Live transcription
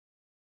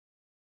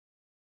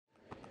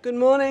Good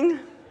morning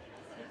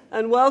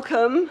and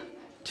welcome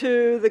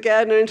to the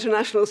Gairdner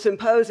International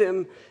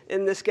Symposium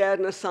in this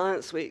Gairdner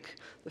Science Week,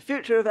 the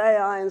future of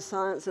AI in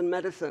science and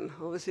medicine,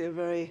 obviously a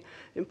very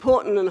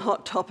important and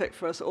hot topic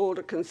for us all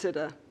to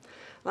consider.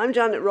 I'm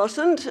Janet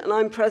Rossand, and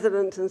I'm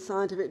President and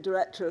Scientific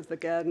Director of the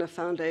Gairdner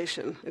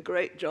Foundation. A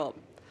great job.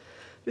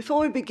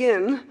 Before we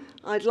begin,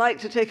 I'd like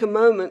to take a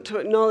moment to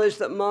acknowledge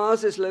that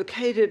Mars is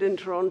located in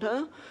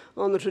Toronto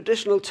on the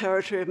traditional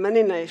territory of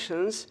many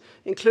nations,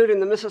 including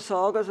the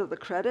Mississaugas of the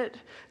Credit,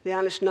 the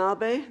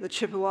Anishinaabe, the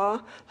Chippewa,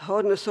 the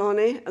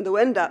Haudenosaunee, and the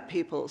Wendat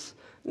peoples,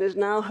 and is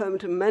now home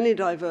to many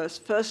diverse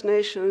First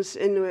Nations,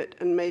 Inuit,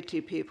 and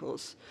Métis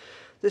peoples.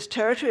 This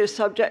territory is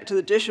subject to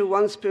the Dish of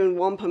One Spoon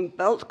Wampum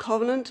Belt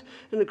Covenant,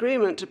 an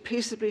agreement to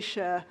peaceably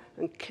share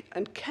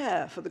and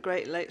care for the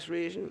Great Lakes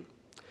region.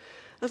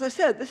 As I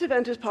said, this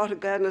event is part of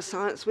Gairdner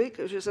Science Week,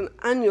 which is an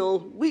annual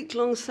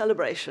week-long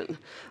celebration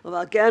of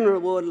our Gairdner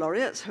Award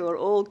laureates who are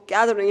all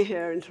gathering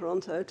here in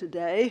Toronto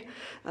today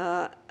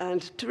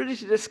and to really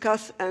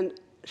discuss and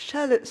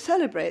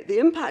celebrate the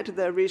impact of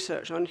their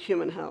research on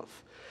human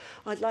health.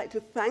 I'd like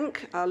to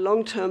thank our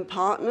long-term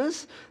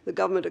partners, the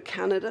Government of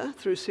Canada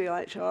through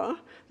CIHR,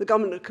 the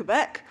Government of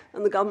Quebec,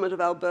 and the Government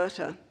of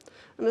Alberta.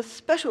 And a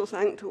special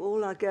thank to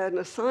all our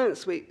Gairdner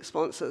Science Week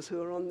sponsors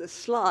who are on this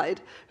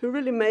slide, who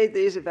really made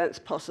these events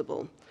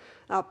possible.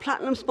 Our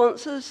platinum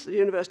sponsors, the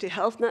University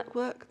Health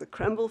Network, the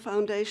Krembil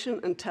Foundation,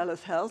 and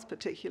TELUS Health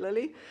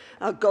particularly.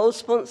 Our gold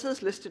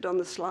sponsors listed on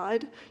the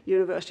slide,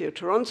 University of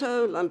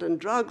Toronto, London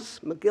Drugs,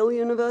 McGill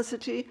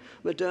University,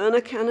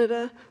 Moderna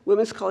Canada,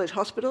 Women's College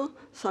Hospital,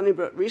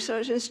 Sunnybrook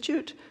Research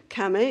Institute,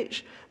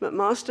 CAMH,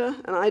 McMaster,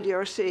 and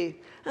IDRC,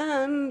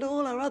 and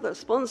all our other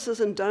sponsors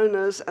and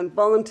donors and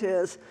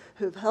volunteers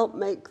who've helped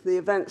make the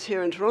events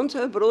here in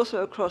Toronto, but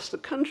also across the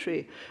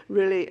country,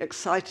 really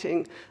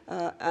exciting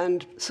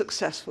and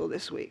successful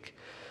this week.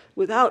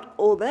 Without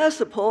all their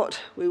support,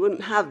 we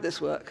wouldn't have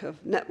this week of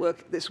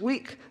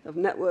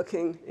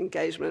networking,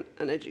 engagement,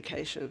 and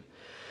education.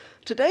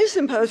 Today's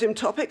symposium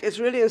topic is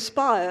really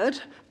inspired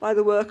by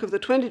the work of the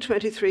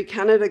 2023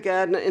 Canada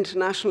Gairdner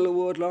International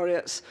Award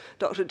laureates,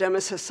 Dr.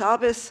 Demis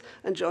Hassabis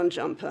and John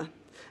Jumper.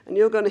 And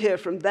you're going to hear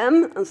from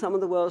them and some of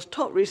the world's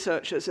top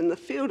researchers in the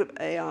field of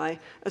AI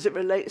as it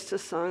relates to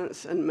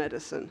science and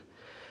medicine.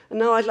 And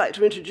now I'd like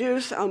to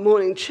introduce our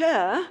morning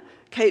chair,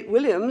 Kate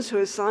Williams, who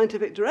is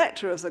Scientific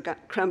Director of the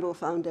Krembil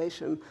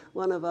Foundation,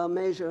 one of our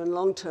major and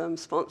long-term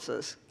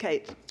sponsors.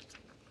 Kate.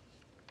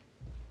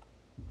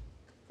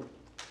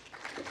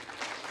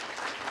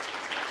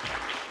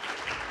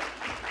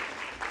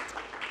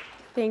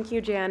 Thank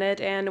you, Janet,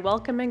 and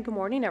welcome and good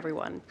morning,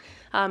 everyone.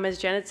 As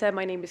Janet said,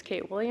 my name is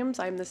Kate Williams.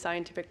 I'm the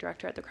Scientific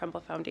Director at the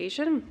Krembil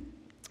Foundation.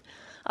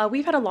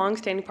 We've had a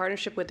long-standing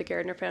partnership with the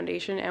Gairdner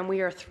Foundation, and we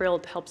are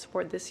thrilled to help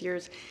support this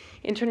year's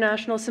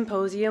International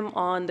Symposium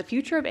on the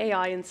future of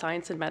AI in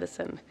science and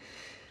medicine.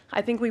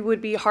 I think we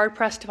would be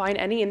hard-pressed to find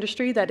any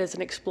industry that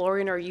isn't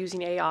exploring or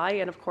using AI,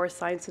 and of course,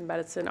 science and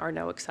medicine are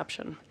no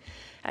exception.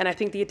 And I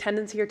think the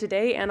attendance here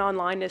today and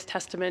online is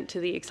testament to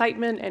the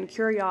excitement and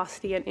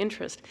curiosity and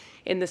interest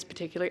in this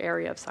particular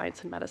area of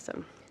science and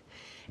medicine.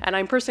 And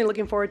I'm personally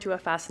looking forward to a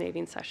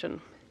fascinating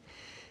session.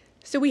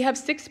 So we have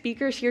 6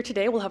 speakers here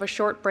today. We'll have a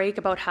short break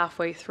about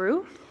halfway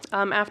through.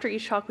 After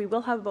each talk, we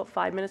will have about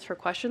 5 minutes for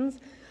questions.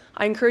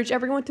 I encourage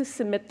everyone to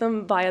submit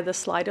them via the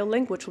Slido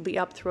link, which will be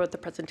up throughout the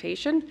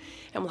presentation,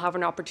 and we'll have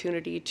an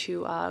opportunity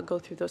to go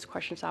through those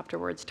questions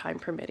afterwards, time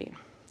permitting.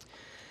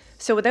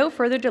 So without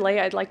further delay,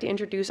 I'd like to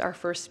introduce our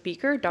first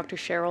speaker, Dr.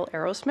 Cheryl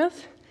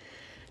Arrowsmith.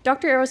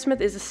 Dr.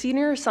 Arrowsmith is a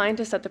senior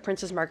scientist at the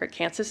Princess Margaret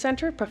Cancer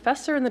Centre,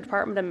 professor in the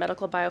Department of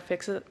Medical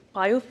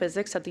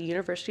Biophysics at the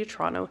University of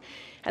Toronto,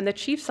 and the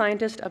chief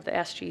scientist of the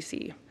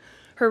SGC.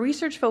 Her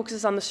research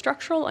focuses on the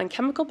structural and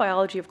chemical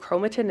biology of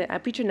chromatin and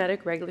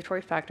epigenetic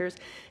regulatory factors,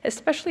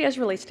 especially as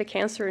relates to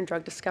cancer and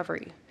drug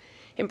discovery.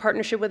 In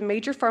partnership with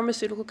major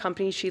pharmaceutical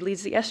companies, she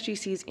leads the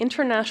SGC's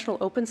International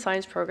Open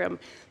Science Program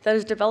that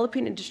is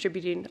developing and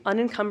distributing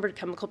unencumbered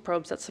chemical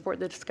probes that support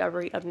the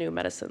discovery of new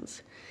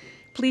medicines.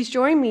 Please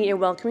join me in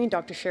welcoming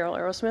Dr. Cheryl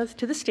Arrowsmith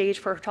to the stage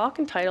for her talk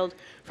entitled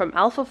From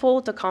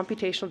AlphaFold to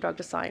Computational Drug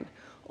Design,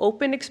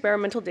 Open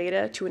Experimental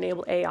Data to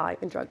Enable AI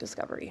in Drug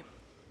Discovery.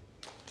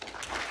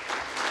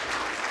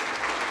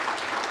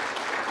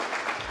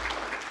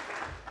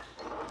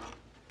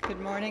 Good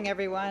morning,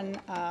 everyone.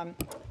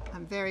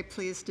 I'm very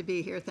pleased to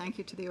be here. Thank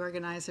you to the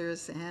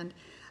organizers. And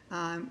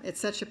it's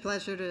such a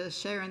pleasure to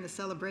share in the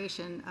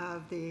celebration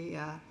of the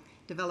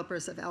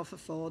developers of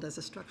AlphaFold as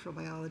a structural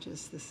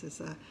biologist. This is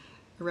a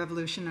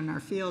revolution in our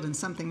field and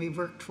something we've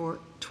worked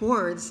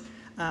towards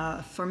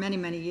for many,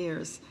 many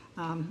years.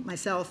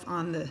 Myself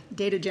on the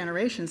data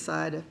generation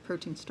side, of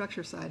protein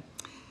structure side.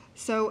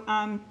 So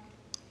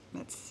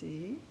let's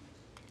see.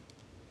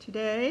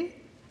 Today,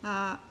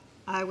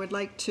 I would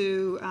like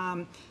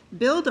to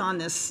build on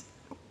this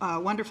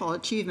wonderful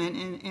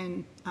achievement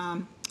and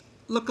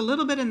look a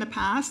little bit in the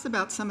past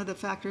about some of the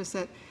factors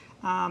that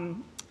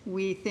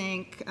we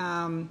think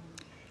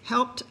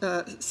helped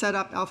set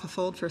up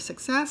AlphaFold for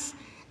success,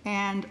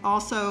 and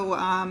also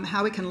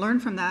how we can learn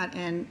from that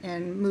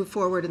and move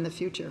forward in the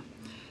future.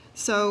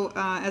 So,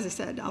 as I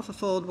said,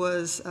 AlphaFold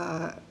was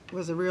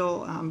a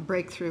real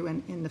breakthrough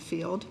in the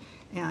field.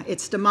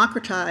 It's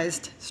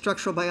democratized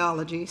structural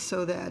biology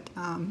so that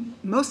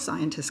most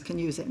scientists can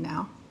use it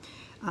now,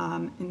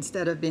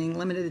 instead of being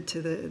limited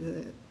to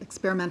the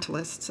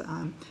experimentalists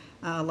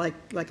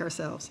like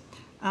ourselves.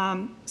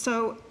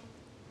 So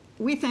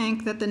we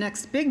think that the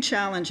next big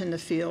challenge in the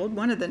field,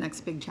 one of the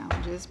next big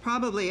challenges,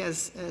 probably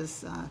as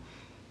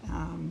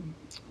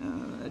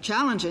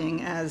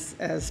challenging as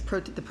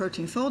the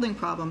protein folding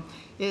problem,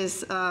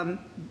 is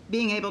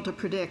being able to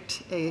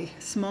predict a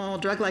small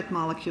drug-like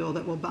molecule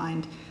that will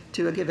bind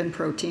to a given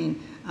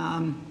protein,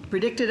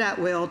 predicted at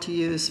will to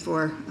use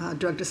for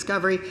drug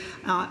discovery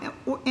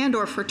and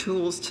or for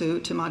tools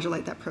to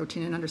modulate that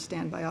protein and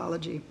understand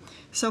biology.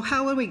 So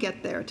how will we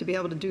get there to be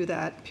able to do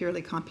that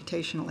purely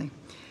computationally?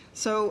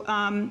 So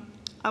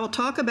I will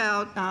talk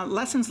about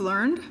lessons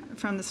learned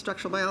from the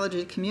structural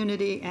biology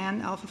community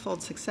and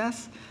AlphaFold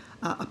success,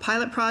 a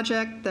pilot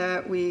project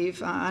that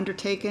we've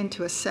undertaken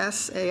to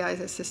assess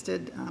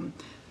AI-assisted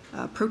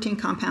protein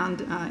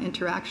compound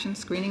interaction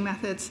screening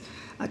methods,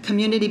 a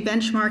community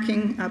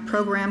benchmarking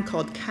program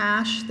called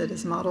CASH that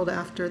is modeled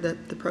after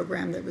the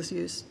program that was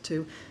used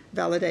to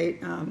validate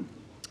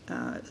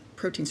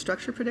protein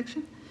structure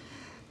prediction.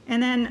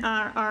 And then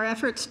our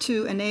efforts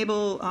to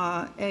enable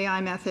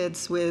AI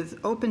methods with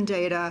open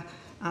data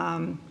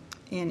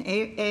in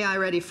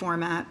AI-ready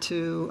format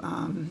to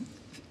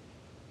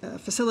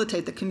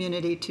facilitate the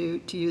community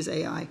to use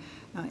AI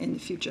in the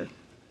future.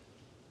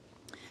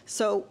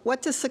 So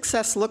what does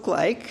success look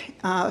like?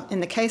 In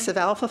the case of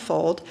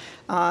AlphaFold,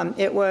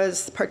 it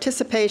was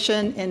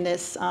participation in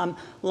this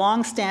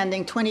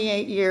long-standing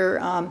 28-year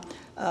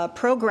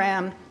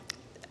program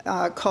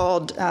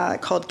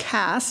called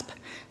CASP,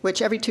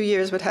 which every 2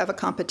 years would have a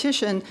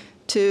competition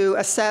to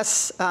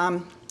assess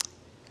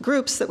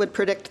groups that would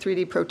predict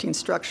 3D protein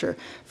structure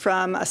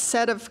from a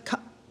set of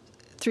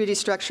 3D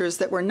structures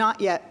that were not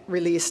yet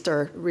released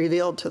or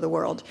revealed to the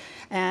world.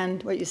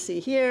 And what you see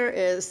here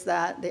is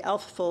that the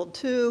AlphaFold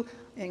 2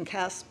 in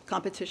CASP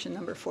competition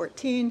number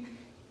 14,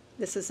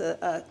 this is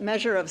a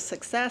measure of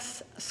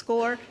success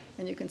score,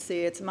 and you can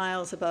see it's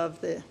miles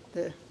above the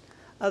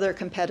other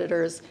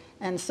competitors.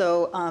 And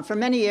so for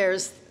many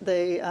years,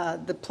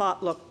 the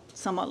plot looked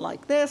somewhat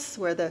like this,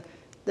 where the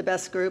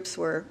best groups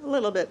were a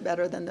little bit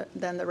better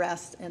than the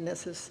rest, and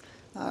this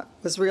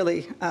was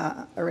really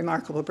a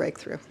remarkable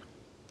breakthrough.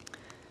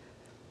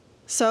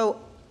 So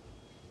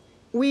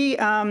we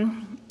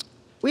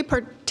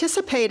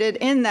participated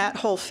in that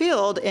whole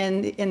field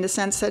in the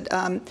sense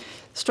that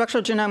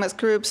structural genomics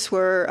groups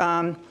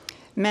were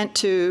meant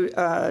to,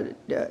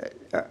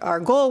 our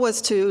goal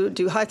was to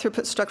do high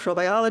throughput structural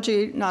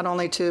biology, not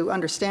only to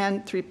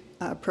understand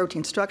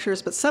protein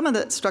structures, but some of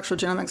the structural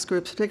genomics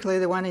groups, particularly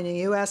the one in the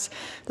US,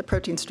 the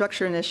Protein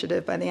Structure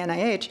Initiative by the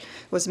NIH,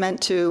 was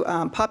meant to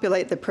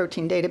populate the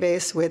protein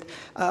database with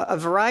a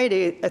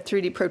variety of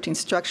 3D protein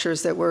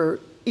structures that were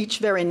each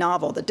very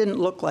novel, that didn't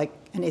look like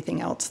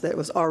anything else that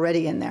was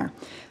already in there.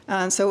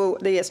 So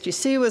the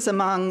SGC was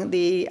among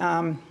the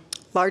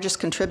largest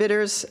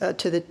contributors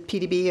to the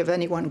PDB of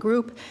any one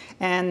group,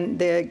 and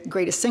the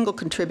greatest single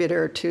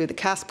contributor to the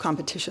CASP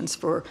competitions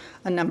for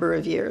a number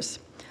of years.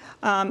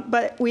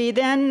 But we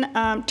then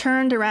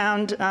turned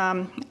around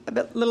a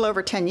little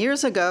over 10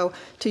 years ago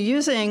to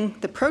using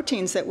the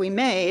proteins that we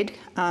made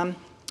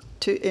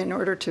in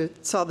order to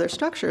solve their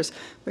structures.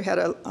 We had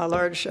a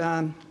large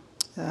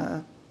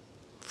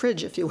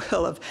fridge, if you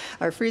will, of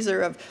our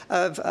freezer of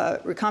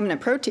recombinant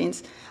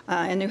proteins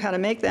and knew how to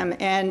make them.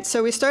 And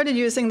so we started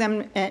using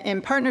them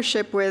in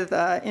partnership with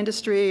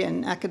industry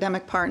and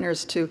academic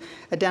partners to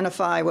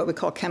identify what we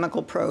call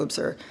chemical probes,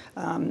 or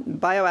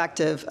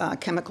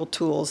bioactive chemical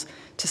tools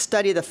to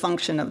study the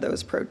function of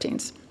those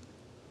proteins.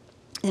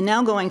 And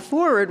now going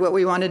forward, what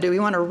we want to do, we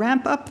want to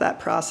ramp up that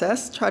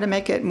process, try to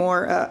make it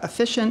more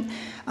efficient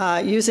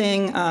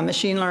using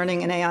machine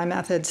learning and AI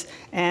methods,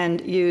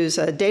 and use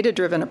a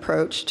data-driven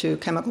approach to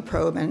chemical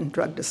probe and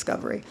drug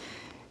discovery.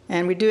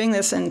 And we're doing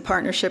this in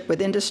partnership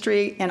with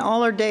industry, and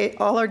all our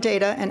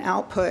data and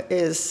output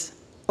is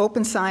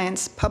open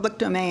science, public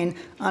domain,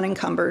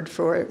 unencumbered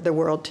for the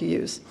world to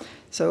use.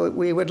 So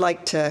we would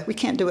like to, we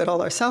can't do it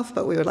all ourselves,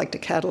 but we would like to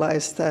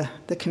catalyze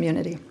the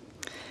community.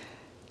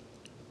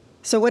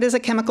 So what is a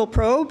chemical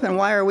probe, and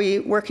why are we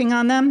working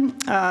on them?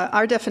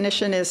 Our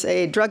definition is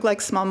a drug-like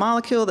small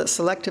molecule that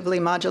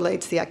selectively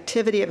modulates the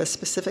activity of a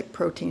specific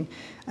protein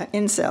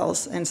in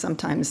cells, and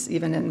sometimes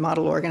even in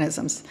model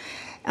organisms.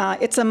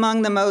 It's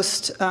among the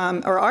most,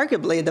 or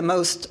arguably the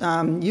most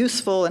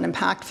useful and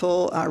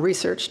impactful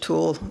research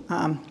tool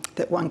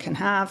that one can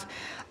have.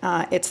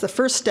 It's the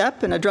first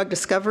step in a drug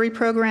discovery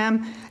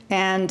program,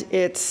 and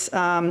it's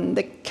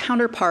the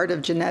counterpart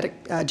of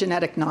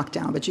genetic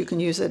knockdown, but you can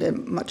use it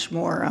in much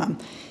more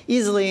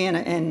easily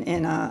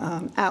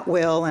at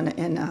will and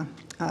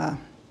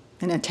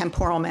in a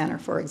temporal manner,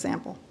 for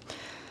example.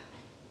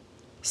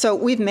 So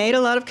we've made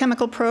a lot of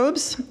chemical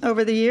probes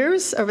over the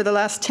years. Over the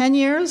last 10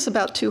 years,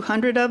 about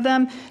 200 of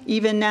them.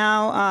 Even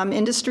now,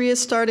 industry is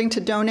starting to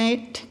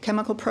donate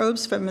chemical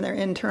probes from their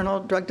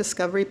internal drug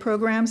discovery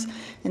programs,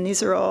 and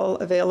these are all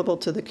available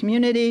to the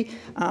community.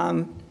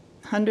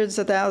 Hundreds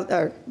of thousands,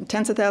 or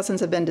tens of thousands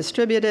have been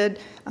distributed.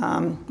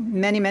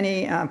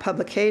 Many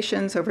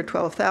publications, over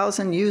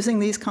 12,000, using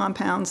these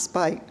compounds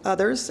by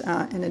others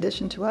in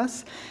addition to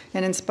us,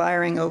 and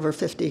inspiring over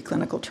 50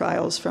 clinical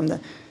trials from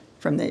the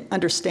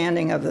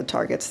understanding of the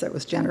targets that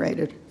was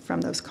generated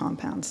from those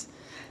compounds.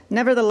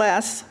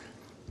 Nevertheless,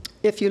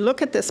 if you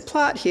look at this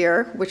plot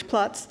here, which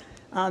plots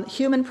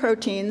human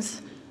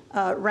proteins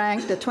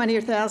ranked at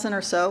 20,000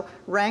 or so,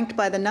 ranked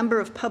by the number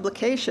of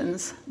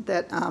publications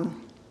that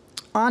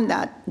on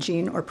that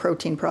gene or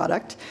protein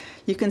product,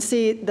 you can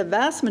see the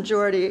vast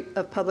majority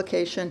of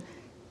publication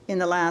in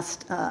the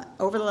last,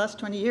 over the last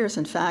 20 years,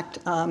 in fact,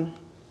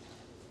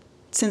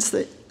 since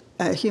the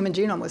human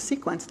genome was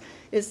sequenced,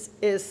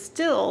 is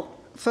still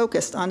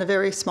focused on a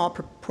very small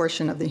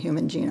proportion of the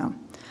human genome.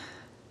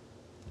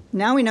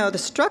 Now we know the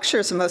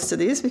structures of most of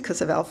these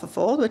because of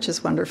AlphaFold, which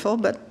is wonderful,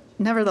 but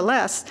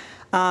nevertheless,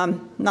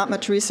 not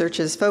much research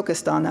is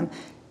focused on them.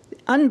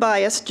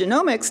 Unbiased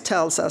genomics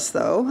tells us,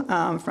 though,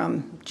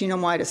 from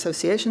genome-wide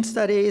association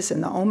studies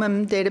and the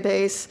OMIM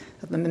database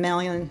of the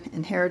mammalian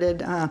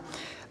inherited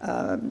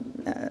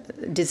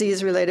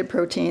disease-related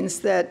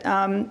proteins, that,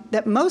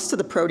 that most of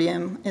the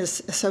proteome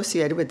is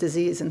associated with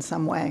disease in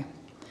some way.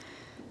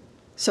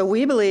 So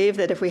we believe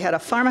that if we had a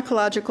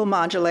pharmacological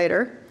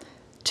modulator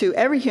to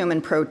every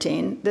human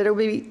protein, that it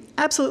would be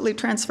absolutely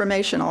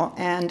transformational,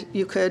 and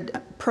you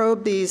could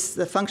probe the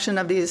function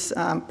of these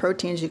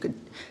proteins. You could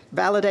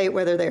validate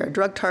whether they are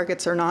drug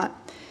targets or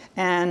not,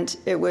 and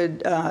it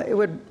would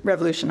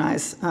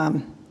revolutionize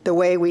the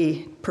way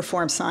we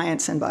perform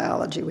science and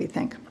biology, we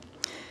think.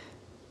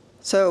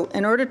 So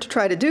in order to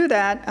try to do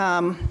that,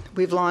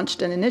 we've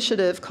launched an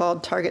initiative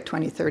called Target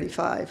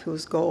 2035,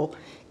 whose goal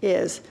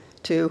is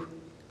to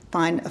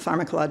find a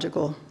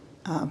pharmacological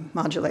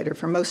modulator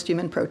for most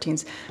human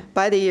proteins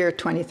by the year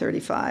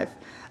 2035.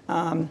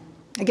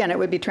 Again, it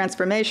would be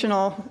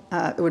transformational.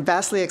 It would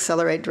vastly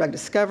accelerate drug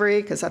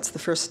discovery, because that's the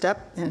first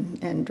step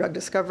in drug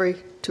discovery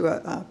to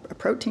a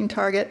protein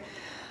target.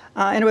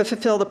 And it would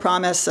fulfill the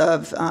promise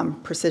of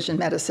precision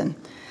medicine.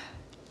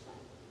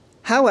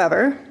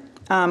 However,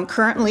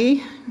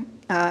 currently,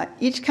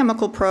 each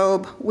chemical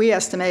probe, we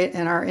estimate,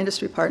 and our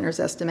industry partners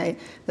estimate,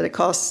 that it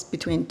costs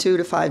between $2 to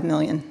 $5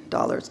 million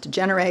to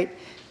generate.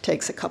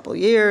 Takes a couple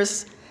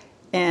years,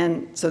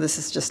 and so this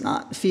is just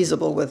not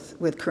feasible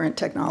with current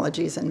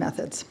technologies and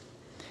methods.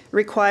 It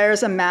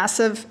requires a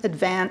massive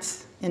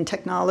advance in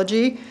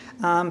technology.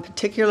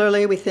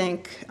 Particularly, we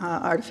think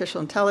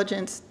artificial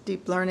intelligence,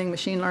 deep learning,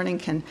 machine learning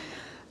can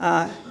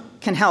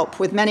help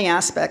with many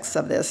aspects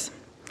of this.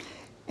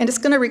 And it's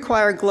going to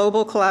require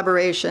global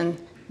collaboration,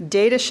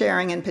 data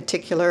sharing in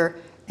particular,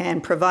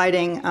 and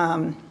providing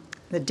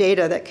the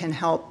data that can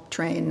help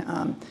train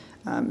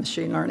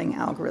machine learning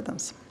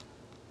algorithms.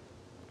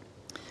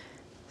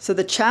 So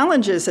the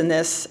challenges in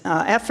this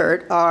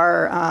effort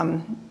are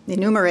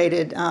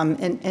enumerated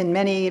in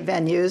many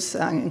venues,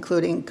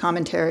 including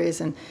commentaries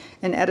and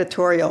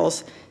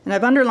editorials. And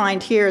I've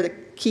underlined here the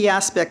key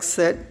aspects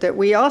that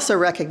we also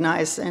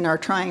recognize and are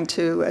trying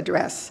to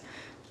address.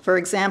 For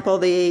example,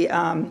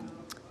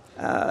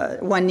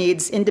 one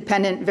needs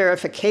independent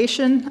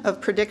verification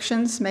of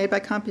predictions made by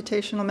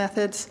computational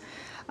methods.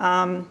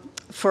 In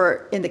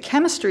the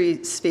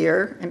chemistry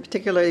sphere, and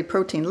particularly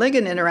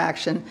protein-ligand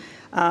interaction,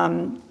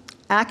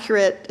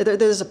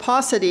 there's a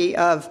paucity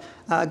of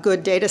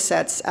good data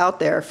sets out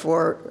there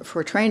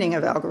for training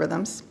of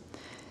algorithms.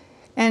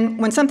 And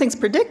when something's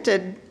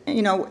predicted,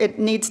 it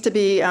needs to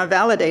be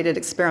validated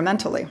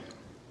experimentally.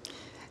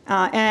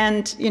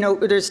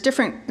 There's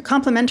different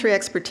complementary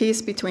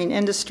expertise between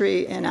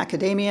industry and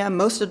academia.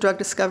 Most of drug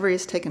discovery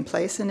has taken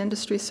place in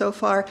industry so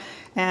far,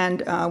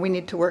 and we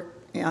need to work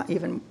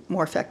even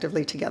more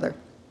effectively together.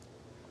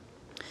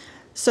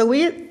 So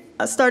we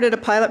started a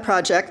pilot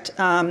project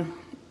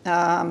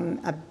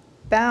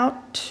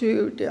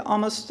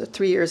almost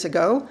 3 years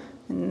ago,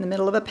 in the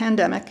middle of a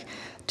pandemic,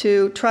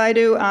 to try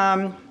to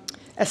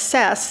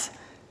assess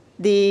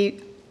the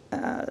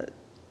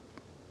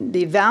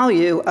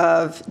value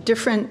of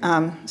different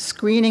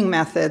screening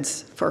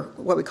methods for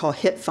what we call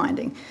hit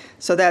finding.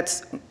 So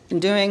that's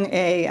doing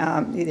a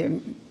either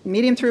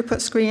medium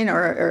throughput screen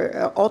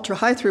or ultra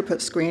high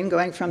throughput screen,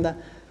 going from the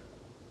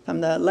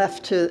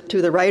left to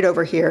the right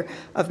over here,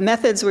 of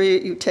methods where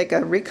you take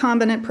a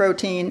recombinant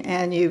protein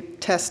and you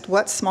test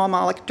what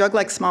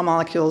drug-like small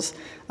molecules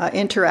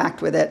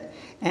interact with it,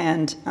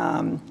 and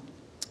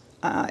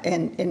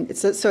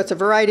so it's a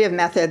variety of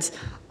methods.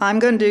 I'm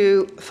going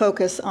to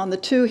focus on the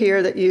two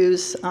here that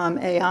use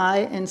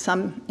AI in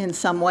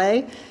some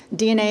way: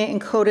 DNA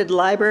encoded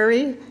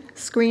library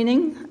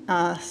screening,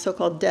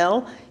 so-called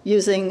DEL,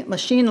 using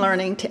machine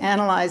learning to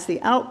analyze the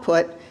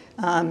output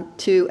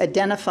to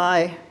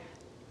identify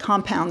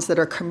compounds that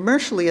are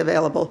commercially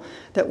available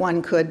that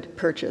one could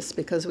purchase,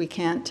 because we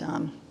can't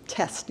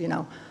test,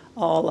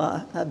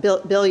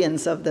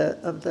 billions of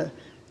the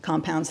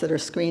compounds that are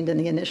screened in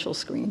the initial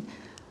screen.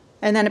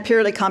 And then a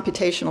purely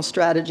computational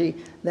strategy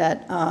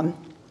that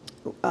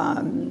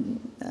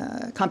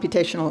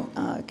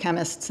computational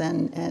chemists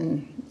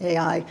and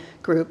AI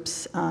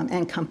groups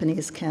and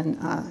companies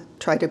can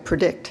try to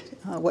predict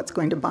what's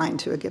going to bind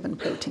to a given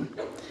protein.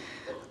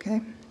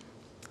 Okay?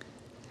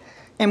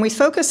 And we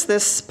focused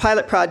this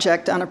pilot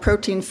project on a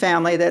protein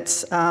family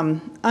that's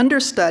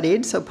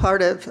understudied, so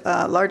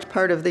large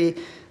part of the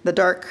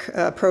dark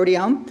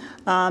proteome.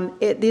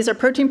 These are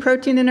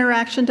protein-protein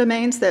interaction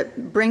domains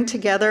that bring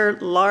together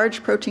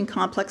large protein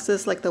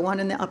complexes like the one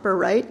in the upper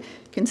right.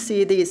 You can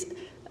see these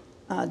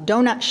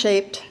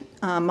donut-shaped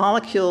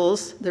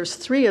molecules. There's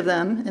 3 of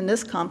them in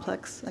this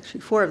complex,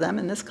 actually 4 of them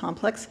in this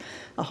complex,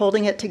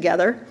 holding it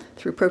together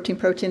through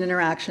protein-protein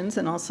interactions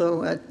and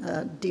also a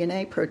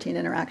DNA-protein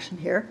interaction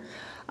here.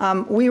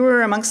 We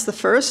were amongst the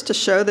first to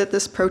show that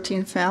this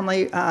protein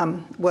family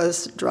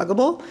was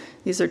druggable.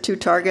 These are 2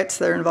 targets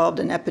that are involved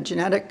in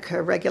epigenetic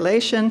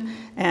regulation,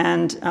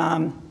 and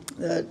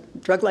the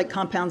drug-like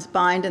compounds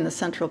bind in the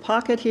central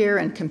pocket here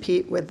and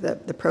compete with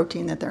the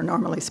protein that they're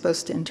normally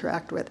supposed to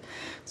interact with.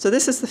 So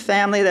this is the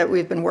family that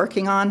we've been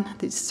working on,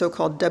 these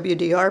so-called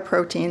WDR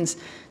proteins.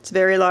 It's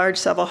very large,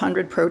 several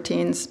hundred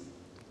proteins,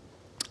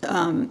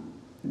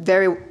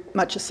 very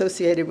much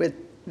associated with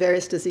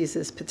various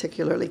diseases,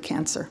 particularly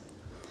cancer.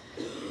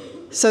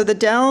 So the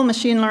Dell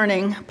machine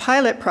learning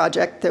pilot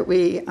project that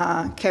we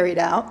carried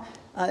out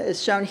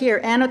is shown here,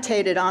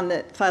 annotated on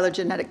the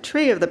phylogenetic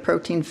tree of the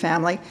protein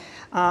family.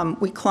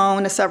 We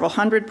cloned several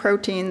hundred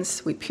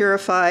proteins. We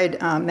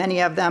purified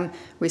many of them.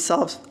 We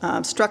solved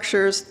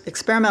structures,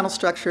 experimental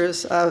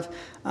structures of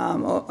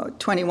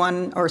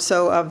 21 or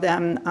so of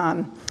them.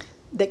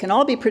 They can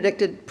all be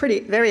predicted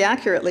very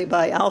accurately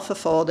by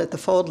AlphaFold at the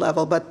fold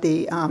level, but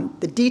the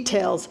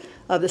details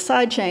of the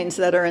side chains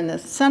that are in the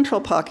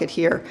central pocket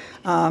here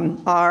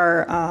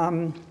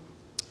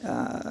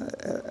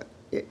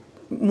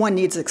one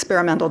needs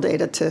experimental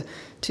data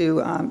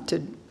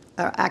to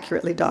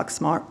accurately dock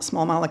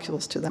small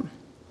molecules to them.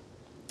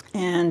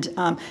 And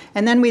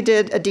then we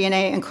did a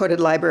DNA-encoded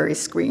library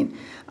screen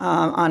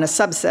on a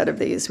subset of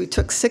these. We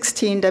took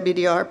 16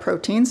 WDR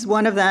proteins.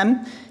 One of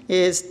them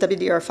is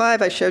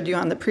WDR5, I showed you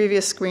on the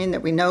previous screen,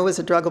 that we know is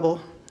a druggable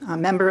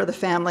member of the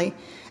family.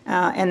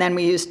 And then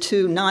we used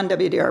 2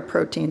 non-WDR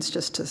proteins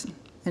just to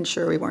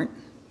ensure we weren't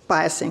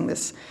biasing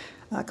this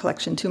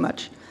collection too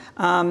much.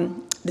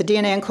 The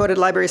DNA-encoded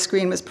library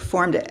screen was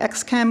performed at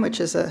XChem, which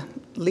is a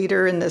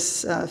leader in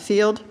this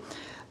field.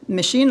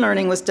 Machine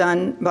learning was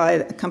done by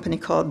a company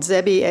called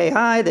Zebi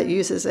AI that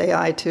uses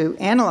AI to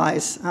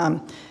analyze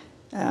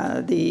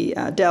the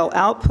Dell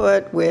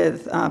output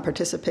with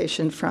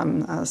participation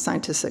from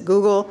scientists at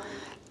Google.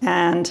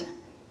 And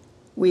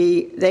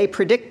they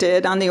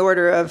predicted on the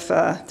order of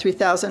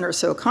 3,000 or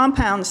so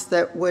compounds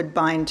that would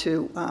bind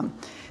to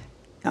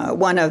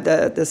one of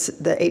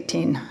the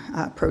 18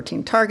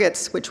 protein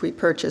targets, which we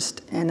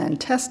purchased and then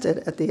tested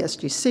at the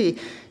SGC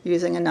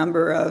using a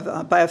number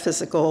of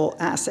biophysical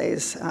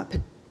assays,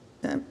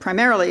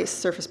 primarily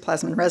surface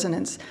plasmon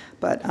resonance,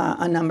 but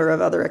a number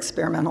of other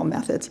experimental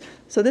methods.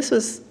 So this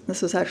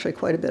was actually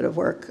quite a bit of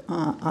work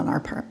on our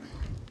part.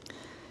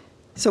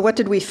 So what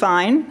did we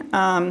find?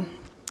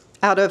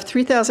 Out of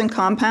 3,000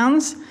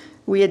 compounds,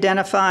 we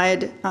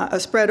identified a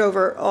spread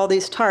over all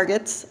these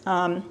targets.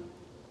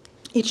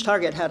 Each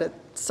target had a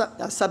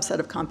subset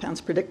of compounds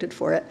predicted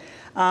for it.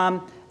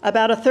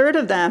 About a third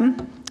of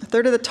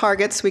the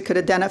targets, we could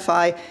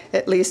identify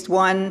at least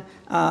one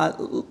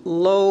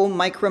low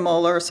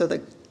micromolar, so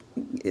the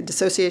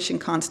dissociation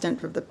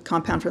constant for the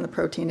compound from the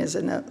protein is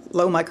in the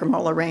low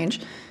micromolar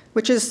range,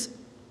 which is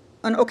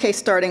an okay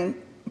starting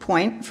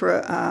point for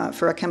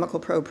a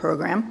chemical probe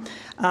program.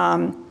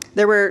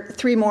 There were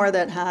 3 more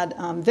that had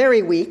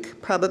very weak,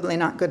 probably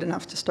not good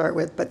enough to start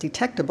with, but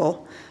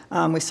detectable.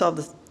 We solved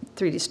the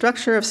 3D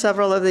structure of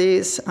several of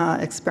these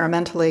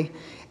experimentally.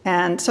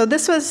 And so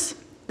this was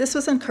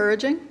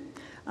encouraging.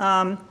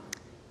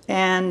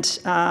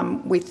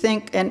 We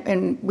think,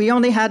 and we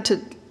only had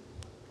to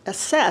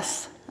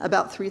assess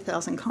about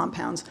 3,000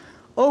 compounds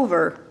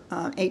over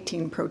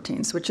 18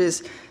 proteins, which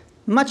is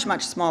much,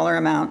 much smaller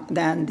amount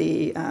than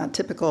the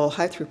typical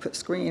high-throughput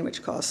screen,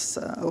 which costs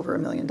over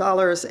 $1 million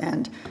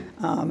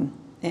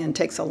and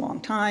takes a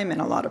long time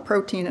and a lot of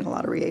protein and a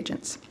lot of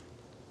reagents.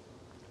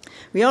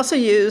 We also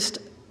used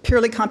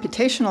purely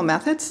computational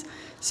methods.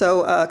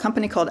 So a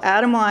company called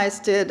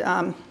Atomwise did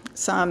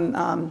some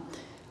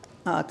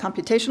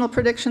computational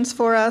predictions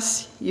for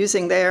us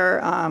using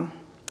their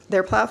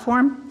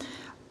platform,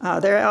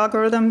 their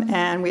algorithm,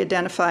 and we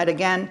identified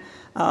again.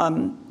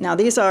 Now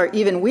these are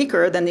even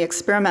weaker than the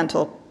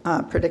experimental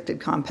predicted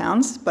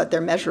compounds, but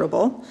they're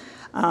measurable.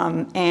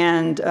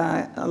 And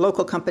a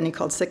local company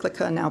called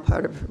Cyclica, now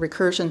part of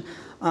Recursion,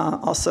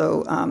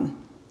 also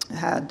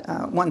had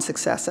 1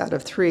 success out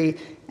of 3.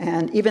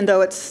 And even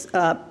though it's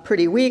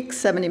pretty weak,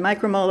 70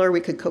 micromolar,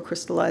 we could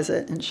co-crystallize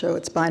it and show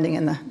its binding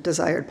in the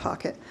desired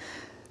pocket.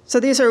 So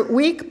these are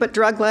weak but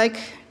drug-like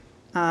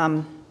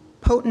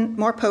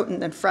more potent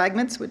than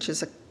fragments, which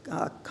is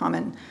a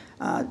common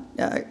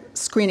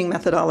screening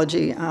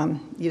methodology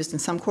used in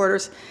some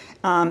quarters.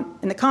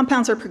 And the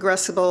compounds are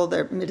progressible.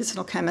 The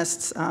medicinal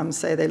chemists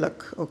say they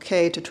look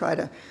okay to try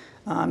to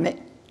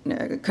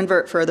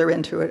convert further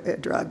into a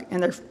drug.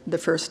 And they're the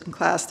first in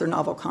class. They're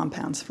novel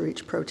compounds for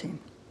each protein.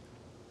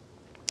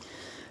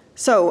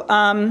 So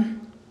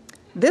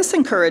this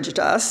encouraged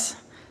us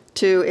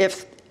to,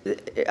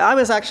 I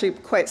was actually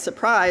quite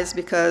surprised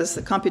because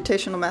the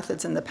computational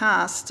methods in the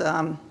past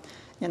on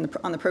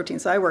the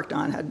proteins I worked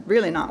on had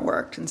really not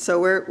worked. And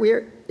so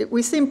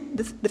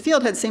the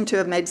field had seemed to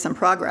have made some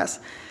progress.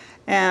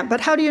 But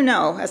how do you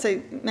know? As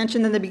I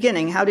mentioned in the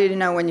beginning, how do you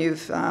know when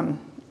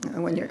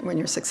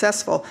you're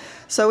successful?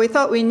 So we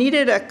thought we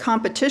needed a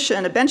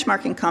competition, a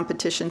benchmarking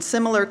competition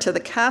similar to the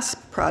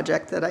CASP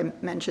project that I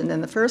mentioned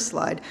in the first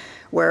slide,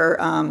 where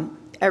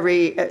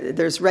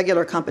there's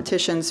regular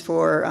competitions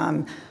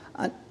for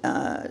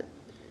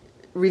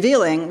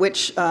revealing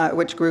which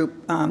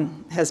group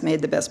has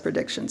made the best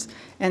predictions.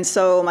 And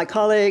so my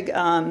colleague,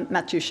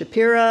 Matthew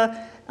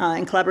Shapira,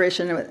 in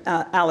collaboration with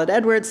Aled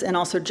Edwards and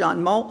also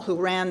John Molt, who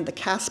ran the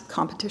CASP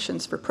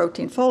competitions for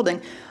protein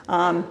folding,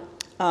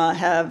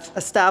 have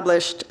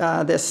established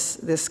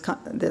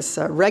this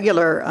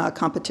regular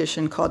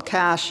competition called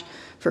CASH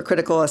for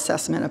critical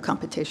assessment of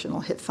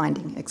computational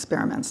hit-finding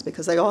experiments,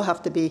 because they all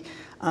have to be,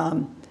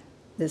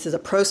 this is a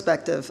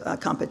prospective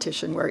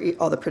competition where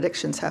all the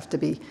predictions have to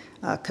be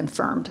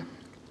confirmed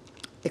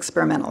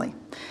experimentally.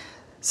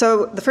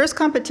 So the first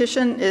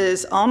competition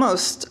is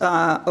almost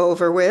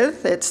over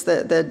with.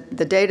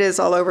 The data is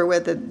all over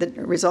with. The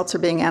results are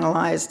being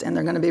analyzed, and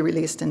they're going to be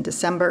released in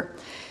December.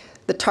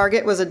 The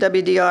target was a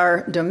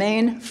WDR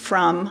domain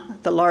from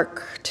the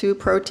LRRK2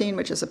 protein,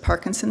 which is a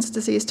Parkinson's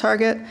disease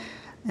target.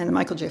 And the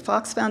Michael J.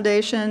 Fox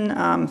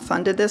Foundation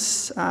funded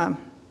this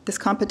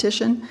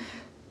competition.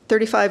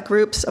 35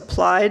 groups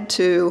applied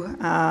to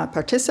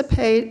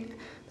participate,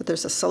 but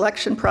there's a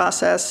selection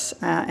process,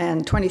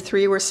 and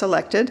 23 were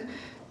selected.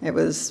 It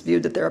was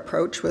viewed that their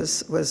approach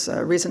was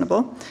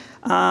reasonable.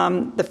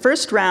 The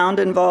first round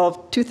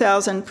involved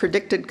 2,000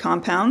 predicted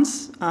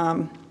compounds.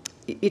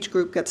 Each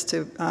group gets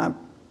to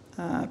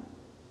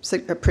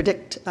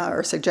predict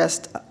or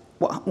suggest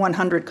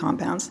 100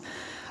 compounds.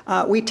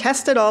 We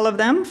tested all of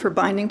them for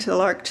binding to the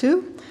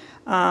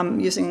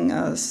LRRK2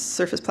 using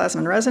surface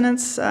plasmon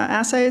resonance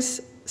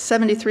assays.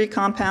 73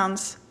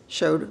 compounds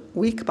showed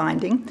weak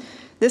binding.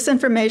 This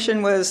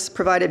information was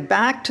provided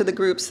back to the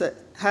groups that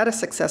had a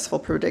successful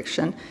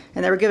prediction,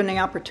 and they were given the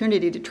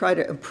opportunity to try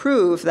to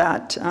improve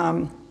that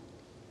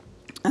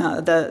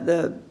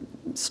the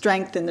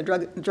strength and the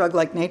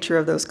drug-like nature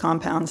of those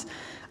compounds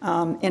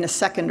in a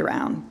second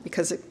round,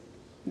 because a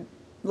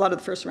lot of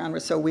the first round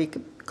was so weak,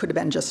 it could have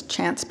been just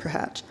chance,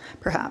 perhaps.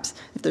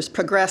 If there's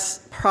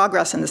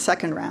progress in the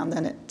second round,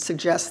 then it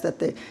suggests that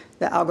the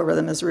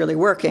algorithm is really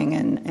working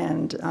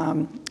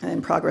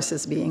and progress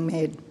is being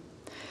made.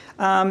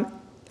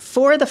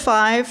 4 of the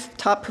 5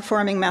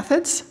 top-performing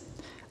methods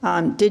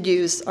did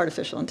use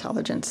artificial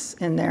intelligence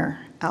in their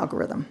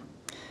algorithm.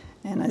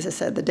 And as I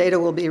said, the data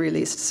will be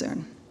released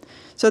soon.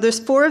 So there's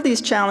 4 of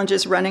these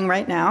challenges running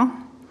right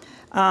now.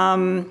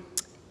 And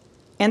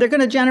they're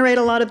going to generate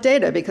a lot of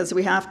data because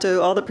we have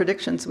to, all the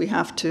predictions we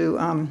have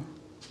to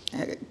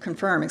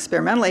confirm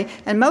experimentally.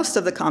 And most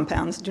of the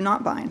compounds do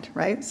not bind,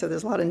 right? So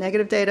there's a lot of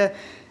negative data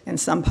and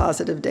some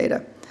positive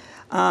data.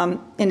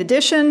 In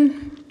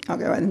addition,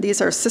 and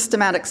these are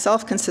systematic,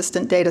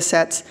 self-consistent data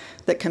sets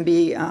that can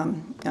be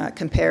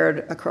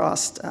compared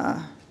across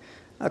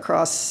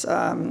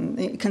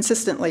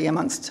consistently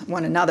amongst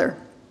one another.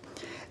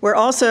 We're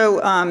also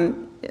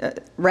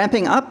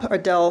ramping up our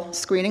DEL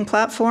screening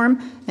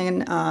platform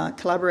in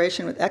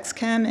collaboration with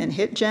XChem and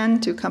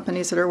HitGen, 2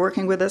 companies that are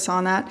working with us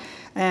on that,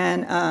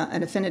 and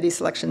an affinity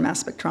selection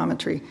mass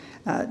spectrometry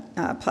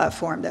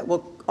platform that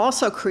will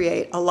also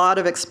create a lot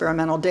of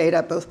experimental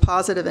data, both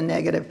positive and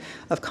negative,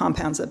 of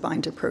compounds that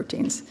bind to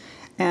proteins.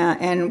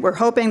 And we're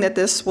hoping that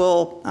this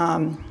will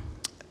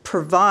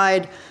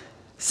provide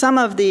some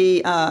of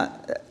the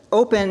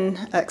open,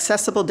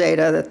 accessible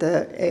data that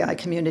the AI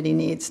community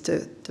needs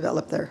to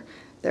develop their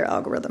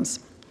algorithms.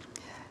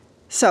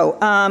 So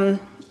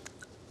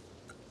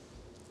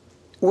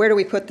where do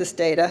we put this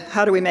data?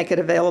 How do we make it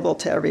available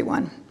to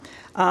everyone?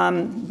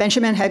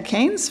 Benjamin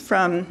Head-Keynes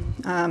from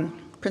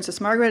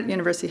Princess Margaret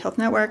University Health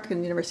Network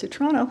and University of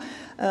Toronto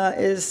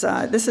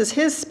this is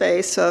his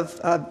space of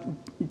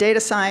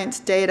data science,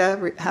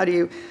 data, how do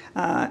you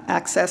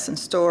access and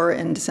store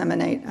and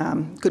disseminate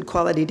good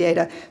quality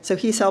data. So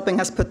he's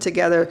helping us put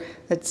together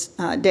a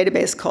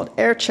database called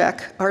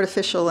AirCheck,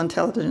 Artificial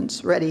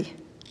Intelligence Ready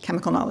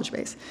Chemical Knowledge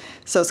Base.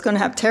 So it's going to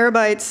have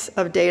terabytes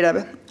of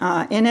data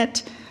in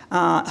it,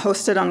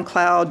 hosted on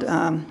cloud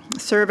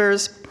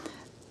servers,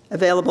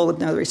 available with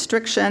no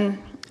restriction.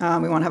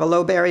 We want to have a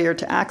low barrier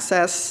to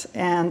access,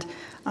 and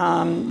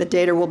the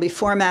data will be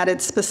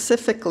formatted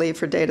specifically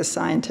for data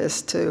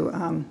scientists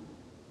to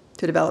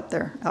develop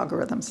their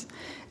algorithms.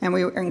 And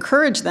we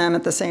encourage them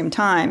at the same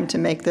time to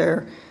make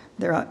their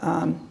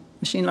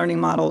machine learning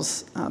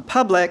models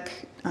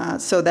public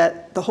so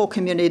that the whole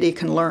community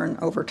can learn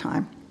over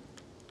time.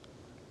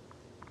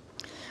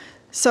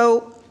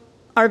 So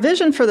our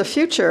vision for the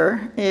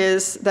future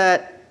is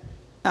that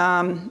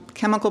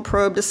chemical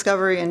probe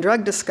discovery and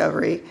drug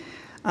discovery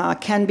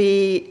can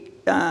be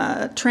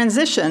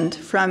transitioned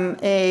from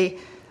a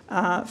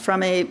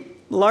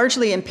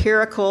largely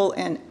empirical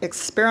and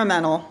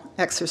experimental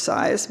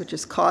exercise, which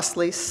is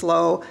costly,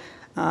 slow,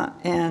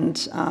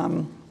 and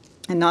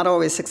not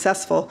always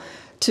successful,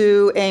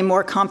 to a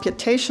more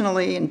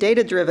computationally and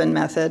data-driven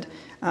method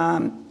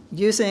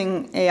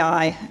using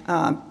AI.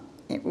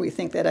 We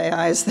think that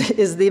AI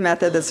is the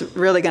method that's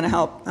really going to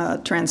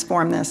help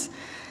transform this.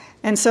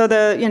 And so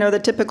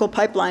the typical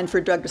pipeline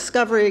for drug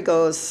discovery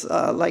goes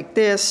like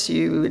this.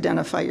 You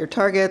identify your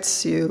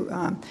targets. You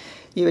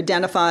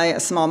identify a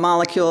small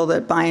molecule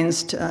that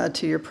binds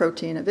to your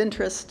protein of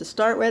interest to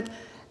start with.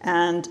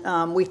 And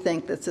we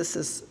think that this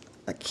is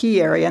a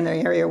key area, and the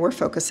area we're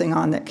focusing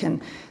on that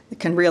can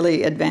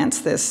really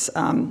advance this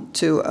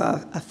to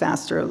a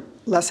faster,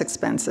 less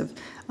expensive,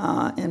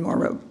 and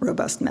more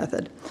robust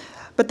method.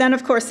 But then,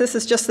 of course, this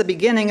is just the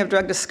beginning of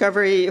drug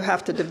discovery. You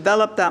have to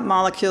develop that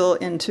molecule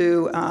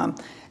into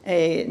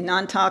a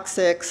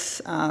non-toxic,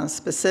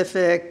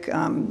 specific,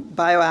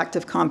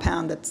 bioactive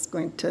compound that's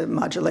going to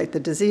modulate the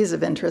disease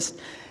of interest.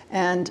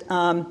 And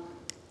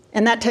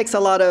that takes a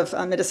lot of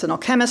medicinal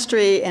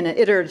chemistry and an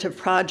iterative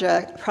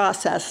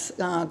process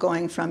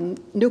going from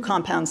new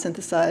compounds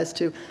synthesized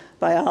to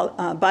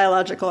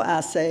biological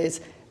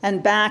assays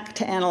and back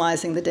to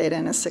analyzing the data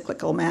in a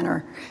cyclical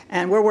manner.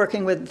 And we're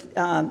working with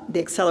the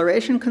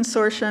Acceleration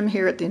Consortium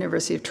here at the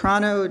University of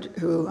Toronto,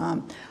 who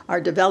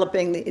are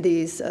developing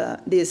these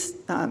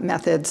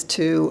methods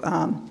to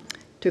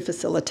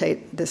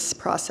facilitate this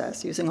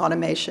process using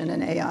automation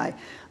and AI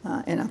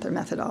and other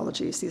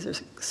methodologies. These are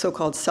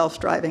so-called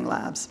self-driving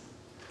labs.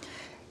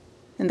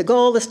 And the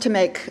goal is to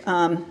make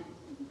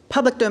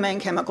public domain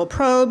chemical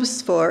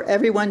probes for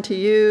everyone to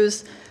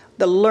use.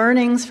 The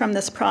learnings from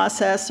this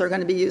process are going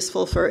to be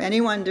useful for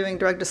anyone doing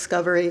drug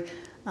discovery,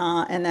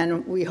 and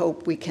then we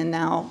hope we can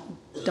now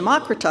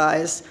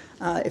democratize,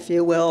 if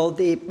you will,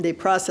 the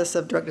process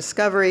of drug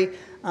discovery.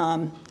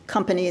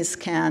 Companies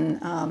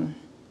can,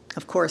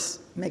 of course,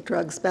 make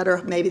drugs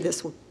better. Maybe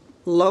this will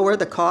lower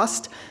the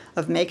cost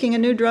of making a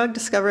new drug,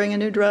 discovering a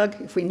new drug.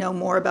 If we know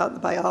more about the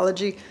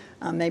biology,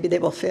 maybe they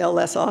will fail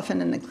less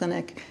often in the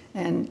clinic,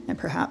 and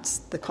perhaps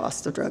the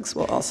cost of drugs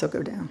will also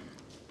go down.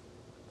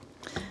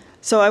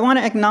 So I want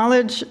to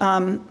acknowledge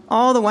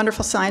all the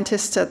wonderful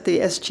scientists at the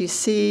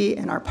SGC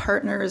and our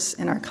partners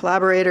and our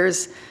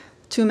collaborators.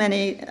 Too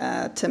many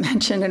to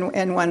mention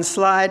in one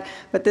slide,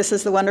 but this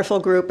is the wonderful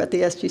group at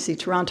the SGC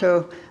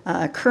Toronto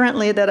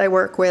currently that I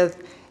work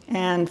with.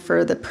 And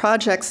for the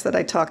projects that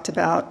I talked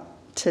about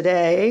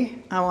today,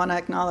 I want to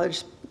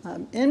acknowledge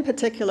in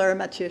particular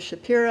Mathieu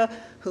Shapira,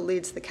 who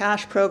leads the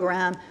CASH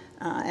program,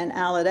 and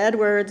Alan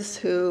Edwards,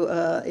 who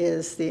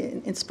is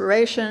the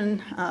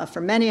inspiration for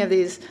many of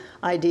these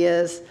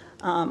ideas,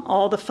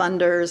 all the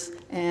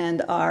funders,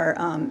 and our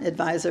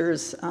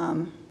advisors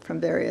from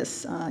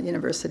various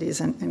universities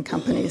and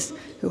companies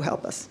who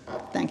help us.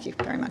 Thank you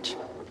very much.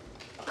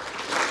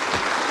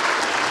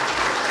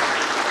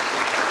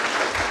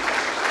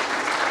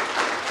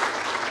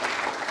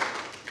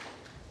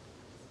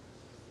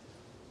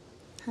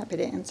 Happy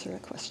to answer a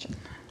question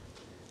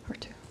or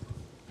two.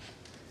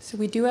 So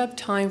we do have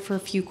time for a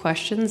few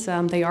questions.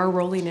 They are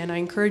rolling in. I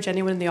encourage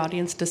anyone in the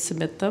audience to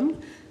submit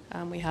them.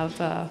 We have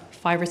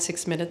 5 or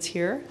 6 minutes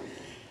here.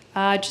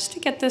 Just to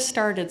get this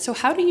started, so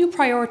how do you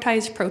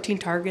prioritize protein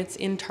targets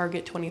in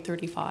Target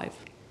 2035?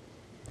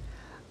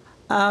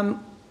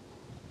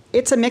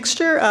 It's a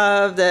mixture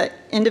of the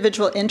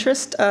individual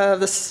interest of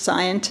the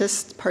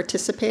scientists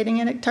participating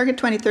in it. Target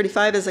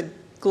 2035 is a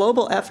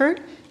global effort.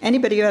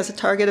 Anybody who has a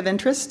target of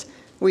interest,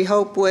 we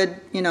hope would,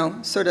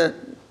 sort of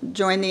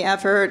join the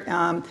effort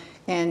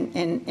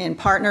and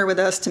partner with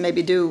us to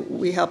maybe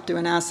we help do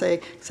an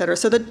assay, et cetera.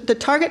 So the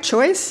target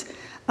choice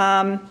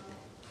will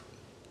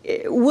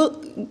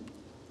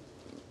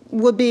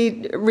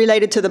be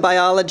related to the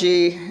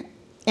biology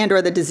and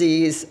or the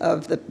disease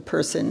of the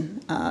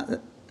person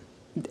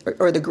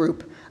or the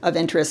group of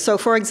interest. So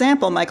for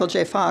example, Michael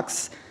J.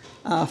 Fox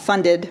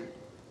funded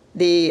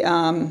the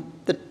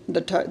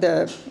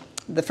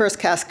first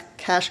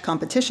CASH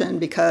competition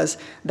because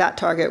that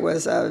target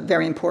was a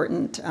very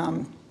important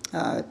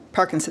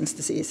Parkinson's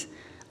disease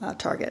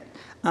target.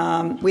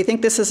 We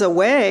think this is a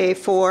way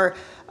for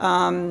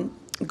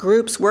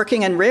groups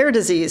working in rare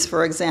disease,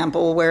 for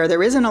example, where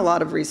there isn't a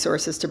lot of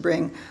resources to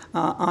bring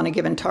on a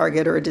given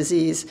target or a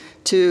disease,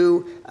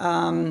 to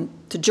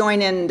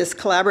join in this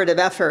collaborative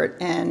effort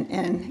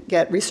and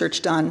get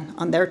research done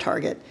on their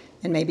target,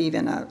 and maybe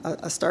even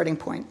a starting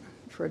point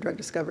for a drug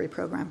discovery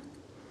program.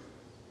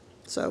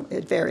 So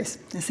it varies,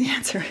 is the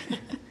answer.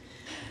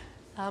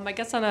 I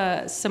guess on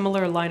a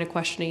similar line of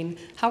questioning,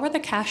 how are the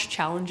CASH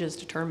challenges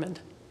determined?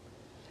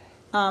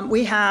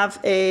 We have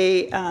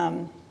a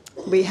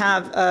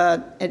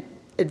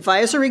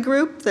advisory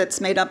group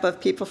that's made up of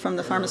people from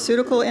the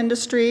pharmaceutical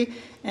industry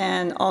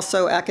and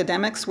also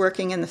academics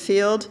working in the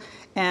field.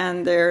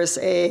 And there's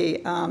a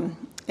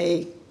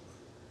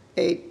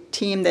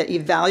team that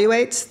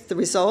evaluates the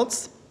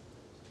results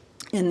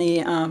in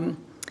the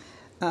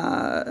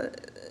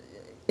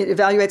it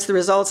evaluates the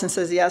results and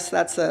says, yes,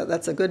 that's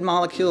a good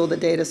molecule. The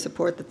data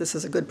support that this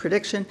is a good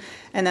prediction.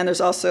 And then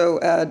there's also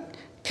a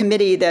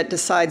committee that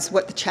decides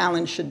what the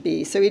challenge should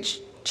be. So each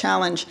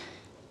challenge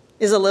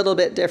is a little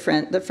bit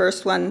different. The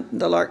first one,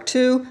 the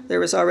LRRK2, there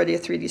was already a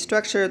 3D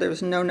structure. There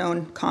was no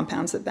known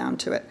compounds that bound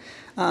to it.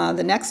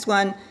 The next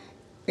one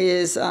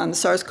is the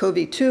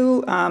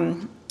SARS-CoV-2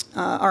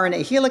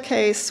 RNA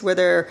helicase, where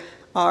there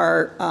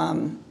are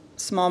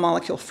small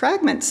molecule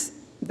fragments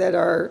that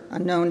are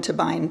known to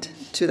bind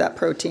to that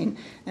protein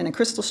in a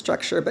crystal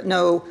structure, but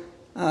no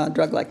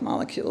drug-like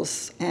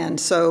molecules. And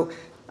so,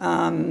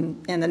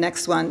 and the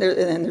next one,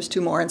 and there's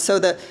two more. And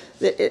so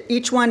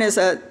each one is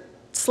a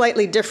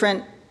slightly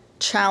different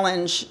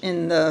challenge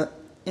in the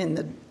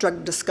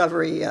drug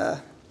discovery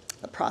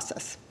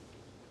process.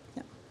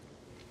 Yeah.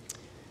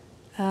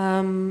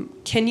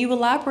 Can you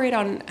elaborate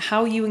on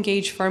how you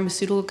engage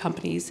pharmaceutical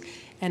companies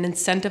and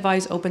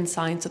incentivize open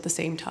science at the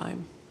same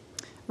time?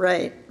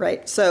 Right,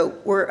 right. So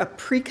we're a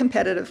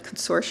pre-competitive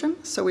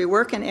consortium. So we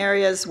work in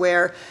areas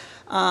where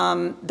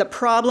the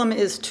problem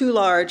is too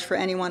large for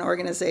any one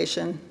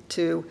organization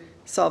to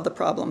solve the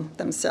problem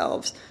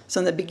themselves. So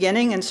in the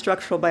beginning, in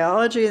structural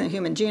biology, the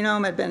human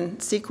genome had been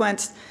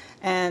sequenced,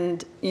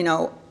 and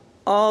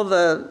all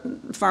the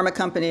pharma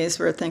companies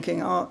were thinking,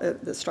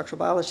 the structural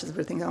biologists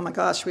were thinking, oh my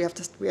gosh, we have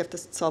to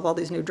solve all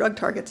these new drug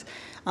targets.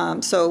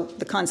 So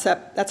the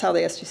concept, that's how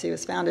the SGC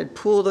was founded: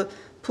 pool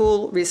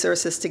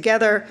resources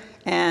together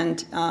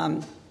and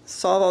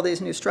solve all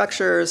these new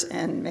structures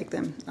and make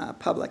them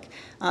public.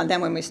 Then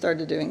when we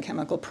started doing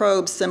chemical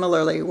probes,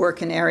 similarly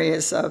work in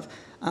areas of,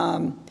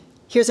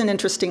 here's an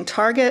interesting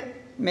target.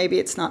 Maybe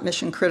it's not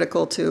mission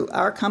critical to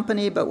our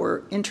company, but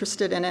we're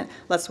interested in it.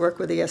 Let's work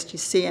with the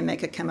SGC and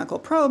make a chemical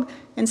probe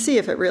and see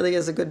if it really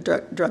is a good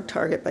drug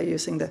target by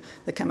using the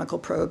chemical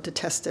probe to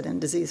test it in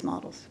disease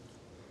models.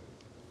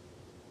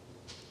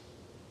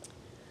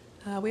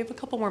 We have a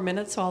couple more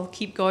minutes, so I'll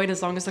keep going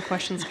as long as the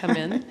questions come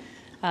in.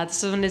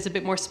 This one is a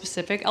bit more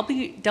specific.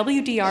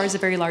 WDR is a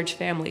very large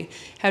family.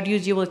 How do you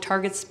deal with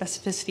target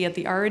specificity at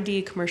the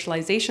R&D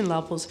commercialization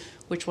levels?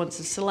 Which ones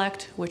to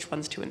select, which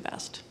ones to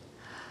invest?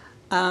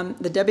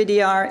 The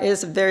WDR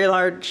is a very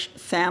large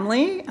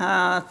family,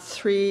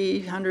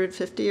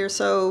 350 or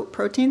so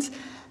proteins.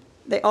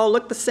 They all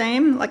look the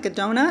same, like a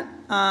donut,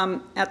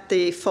 at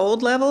the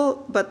fold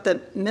level, but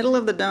the middle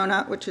of the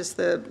donut, which is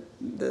the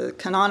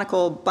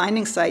canonical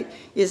binding site,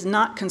 is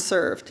not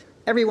conserved.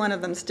 Every one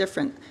of them is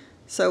different.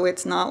 So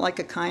it's not like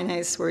a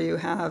kinase where you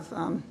have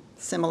a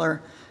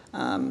similar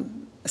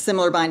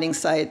binding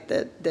site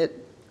that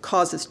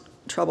causes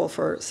trouble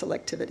for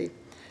selectivity.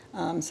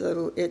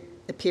 So it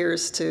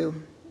appears to,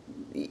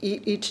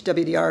 each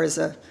WDR is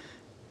a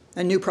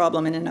new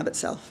problem in and of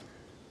itself.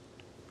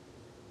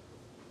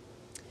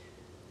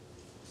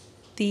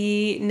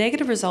 The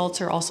negative results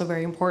are also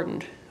very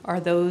important. Are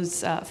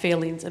those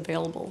failings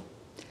available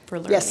for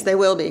learning? Yes, they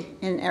will be.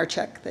 In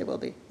AirCheck, they will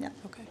be, yeah.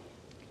 Okay.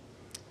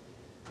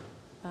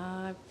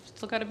 I've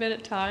still got a bit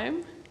of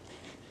time.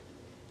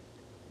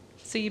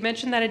 So you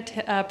mentioned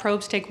that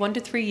probes take 1 to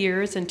 3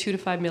 years and 2 to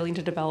 5 million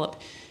to develop.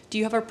 Do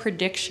you have a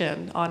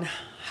prediction on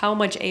how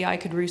much AI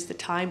could reduce the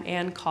time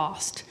and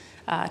cost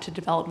to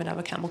development of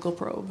a chemical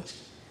probe?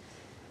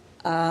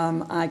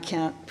 I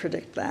can't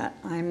predict that.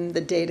 I'm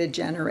the data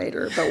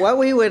generator. But what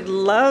we would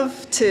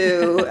love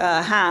to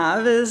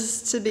have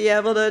is to be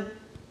able to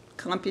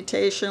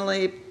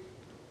computationally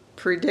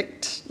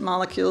predict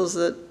molecules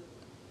that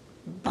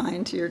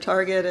bind to your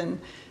target and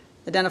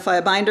identify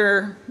a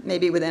binder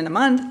maybe within a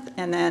month,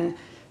 and then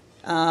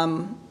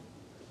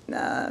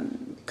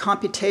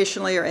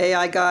computationally or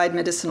AI guide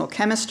medicinal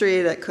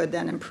chemistry that could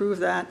then improve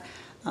that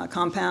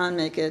compound,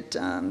 make it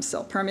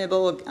cell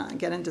permeable,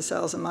 get into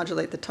cells and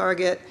modulate the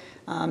target,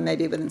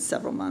 maybe within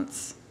several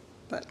months.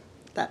 But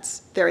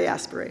that's very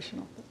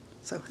aspirational.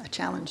 So a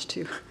challenge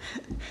to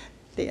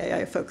the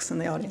AI folks in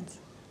the audience.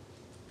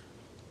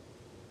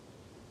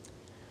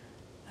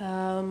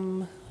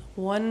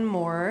 One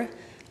more.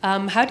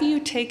 How do you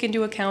take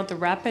into account the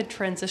rapid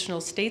transitional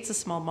states of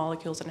small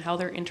molecules and how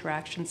their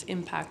interactions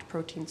impact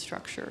protein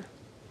structure?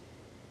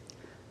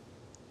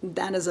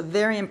 That is a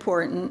very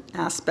important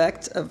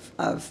aspect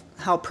of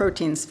how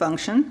proteins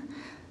function.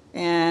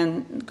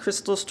 And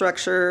crystal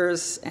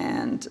structures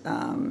and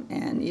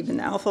even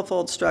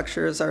AlphaFold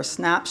structures are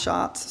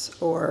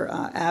snapshots or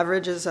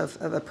averages of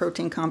a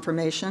protein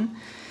conformation.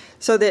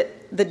 So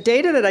that the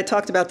data that I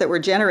talked about that we're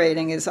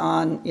generating is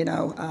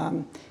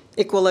on,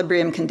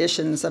 equilibrium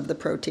conditions of the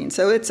protein.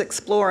 So it's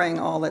exploring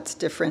all its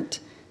different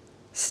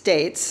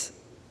states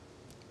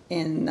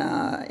in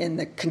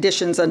the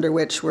conditions under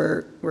which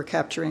we're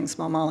capturing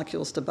small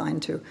molecules to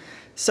bind to.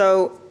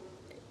 So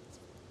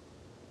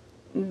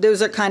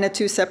those are kind of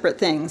two separate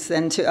things.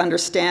 Then to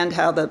understand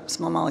how the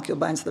small molecule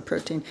binds to the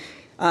protein,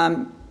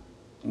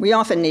 we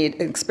often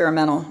need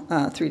experimental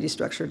 3D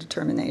structure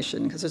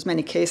determination because there's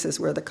many cases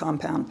where the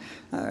compound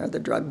or the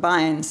drug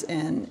binds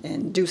and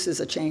induces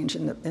a change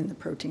in the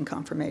protein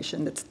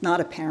conformation that's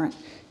not apparent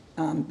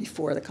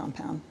before the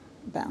compound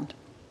bound.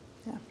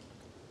 Yeah.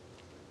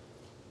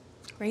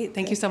 Great,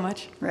 thank you so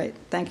much. Right,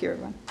 thank you,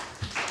 everyone.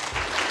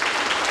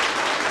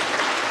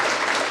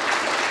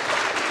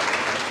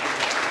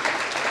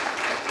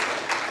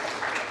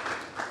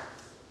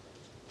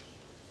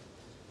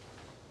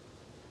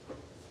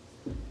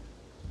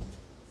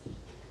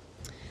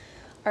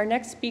 Our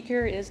next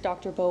speaker is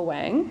Dr. Bo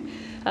Wang.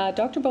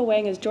 Dr. Bo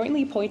Wang is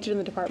jointly appointed in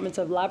the departments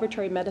of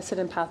Laboratory Medicine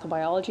and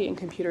Pathobiology and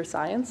Computer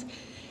Science,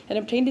 and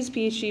obtained his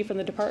PhD from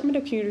the Department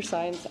of Computer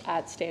Science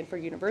at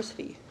Stanford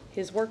University.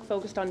 His work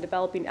focused on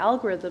developing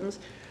algorithms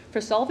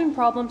for solving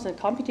problems in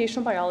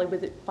computational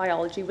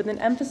biology with an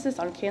emphasis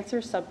on cancer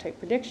subtype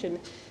prediction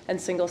and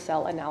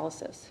single-cell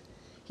analysis.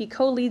 He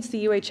co-leads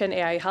the UHN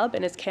AI Hub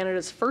and is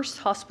Canada's first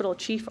hospital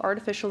chief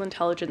artificial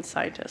intelligence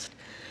scientist.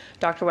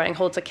 Dr. Wang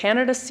holds a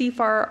Canada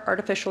CFAR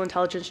Artificial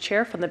Intelligence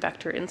Chair from the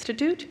Vector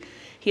Institute.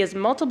 He has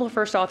multiple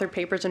first-authored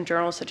papers in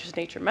journals such as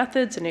Nature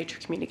Methods and Nature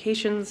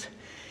Communications,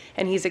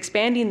 and he's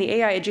expanding the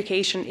AI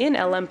education in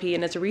LMP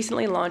and has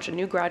recently launched a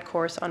new grad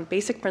course on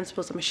basic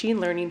principles of machine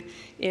learning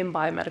in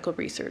biomedical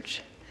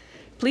research.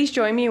 Please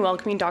join me in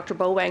welcoming Dr.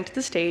 Bo Wang to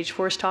the stage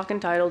for his talk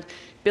entitled,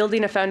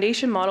 Building a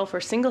Foundation Model for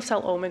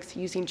Single-Cell Omics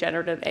Using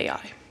Generative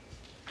AI.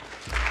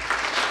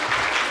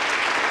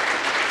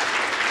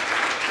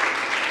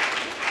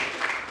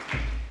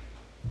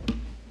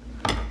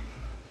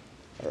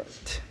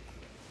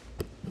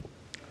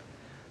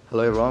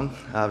 Hello everyone,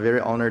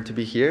 very honored to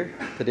be here.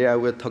 Today I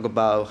will talk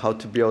about how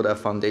to build a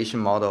foundation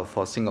model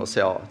for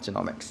single-cell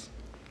genomics.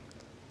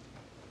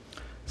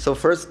 So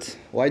first,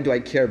 why do I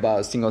care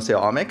about single-cell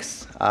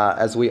omics?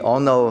 As we all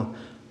know,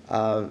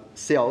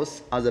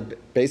 cells are the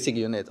basic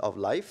unit of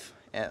life.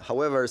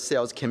 However,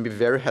 cells can be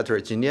very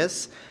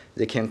heterogeneous.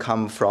 They can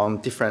come from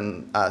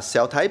different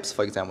cell types.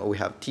 For example, we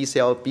have T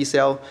cell, B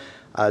cell.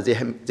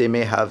 They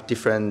may have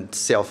different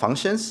cell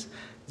functions.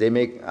 They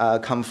may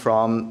come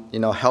from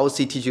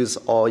healthy tissues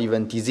or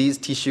even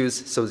diseased tissues.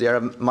 So there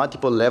are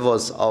multiple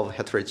levels of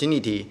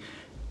heterogeneity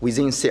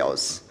within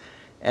cells.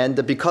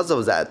 And because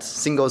of that,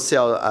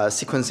 single-cell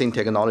sequencing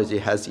technology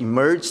has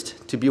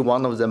emerged to be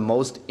one of the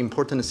most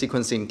important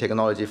sequencing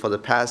technology for the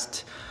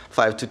past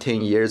 5 to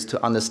 10 years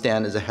to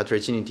understand the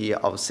heterogeneity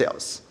of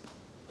cells.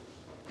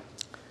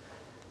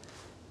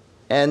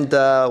 And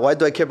why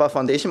do I care about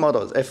foundation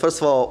models?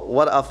 First of all,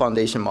 what are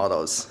foundation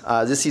models?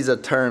 This is a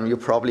term you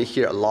probably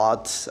hear a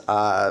lot,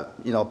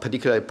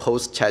 particularly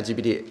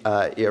post-ChatGPT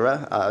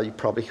era. You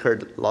probably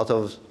heard a lot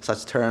of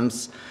such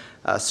terms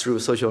through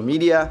social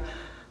media.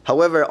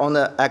 However, on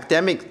the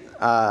academic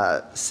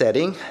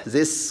setting,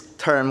 this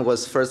term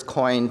was first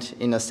coined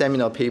in a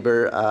seminal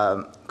paper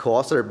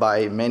co-authored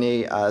by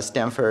many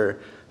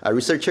Stanford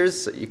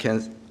researchers.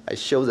 I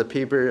show the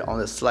paper on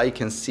the slide. You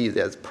can see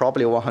there's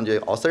probably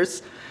 100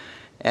 authors.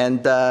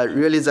 And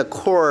really the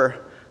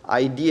core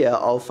idea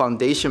of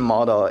foundation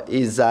model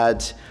is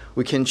that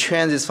we can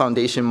train this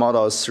foundation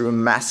model through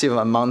massive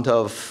amount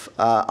of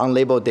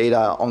unlabeled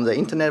data on the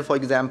internet, for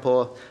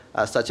example,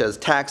 such as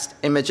text,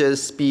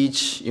 images,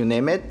 speech, you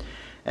name it.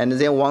 And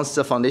then once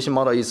the foundation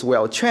model is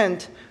well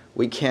trained,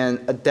 we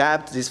can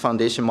adapt this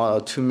foundation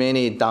model to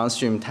many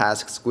downstream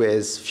tasks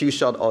with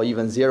few-shot or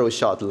even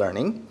zero-shot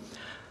learning.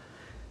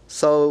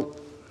 So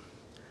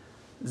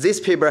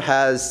this paper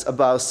has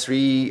about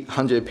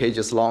 300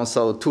 pages long,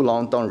 so too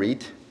long, don't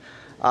read.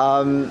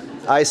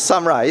 I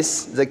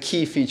summarize the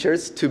key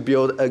features to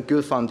build a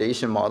good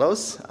foundation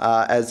models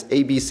as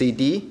A, B, C,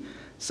 D.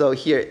 So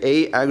here,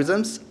 A,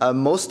 algorithms.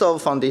 Most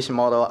of foundation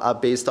models are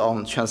based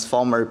on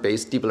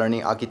transformer-based deep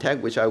learning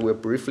architect, which I will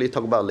briefly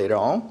talk about later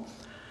on.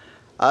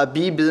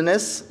 B,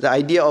 business. The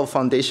idea of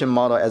foundation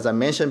model, as I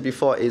mentioned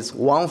before, is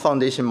one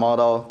foundation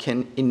model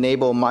can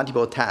enable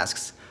multiple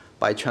tasks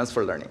by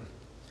transfer learning.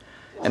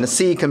 And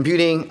C,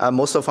 computing.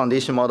 Most of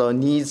foundation model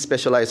needs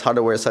specialized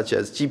hardware such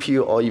as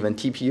GPU or even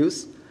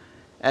TPUs.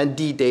 And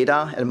D,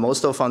 data. And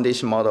most of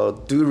foundation model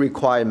do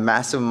require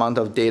massive amount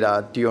of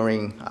data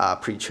during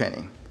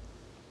pre-training.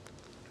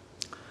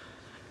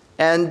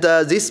 And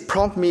this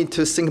prompted me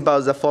to think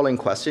about the following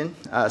question.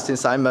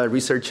 Since I'm a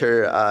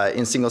researcher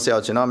in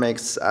single-cell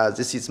genomics,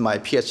 this is my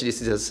PhD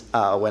thesis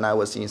when I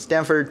was in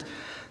Stanford.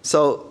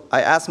 So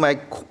I asked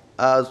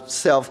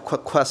myself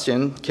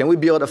question, can we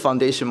build a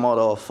foundation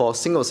model for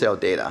single-cell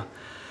data?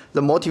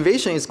 The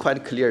motivation is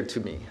quite clear to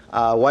me.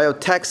 While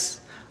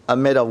texts are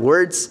made of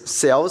words,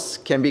 cells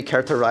can be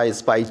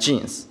characterized by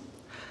genes.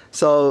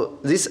 So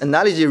this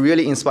analogy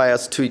really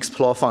inspires us to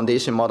explore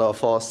foundation model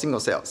for single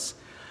cells.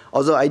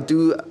 Although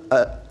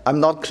I'm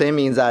not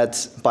claiming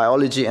that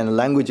biology and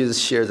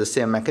languages share the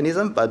same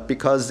mechanism, but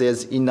because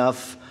there's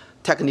enough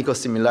technical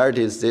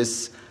similarities,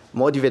 this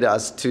motivated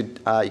us to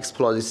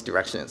explore these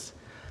directions.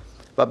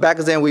 But back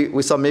then,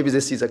 we thought maybe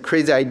this is a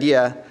crazy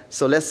idea,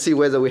 so let's see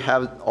whether we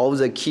have all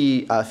the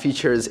key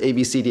features A,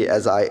 B, C, D,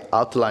 as I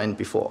outlined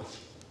before.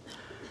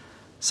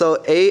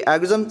 So A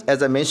algorithm,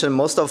 as I mentioned,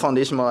 most of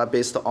foundation models are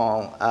based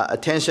on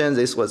attention.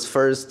 This was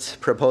first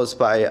proposed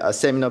by a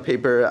seminal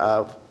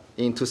paper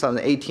in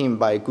 2018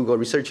 by Google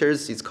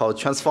researchers. It's called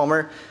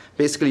transformer.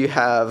 Basically, you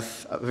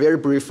have, very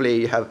briefly,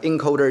 you have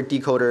encoder,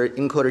 decoder.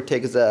 Encoder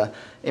takes the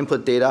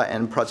input data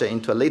and project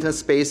into a latent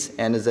space,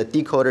 and the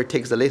decoder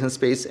takes the latent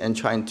space and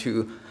trying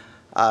to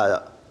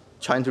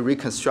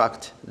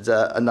reconstruct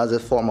another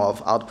form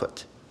of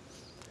output.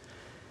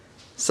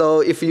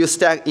 So if you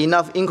stack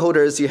enough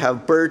encoders, you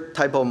have BERT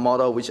type of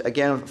model, which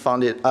again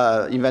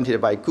invented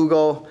by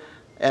Google.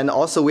 And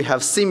also we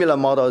have similar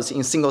models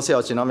in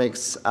single-cell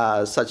genomics,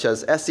 such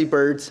as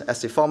SC-BERT,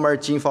 SC-Former,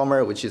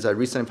 GeneFormer, which is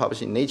recently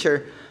published in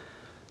Nature.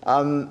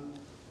 On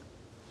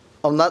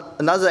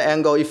another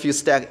angle, if you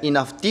stack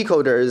enough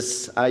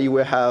decoders, you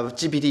will have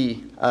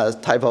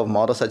GPT type of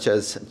model, such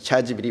as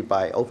ChatGPT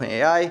by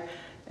OpenAI.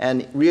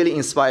 And really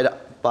inspired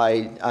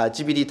by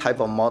GPT type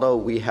of model,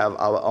 we have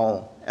our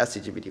own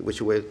SCGPT, which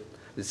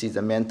this is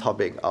the main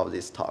topic of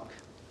this talk.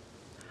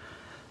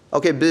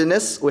 Okay,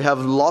 business, we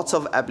have lots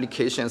of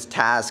applications,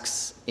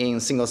 tasks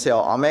in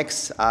single-cell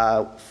omics.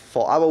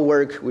 For our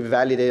work, we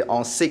validate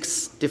on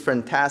 6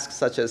 different tasks,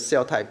 such as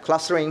cell type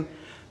clustering,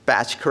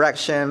 batch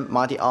correction,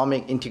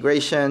 multi-omic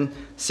integration,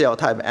 cell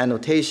type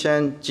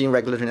annotation, gene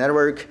regulatory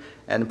network,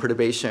 and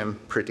perturbation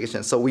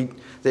prediction. So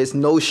there's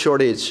no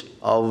shortage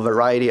of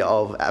variety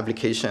of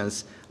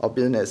applications of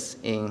business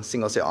in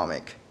single-cell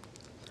omic.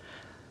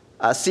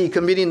 C,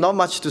 community, not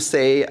much to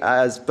say,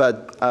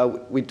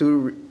 but we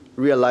do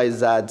realize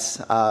that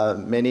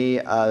many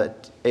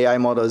AI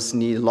models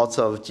need lots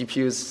of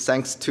GPUs.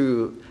 Thanks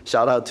to,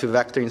 shout out to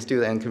Vector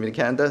Institute and Community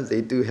Canada.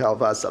 They do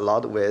help us a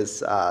lot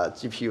with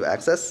GPU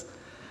access.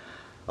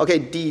 Okay,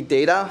 D,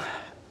 data.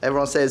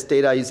 Everyone says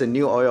data is the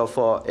new oil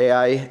for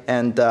AI.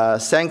 And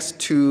thanks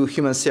to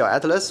Human Cell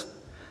Atlas,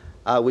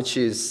 which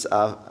is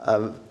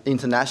an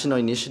international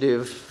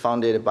initiative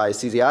founded by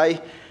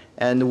CZI,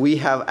 and we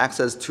have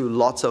access to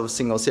lots of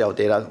single-cell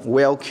data,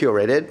 well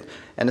curated.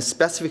 And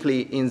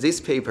specifically in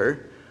this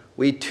paper,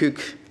 we took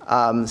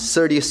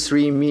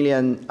 33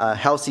 million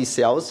healthy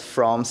cells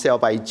from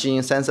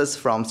cell-by-gene census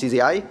from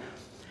CZI.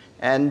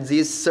 And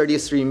these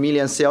 33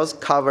 million cells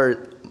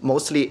cover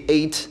mostly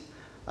 8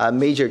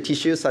 major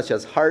tissues, such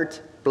as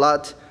heart,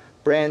 blood,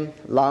 brain,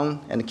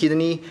 lung, and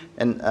kidney,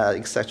 and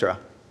etc.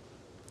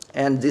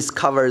 And this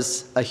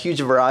covers a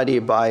huge variety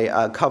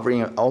by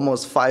covering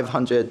almost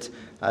 500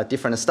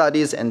 different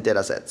studies and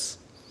data sets.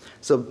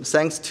 So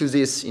thanks to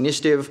this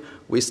initiative,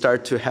 we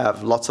start to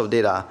have lots of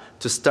data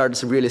to start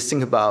to really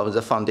think about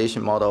the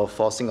foundation model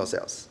for single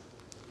cells.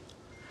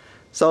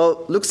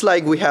 So looks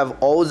like we have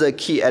all the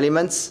key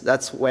elements.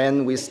 That's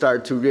when we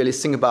start to really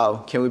think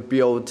about, can we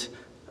build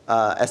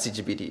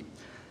SCGPT?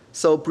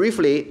 So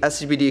briefly,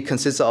 SCGPT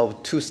consists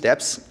of 2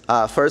 steps.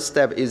 First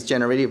step is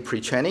generative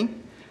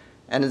pre-training.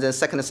 And the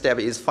second step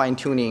is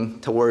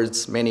fine-tuning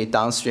towards many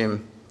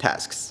downstream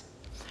tasks.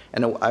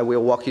 And I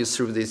will walk you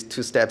through these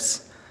 2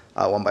 steps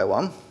one by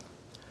one.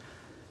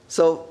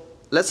 So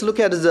let's look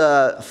at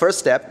the first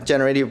step,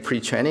 generative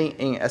pre-training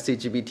in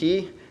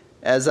SCGPT.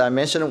 As I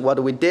mentioned, what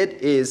we did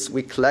is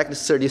we collected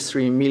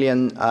 33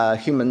 million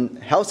human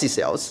healthy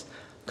cells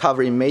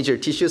covering major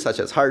tissues such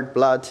as heart,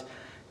 blood,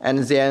 and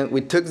then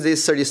we took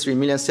these 33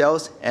 million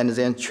cells and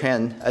then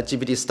trained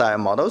GPT-style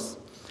models.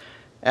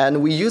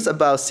 And we used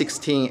about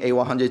 16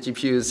 A100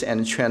 GPUs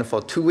and trained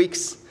for 2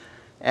 weeks.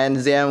 And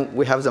then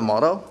we have the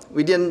model.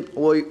 We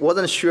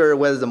wasn't sure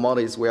whether the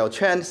model is well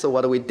trained, so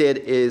what we did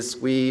is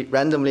we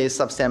randomly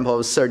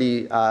subsampled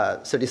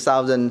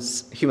 30,000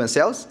 human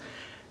cells,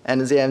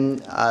 and then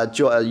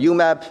draw a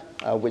UMAP,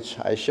 which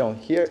I shown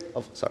here.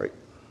 Oh, sorry.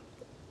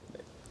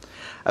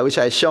 Which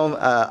I shown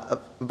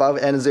above,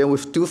 and then we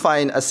do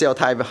find a cell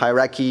type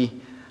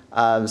hierarchy,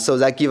 so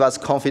that gives us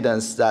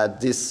confidence that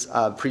this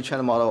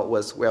pre-trained model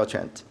was well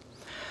trained.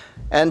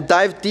 And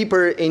dive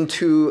deeper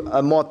into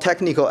more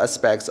technical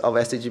aspects of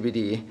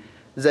SCGPT.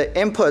 The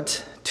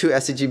input to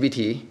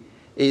SCGPT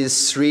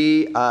is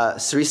three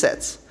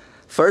sets.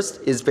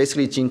 First is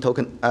basically gene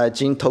tokens.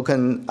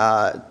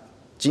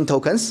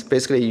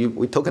 Basically,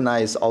 we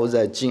tokenize all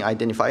the gene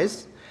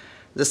identifiers.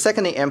 The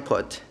second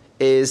input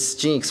is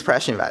gene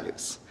expression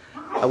values.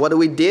 What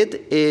we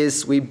did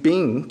is we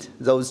binned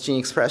those gene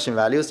expression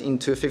values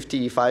into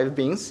 55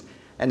 bins,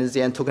 and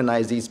then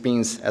tokenize these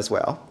bins as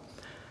well.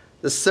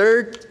 The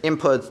third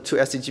input to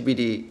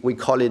SCGPT, we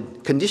call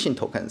it condition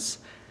tokens.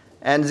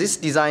 And this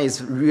design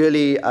is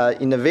really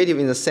innovative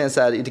in the sense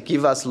that it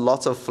gives us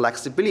lots of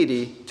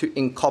flexibility to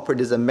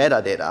incorporate the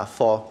metadata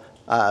for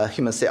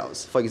human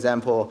cells. For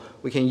example,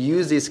 we can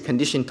use these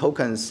condition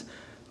tokens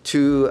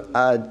to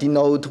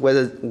denote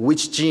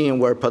which gene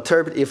were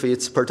perturbed if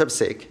it's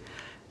perturb-seq.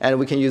 And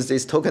we can use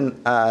these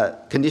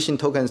condition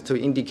tokens to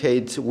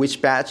indicate which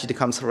batch it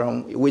comes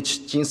from,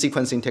 which gene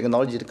sequencing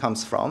technology it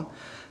comes from.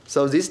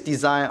 So this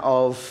design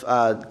of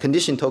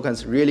condition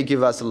tokens really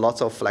give us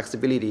lots of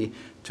flexibility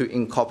to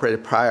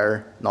incorporate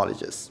prior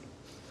knowledges.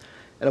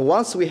 And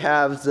once we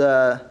have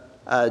the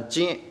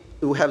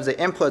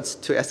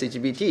inputs to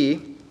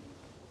SCGPT,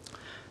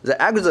 The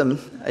algorithm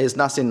is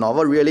nothing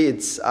novel, really.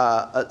 It's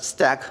a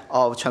stack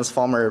of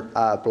transformer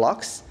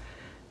blocks.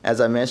 As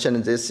I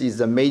mentioned, this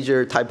is a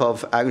major type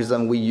of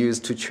algorithm we use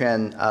to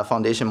train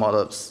foundation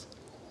models.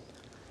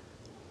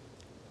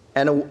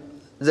 And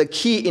the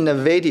key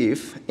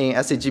innovative in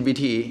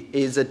SCGBT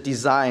is the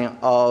design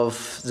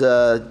of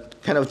the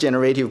kind of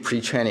generative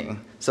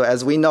pre-training. So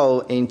as we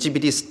know, in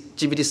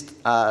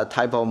GPT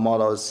type of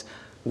models,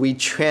 we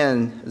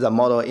train the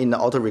model in an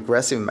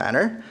autoregressive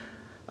manner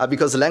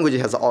because the language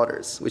has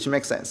orders, which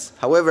makes sense.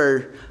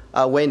 However,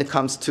 when it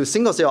comes to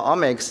single-cell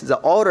omics, the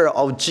order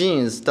of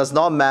genes does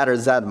not matter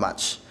that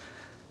much.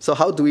 So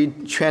how do we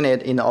train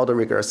it in an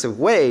autoregressive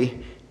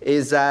way?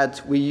 Is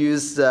that we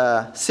use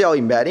the cell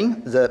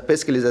embedding,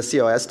 basically the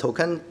CLS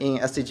token in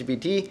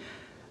SCGBT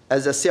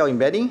as a cell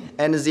embedding,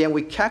 and then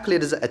we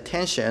calculate the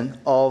attention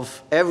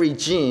of every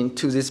gene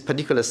to this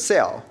particular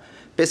cell,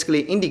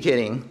 basically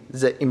indicating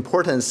the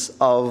importance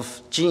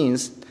of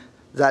genes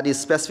that is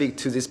specific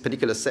to this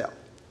particular cell.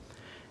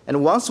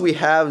 And once we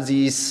have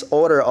this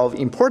order of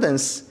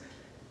importance,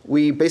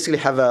 we basically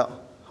have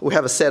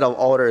a set of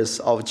orders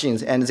of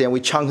genes, and then we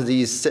chunk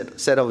these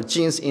set of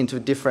genes into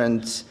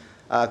different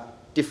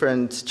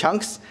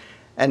chunks,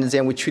 and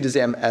then we treat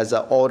them as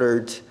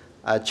ordered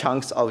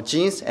chunks of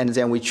genes, and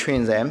then we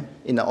train them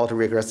in an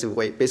autoregressive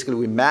way. Basically,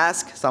 we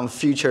mask some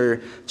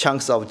future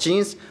chunks of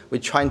genes. We're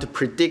trying to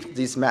predict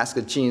these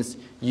masked genes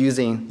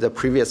using the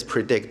previous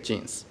predict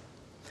genes.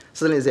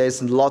 Certainly,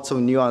 there's lots of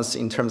nuance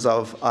in terms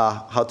of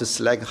how to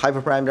select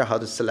hyperparameter, how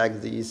to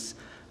select these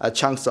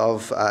chunks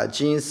of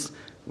genes,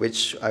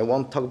 which I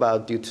won't talk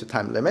about due to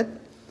time limit.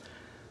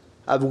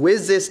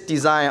 With this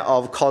design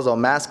of causal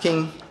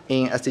masking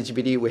in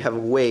SCGBT, we have a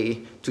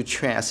way to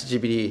train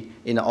SCGBT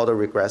in an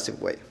autoregressive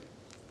way.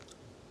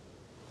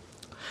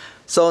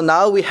 So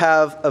now we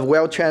have a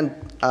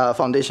well-trained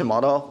foundation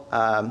model,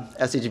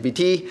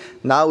 SCGBT.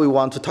 Now we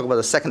want to talk about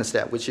the second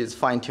step, which is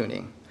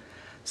fine-tuning.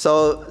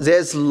 So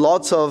there's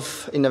lots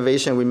of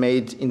innovation we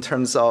made in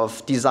terms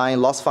of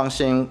design loss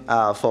function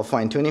for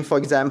fine-tuning. For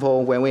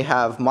example, when we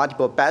have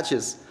multiple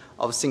batches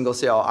of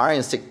single-cell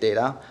RNA-seq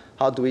data,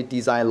 how do we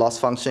design loss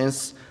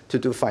functions to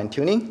do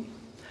fine-tuning?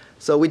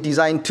 So we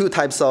designed two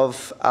types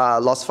of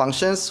loss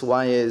functions.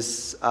 One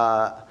is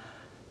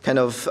kind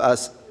of a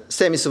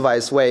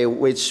semi-supervised way,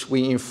 which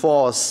we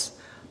enforce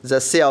the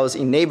cells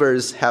in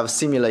neighbors have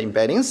similar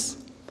embeddings.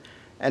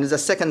 And the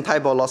second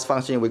type of loss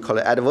function we call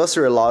it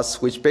adversarial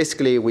loss, which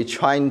basically we're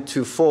trying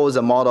to force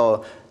the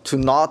model to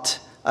not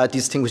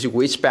distinguish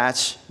which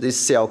batch this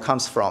cell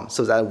comes from,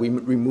 so that we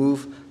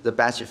remove the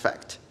batch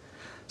effect.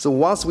 So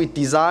once we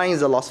design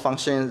the loss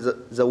function,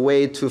 the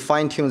way to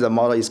fine-tune the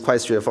model is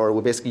quite straightforward.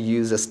 We basically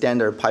use a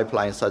standard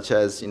pipeline, such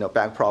as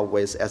backprop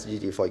with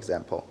SGD, for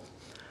example.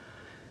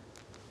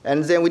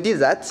 And then we did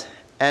that.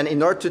 And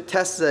in order to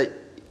test the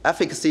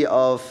efficacy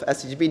of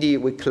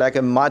SCGBT, we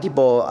collected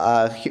multiple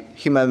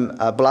human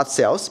blood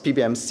cells,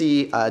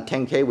 PBMC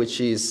 10K, which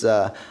is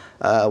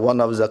one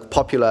of the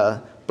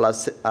popular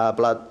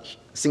blood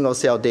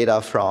single-cell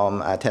data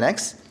from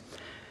 10X.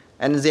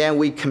 And then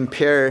we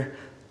compare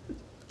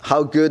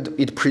how good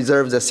it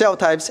preserves the cell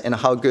types and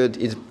how good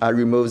it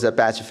removes the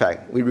batch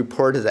effect. We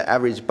reported the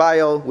average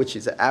bio, which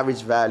is the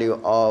average value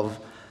of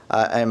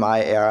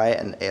MI, ARI,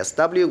 and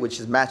ASW, which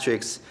is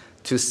metrics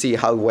to see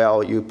how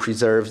well you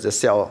preserve the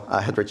cell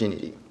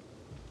heterogeneity.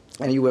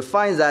 And you will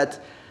find that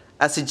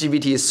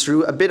SCGBT,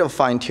 through a bit of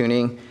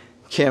fine-tuning,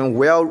 can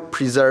well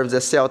preserve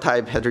the cell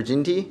type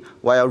heterogeneity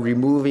while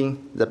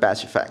removing the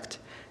batch effect.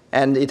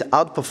 And it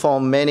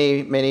outperformed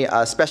many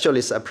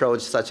specialist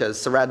approaches, such as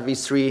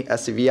SERAT-V3,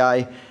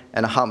 SCVI,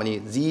 and Harmony.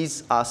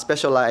 These are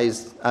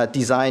specialized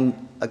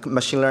design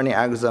machine learning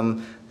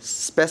algorithms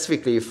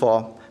specifically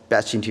for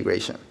batch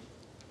integration.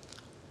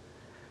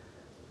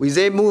 We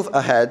then move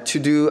ahead to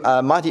do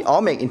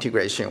multi-omic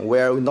integration,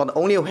 where we not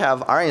only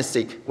have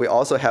RNA-seq, we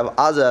also have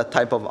other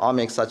type of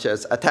omics, such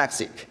as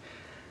ATAC-seq.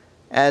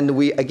 And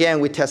we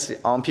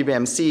tested on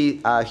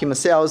PBMC human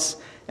cells,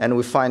 and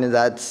we find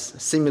that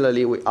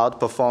similarly we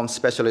outperform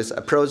specialist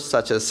approaches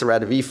such as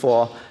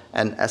SERAT-V4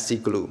 and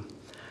SC-GLUE.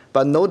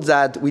 But note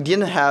that we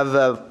didn't have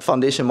a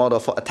foundation model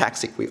for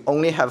ATAC-seq. We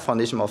only have a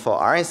foundation model for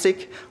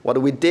RNA-seq. What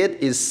we did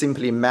is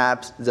simply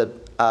map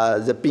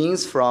the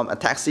beans from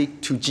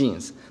ATAC-seq to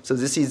genes. So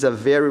this is a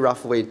very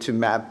rough way to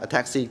map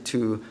ATAC-seq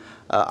to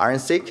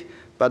RNA-seq,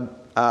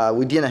 but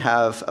we didn't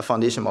have a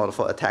foundation model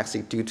for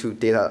ATAC-seq due to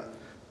data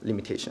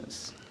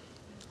limitations.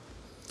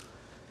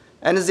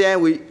 And then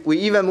we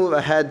even move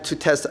ahead to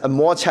test a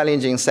more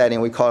challenging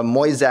setting we call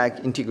Mosaic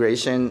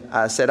integration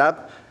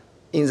setup,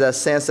 in the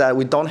sense that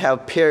we don't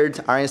have paired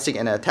RNA-seq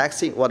and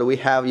ATAC-seq. What we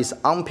have is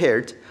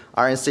unpaired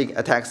RNA-seq,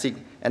 ATAC-seq,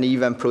 and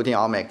even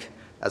proteomic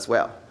as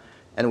well.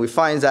 And we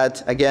find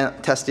that, again,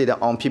 tested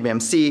on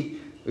PBMC,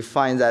 we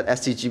find that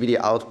SCGBT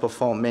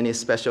outperform many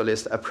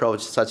specialist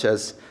approaches, such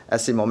as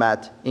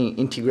SCMOMAT, in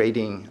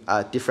integrating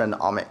different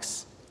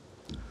omics.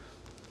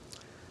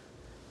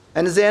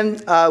 And then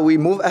we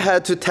move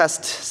ahead to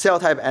test cell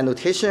type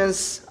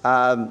annotations.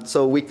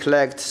 So we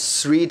collect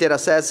 3 data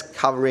sets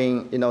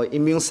covering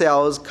immune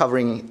cells,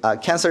 covering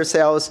cancer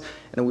cells,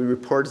 and we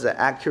report the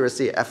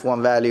accuracy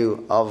F1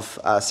 value of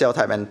cell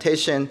type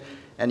annotation.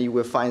 And you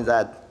will find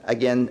that,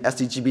 again,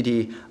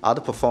 SDGBT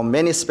outperforms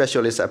many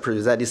specialist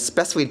approaches that is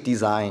specifically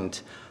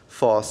designed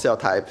for cell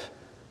type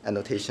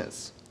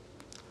annotations.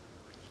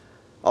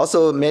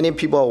 Also, many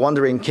people are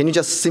wondering, can you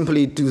just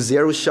simply do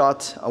zero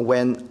shot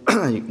when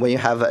you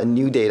have a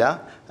new data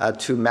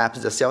to map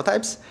the cell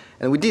types?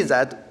 And we did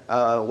that.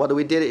 What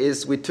we did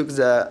is we took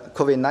the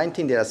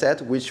COVID-19 data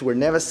set, which were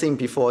never seen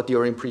before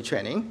during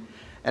pre-training,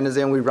 and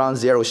then we run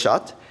zero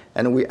shot,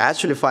 and we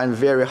actually find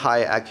very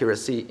high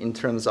accuracy in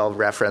terms of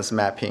reference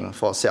mapping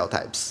for cell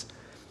types.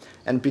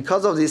 And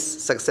because of this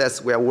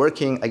success, we are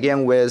working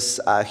again with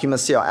Human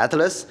Cell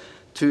Atlas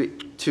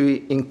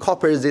to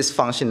incorporate this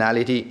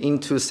functionality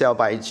into cell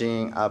by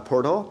gene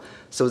portal,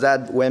 so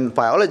that when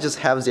biologists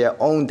have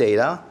their own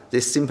data, they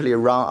simply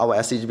run our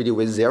SDGBT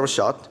with zero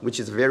shot, which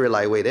is very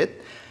lightweighted,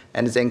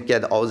 and then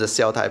get all the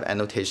cell type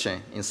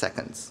annotation in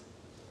seconds.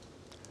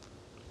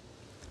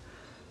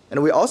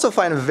 And we also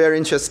find a very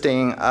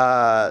interesting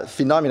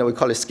phenomenon, we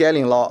call it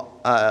scaling law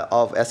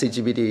of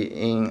SDGBT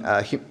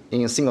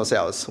in single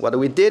cells. What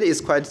we did is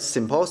quite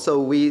simple.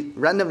 So we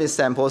randomly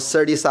sampled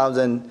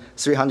 30,000,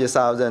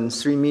 300,000,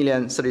 3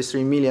 million,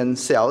 33 million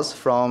cells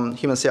from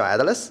Human Cell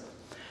Atlas.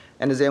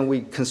 And then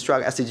we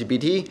construct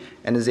SDGBT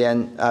and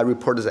then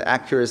report the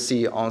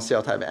accuracy on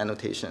cell type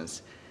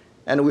annotations.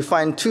 And we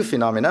find 2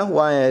 phenomena.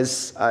 One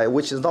is,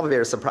 which is not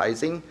very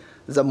surprising,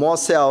 the more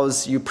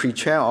cells you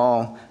pre-train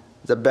on,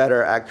 the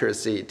better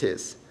accuracy it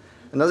is.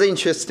 Another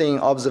interesting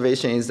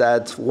observation is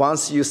that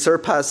once you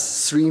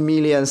surpass 3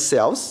 million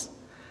cells,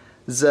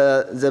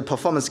 the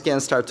performance gain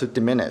starts to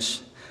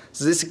diminish.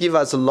 So this gives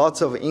us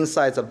lots of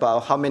insights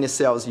about how many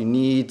cells you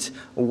need,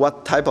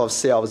 what type of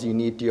cells you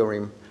need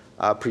during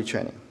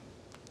pre-training.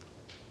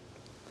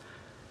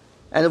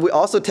 And we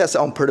also test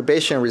on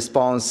perturbation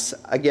response,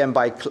 again,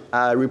 by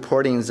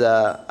reporting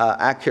the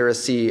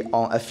accuracy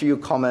on a few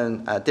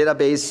common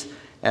databases.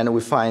 And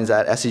we find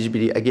that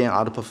SDGBT, again,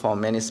 outperforms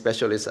many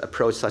specialist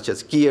approaches, such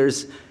as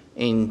GEARS,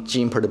 in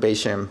gene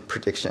perturbation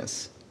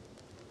predictions.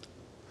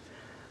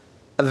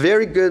 A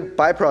very good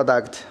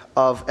byproduct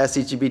of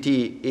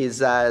SDGBT is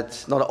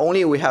that not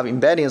only we have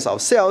embeddings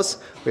of cells,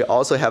 we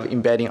also have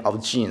embedding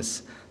of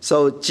genes.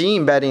 So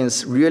gene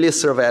embeddings really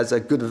serve as a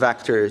good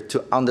vector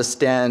to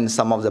understand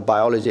some of the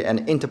biology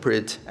and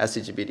interpret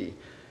SDGBT.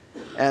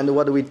 And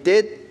what we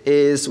did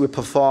is we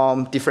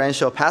perform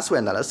differential pathway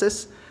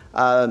analysis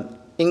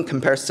in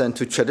comparison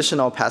to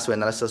traditional pathway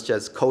analysis, such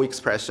as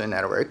co-expression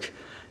network.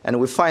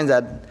 And we find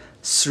that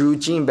through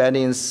gene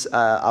embeddings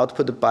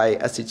output by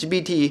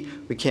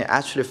SDGBT, we can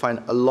actually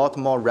find a lot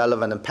more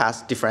relevant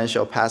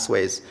differential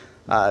pathways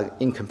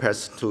in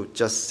comparison to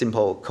just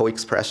simple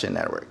co-expression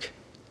network.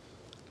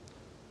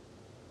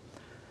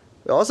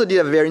 We also did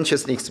a very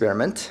interesting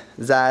experiment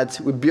that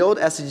we built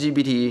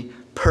SDGBT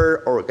per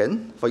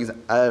organ. For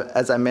example,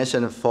 as I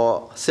mentioned,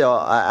 for Cell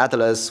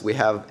Atlas, we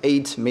have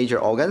 8 major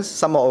organs.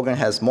 Some organ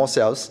has more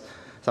cells,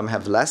 some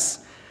have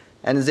less.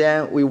 And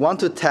then we want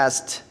to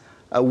test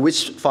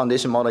which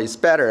foundation model is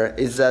better.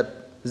 Is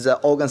that the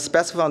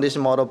organ-specific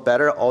foundation model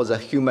better, or the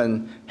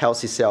human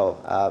healthy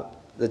cell,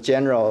 the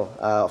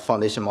general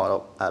foundation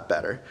model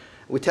better?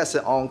 We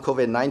tested on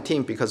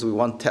COVID-19 because we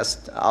want to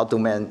test our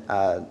domain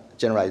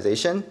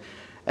generalization.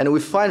 And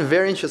we find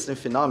very interesting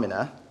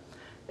phenomena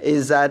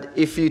is that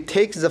if you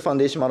take the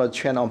foundation model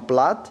trained on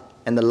blood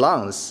and the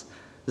lungs,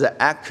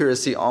 the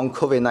accuracy on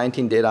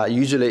COVID-19 data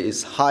usually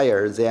is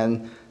higher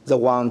than the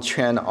one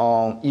trained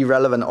on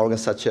irrelevant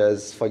organs such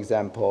as, for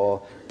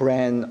example,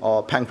 brain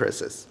or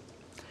pancreas.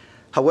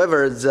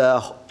 However,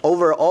 the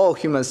overall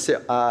human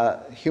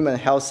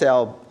health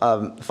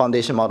cell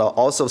foundation model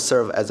also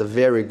serves as a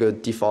very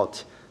good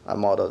default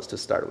model to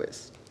start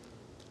with.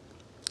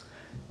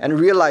 And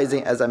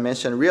realizing, as I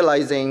mentioned,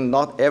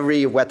 not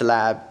every wet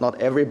lab, not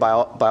every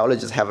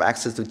biologist have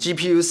access to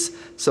GPUs.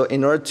 So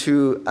in order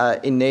to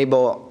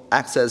enable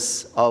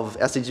access of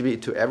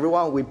SDGBT to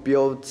everyone, we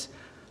built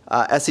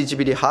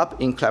SDGBT Hub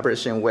in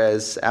collaboration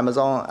with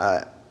Amazon,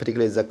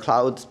 particularly the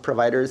cloud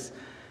providers,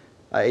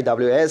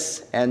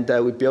 AWS. And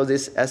we built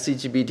this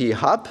SDGBT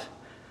Hub.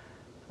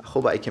 I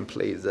hope I can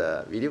play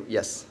the video.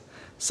 Yes.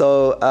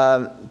 So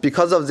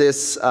because of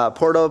this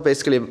portal,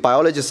 basically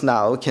biologists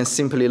now can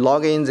simply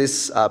log in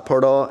this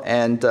portal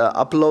and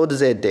upload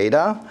their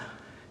data,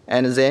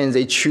 and then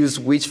they choose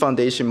which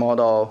foundation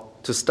model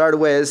to start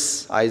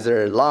with,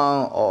 either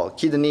lung or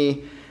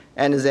kidney,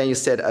 and then you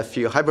set a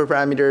few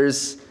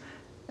hyperparameters,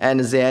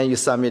 and then you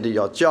submit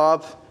your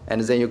job,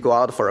 and then you go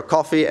out for a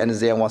coffee, and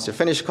then once you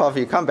finish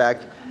coffee, you come back.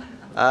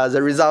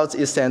 The results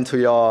is sent to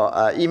your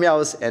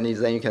emails, and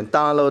then you can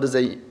download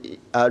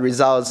the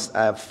results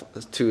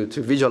to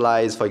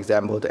visualize, for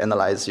example, to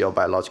analyze your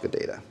biological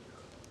data.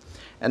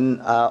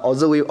 And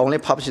although we only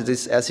published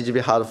this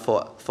SDGBT Hub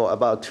for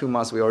about 2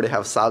 months, we already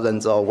have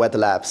thousands of wet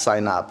labs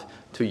sign up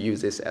to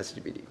use this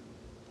SDGBT.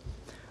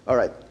 All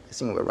right, I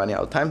think we're running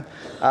out of time.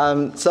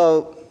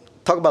 So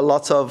talk about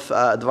lots of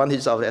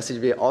advantages of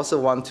SCGB. Also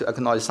want to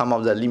acknowledge some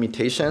of the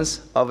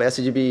limitations of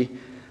SCGB.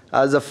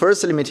 The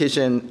first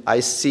limitation I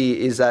see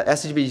is that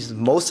SCGB is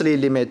mostly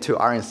limited to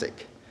RNA-seq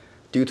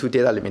due to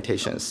data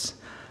limitations.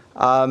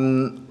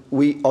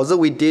 Although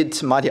we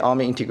did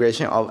multi-army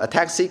integration of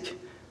ATAC-seq,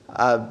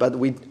 but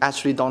we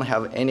actually don't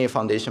have any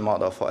foundation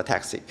model for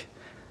ATAC-seq.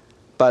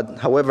 But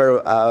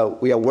however,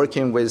 we are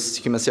working with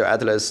Human Cell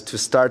Atlas to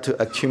start to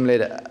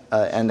accumulate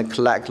and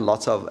collect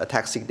lots of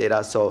ATAC-seq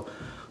data, so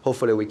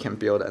hopefully we can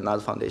build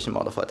another foundation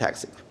model for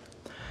ATAC-seq.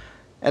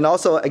 And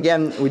also,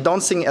 again, we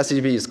don't think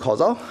SCGB is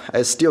causal.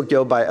 It's still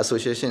guided by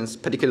associations,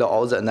 particularly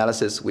all the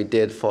analysis we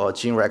did for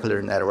gene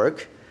regulatory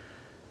network.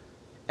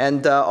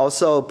 And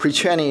also,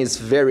 pre-training is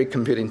very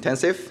compute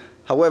intensive.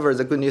 However,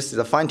 the good news is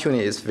the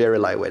fine-tuning is very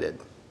lightweighted.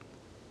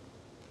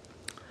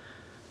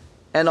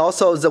 And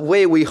also, the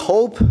way we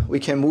hope we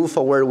can move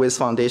forward with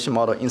foundation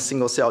model in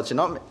single-cell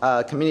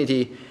genome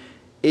community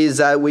is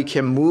that we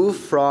can move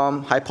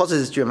from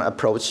hypothesis-driven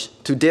approach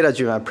to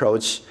data-driven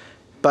approach,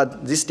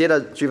 but this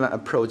data-driven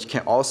approach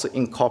can also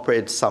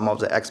incorporate some of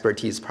the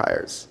expertise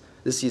priors.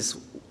 This is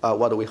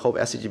what we hope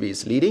SCGB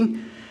is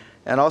leading.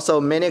 And also,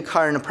 many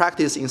current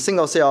practice in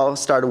single-cell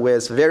start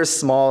with very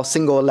small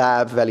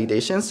single-lab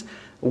validations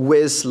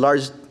with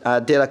large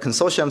data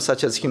consortiums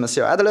such as Human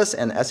Cell Atlas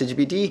and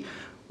SCGBD.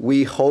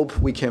 We hope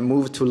we can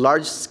move to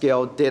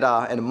large-scale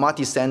data and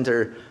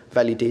multi-center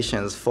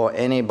validations for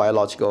any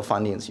biological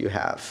findings you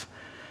have.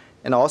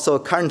 And also,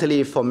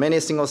 currently, for many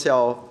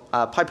single-cell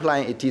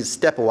pipeline, it is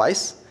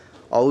stepwise.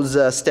 All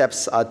the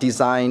steps are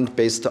designed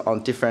based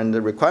on different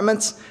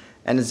requirements,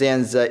 and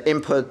then the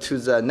input to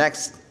the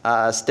next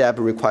step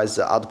requires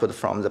the output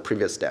from the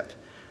previous step.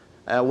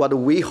 What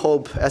we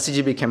hope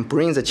SCGB can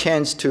bring the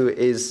change to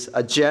is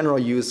a general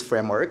use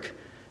framework,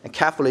 and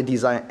carefully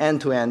designed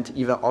end-to-end,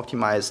 even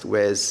optimized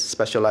with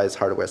specialized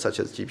hardware such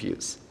as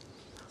GPUs.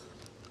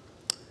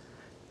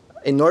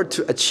 In order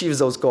to achieve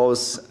those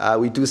goals,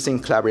 we do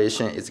think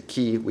collaboration is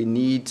key. We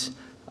need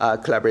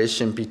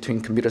collaboration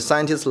between computer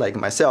scientists like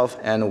myself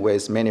and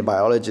with many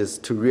biologists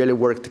to really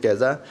work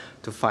together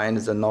to find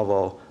the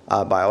novel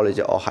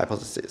biology or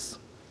hypothesis.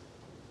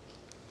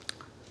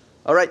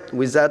 All right,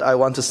 with that, I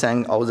want to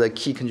thank all the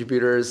key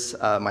contributors,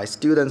 my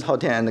students,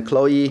 Haotian and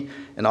Chloe,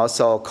 and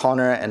also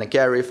Connor and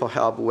Gary for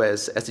help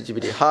with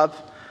SCGBD Hub.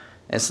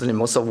 And certainly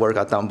most of the work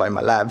are done by my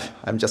lab.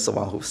 I'm just the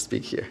one who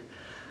speaks here.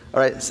 All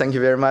right, thank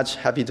you very much.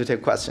 Happy to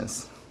take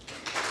questions.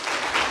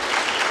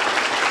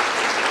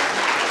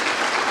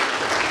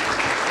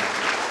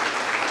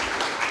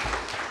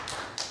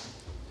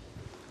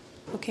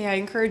 Okay, I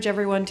encourage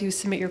everyone to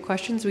submit your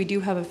questions. We do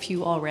have a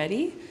few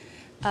already.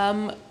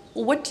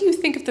 What do you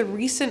think of the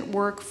recent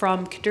work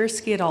from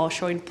Gairdner et al.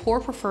 Showing poor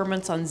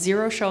performance on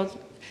zero-shot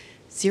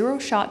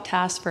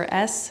tasks for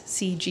S,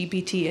 C,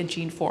 GPT, and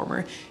gene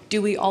former?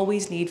 Do we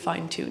always need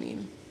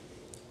fine-tuning?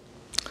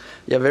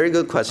 Yeah, very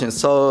good question.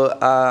 So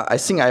I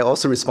think I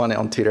also responded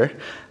on Twitter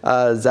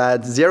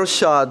that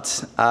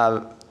zero-shot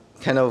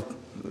kind of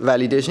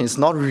validation is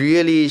not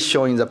really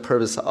showing the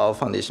purpose of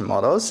foundation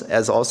models,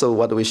 as also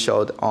what we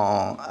showed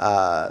on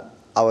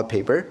our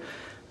paper.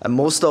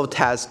 Most of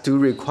tasks do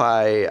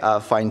require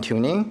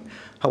fine-tuning.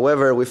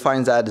 However, we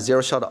find that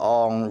zero-shot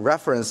on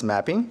reference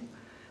mapping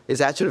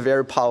is actually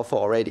very powerful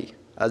already.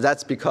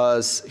 That's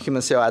because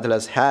Human Cell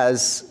Atlas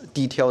has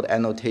detailed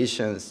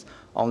annotations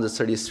on the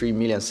 33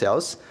 million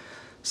cells.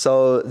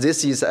 So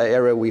this is an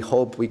area we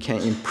hope we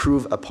can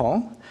improve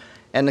upon.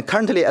 And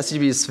currently,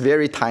 SCGB is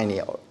very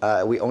tiny.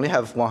 We only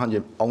have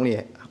 100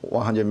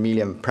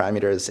 million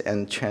parameters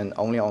and train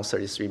only on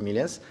 33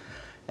 millions.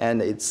 And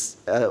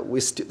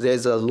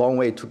there's a long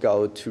way to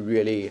go to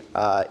really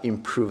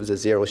improve the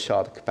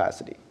zero-shot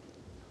capacity.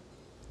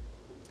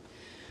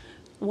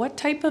 What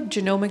type of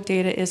genomic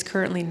data is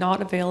currently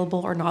not available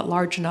or not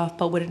large enough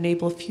but would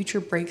enable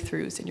future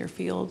breakthroughs in your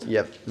field?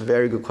 Yep,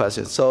 very good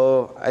question.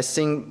 So I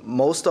think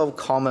most of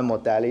common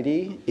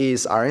modality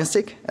is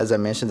RNA-seq. As I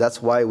mentioned,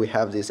 that's why we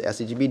have this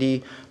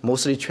SCGBD,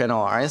 mostly trained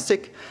on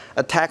RNA-seq.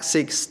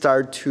 ATAC-seq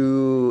start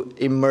to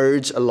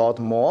emerge a lot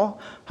more.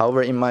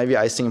 However, in my view,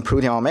 I think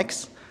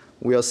proteomics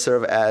will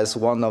serve as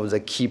one of the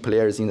key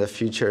players in the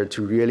future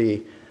to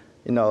really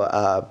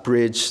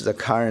bridge the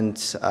current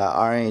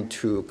RNA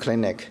to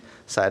clinic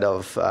side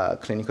of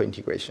clinical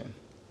integration.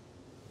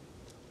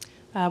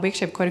 We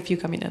actually have quite a few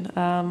coming in.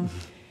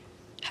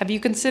 Have you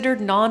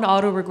considered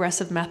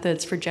non-autoregressive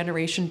methods for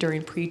generation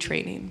during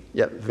pre-training?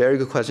 Yeah, very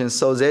good question.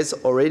 So there's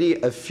already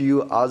a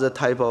few other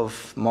type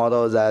of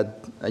models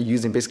that are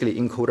using basically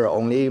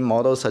encoder-only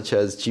models such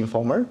as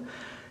GeneFormer.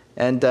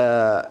 And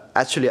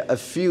actually, a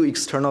few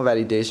external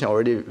validation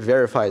already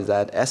verifies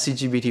that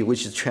SCGBT,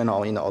 which is trained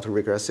on in an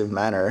autoregressive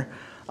manner,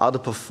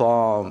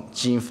 outperform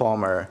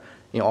GeneFormer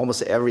in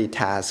almost every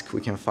task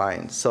we can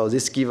find. So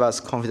this gives us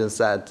confidence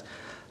that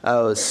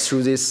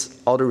through this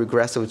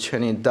autoregressive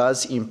training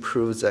does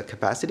improve the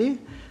capacity.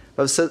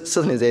 But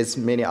certainly there's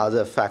many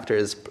other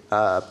factors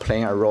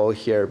playing a role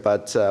here.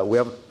 But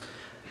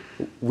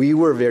we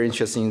were very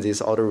interested in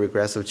this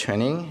autoregressive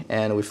training,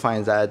 and we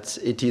find that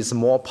it is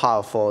more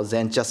powerful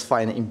than just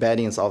finding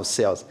embeddings of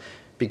cells.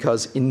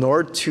 Because in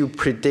order to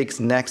predict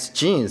next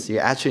genes, you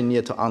actually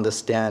need to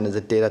understand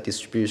the data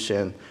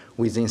distribution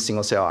within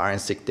single-cell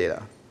RNA-seq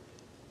data.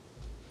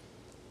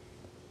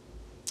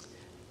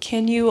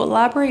 Can you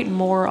elaborate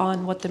more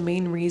on what the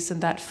main reason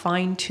that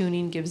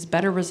fine-tuning gives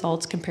better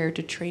results compared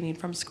to training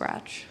from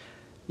scratch?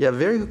 Yeah,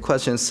 very good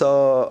question.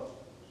 So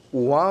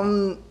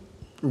one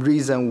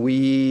reason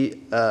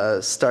we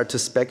start to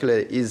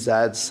speculate is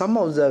that some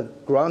of the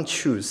ground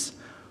truths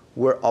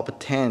were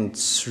obtained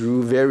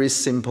through very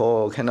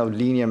simple kind of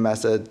linear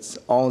methods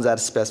on that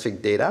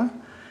specific data.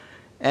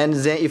 And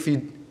then if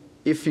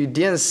you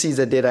didn't see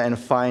the data and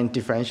find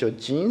differential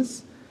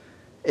genes,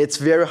 it's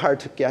very hard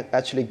to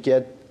actually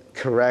get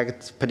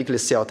correct particular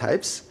cell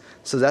types.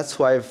 So that's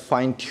why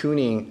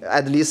fine-tuning,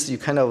 at least you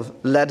kind of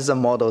let the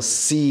model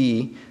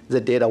see the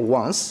data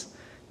once,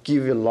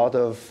 give you a lot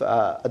of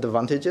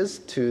advantages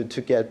to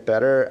get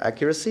better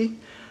accuracy.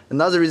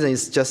 Another reason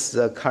is just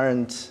the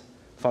current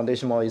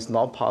foundation model is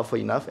not powerful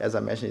enough. As I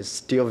mentioned, it's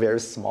still very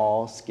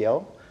small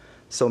scale.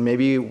 So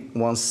maybe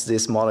once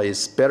this model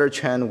is better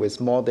trained with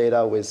more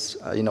data, with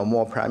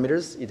more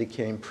parameters, it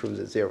can improve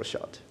the zero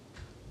shot.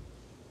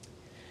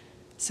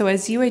 So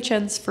as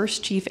UHN's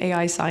first chief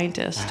AI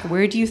scientist,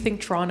 where do you think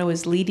Toronto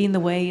is leading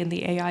the way in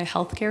the AI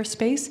healthcare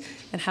space,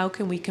 and how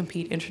can we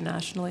compete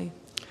internationally?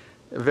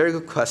 A very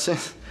good question.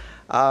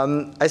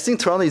 I think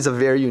Toronto is a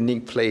very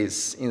unique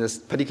place, in this,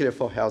 particularly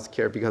for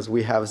healthcare, because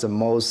we have the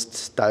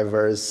most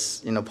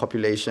diverse,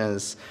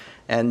 populations,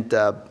 and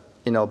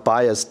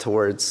bias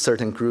towards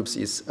certain groups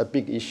is a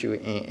big issue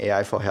in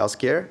AI for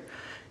healthcare,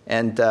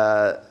 and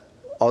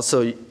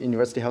also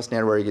University Health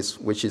Network,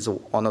 which is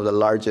one of the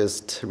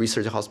largest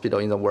research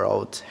hospitals in the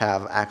world,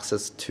 have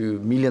access to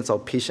millions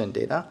of patient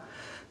data.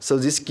 So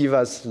this gives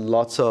us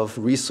lots of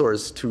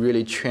resources to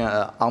really train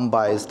an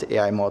unbiased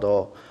AI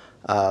model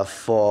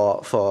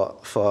for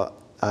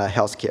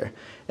healthcare.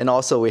 And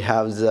also we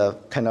have the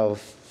kind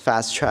of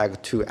fast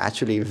track to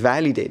actually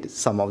validate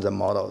some of the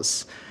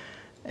models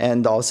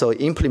and also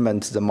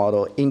implement the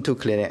model into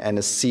clinic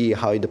and see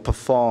how it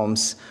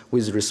performs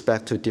with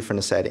respect to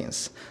different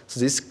settings. So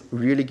this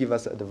really gives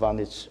us an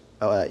advantage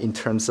in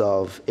terms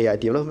of AI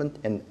development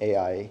and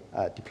AI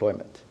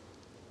deployment.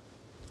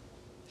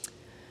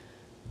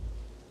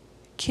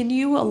 Can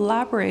you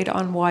elaborate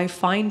on why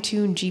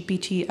fine-tuned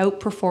GPT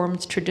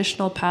outperforms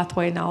traditional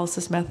pathway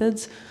analysis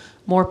methods?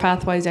 More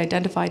pathways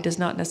identified does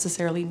not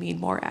necessarily mean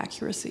more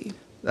accuracy.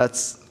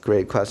 That's a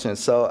great question.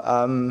 So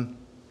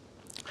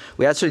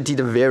we actually did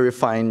a very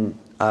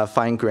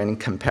fine-grained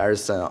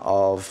comparison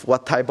of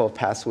what type of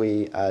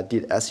pathway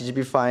did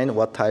SCGP find,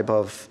 what type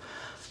of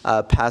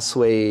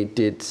pathway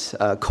did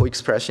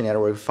co-expression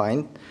network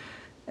find.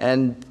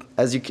 And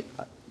as you can,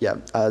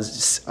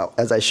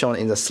 as I shown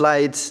in the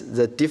slides,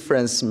 the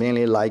difference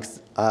mainly lies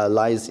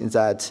in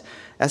that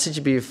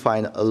SCGP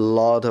find a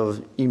lot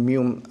of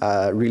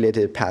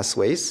immune-related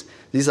pathways.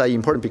 These are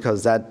important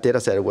because that data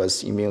set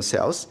was immune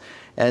cells.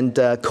 And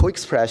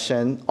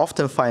co-expression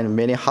often find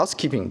many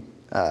housekeeping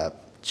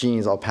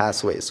genes or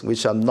pathways,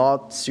 which are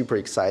not super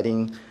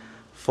exciting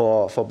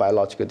for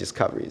biological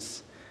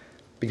discoveries.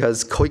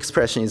 Because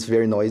co-expression is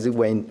very noisy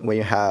when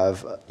you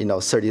have,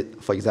 30,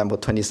 for example,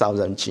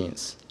 20,000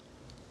 genes.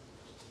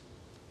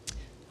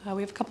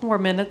 We have a couple more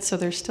minutes, so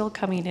they're still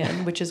coming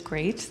in, which is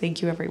great.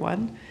 Thank you,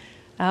 everyone.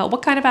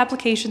 What kind of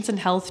applications in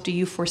health do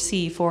you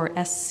foresee for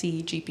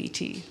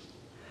SCGPT?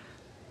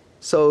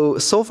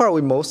 So far,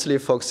 we mostly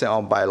focus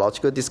on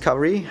biological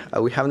discovery.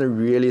 We haven't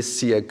really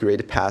seen a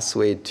great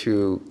pathway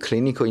to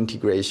clinical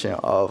integration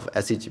of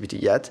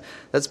SCGPT yet.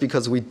 That's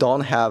because we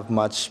don't have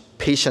much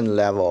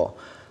patient-level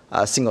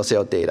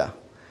single-cell data.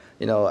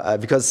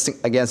 Because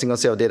again,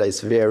 single-cell data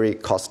is very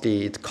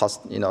costly. It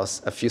costs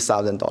a few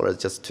 $1,000s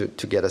just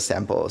to get a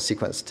sample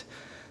sequenced.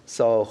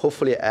 So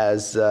hopefully,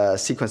 as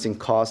sequencing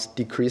cost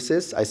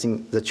decreases, I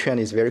think the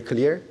trend is very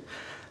clear.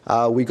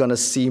 We're going to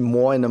see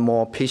more and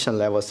more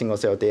patient-level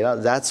single-cell data.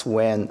 That's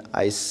when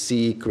I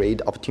see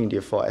great opportunity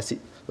for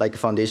like a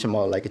foundation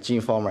model, like a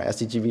GeneForm or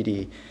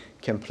SCGPT,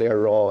 can play a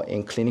role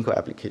in clinical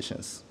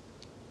applications.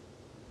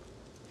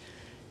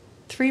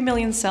 3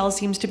 million cells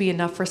seems to be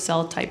enough for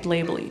cell type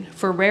labeling.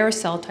 For rare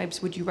cell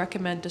types, would you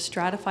recommend to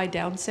stratify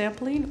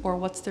downsampling, or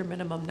what's their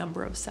minimum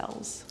number of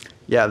cells?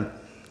 Yeah,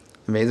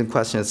 amazing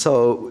question.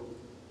 So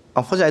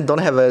unfortunately, I don't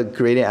have a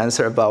great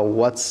answer about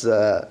what's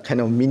the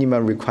kind of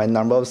minimum required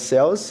number of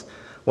cells.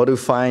 What we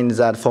find is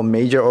that for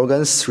major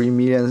organs, 3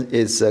 million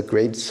is a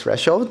great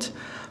threshold.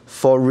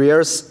 For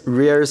rare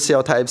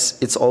cell types,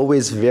 it's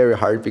always very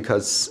hard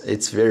because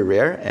it's very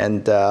rare,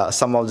 and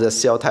some of the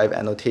cell type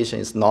annotation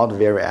is not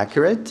very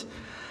accurate.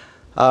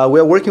 We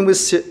are working with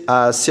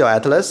Cell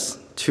Atlas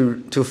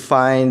to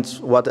find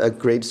what a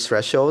great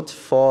threshold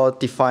for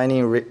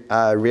defining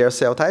rare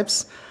cell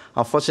types.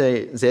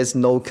 Unfortunately, there's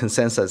no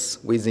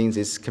consensus within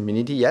this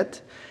community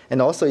yet.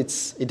 And also,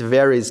 it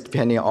varies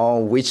depending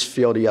on which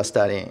field you are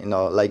studying.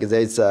 Like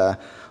there's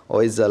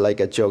always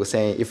like a joke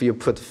saying if you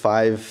put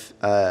 5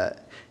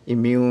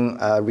 immune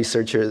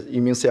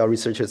cell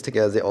researchers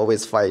together, they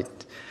always fight,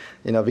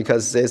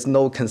 because there's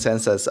no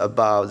consensus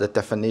about the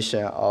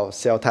definition of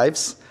cell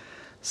types.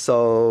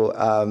 So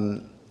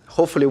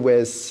hopefully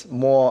with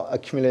more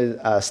accumulated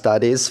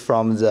studies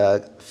from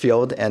the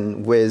field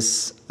and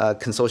with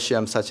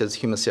consortiums such as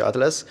Human Cell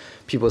Atlas,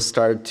 people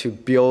start to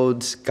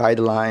build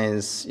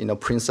guidelines,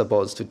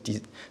 principles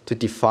to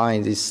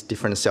define these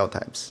different cell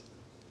types.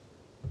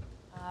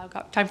 I've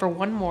got time for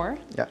one more.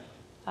 Yeah.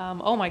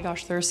 Oh my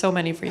gosh, there are so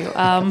many for you.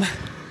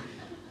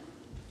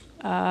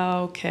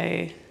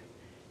 Okay.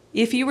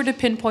 If you were to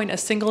pinpoint a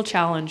single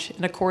challenge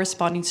and a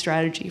corresponding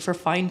strategy for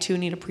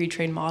fine-tuning a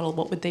pre-trained model,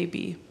 what would they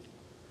be?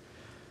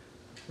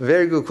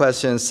 Very good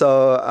question.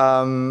 So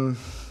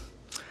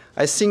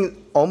I think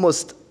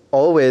almost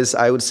always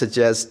I would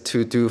suggest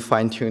to do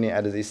fine-tuning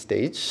at this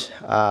stage.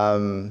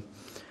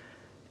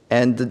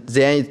 And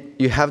then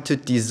you have to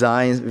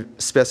design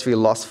specific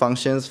loss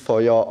functions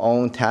for your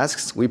own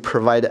tasks. We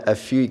provide a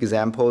few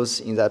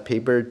examples in that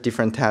paper.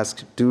 Different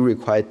tasks do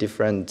require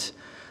different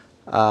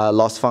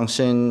loss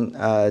function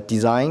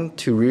design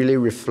to really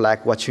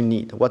reflect what you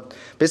need.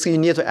 Basically, you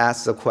need to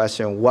ask the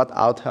question, what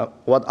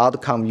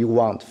outcome you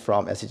want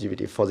from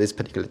SCGPT for this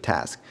particular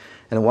task.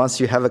 And once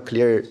you have a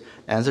clear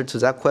answer to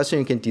that question,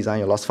 you can design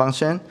your loss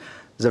function.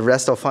 The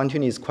rest of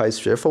fine-tuning is quite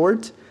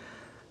straightforward.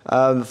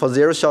 For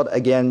zero shot,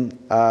 again,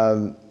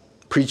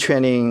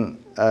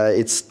 pre-training,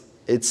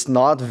 it's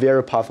not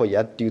very powerful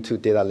yet due to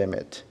data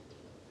limit.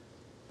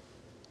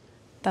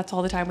 That's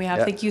all the time we have.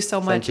 Yeah. Thank you so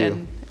much. Thank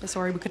you. And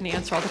sorry we couldn't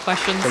answer all the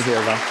questions. Thank you,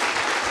 everyone.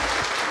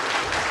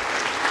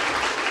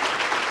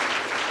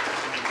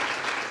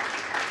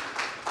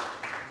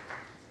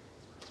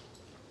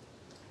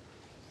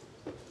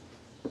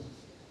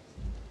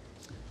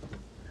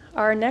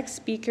 Our next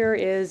speaker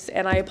is,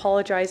 and I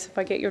apologize if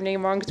I get your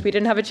name wrong because we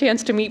didn't have a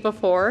chance to meet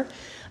before,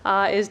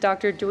 is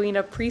Dr.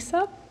 Duina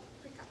Prekup.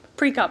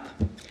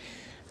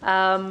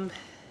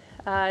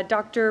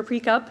 Dr.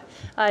 Prekup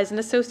is an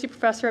associate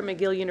professor at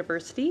McGill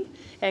University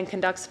and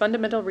conducts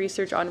fundamental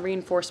research on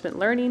reinforcement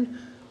learning,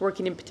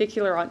 working in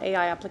particular on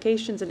AI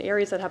applications in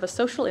areas that have a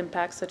social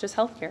impact, such as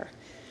healthcare.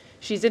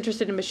 She's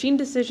interested in machine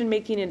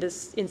decision-making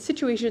in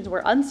situations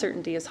where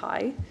uncertainty is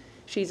high.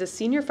 She's a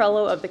senior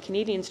fellow of the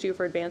Canadian Institute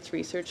for Advanced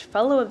Research,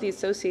 fellow of the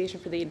Association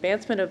for the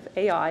Advancement of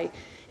AI,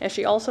 and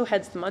she also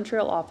heads the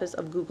Montreal office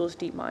of Google's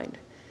DeepMind.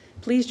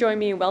 Please join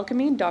me in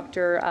welcoming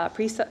Dr.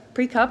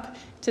 Prekup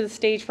to the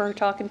stage for her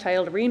talk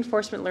entitled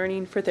Reinforcement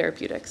Learning for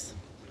Therapeutics.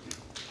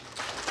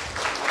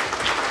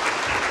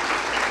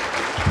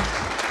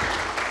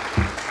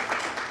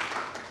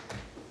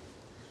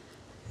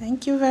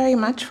 Thank you very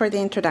much for the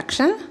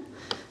introduction.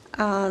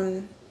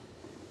 And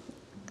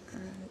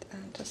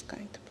I'm just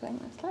going to play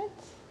my slides.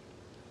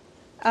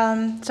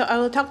 So I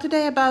will talk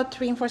today about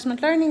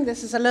reinforcement learning.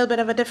 This is a little bit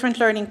of a different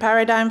learning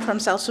paradigm from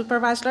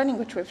self-supervised learning,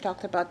 which we've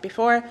talked about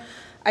before.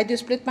 I do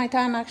split my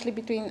time actually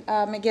between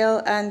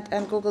McGill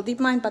and Google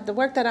DeepMind, but the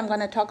work that I'm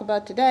going to talk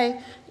about today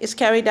is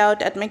carried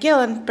out at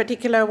McGill, and in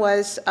particular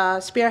was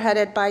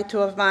spearheaded by two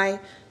of my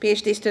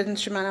PhD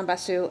students, Shumana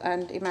Basu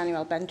and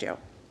Emmanuel Benjo.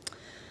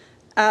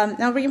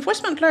 Now,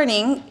 reinforcement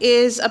learning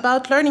is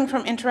about learning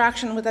from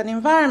interaction with an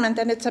environment,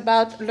 and it's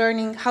about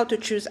learning how to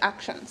choose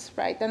actions,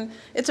 right? And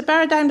it's a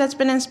paradigm that's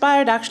been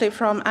inspired actually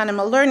from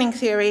animal learning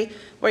theory,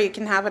 where you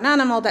can have an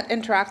animal that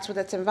interacts with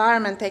its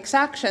environment, takes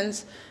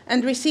actions,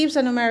 and receives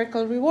a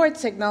numerical reward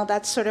signal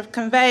that's sort of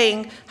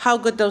conveying how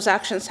good those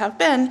actions have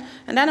been.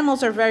 And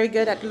animals are very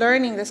good at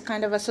learning this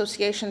kind of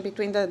association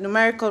between the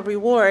numerical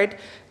reward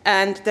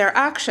and their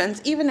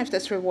actions, even if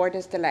this reward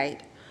is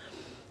delayed.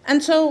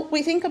 And so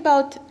we think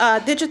about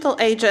digital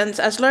agents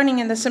as learning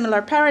in a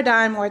similar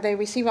paradigm where they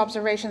receive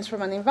observations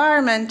from an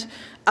environment,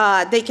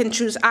 they can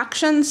choose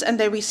actions, and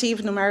they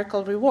receive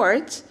numerical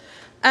rewards.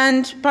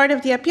 And part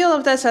of the appeal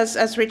of this,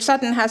 as Rich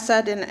Sutton has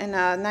said in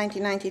a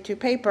 1992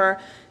 paper,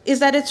 is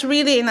that it's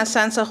really, in a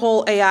sense, a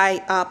whole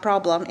AI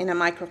problem in a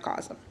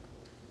microcosm.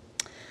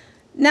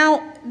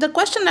 Now, the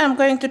question that I'm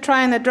going to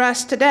try and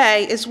address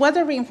today is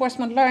whether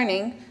reinforcement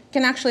learning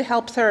can actually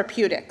help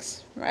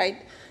therapeutics, right?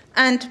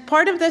 And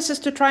part of this is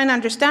to try and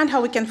understand how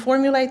we can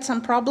formulate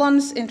some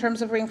problems in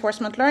terms of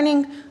reinforcement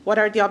learning. What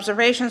are the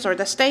observations or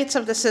the states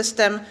of the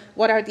system?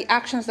 What are the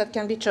actions that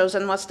can be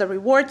chosen? What's the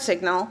reward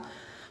signal?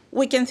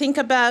 We can think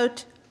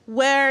about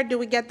where do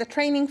we get the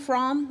training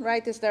from,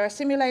 right? Is there a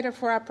simulator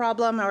for our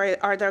problem, or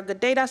are there good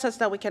data sets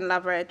that we can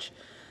leverage?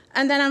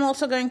 And then I'm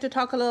also going to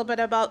talk a little bit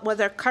about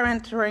whether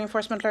current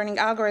reinforcement learning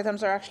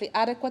algorithms are actually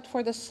adequate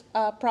for this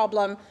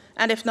problem,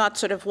 and if not,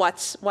 sort of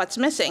what's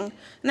missing.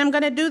 And I'm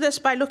going to do this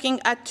by looking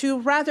at two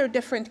rather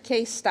different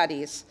case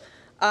studies.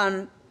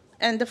 And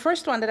the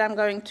first one that I'm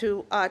going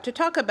to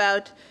talk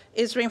about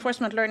is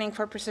reinforcement learning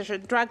for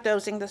precision drug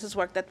dosing. This is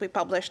work that we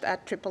published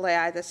at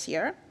AAAI this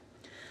year.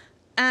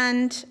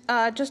 And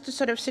just to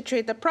sort of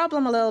situate the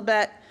problem a little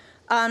bit,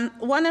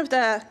 one of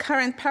the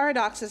current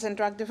paradoxes in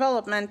drug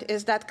development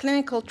is that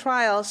clinical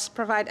trials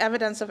provide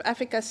evidence of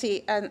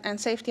efficacy and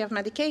safety of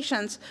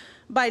medications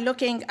by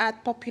looking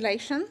at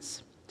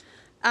populations.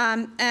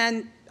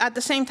 And at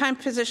the same time,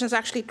 physicians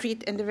actually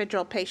treat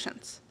individual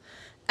patients.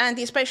 And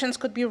these patients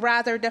could be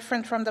rather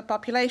different from the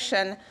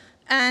population.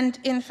 And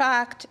in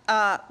fact,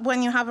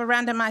 when you have a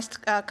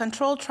randomized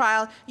control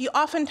trial, you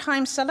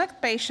oftentimes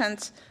select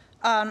patients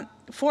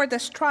for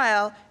this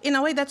trial in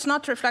a way that's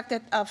not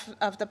reflective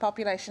of the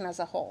population as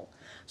a whole.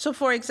 So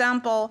for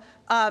example,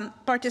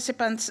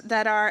 participants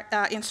that are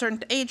in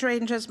certain age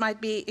ranges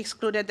might be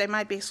excluded. They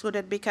might be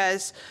excluded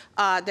because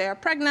they are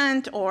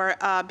pregnant or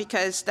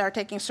because they're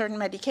taking certain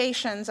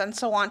medications and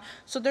so on.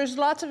 So there's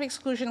lots of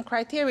exclusion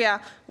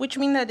criteria, which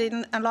mean that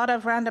in a lot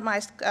of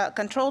randomized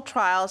control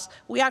trials,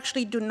 we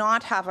actually do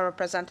not have a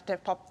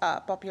representative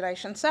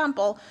population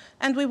sample.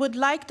 And we would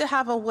like to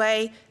have a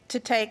way to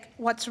take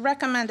what's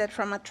recommended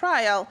from a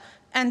trial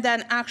and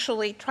then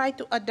actually try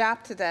to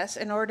adapt this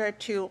in order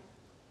to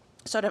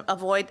sort of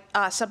avoid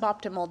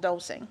suboptimal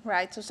dosing,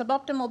 right? So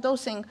suboptimal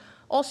dosing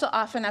also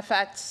often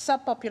affects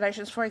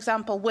subpopulations. For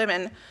example,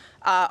 women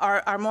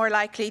are more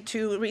likely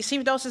to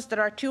receive doses that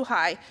are too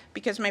high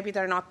because maybe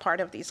they're not part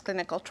of these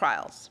clinical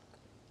trials.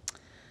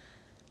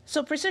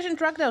 So precision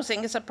drug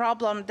dosing is a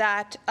problem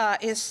that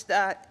is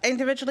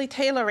individually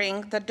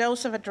tailoring the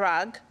dose of a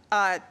drug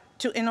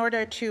in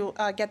order to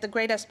get the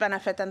greatest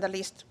benefit and the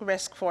least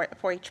risk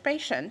for each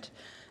patient.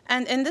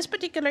 And in this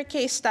particular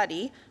case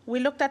study, we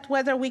looked at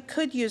whether we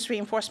could use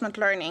reinforcement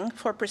learning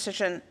for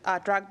precision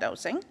drug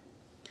dosing.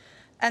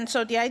 And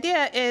so the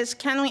idea is,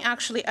 can we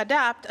actually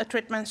adapt a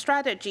treatment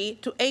strategy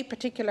to a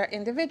particular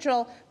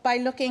individual by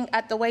looking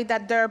at the way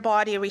that their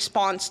body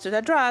responds to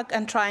the drug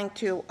and trying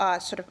to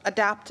sort of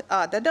adapt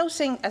the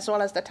dosing as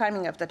well as the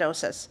timing of the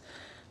doses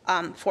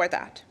for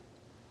that.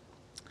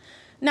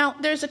 Now,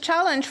 there's a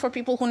challenge for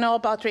people who know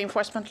about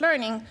reinforcement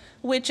learning,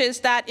 which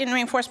is that in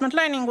reinforcement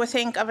learning, we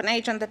think of an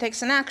agent that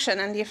takes an action,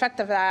 and the effect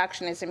of that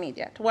action is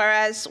immediate.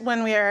 Whereas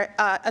when we are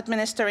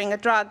administering a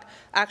drug,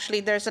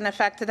 actually there's an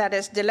effect that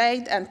is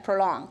delayed and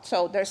prolonged.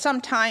 So there's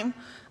some time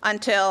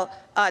until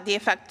the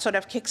effect sort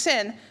of kicks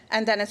in,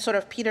 and then it sort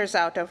of peters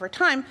out over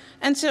time.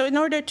 And so in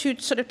order to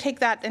sort of take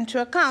that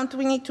into account,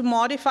 we need to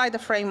modify the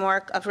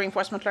framework of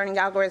reinforcement learning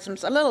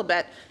algorithms a little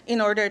bit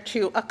in order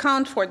to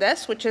account for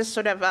this, which is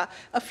sort of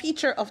a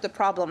feature of the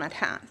problem at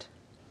hand.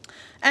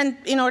 And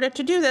in order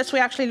to do this, we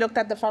actually looked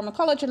at the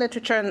pharmacology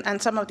literature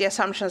and some of the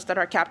assumptions that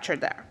are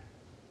captured there.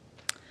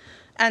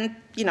 And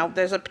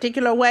there's a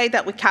particular way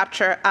that we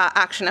capture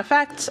action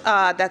effects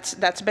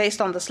that's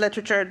based on this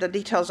literature. The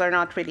details are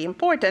not really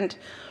important.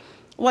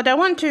 What I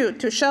want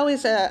to show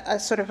is a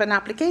sort of an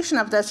application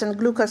of this in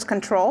glucose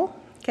control,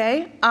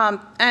 okay?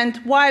 And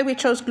why we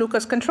chose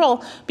glucose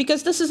control,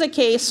 because this is a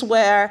case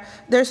where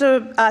there's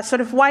a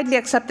sort of widely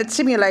accepted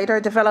simulator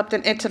developed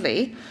in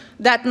Italy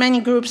that many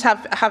groups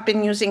have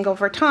been using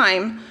over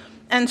time.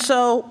 And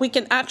so we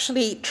can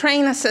actually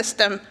train a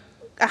system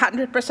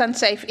 100%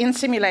 safe in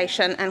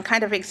simulation and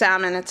kind of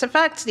examine its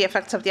effects, the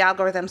effects of the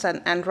algorithms,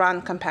 and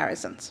run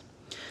comparisons.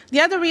 The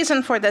other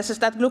reason for this is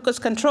that glucose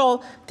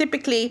control,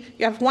 typically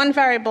you have one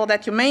variable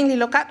that you mainly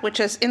look at, which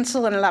is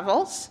insulin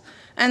levels.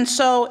 And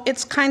so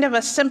it's kind of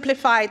a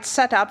simplified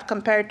setup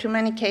compared to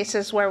many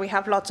cases where we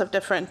have lots of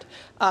different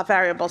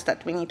variables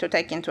that we need to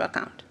take into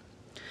account.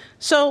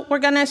 So we're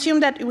going to assume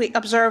that we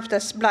observe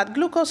this blood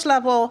glucose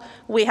level.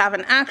 We have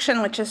an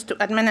action, which is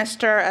to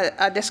administer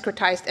a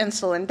discretized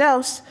insulin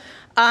dose.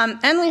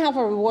 And we have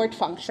a reward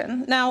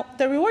function. Now,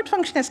 the reward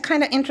function is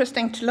kind of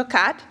interesting to look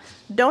at.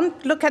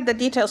 Don't look at the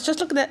details, just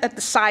look at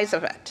the size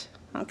of it,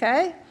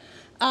 okay?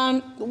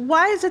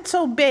 Why is it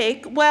so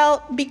big?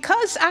 Well,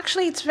 because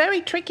actually it's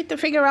very tricky to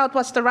figure out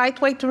what's the right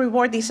way to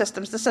reward these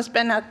systems. This has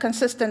been a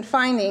consistent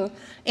finding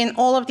in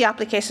all of the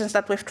applications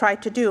that we've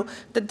tried to do,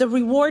 that the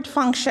reward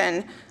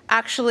function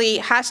actually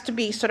has to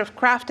be sort of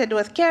crafted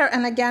with care,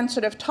 and again,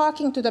 sort of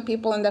talking to the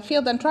people in the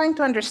field and trying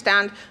to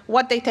understand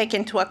what they take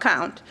into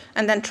account,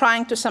 and then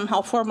trying to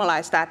somehow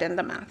formalize that in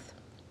the math.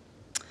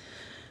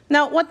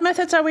 Now, what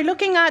methods are we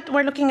looking at?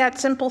 We're looking at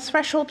simple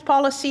threshold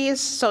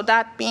policies. So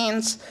that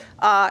means,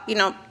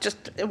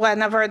 just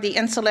whenever the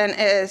insulin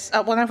is,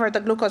 whenever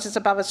the glucose is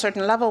above a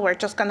certain level, we're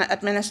just going to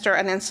administer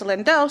an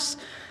insulin dose.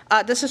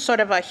 This is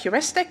sort of a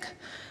heuristic.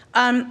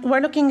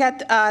 We're looking at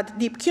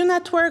the DeepQ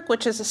network,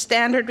 which is a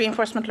standard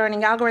reinforcement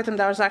learning algorithm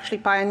that was actually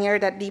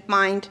pioneered at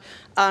DeepMind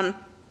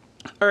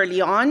early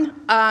on.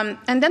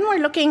 And then we're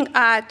looking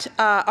at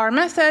our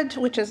method,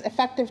 which is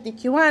effective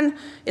DQN.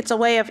 It's a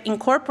way of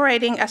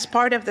incorporating as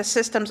part of the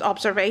system's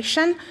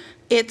observation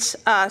its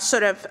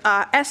sort of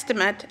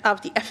estimate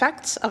of the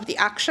effects of the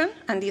action.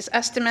 And these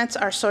estimates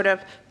are sort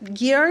of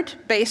geared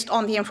based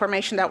on the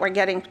information that we're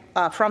getting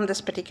from this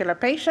particular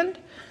patient.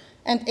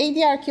 And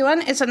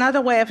ADRQN is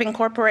another way of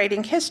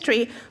incorporating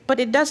history,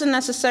 but it doesn't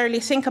necessarily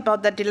think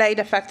about the delayed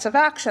effects of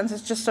actions.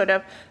 It just sort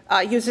of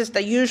uses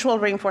the usual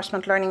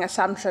reinforcement learning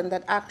assumption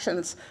that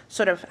actions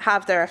sort of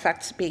have their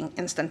effects being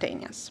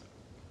instantaneous.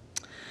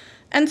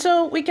 And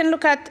so we can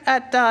look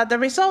at the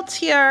results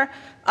here.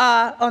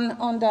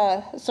 On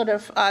the sort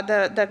of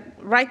the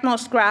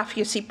rightmost graph,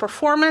 you see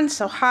performance.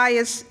 So high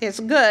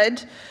is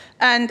good.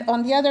 And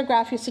on the other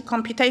graph, you see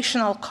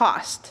computational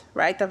cost,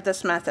 right, of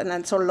this method,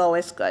 and so low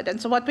is good. And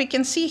so what we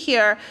can see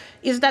here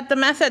is that the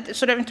method,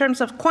 sort of in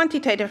terms of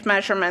quantitative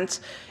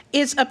measurements,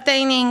 is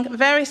obtaining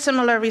very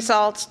similar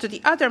results to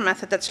the other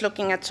method that's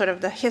looking at sort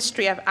of the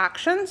history of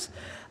actions,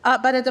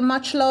 but at a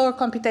much lower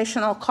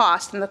computational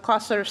cost, and the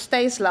cost sort of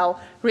stays low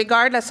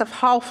regardless of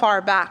how far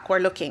back we're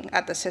looking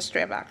at this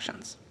history of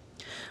actions.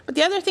 But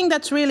the other thing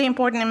that's really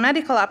important in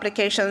medical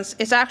applications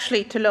is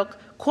actually to look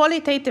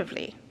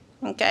qualitatively,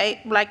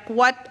 okay? Like,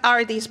 what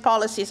are these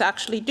policies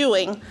actually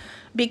doing?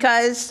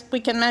 Because we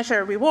can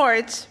measure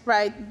rewards,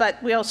 right?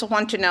 But we also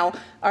want to know,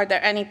 are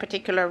there any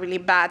particular really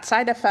bad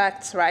side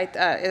effects, right?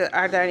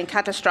 Are there any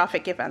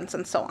catastrophic events,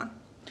 and so on?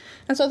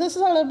 And so this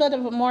is a little bit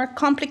of a more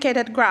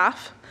complicated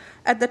graph.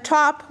 At the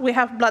top, we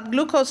have blood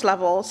glucose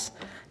levels.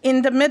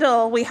 In the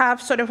middle, we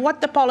have sort of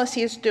what the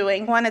policy is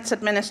doing when it's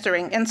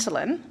administering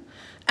insulin.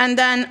 And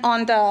then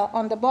on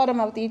the bottom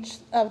of each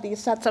of these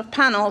sets of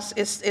panels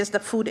is the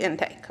food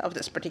intake of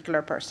this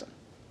particular person,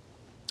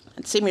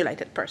 a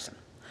simulated person.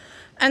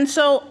 And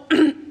so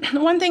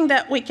one thing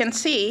that we can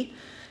see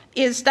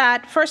is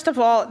that, first of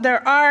all,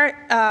 there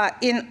are,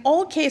 in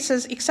all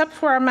cases except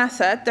for our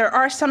method, there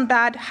are some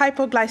bad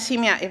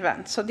hypoglycemia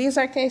events. So these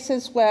are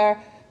cases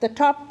where the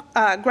top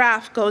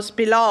graph goes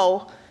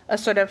below a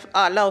sort of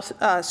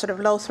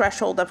low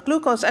threshold of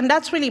glucose, and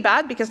that's really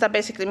bad because that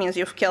basically means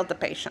you've killed the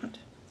patient.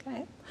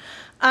 Okay?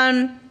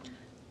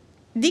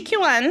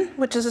 DQN,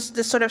 which is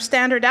this sort of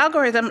standard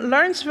algorithm,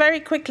 learns very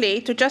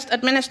quickly to just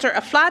administer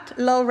a flat,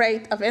 low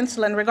rate of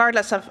insulin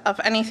regardless of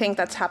anything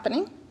that's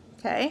happening.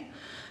 Okay?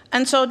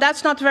 And so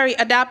that's not very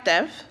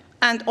adaptive,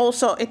 and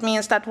also it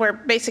means that we're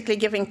basically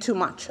giving too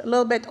much. A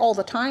little bit all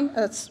the time,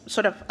 it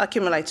sort of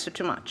accumulates to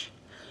too much.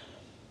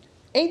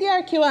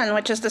 ADRQN,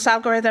 which is this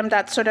algorithm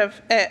that sort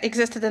of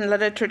existed in the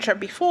literature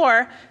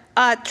before,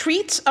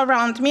 treats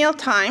around meal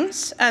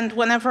times and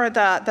whenever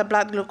the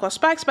blood glucose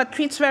spikes, but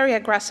treats very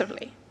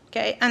aggressively.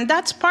 Okay? And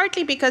that's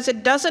partly because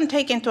it doesn't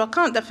take into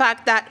account the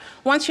fact that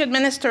once you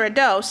administer a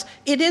dose,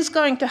 it is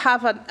going to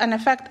have an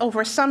effect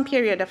over some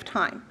period of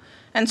time.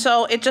 And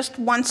so it just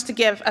wants to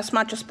give as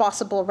much as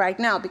possible right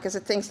now because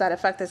it thinks that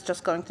effect is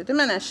just going to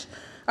diminish.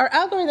 Our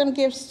algorithm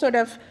gives sort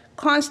of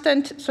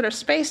constant, sort of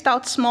spaced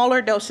out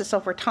smaller doses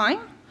over time.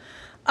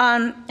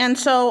 And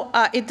so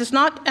it does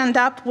not end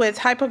up with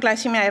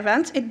hypoglycemia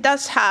events. It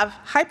does have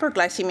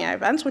hyperglycemia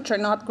events, which are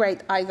not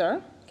great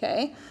either.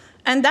 Okay?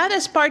 And that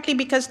is partly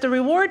because the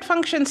reward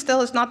function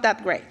still is not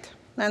that great.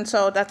 And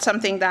so that's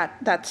something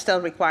that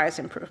still requires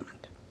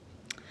improvement.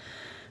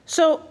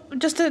 So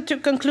just to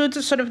conclude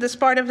sort of this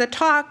part of the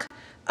talk,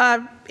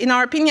 in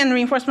our opinion,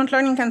 reinforcement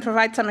learning can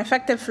provide some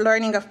effective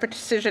learning of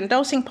precision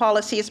dosing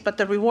policies, but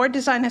the reward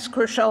design is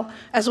crucial,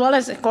 as well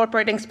as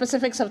incorporating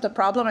specifics of the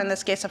problem, in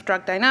this case of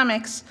drug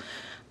dynamics.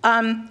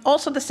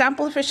 Also, the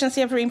sample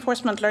efficiency of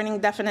reinforcement learning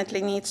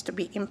definitely needs to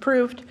be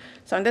improved.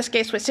 So in this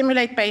case, we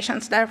simulate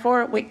patients.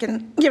 Therefore, we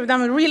can give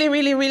them really,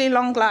 really, really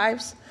long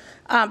lives.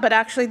 But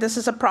actually, this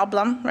is a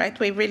problem, right?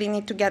 We really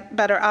need to get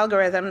better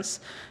algorithms,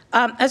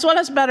 as well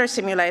as better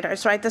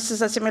simulators, right? This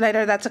is a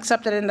simulator that's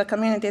accepted in the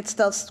community. It's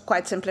still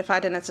quite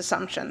simplified in its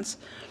assumptions.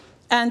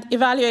 And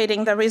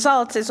evaluating the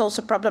results is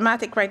also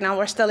problematic right now.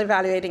 We're still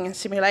evaluating in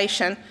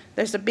simulation.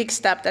 There's a big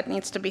step that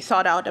needs to be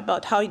thought out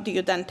about how do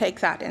you then take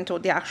that into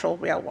the actual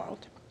real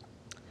world.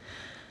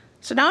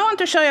 So now I want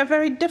to show you a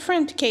very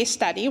different case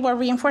study where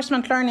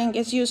reinforcement learning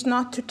is used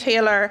not to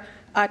tailor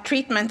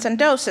treatments and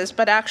doses,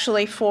 but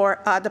actually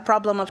for the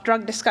problem of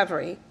drug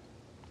discovery.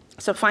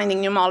 So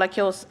finding new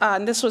molecules.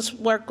 And this was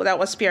work that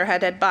was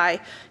spearheaded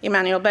by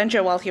Emmanuel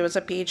Benjer while he was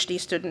a PhD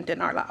student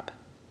in our lab.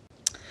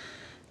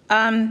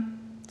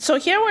 So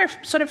here we're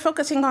sort of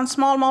focusing on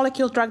small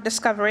molecule drug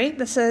discovery.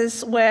 This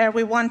is where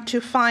we want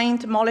to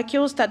find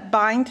molecules that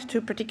bind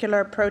to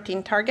particular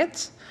protein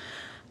targets.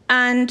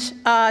 And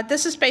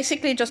this is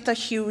basically just a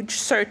huge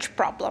search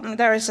problem.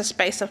 There is a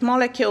space of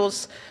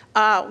molecules.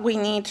 We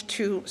need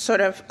to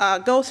sort of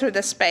go through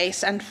the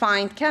space and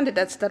find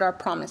candidates that are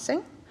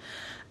promising.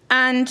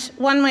 And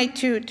one way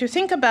to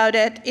think about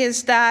it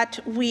is that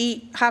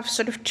we have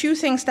sort of two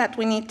things that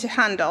we need to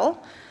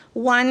handle.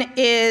 One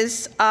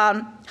is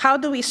how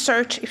do we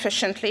search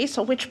efficiently?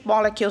 So which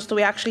molecules do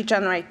we actually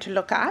generate to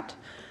look at?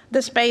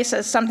 The space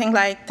is something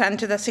like 10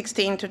 to the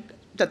 16 to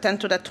the 10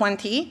 to the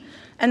 20.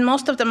 And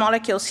most of the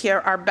molecules here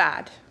are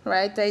bad,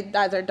 right? They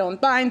either don't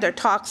bind, they're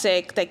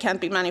toxic, they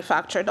can't be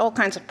manufactured, all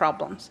kinds of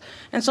problems.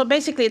 And so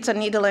basically it's a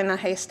needle in a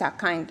haystack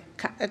kind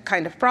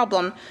of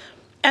problem.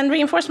 And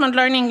reinforcement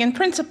learning, in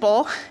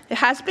principle, it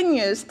has been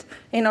used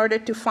in order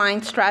to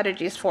find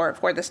strategies for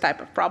this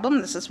type of problem.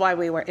 This is why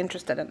we were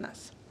interested in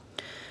this.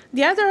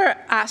 The other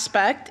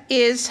aspect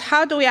is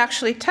how do we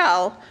actually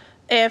tell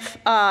if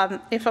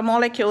a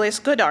molecule is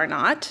good or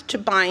not to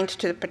bind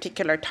to a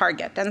particular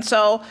target. And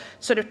so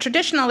sort of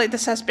traditionally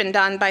this has been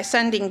done by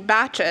sending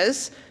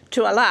batches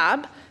to a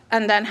lab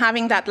and then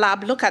having that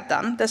lab look at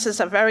them. This is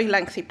a very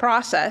lengthy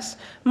process.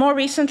 More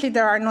recently,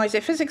 there are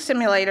noisy physics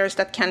simulators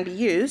that can be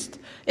used.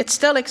 It's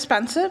still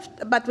expensive,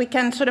 but we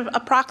can sort of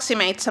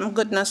approximate some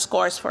goodness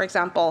scores, for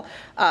example,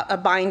 a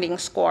binding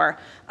score.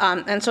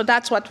 And so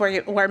that's what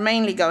we're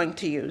mainly going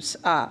to use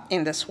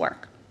in this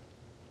work.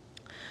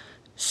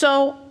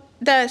 So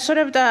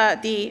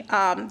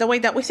the way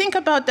that we think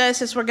about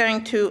this is we're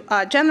going to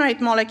generate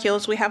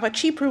molecules. We have a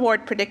cheap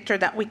reward predictor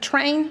that we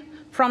train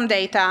from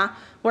data.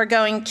 We're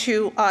going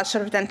to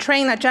then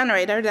train a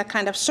generator that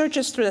kind of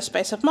searches through the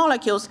space of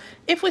molecules.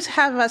 If we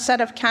have a set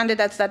of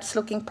candidates that's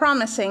looking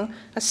promising,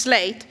 a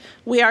slate,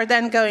 we are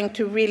then going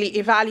to really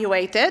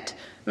evaluate it,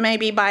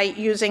 maybe by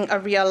using a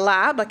real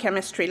lab, a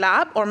chemistry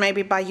lab, or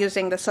maybe by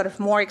using the sort of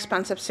more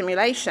expensive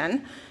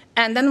simulation.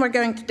 And then we're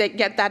going to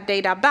get that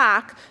data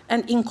back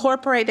and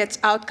incorporate its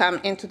outcome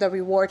into the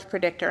reward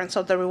predictor. And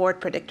so the reward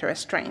predictor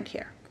is trained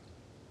here.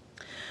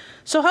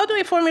 So how do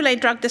we formulate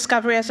drug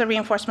discovery as a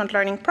reinforcement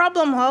learning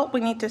problem? Well,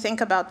 we need to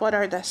think about what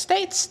are the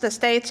states. The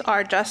states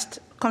are just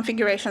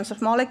configurations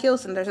of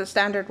molecules, and there's a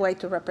standard way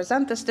to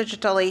represent this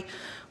digitally.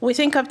 We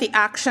think of the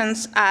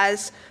actions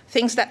as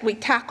things that we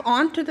tack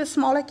onto these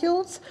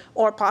molecules,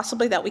 or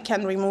possibly that we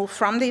can remove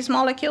from these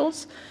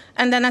molecules.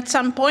 And then at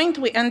some point,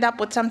 we end up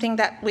with something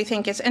that we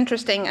think is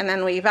interesting, and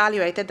then we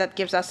evaluate it. That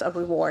gives us a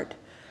reward.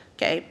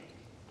 Okay.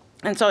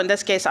 And so in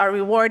this case, our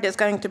reward is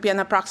going to be an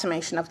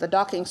approximation of the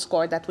docking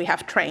score that we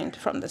have trained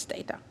from this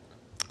data.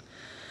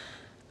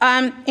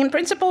 In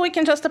principle, we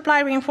can just apply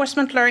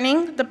reinforcement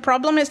learning. The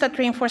problem is that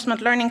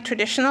reinforcement learning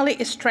traditionally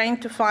is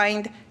trained to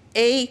find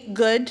a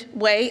good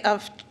way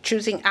of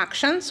choosing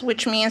actions,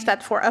 which means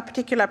that for a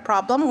particular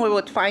problem, we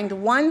would find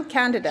one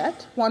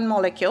candidate, one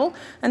molecule,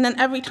 and then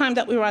every time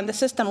that we run the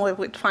system, we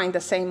would find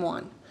the same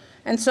one.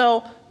 And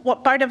so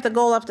what part of the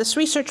goal of this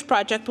research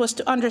project was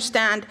to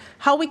understand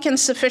how we can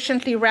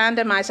sufficiently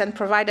randomize and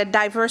provide a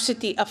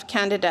diversity of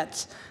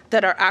candidates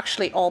that are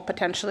actually all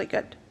potentially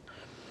good.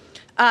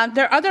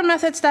 There are other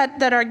methods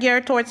that are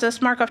geared towards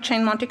this. Markov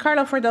chain Monte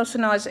Carlo, for those who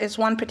know, is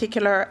one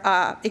particular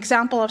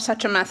example of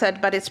such a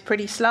method, but it's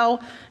pretty slow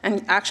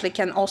and actually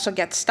can also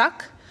get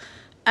stuck.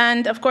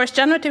 And of course,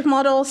 generative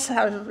models,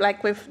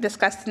 like we've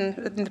discussed in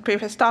the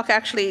previous talk,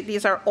 actually,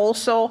 these are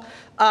also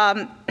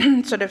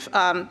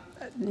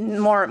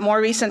more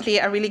recently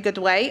a really good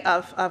way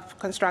of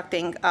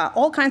constructing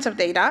all kinds of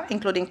data,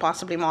 including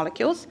possibly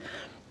molecules.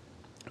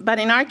 But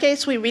in our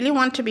case, we really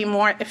want to be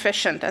more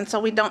efficient. And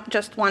so we don't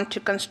just want to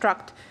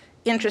construct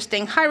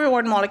interesting high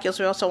reward molecules.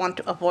 We also want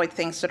to avoid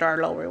things that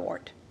are low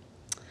reward.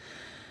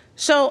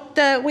 So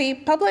we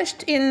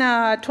published in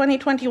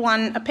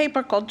 2021 a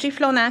paper called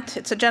GFlowNet.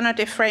 It's a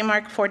generative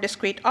framework for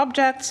discrete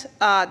objects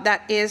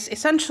that is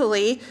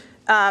essentially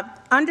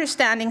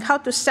understanding how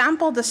to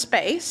sample the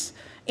space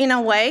in a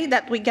way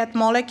that we get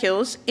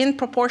molecules in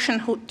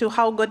proportion to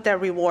how good their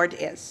reward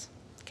is.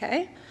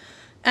 Okay?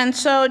 And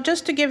so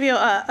just to give you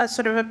a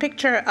sort of a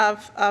picture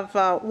of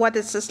what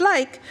this is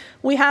like,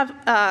 we have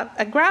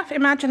a graph.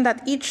 Imagine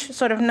that each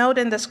sort of node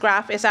in this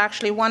graph is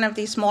actually one of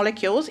these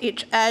molecules.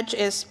 Each edge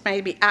is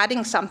maybe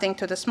adding something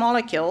to this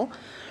molecule.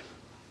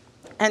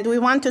 And we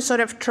want to sort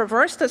of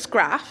traverse this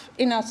graph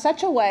in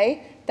such a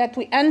way that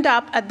we end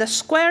up at the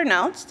square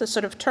nodes, the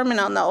sort of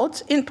terminal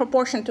nodes, in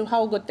proportion to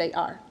how good they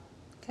are.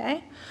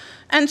 Okay?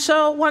 And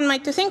so one way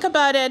to think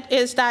about it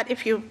is that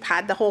if you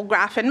had the whole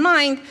graph in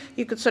mind,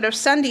 you could sort of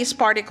send these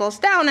particles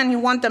down, and you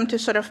want them to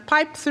sort of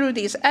pipe through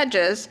these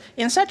edges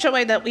in such a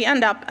way that we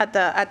end up at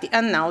the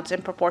end nodes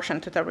in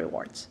proportion to the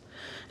rewards.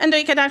 And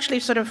we can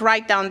actually sort of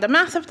write down the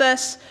math of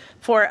this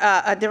for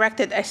a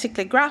directed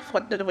acyclic graph,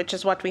 which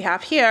is what we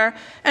have here.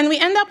 And we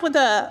end up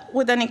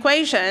with an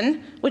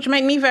equation, which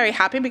made me very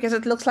happy because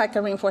it looks like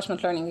a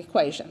reinforcement learning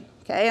equation.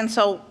 Okay? And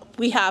so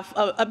we have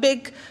a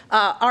big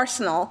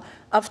arsenal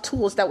of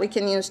tools that we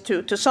can use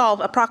to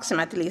solve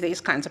approximately these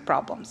kinds of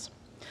problems.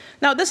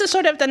 Now, this is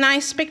sort of the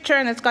nice picture,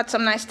 and it's got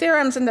some nice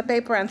theorems in the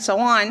paper and so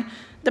on.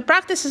 The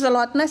practice is a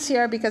lot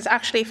messier because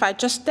actually if I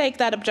just take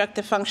that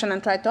objective function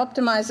and try to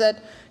optimize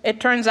it, it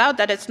turns out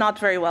that it's not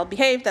very well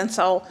behaved, and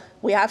so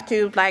we have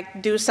to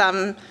do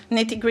some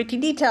nitty-gritty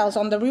details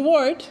on the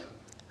reward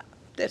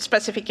the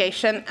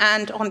specification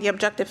and on the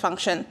objective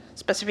function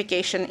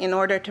specification in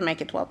order to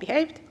make it well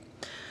behaved.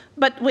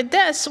 But with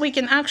this, we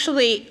can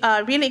actually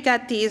really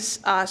get these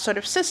sort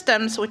of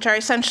systems, which are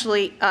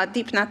essentially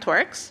deep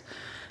networks,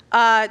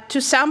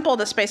 to sample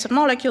the space of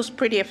molecules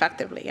pretty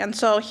effectively. And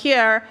so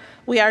here,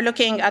 we are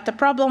looking at a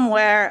problem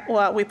where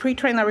we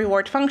pre-train a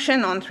reward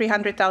function on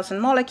 300,000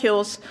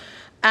 molecules,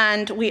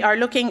 and we are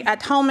looking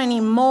at how many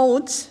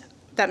modes,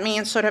 that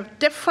means sort of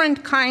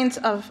different kinds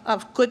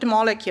of good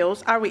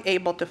molecules, are we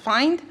able to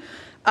find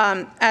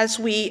as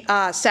we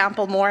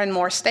sample more and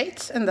more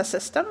states in the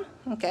system,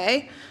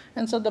 okay?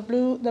 And so the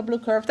blue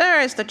curve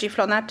there is the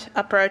GFlowNet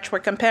approach. We're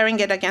comparing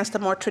it against the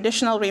more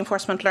traditional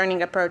reinforcement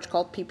learning approach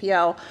called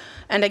PPO,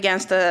 and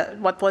against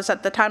what was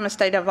at the time a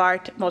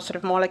state-of-art most sort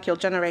of molecule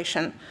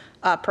generation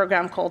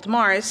program called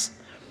Mars.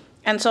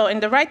 And so in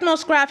the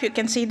rightmost graph, you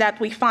can see that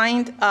we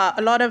find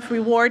a lot of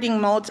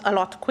rewarding modes a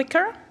lot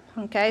quicker.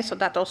 Okay, so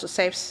that also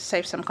saves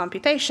some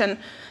computation.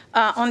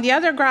 On the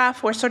other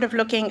graph, we're sort of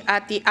looking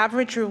at the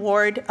average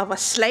reward of a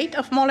slate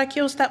of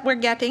molecules that we're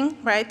getting,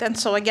 right? And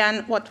so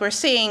again, what we're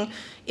seeing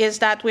is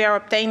that we are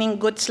obtaining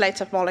good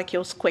slates of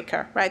molecules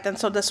quicker, right? And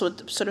so this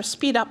would sort of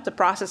speed up the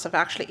process of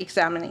actually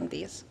examining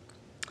these.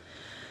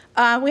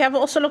 We have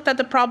also looked at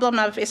the problem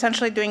of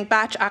essentially doing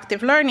batch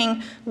active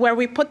learning, where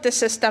we put the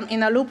system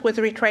in a loop with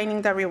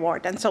retraining the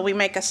reward. And so we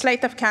make a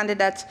slate of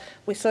candidates,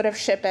 we sort of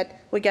ship it,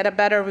 we get a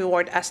better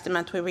reward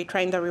estimate, we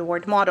retrain the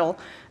reward model.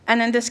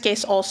 And in this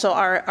case also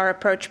our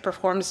approach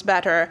performs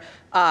better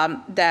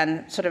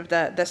than sort of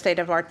the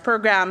state-of-art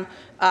program.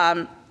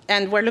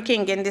 And we're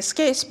looking in this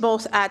case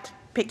both at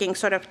picking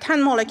sort of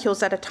 10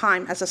 molecules at a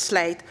time as a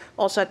slate,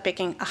 also at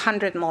picking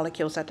 100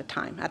 molecules at a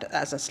time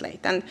as a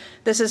slate. And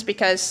this is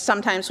because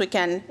sometimes we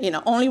can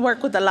only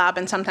work with the lab,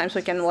 and sometimes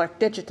we can work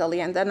digitally,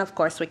 and then of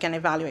course we can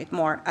evaluate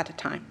more at a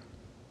time.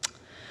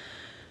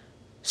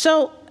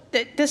 So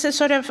this is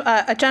sort of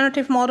a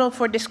generative model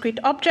for discrete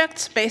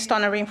objects based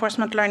on a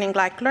reinforcement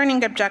learning-like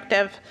learning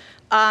objective.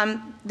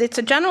 It's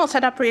a general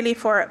setup really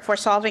for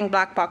solving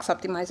black box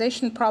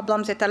optimization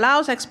problems. It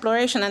allows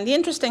exploration, and the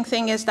interesting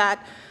thing is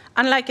that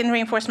unlike in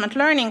reinforcement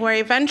learning, where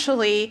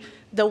eventually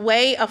the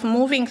way of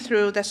moving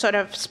through the sort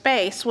of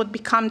space would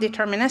become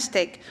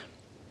deterministic,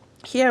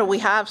 here we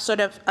have sort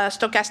of a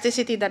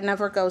stochasticity that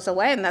never goes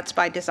away, and that's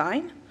by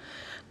design.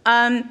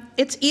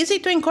 It's easy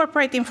to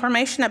incorporate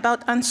information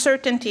about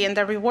uncertainty in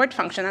the reward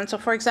function. And so,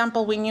 for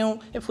example,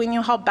 if we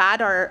knew how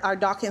bad our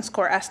docking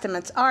score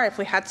estimates are, if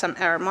we had some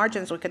error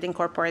margins, we could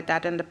incorporate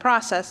that in the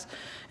process.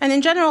 And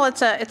in general,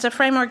 it's a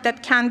framework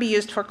that can be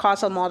used for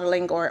causal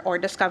modeling or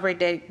discovery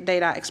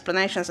data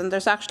explanations. And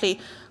there's actually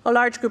a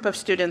large group of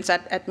students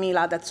at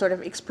Mila that's sort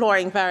of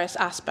exploring various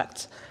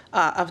aspects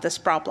of this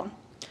problem.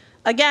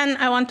 Again,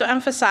 I want to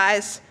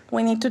emphasize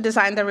we need to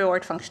design the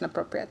reward function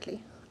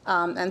appropriately.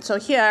 And so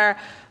here,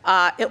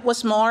 it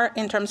was more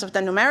in terms of the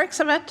numerics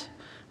of it,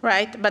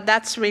 right? But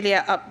that's really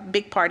a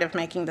big part of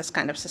making this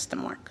kind of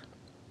system work.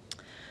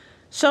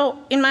 So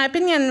in my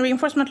opinion,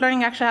 reinforcement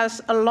learning actually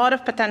has a lot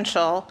of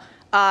potential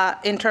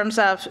in terms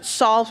of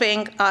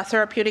solving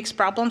therapeutics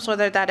problems,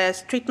 whether that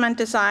is treatment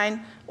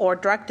design or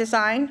drug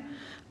design.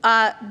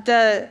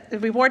 The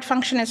reward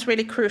function is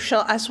really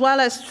crucial, as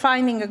well as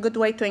finding a good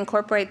way to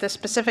incorporate the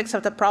specifics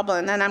of the problem.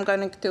 And then I'm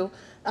going to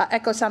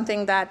echo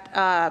something that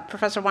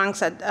Professor Wang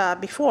said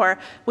before,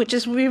 which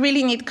is we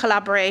really need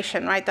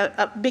collaboration, right?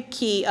 A big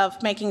key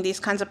of making these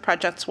kinds of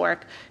projects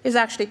work is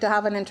actually to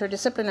have an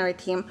interdisciplinary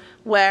team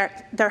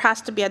where there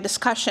has to be a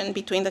discussion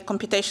between the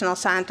computational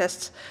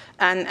scientists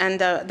and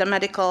the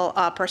medical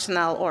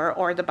personnel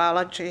or the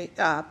biology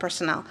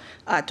personnel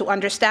to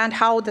understand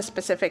how the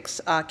specifics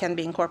can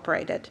be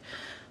incorporated.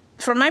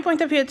 From my point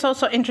of view, it's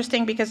also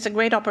interesting because it's a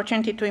great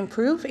opportunity to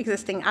improve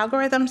existing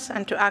algorithms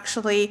and to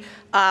actually,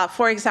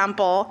 for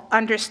example,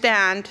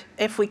 understand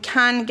if we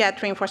can get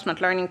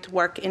reinforcement learning to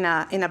work in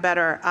a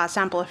better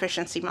sample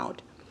efficiency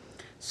mode.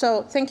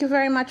 So thank you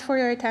very much for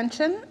your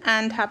attention,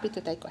 and happy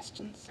to take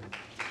questions.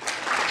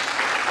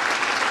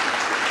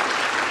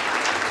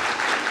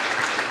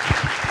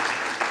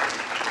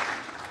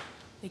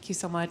 Thank you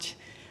so much.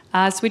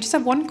 So we just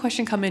have one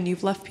question come in.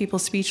 You've left people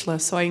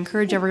speechless, so I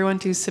encourage everyone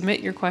to submit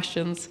your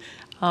questions,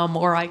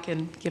 or I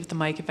can give the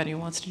mic if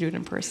anyone wants to do it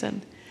in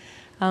person.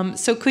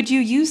 So could you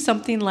use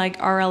something like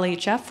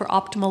RLHF for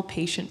optimal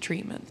patient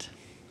treatment?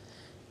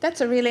 That's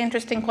a really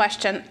interesting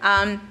question.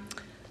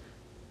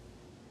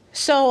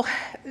 So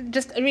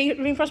just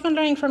reinforcement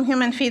learning from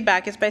human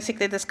feedback is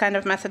basically this kind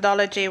of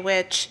methodology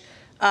which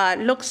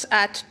looks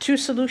at two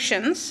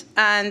solutions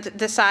and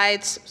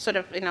decides sort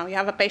of, you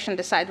have a patient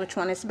decide which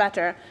one is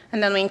better,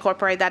 and then we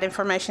incorporate that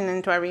information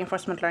into our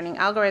reinforcement learning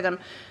algorithm.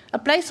 A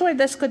place where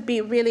this could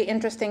be really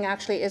interesting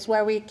actually is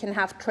where we can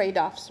have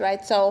trade-offs,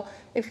 right? So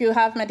if you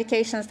have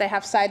medications, they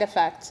have side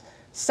effects.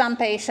 Some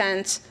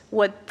patients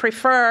would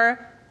prefer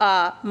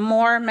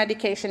more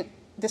medication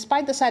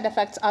despite the side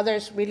effects.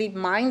 Others really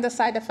mind the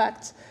side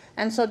effects.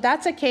 And so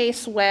that's a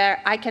case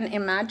where I can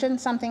imagine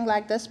something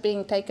like this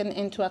being taken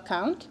into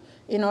account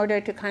in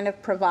order to kind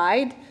of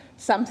provide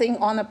something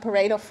on a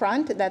Pareto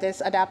front that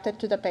is adapted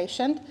to the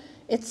patient.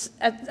 It's,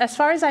 as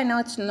far as I know,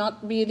 it's not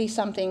really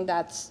something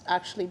that's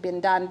actually been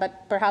done,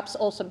 but perhaps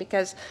also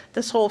because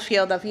this whole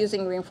field of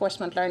using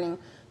reinforcement learning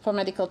for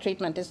medical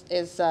treatment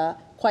is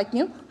quite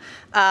new.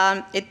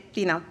 A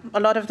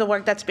lot of the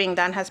work that's being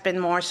done has been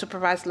more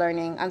supervised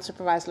learning,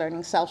 unsupervised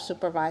learning,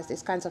 self-supervised,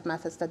 these kinds of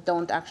methods that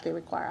don't actually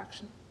require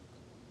action.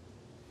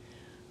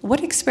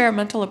 What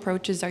experimental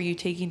approaches are you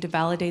taking to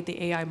validate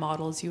the AI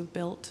models you've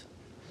built?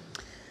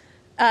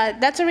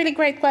 That's a really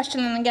great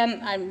question. And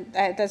again,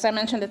 as I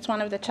mentioned, it's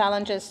one of the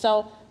challenges.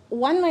 So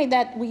one way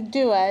that we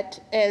do it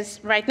is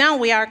right now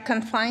we are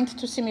confined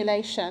to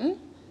simulation.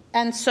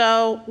 And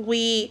so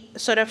we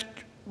sort of,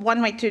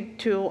 one way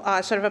to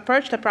sort of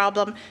approach the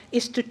problem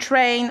is to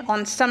train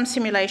on some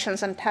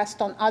simulations and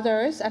test on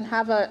others and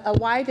have a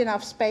wide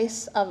enough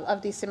space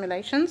of these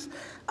simulations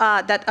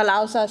that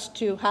allows us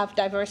to have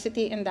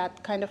diversity in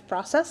that kind of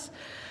process.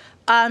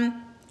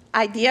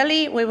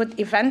 Ideally, we would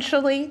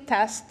eventually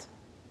test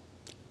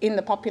in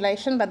the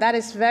population, but that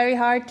is very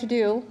hard to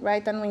do,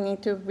 right? And we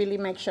need to really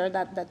make sure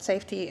that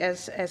safety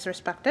is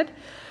respected.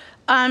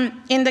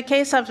 In the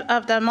case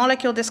of the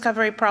molecule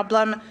discovery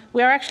problem,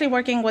 we are actually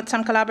working with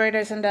some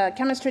collaborators in the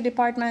chemistry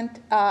department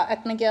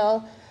at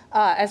McGill,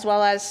 as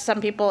well as some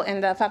people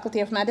in the Faculty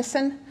of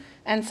Medicine.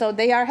 And so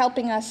they are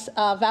helping us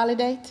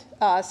validate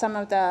some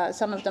of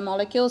the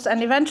molecules.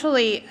 And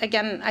eventually,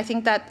 again, I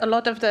think that a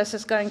lot of this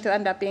is going to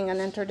end up being an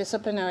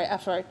interdisciplinary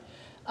effort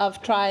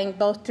of trying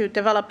both to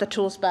develop the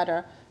tools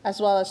better, as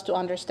well as to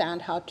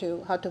understand how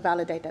to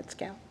validate at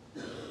scale.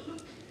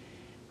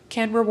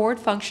 Can reward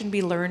function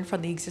be learned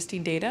from the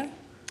existing data?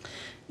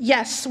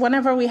 Yes,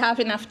 whenever we have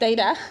enough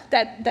data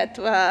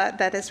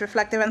that is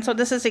reflective. And so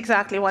this is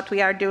exactly what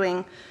we are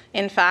doing,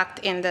 in fact,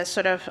 in this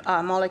sort of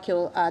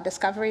molecule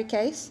discovery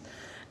case.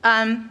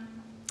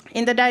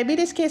 In the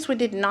diabetes case, we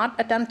did not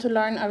attempt to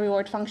learn a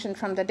reward function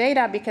from the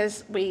data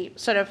because we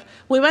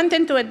went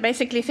into it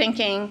basically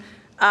thinking,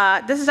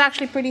 this is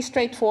actually pretty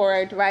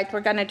straightforward, right?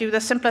 We're going to do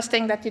the simplest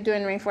thing that you do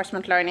in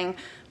reinforcement learning,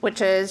 which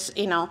is,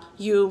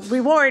 you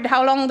reward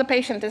how long the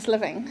patient is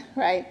living,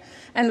 right?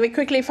 And we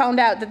quickly found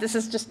out that this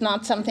is just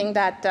not something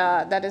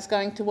that is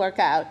going to work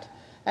out.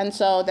 And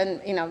so then,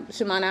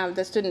 Sumana,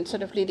 the student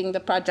sort of leading the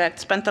project,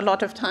 spent a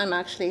lot of time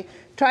actually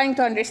trying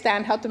to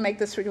understand how to make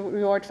this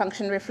reward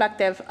function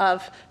reflective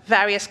of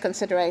various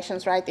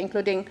considerations, right?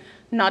 Including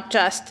not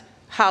just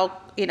how,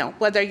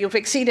 whether you've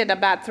exceeded a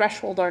bad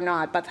threshold or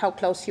not, but how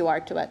close you are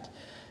to it.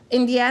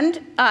 In the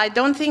end, I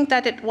don't think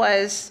that it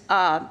was,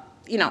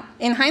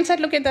 in hindsight,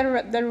 look at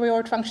the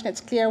reward function,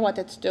 it's clear what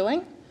it's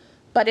doing,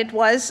 but it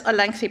was a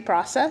lengthy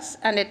process,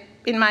 and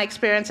in my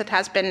experience, it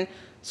has been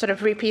sort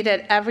of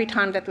repeated every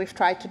time that we've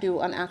tried to do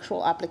an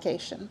actual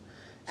application.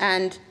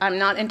 And I'm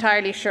not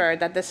entirely sure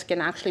that this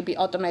can actually be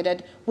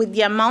automated with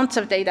the amounts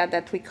of data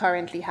that we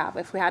currently have.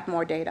 If we had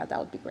more data, that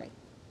would be great.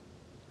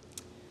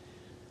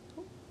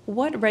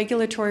 What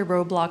regulatory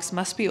roadblocks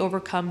must be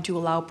overcome to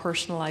allow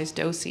personalized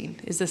dosing?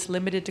 Is this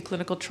limited to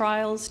clinical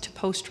trials, to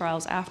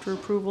post-trials after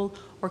approval,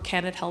 or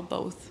can it help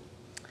both?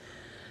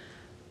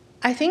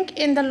 I think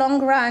in the long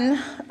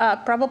run,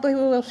 probably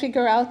we will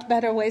figure out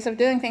better ways of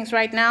doing things.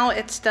 Right now,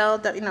 it's still,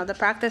 the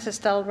practice is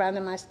still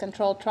randomized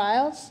controlled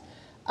trials.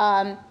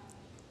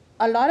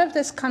 A lot of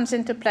this comes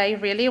into play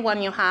really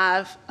when you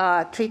have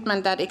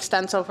treatment that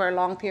extends over a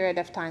long period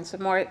of time, so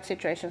more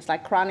situations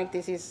like chronic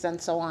diseases and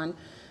so on.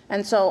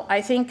 And so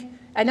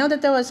I know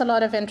that there was a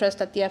lot of interest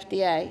at the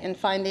FDA in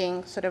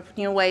finding sort of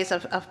new ways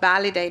of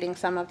validating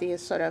some of these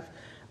sort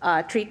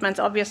of treatments.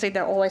 Obviously,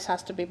 there always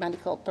has to be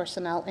medical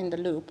personnel in the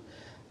loop.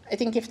 I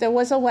think if there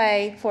was a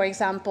way, for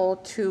example,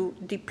 to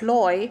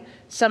deploy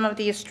some of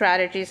these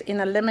strategies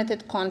in a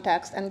limited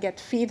context and get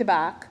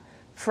feedback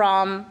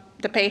from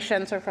the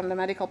patients or from the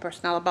medical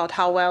personnel about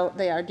how well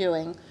they are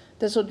doing,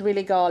 this would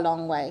really go a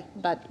long way.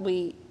 But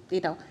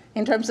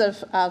in terms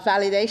of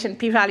validation,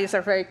 p-values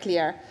are very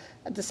clear.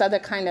 This other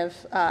kind of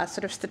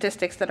sort of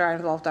statistics that are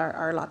involved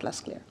are a lot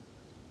less clear.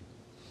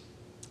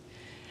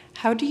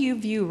 How do you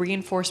view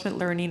reinforcement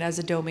learning as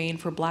a domain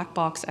for black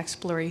box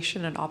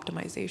exploration and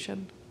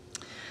optimization?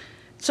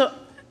 So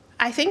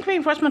I think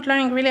reinforcement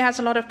learning really has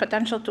a lot of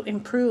potential to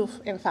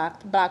improve, in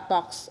fact, black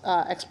box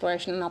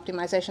exploration and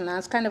optimization. And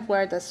that's kind of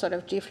where this sort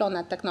of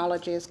GFlowNet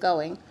technology is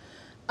going.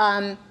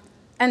 And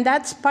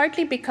that's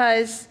partly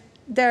because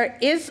there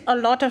is a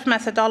lot of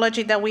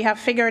methodology that we have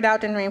figured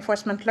out in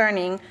reinforcement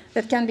learning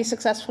that can be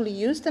successfully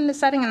used in this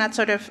setting, and that's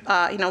sort of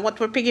what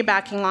we're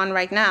piggybacking on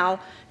right now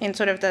in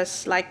sort of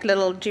this like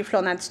little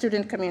GFlowNet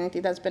student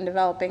community that's been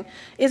developing,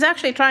 is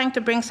actually trying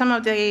to bring some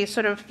of the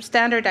sort of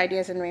standard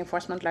ideas in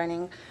reinforcement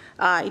learning,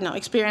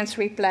 experience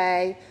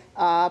replay,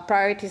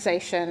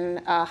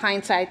 prioritization,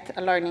 hindsight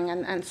learning,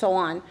 and so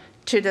on,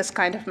 to this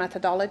kind of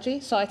methodology.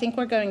 So I think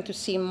we're going to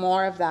see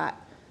more of that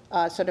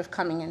sort of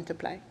coming into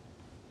play.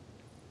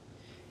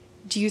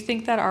 Do you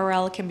think that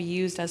RL can be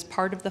used as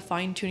part of the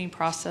fine-tuning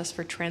process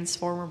for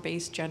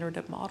transformer-based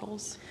generative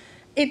models?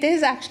 It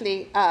is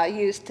actually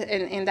used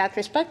in that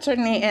respect,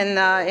 certainly in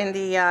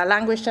the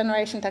language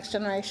generation, text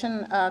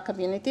generation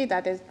community.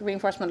 That is,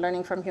 reinforcement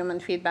learning from human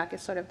feedback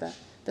is sort of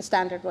the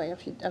standard way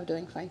of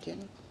doing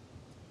fine-tuning.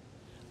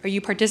 Are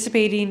you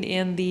participating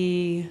in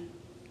the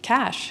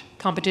CASH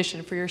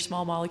competition for your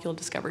small molecule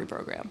discovery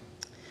program?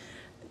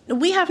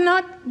 We have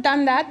not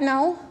done that,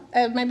 no.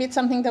 Maybe it's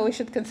something that we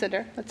should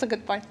consider. That's a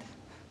good point.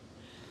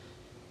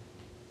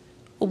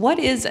 What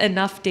is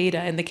enough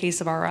data in the case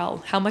of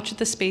RL? How much of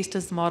the space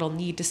does the model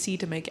need to see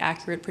to make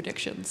accurate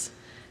predictions?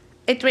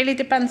 It really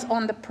depends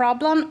on the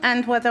problem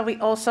and whether we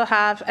also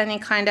have any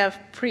kind of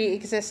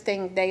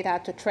pre-existing data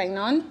to train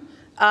on.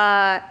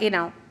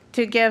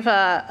 To give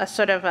a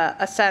sort of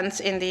a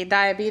sense, in the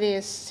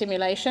diabetes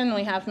simulation,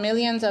 we have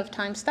millions of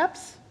time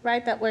steps,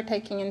 right, that we're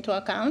taking into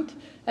account.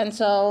 And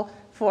so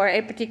for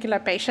a particular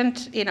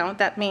patient,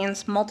 that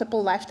means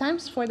multiple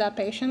lifetimes for that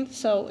patient,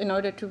 so in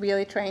order to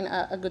really train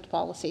a good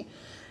policy.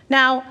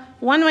 Now,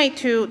 one way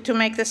to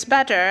make this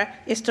better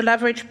is to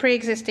leverage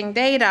pre-existing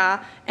data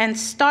and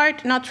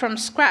start not from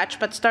scratch,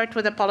 but start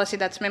with a policy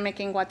that's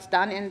mimicking what's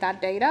done in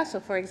that data. So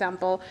for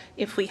example,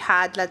 if we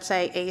had, let's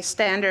say, a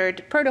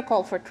standard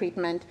protocol for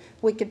treatment,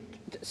 we could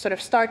sort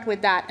of start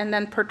with that and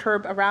then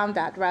perturb around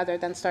that rather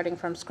than starting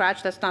from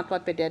scratch. That's not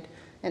what we did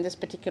in this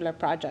particular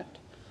project.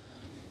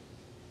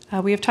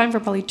 We have time for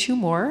probably 2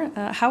 more.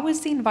 How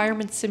was the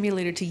environment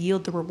simulated to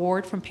yield the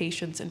reward from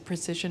patients in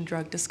precision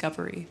drug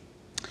discovery?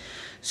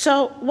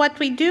 So what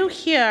we do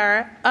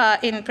here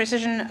in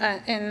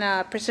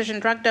precision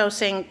drug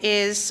dosing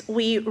is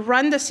we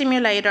run the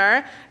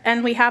simulator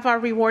and we have our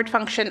reward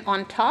function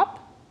on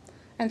top.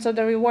 And so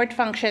the reward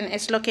function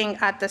is looking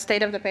at the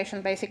state of the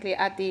patient, basically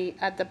at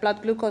the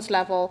blood glucose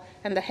level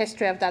and the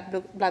history of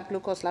that blood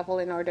glucose level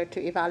in order to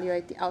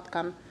evaluate the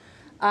outcome.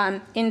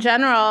 In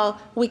general,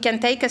 we can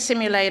take a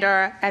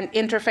simulator and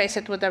interface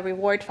it with a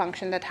reward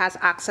function that has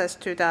access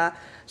to the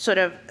sort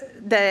of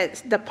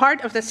the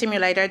part of the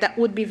simulator that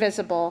would be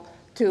visible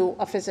to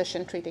a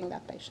physician treating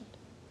that patient.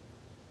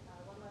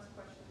 One last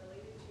question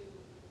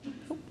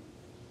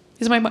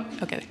related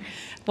to... Okay.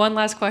 One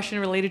last question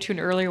related to an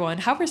earlier one.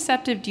 How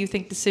receptive do you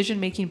think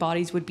decision-making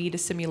bodies would be to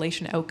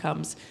simulation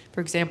outcomes?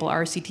 For example,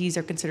 RCTs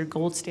are considered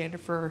gold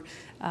standard for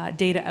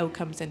data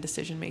outcomes and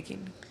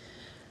decision-making.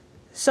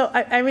 So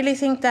I really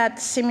think that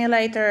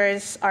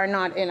simulators are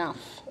not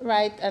enough,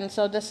 right? And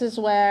so this is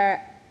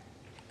where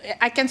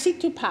I can see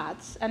 2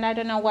 paths, and I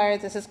don't know where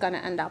this is going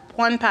to end up.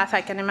 One path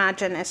I can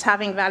imagine is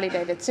having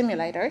validated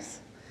simulators,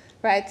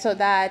 right? So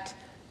that,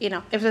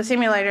 if the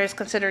simulator is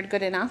considered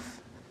good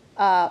enough,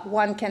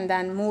 one can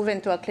then move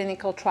into a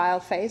clinical trial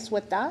phase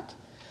with that.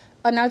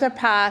 Another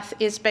path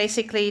is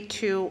basically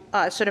to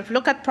sort of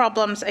look at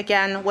problems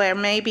again where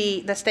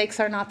maybe the stakes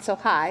are not so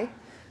high,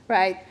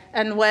 right?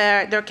 And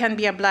where there can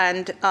be a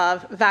blend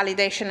of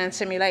validation and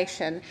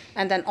simulation,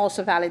 and then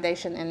also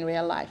validation in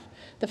real life.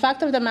 The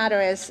fact of the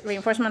matter is,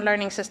 reinforcement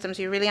learning systems,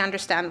 you really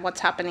understand what's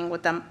happening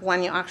with them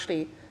when you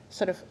actually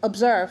sort of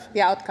observe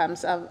the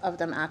outcomes of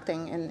them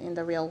acting in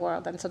the real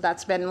world. And so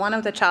that's been one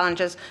of the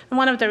challenges, and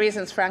one of the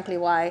reasons, frankly,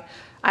 why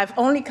I've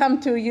only come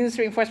to use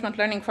reinforcement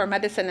learning for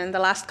medicine in the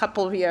last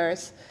couple of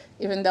years,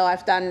 even though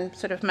I've done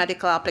sort of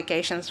medical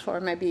applications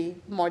for maybe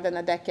more than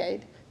a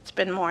decade. It's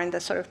been more in the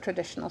sort of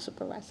traditional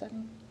supervised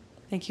setting.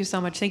 Thank you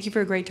so much. Thank you for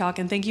a great talk,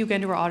 and thank you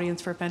again to our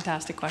audience for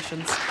fantastic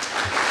questions.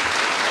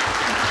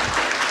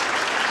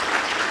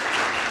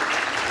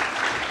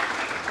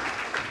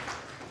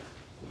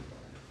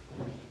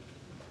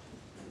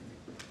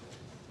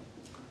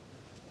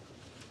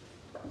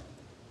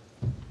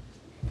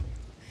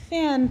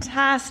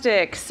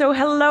 Fantastic. So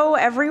hello,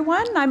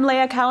 everyone. I'm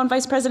Leah Cowan,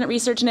 Vice President,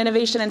 Research and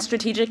Innovation and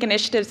Strategic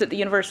Initiatives at the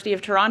University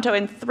of Toronto,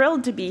 and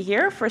thrilled to be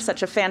here for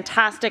such a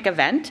fantastic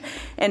event,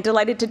 and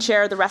delighted to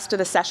chair the rest of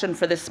the session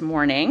for this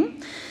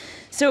morning.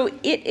 So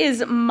it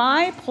is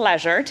my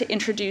pleasure to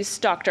introduce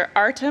Dr.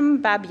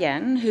 Artem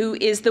Babyan, who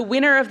is the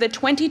winner of the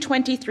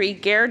 2023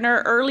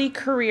 Gairdner Early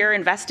Career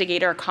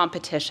Investigator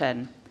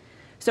Competition.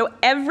 So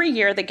every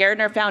year, the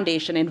Gairdner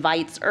Foundation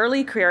invites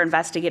early career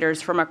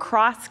investigators from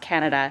across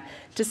Canada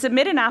to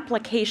submit an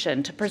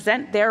application to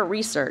present their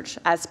research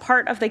as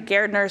part of the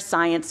Gairdner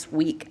Science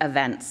Week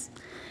events.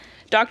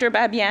 Dr.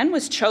 Babyan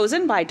was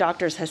chosen by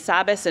Drs.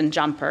 Hassabis and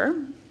Jumper.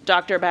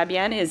 Dr.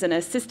 Babyan is an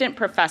assistant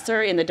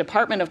professor in the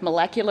Department of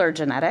Molecular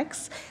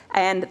Genetics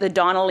and the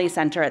Donnelly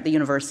Center at the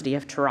University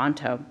of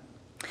Toronto.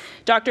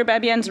 Dr.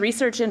 Babyan's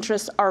research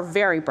interests are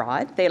very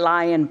broad. They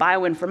lie in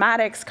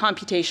bioinformatics,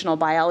 computational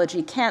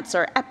biology,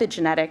 cancer,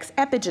 epigenetics,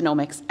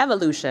 epigenomics,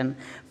 evolution,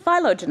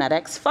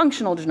 phylogenetics,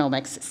 functional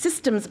genomics,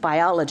 systems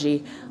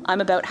biology.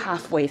 I'm about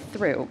halfway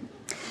through.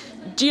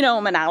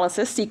 Genome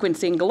analysis,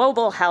 sequencing,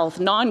 global health,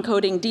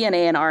 non-coding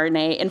DNA and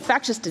RNA,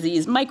 infectious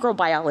disease,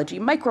 microbiology,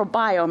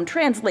 microbiome,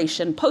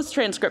 translation,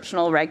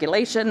 post-transcriptional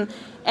regulation,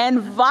 and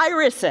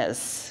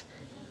viruses.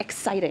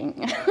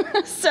 Exciting.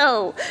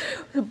 So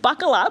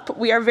buckle up.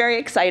 We are very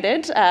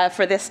excited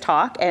for this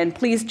talk, and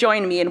please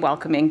join me in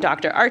welcoming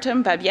Dr.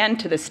 Artem Babyan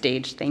to the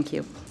stage. Thank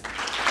you.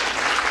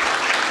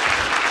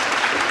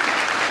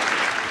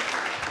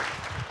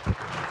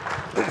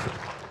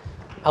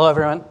 Hello,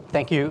 everyone.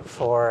 Thank you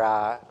for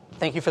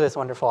this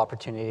wonderful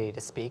opportunity to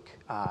speak.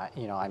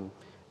 I'm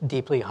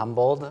deeply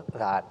humbled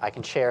that I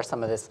can share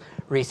some of this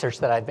research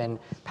that I've been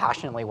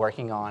passionately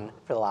working on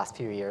for the last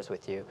few years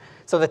with you.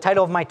 So the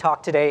title of my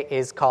talk today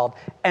is called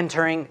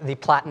Entering the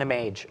Platinum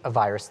Age of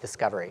Virus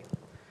Discovery.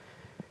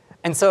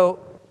 And so,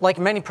 like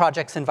many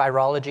projects in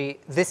virology,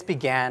 this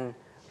began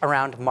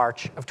around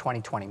March of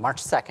 2020,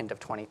 March 2nd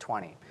of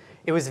 2020.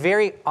 It was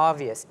very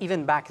obvious,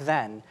 even back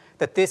then,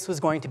 that this was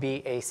going to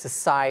be a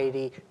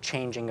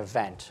society-changing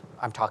event.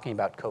 I'm talking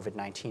about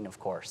COVID-19, of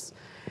course.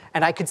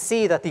 And I could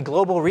see that the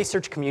global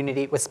research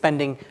community was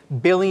spending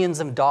billions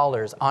of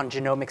dollars on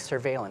genomic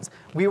surveillance.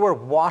 We were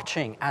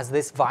watching as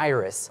this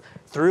virus,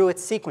 through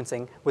its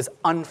sequencing, was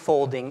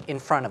unfolding in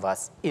front of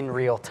us in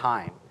real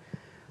time.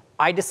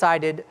 I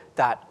decided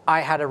that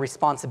I had a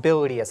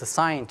responsibility as a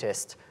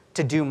scientist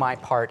to do my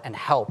part and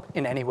help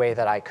in any way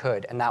that I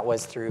could, and that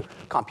was through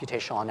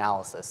computational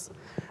analysis.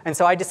 And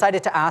so I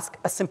decided to ask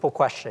a simple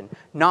question,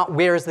 not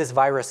where is this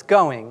virus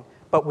going,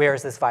 but where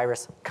is this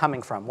virus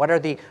coming from? What are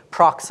the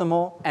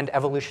proximal and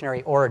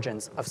evolutionary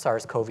origins of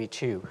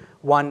SARS-CoV-2,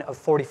 one of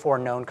 44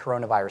 known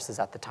coronaviruses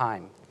at the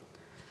time?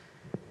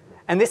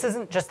 And this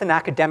isn't just an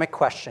academic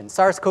question.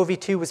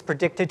 SARS-CoV-2 was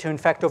predicted to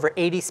infect over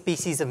 80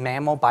 species of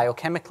mammal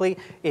biochemically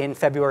in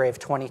February of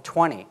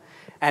 2020.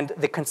 And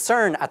the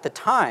concern at the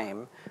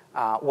time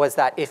was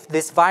that if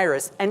this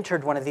virus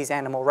entered one of these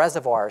animal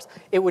reservoirs,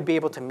 it would be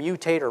able to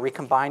mutate or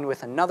recombine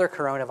with another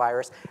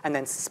coronavirus and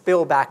then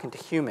spill back into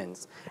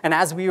humans. And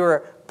as we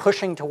were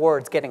pushing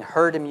towards getting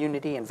herd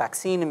immunity and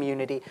vaccine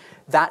immunity,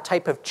 that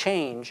type of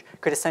change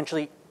could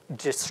essentially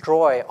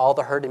destroy all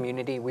the herd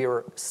immunity we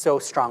were so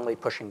strongly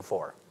pushing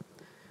for.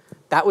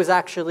 That was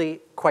actually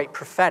quite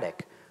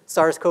prophetic.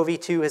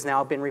 SARS-CoV-2 has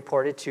now been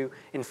reported to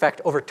infect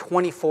over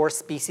 24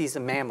 species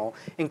of mammal,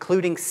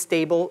 including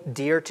stable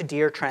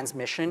deer-to-deer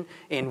transmission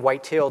in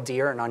white-tailed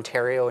deer in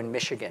Ontario and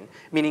Michigan,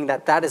 meaning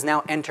that that has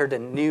now entered a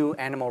new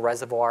animal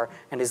reservoir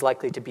and is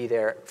likely to be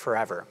there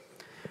forever.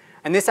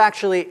 And this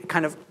actually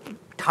kind of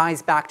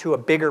ties back to a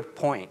bigger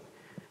point.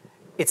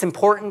 It's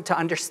important to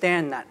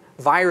understand that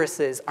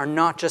viruses are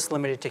not just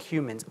limited to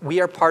humans. We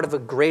are part of a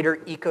greater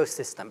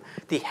ecosystem.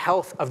 The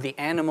health of the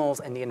animals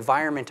and the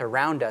environment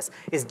around us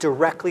is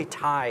directly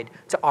tied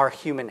to our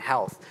human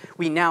health.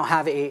 We now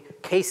have a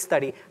case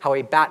study how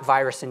a bat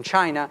virus in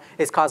China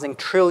is causing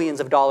trillions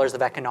of dollars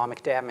of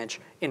economic damage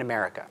in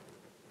America.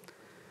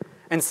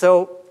 And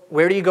so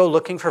where do you go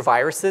looking for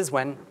viruses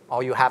when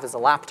all you have is a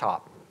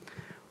laptop?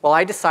 Well,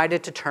 I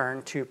decided to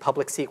turn to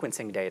public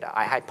sequencing data.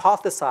 I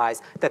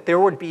hypothesized that there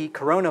would be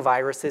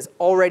coronaviruses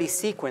already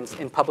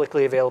sequenced in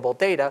publicly available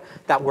data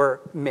that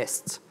were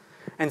missed.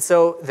 And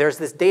so there's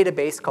this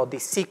database called the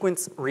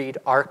Sequence Read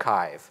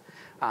Archive.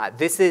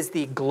 This is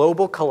the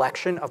global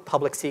collection of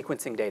public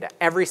sequencing data.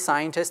 Every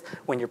scientist,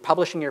 when you're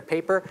publishing your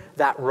paper,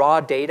 that raw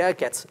data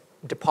gets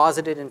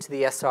deposited into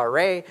the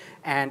SRA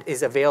and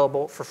is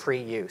available for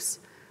free use.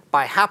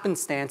 By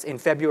happenstance, in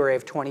February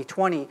of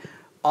 2020,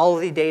 all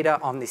of the data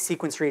on the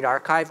Sequence Read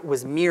Archive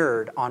was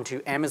mirrored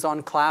onto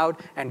Amazon Cloud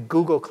and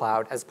Google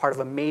Cloud as part of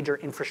a major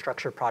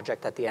infrastructure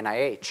project at the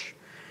NIH.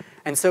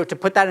 And so to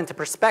put that into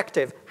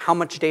perspective, how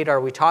much data are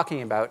we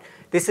talking about?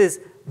 This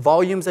is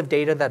volumes of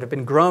data that have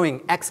been growing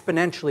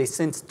exponentially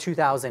since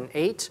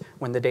 2008,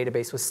 when the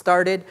database was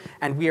started,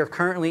 and we are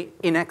currently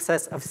in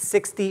excess of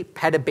 60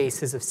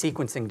 petabases of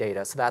sequencing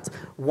data. So that's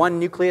one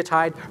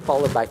nucleotide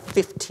followed by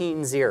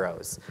 15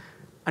 zeros.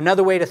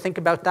 Another way to think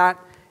about that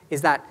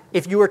is that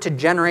if you were to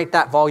generate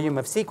that volume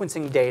of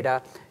sequencing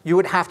data, you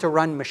would have to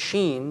run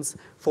machines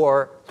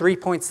for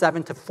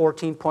 $3.7 to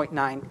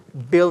 $14.9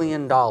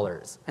 billion.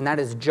 And that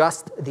is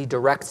just the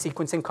direct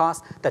sequencing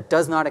cost. That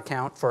does not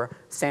account for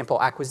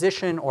sample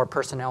acquisition or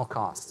personnel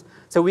costs.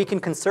 So we can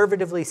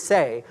conservatively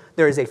say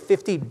there is a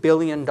 $50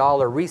 billion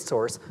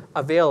resource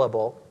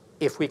available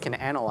if we can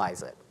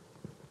analyze it.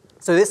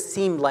 So this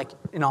seemed like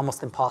an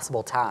almost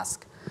impossible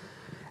task.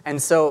 And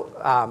so,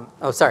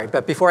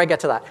 but before I get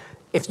to that,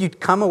 if you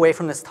come away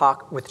from this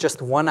talk with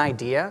just one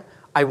idea,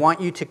 I want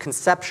you to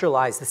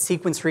conceptualize the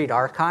Sequence Read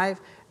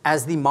Archive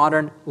as the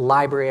modern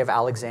Library of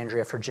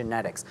Alexandria for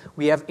genetics.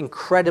 We have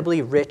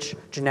incredibly rich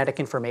genetic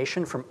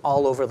information from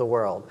all over the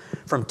world,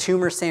 from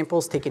tumor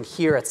samples taken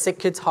here at Sick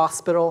Kids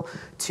Hospital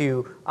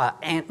to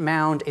ant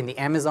mound in the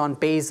Amazon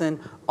basin,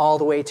 all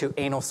the way to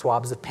anal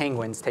swabs of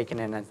penguins taken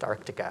in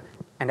Antarctica,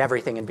 and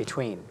everything in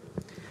between.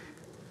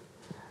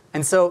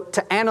 And so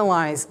to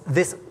analyze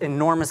this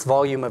enormous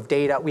volume of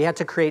data, we had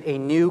to create a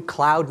new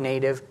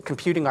cloud-native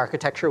computing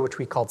architecture, which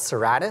we called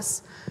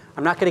Seratis.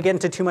 I'm not going to get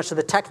into too much of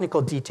the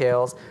technical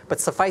details, but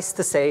suffice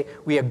to say,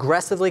 we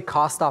aggressively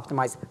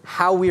cost-optimized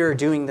how we are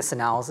doing this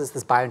analysis,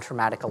 this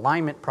bioinformatic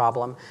alignment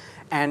problem.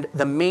 And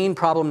the main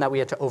problem that we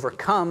had to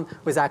overcome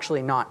was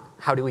actually not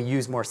how do we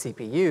use more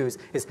CPUs,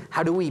 is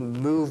how do we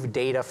move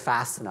data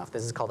fast enough?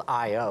 This is called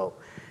I/O.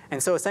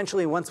 And so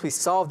essentially, once we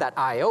solved that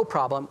I/O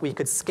problem, we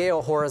could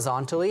scale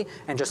horizontally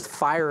and just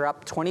fire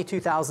up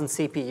 22,000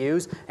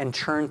 CPUs and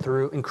churn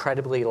through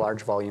incredibly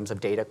large volumes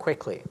of data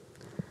quickly.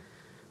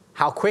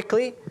 How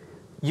quickly?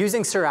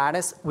 Using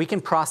Seratis, we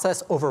can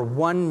process over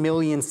 1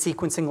 million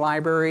sequencing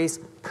libraries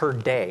per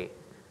day.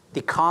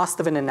 The cost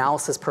of an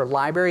analysis per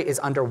library is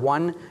under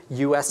 1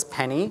 US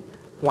penny,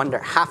 under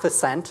half a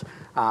cent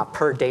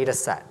per data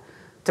set.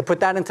 To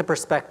put that into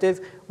perspective,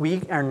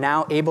 we are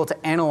now able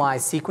to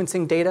analyze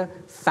sequencing data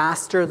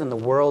faster than the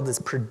world is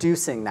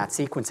producing that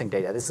sequencing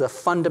data. This is a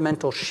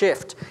fundamental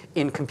shift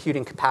in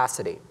computing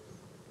capacity.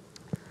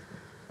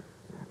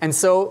 And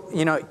so,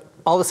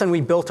 all of a sudden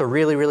we built a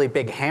really, really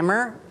big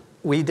hammer.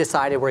 We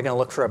decided we're going to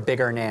look for a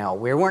bigger nail.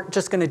 We weren't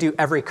just going to do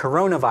every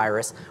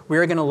coronavirus. We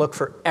were going to look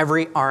for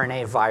every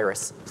RNA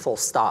virus, full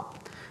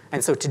stop.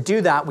 And so to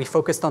do that, we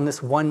focused on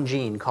this one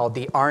gene called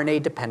the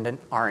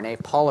RNA-dependent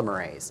RNA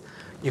polymerase.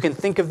 You can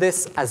think of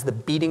this as the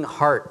beating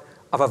heart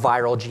of a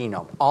viral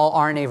genome. All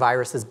RNA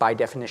viruses, by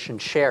definition,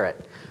 share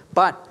it.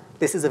 But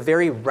this is a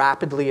very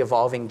rapidly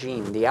evolving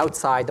gene. The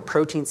outside, the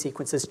protein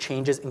sequences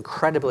changes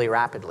incredibly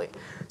rapidly.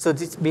 So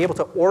to be able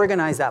to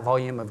organize that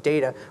volume of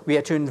data, we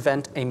had to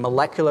invent a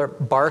molecular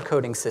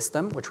barcoding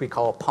system, which we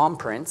call palm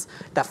prints,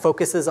 that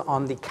focuses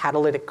on the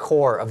catalytic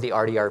core of the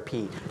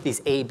RDRP,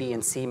 these A, B,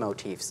 and C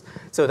motifs.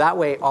 So that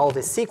way, all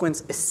this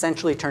sequence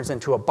essentially turns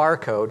into a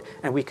barcode,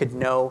 and we could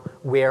know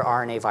where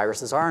RNA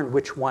viruses are and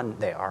which one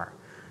they are.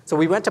 So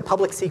we went to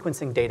public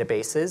sequencing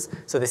databases,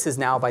 so this is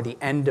now by the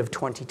end of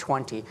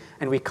 2020,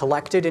 and we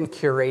collected and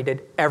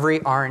curated every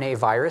RNA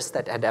virus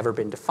that had ever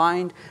been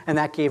defined, and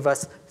that gave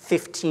us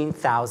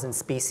 15,000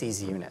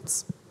 species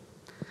units.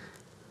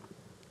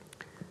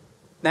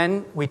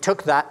 Then we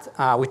took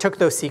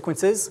those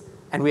sequences,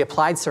 and we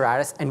applied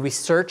Ceratus, and we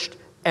searched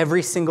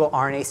every single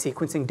RNA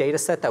sequencing data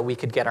set that we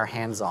could get our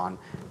hands on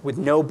with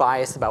no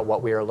bias about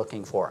what we were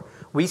looking for.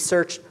 We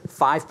searched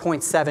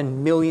 5.7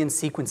 million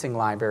sequencing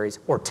libraries,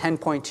 or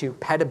 10.2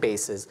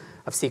 petabases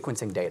of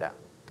sequencing data.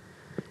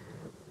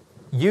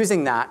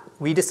 Using that,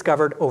 we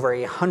discovered over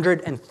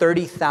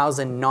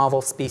 130,000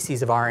 novel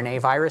species of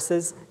RNA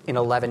viruses in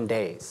 11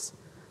 days.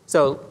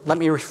 So let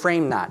me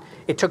reframe that.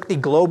 It took the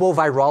global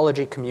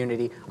virology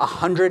community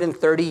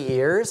 130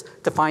 years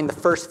to find the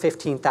first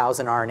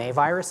 15,000 RNA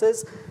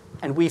viruses,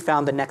 and we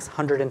found the next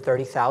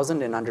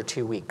 130,000 in under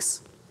 2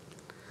 weeks.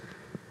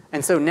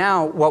 And so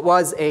now, what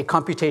was a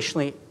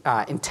computationally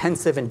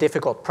intensive and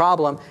difficult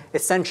problem,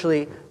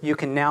 essentially, you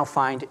can now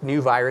find new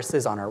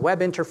viruses on our web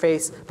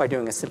interface by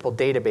doing a simple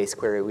database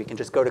query. We can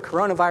just go to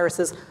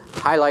coronaviruses,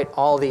 highlight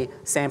all the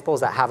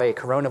samples that have a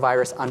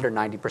coronavirus under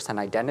 90%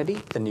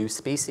 identity, the new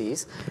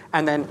species,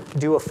 and then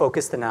do a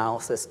focused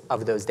analysis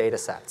of those data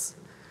sets.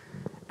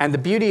 And the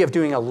beauty of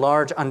doing a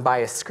large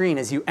unbiased screen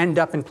is you end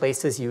up in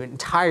places you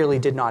entirely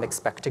did not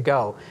expect to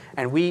go.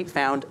 And we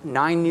found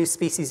 9 new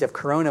species of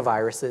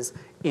coronaviruses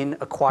in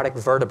aquatic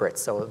vertebrates,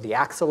 so the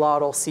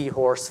axolotl,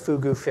 seahorse,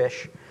 fugu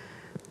fish.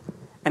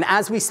 And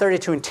as we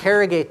started to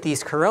interrogate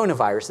these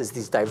coronaviruses,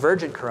 these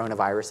divergent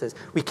coronaviruses,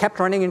 we kept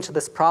running into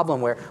this problem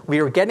where we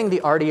were getting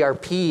the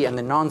RDRP and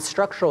the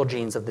non-structural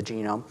genes of the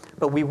genome,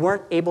 but we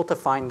weren't able to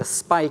find the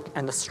spike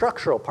and the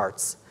structural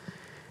parts.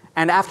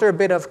 And after a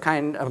bit of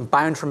kind of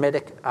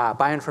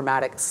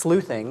bioinformatic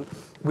sleuthing,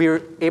 we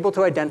were able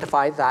to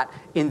identify that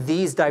in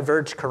these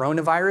diverged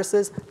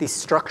coronaviruses, these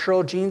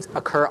structural genes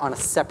occur on a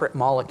separate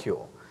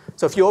molecule.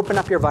 So if you open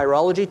up your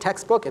virology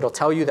textbook, it'll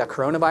tell you that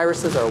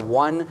coronaviruses are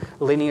one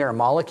linear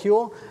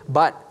molecule,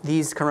 but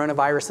these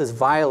coronaviruses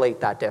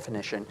violate that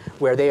definition,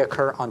 where they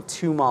occur on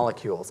 2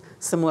 molecules,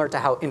 similar to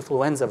how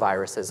influenza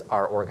viruses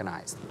are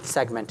organized,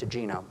 segmented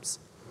genomes.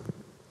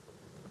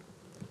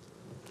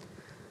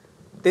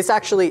 This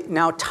actually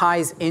now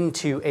ties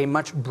into a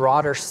much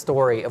broader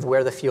story of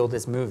where the field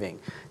is moving.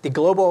 The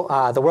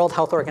World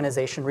Health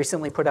Organization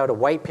recently put out a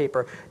white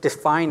paper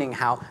defining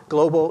how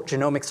global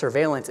genomic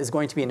surveillance is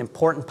going to be an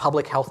important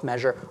public health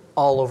measure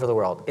all over the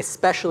world,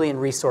 especially in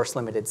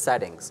resource-limited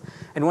settings.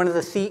 And one of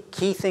the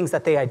key things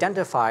that they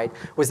identified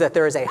was that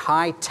there is a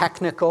high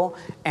technical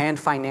and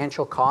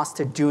financial cost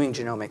to doing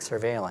genomic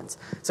surveillance.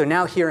 So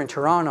now here in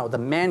Toronto, the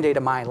mandate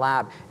of my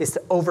lab is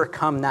to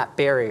overcome that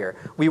barrier.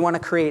 We want to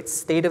create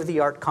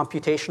state-of-the-art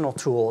computational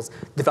tools,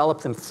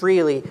 develop them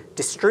freely,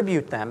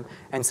 distribute them,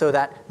 and so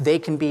that they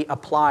can be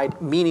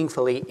applied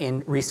meaningfully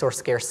in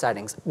resource-scarce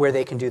settings where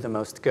they can do the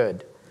most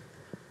good.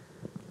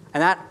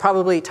 And that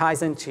probably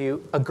ties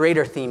into a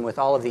greater theme with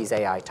all of these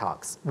AI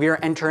talks. We are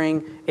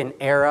entering an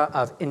era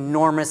of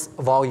enormous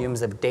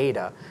volumes of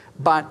data,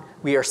 but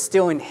we are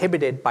still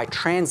inhibited by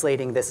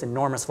translating this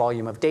enormous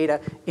volume of data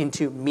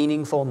into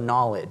meaningful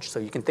knowledge. So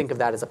you can think of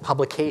that as a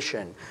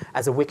publication,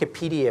 as a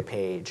Wikipedia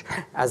page,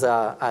 as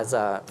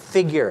a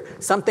figure,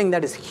 something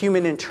that is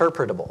human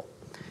interpretable.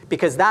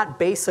 Because that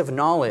base of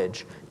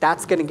knowledge,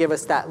 that's going to give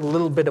us that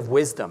little bit of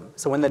wisdom.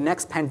 So when the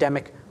next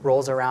pandemic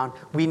rolls around,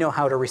 we know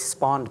how to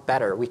respond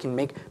better. We can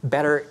make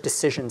better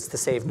decisions to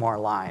save more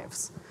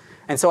lives.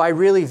 And so I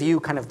really view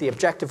kind of the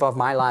objective of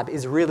my lab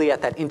is really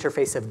at that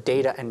interface of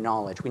data and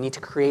knowledge. We need to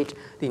create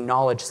the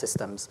knowledge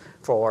systems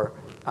for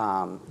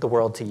the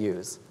world to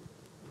use.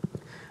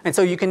 And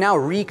so you can now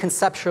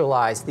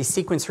reconceptualize the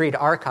sequence read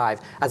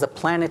archive as a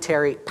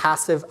planetary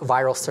passive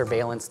viral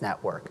surveillance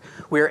network,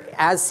 where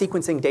as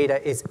sequencing data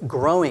is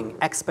growing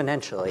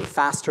exponentially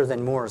faster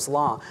than Moore's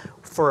law,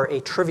 for a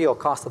trivial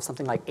cost of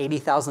something like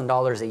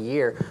 $80,000 a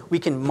year, we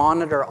can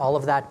monitor all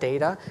of that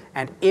data,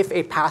 and if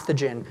a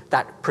pathogen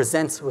that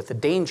presents with a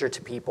danger to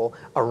people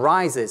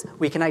arises,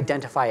 we can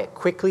identify it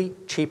quickly,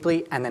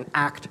 cheaply, and then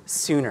act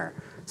sooner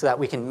so that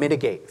we can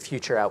mitigate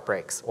future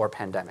outbreaks or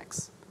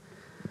pandemics.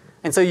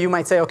 And so you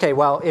might say, okay,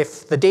 well,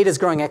 if the data is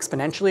growing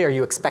exponentially, are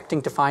you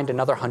expecting to find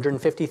another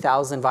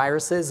 150,000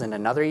 viruses in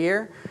another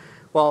year?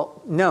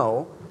 Well,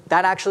 no.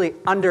 That actually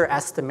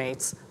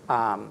underestimates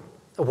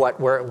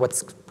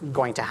what's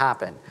going to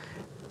happen.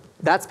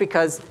 That's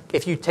because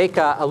if you take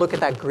a look at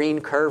that green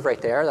curve right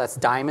there, that's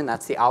Diamond,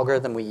 that's the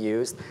algorithm we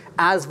used.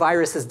 As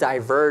viruses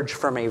diverge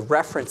from a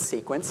reference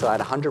sequence, so at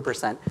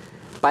 100%,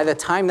 by the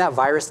time that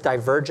virus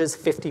diverges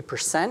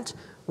 50%,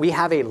 we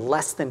have a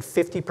less than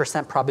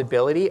 50%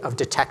 probability of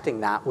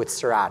detecting that with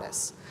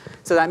Serratus.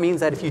 So that means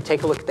that if you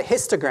take a look at the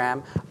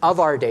histogram of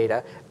our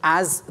data,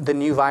 as the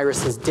new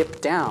viruses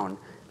dip down,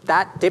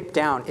 that dip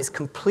down is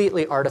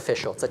completely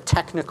artificial. It's a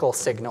technical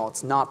signal.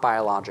 It's not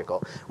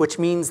biological, which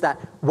means that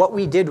what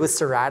we did with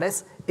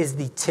Serratus is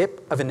the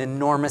tip of an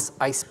enormous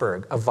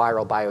iceberg of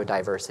viral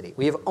biodiversity.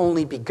 We have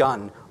only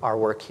begun our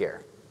work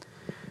here.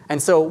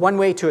 And so one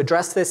way to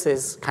address this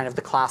is kind of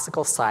the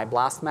classical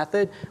SciBlast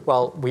method.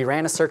 Well, we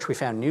ran a search. We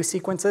found new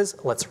sequences.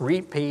 Let's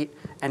repeat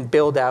and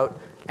build out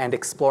and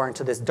explore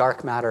into this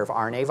dark matter of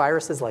RNA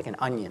viruses like an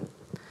onion.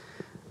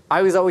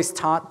 I was always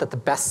taught that the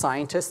best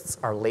scientists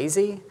are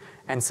lazy.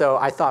 And so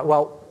I thought,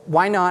 well,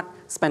 why not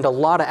spend a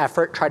lot of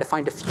effort, try to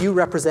find a few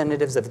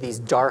representatives of these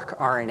dark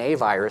RNA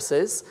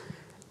viruses,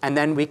 and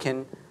then we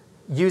can,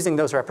 using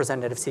those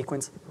representative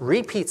sequences,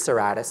 repeat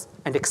Serratus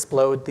and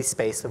explode the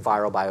space of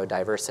viral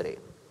biodiversity.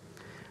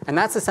 And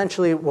that's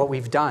essentially what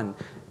we've done.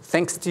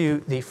 Thanks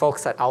to the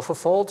folks at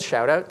AlphaFold,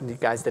 shout out, you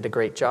guys did a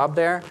great job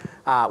there.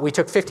 We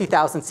took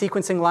 50,000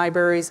 sequencing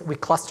libraries, we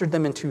clustered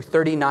them into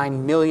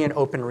 39 million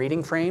open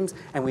reading frames,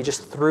 and we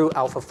just threw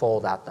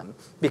AlphaFold at them.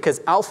 Because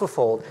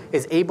AlphaFold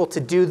is able to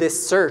do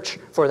this search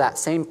for that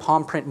same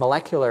palm print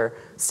molecular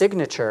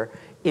signature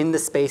in the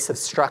space of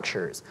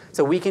structures.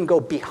 So we can go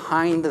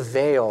behind the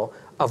veil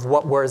of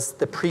what was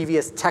the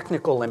previous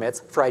technical limits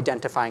for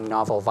identifying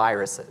novel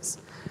viruses.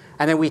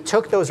 And then we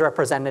took those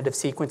representative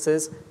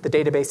sequences, the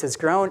database has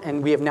grown,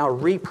 and we have now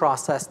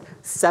reprocessed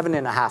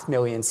 7.5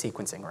 million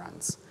sequencing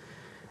runs.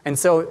 And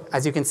so,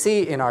 as you can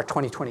see in our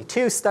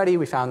 2022 study,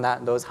 we found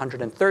that those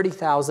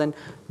 130,000,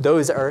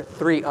 those are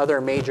 3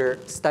 other major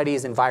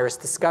studies in virus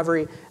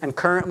discovery. And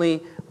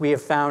currently, we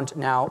have found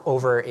now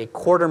over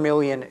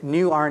 250,000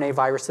 new RNA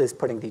viruses,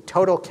 putting the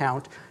total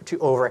count to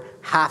over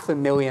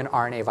 500,000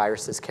 RNA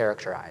viruses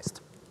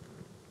characterized.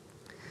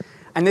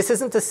 And this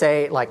isn't to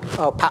say, like,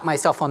 oh, pat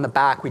myself on the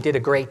back, we did a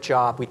great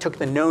job, we took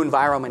the known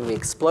virome and we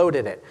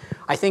exploded it.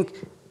 I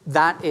think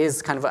that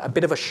is kind of a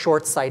bit of a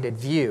short-sighted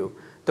view.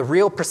 The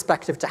real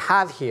perspective to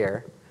have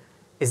here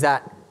is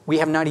that we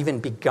have not even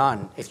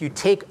begun. If you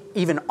take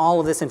even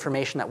all of this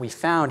information that we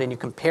found and you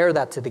compare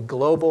that to the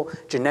global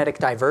genetic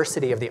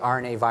diversity of the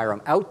RNA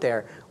virome out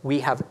there,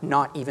 we have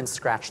not even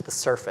scratched the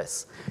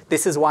surface.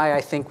 This is why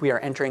I think we are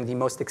entering the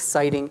most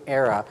exciting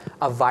era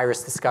of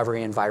virus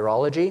discovery and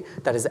virology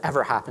that has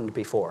ever happened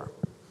before.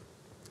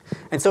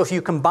 And so if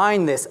you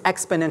combine this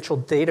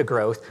exponential data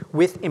growth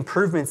with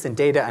improvements in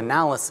data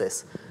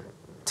analysis,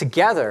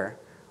 together,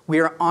 we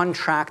are on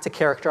track to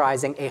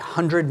characterizing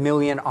 100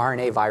 million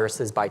RNA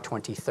viruses by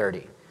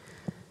 2030.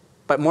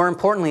 But more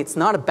importantly, it's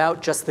not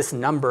about just this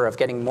number of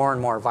getting more and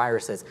more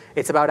viruses.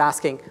 It's about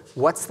asking,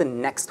 what's the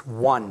next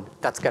one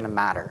that's going to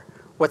matter?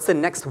 What's the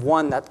next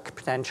one that could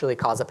potentially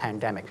cause a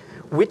pandemic?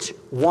 Which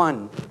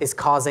one is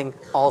causing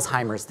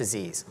Alzheimer's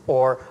disease,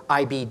 or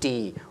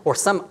IBD, or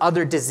some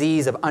other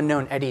disease of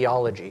unknown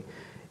etiology?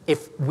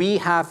 If we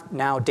have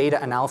now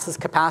data analysis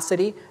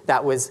capacity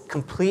that was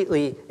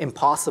completely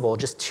impossible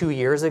just 2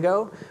 years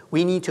ago,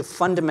 we need to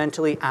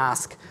fundamentally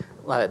ask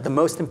the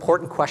most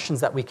important questions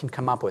that we can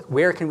come up with.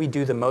 Where can we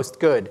do the most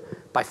good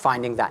by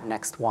finding that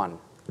next one?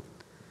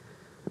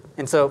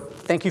 And so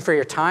thank you for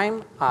your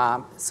time.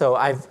 So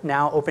I've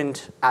now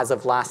opened, as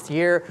of last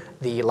year,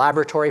 the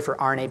Laboratory for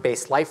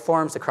RNA-Based Life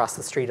Forms across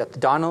the street at the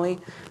Donnelly.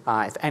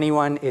 If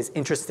anyone is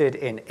interested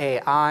in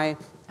AI,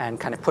 and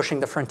kind of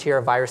pushing the frontier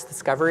of virus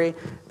discovery,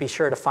 be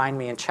sure to find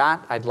me in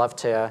chat. I'd love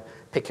to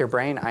pick your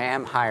brain. I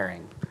am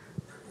hiring.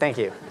 Thank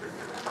you.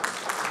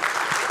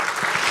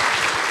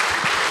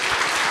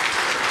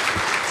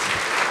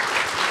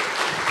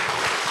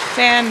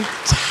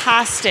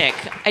 Fantastic.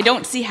 I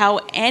don't see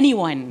how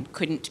anyone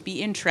couldn't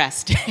be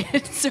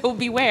interested, so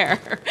beware.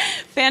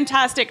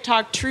 Fantastic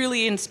talk,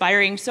 truly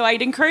inspiring. So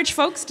I'd encourage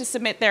folks to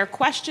submit their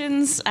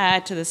questions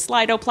to the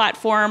Slido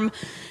platform.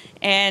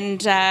 And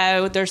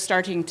they're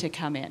starting to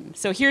come in.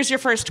 So here's your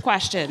first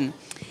question.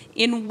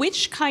 In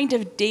which kind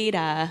of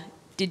data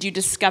did you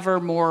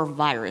discover more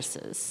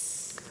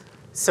viruses?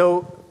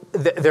 So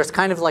there's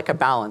kind of like a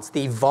balance.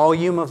 The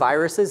volume of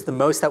viruses, the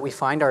most that we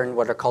find are in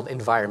what are called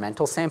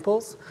environmental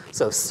samples.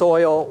 So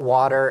soil,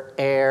 water,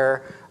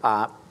 air,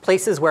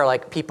 places where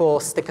like people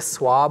stick a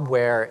swab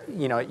where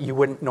you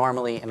wouldn't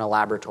normally in a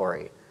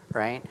laboratory,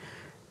 right?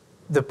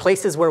 The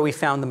places where we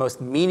found the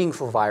most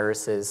meaningful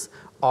viruses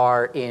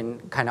are in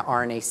kind of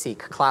RNA-seq,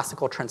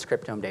 classical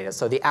transcriptome data.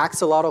 So the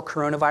axolotl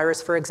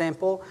coronavirus, for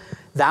example,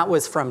 that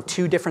was from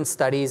 2 different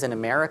studies in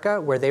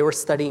America where they were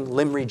studying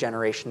limb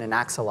regeneration in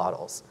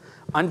axolotls.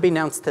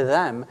 Unbeknownst to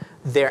them,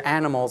 their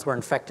animals were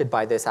infected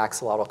by this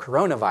axolotl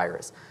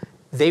coronavirus.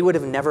 They would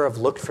have never have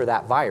looked for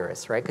that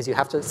virus, right? Because you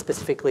have to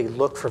specifically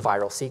look for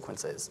viral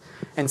sequences.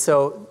 And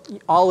so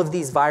all of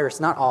these viruses,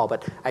 not all,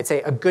 but I'd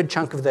say a good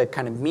chunk of the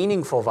kind of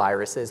meaningful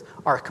viruses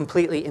are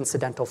completely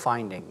incidental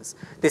findings.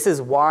 This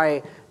is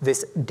why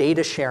this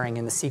data sharing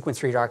in the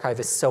Sequence Read Archive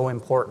is so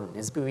important,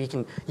 is we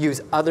can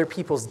use other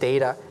people's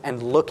data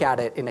and look at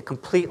it in a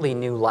completely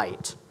new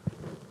light.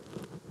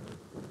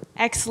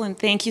 Excellent,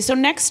 thank you. So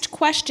next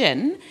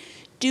question.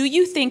 do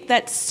you think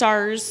that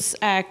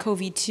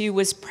SARS-CoV-2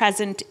 was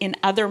present in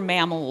other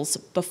mammals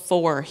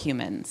before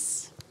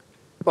humans?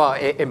 Well,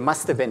 it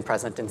must have been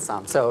present in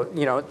some. So,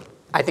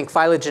 I think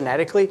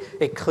phylogenetically,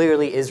 it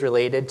clearly is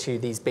related to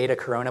these beta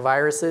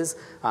coronaviruses,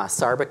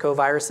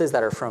 sarbecoviruses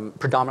that are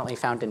predominantly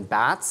found in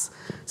bats.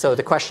 So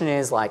the question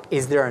is,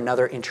 is there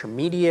another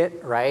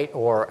intermediate, right?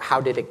 Or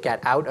how did it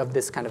get out of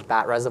this kind of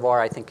bat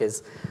reservoir, I think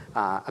is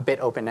a bit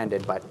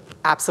open-ended. But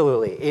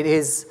absolutely, it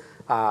is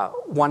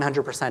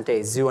 100%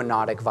 a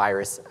zoonotic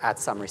virus at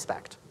some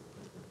respect.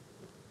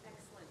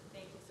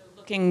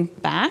 Looking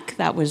back,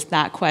 that was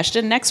that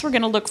question. Next, we're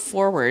going to look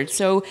forward.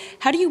 So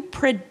how do you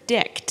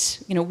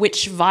predict,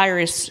 which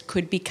virus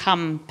could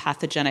become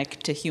pathogenic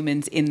to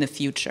humans in the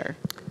future?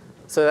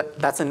 So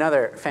that's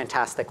another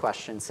fantastic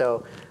question.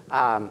 So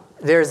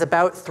there's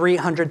about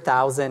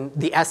 300,000,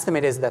 the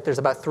estimate is that there's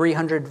about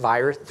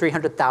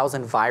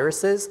 300,000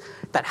 viruses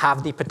that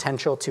have the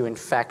potential to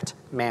infect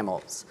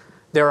mammals.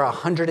 There are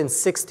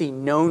 160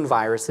 known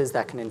viruses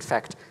that can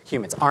infect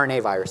humans,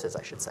 RNA viruses,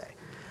 I should say.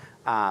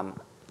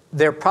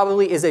 There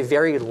probably is a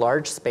very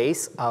large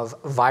space of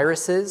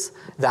viruses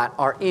that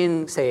are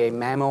in, say, a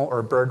mammal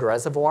or bird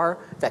reservoir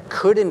that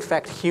could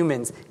infect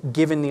humans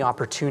given the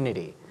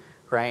opportunity,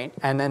 right?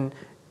 And then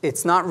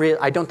it's not real.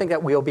 I don't think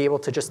that we'll be able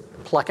to just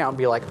pluck out and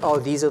be like, oh,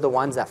 these are the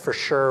ones that for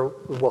sure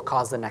will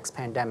cause the next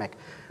pandemic.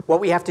 What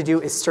we have to do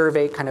is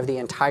survey kind of the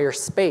entire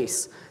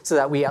space so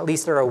that we at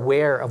least are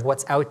aware of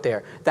what's out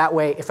there. That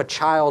way, if a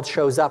child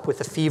shows up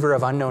with a fever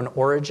of unknown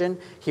origin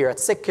here at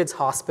Sick Kids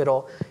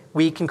Hospital,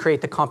 we can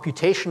create the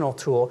computational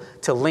tool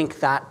to link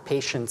that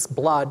patient's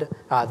blood,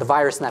 the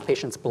virus in that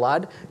patient's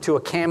blood, to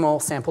a camel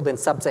sampled in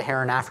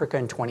sub-Saharan Africa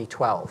in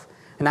 2012.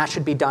 And that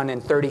should be done in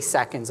 30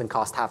 seconds and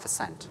cost half a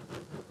cent.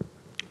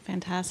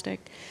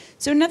 Fantastic.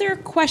 So another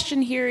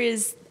question here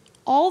is,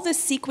 all the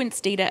sequence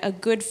data a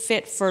good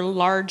fit for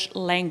large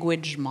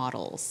language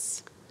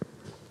models?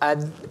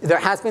 There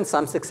has been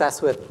some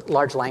success with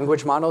large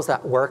language models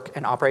that work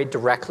and operate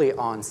directly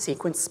on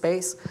sequence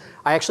space.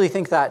 I actually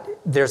think that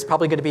there's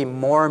probably going to be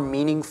more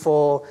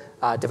meaningful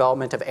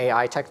development of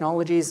AI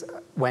technologies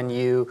when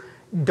you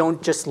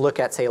don't just look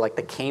at, say, like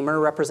the K-mer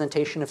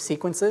representation of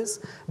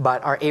sequences,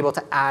 but are able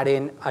to add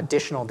in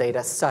additional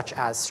data such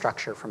as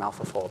structure from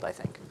AlphaFold, I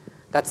think.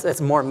 That's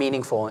more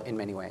meaningful in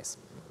many ways.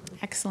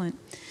 Excellent.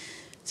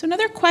 So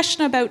another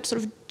question about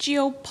sort of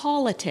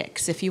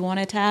geopolitics, if you want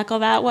to tackle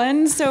that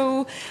one.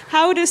 So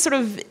how does sort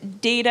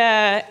of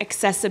data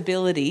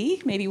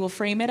accessibility, maybe we'll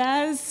frame it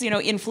as,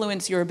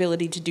 influence your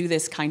ability to do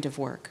this kind of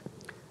work?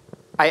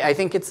 I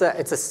think it's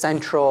a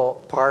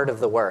central part of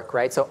the work,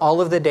 right? So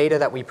all of the data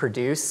that we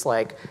produce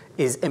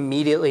is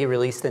immediately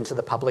released into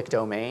the public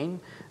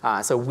domain.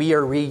 So we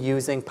are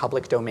reusing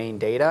public domain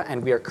data,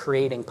 and we are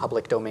creating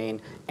public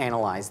domain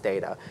analyzed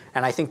data.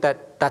 And I think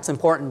that that's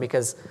important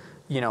because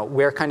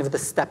we're kind of the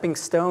stepping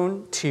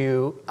stone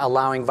to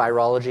allowing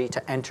virology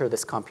to enter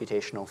this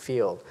computational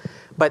field.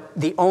 But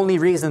the only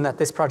reason that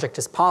this project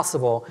is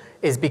possible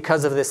is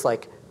because of this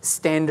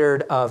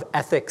standard of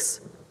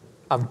ethics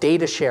of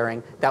data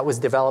sharing that was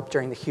developed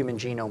during the Human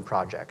Genome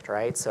Project,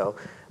 right? So,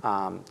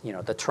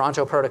 the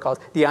Toronto protocols,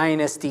 the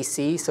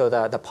INSDC, so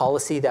the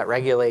policy that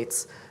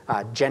regulates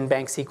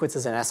GenBank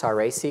sequences and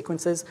SRA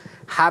sequences,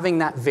 having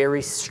that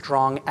very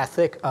strong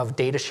ethic of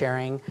data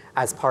sharing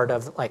as part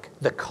of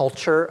the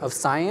culture of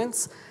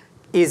science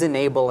is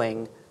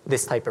enabling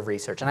this type of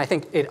research. And I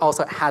think it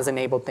also has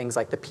enabled things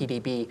like the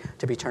PDB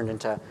to be turned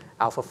into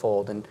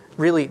AlphaFold. And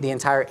really, the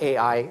entire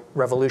AI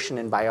revolution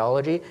in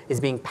biology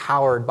is being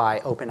powered by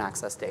open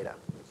access data.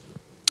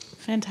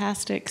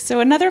 Fantastic.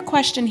 So another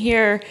question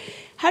here,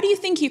 how do you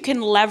think you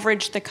can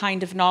leverage the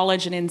kind of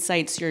knowledge and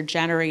insights you're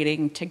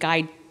generating to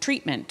guide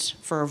treatment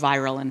for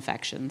viral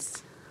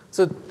infections?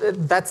 So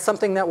that's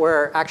something that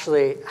we're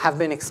actually have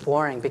been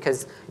exploring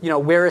because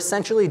we're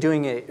essentially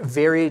doing a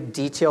very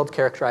detailed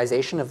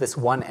characterization of this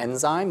one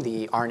enzyme,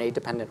 the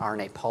RNA-dependent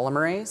RNA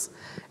polymerase,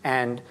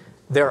 and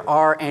there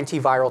are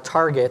antiviral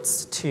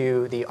targets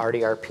to the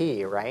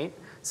RDRP, right?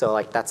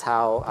 So that's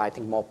how I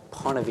think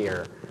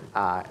molnupiravir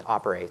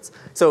operates.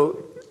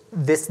 So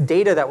this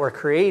data that we're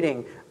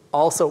creating,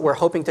 also we're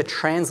hoping to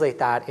translate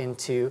that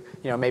into,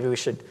 maybe we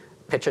should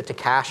pitch it to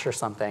Cash or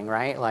something,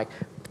 right?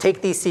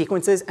 Take these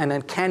sequences and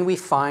then can we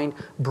find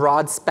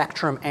broad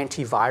spectrum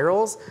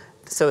antivirals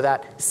so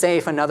that, say,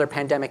 if another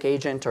pandemic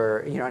agent or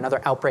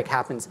another outbreak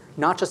happens,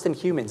 not just in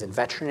humans, in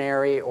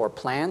veterinary or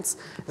plants,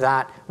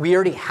 that we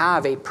already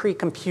have a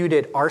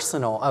pre-computed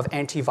arsenal of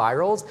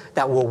antivirals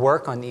that will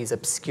work on these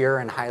obscure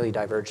and highly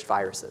diverged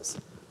viruses.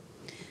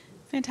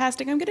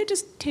 Fantastic. I'm going to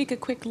just take a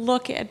quick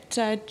look at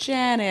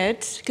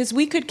Janet, because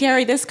we could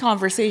carry this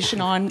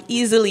conversation on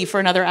easily for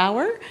another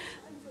hour.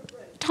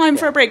 Time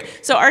for a break.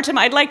 So Artem,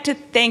 I'd like to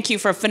thank you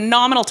for a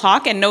phenomenal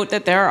talk and note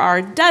that there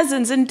are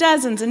dozens and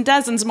dozens and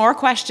dozens more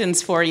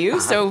questions for you.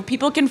 So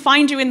people can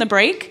find you in the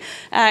break.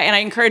 And I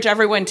encourage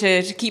everyone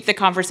to keep the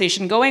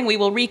conversation going. We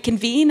will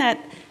reconvene at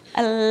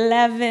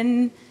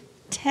 11:10.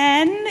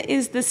 10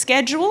 is the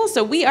schedule,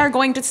 so we are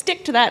going to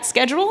stick to that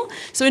schedule.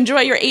 So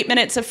enjoy your 8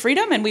 minutes of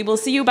freedom, and we will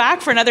see you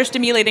back for another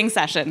stimulating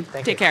session.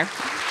 Take care.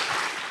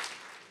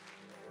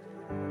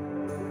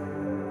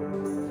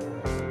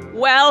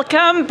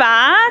 Welcome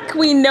back.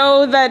 We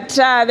know that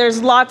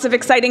there's lots of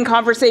exciting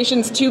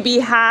conversations to be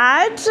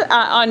had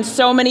on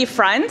so many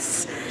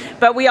fronts,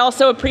 but we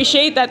also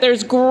appreciate that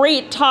there's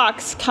great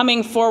talks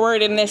coming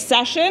forward in this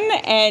session,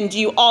 and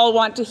you all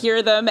want to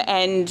hear them,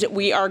 and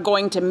we are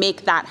going to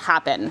make that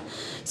happen.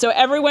 So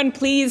everyone,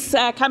 please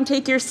come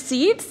take your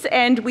seats,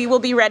 and we will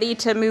be ready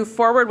to move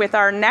forward with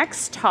our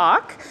next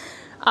talk.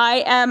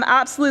 I am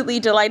absolutely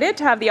delighted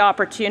to have the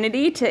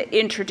opportunity to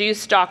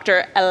introduce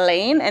Dr.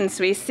 Elaine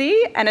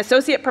Nswisi, an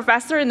associate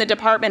professor in the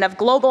Department of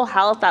Global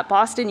Health at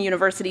Boston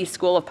University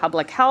School of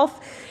Public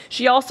Health.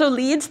 She also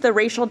leads the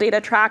Racial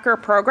Data Tracker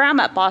program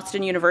at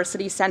Boston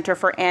University Center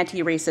for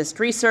Anti-Racist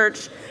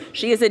Research.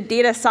 She is a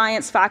data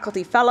science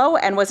faculty fellow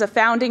and was a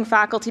founding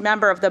faculty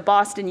member of the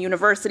Boston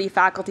University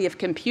Faculty of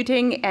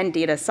Computing and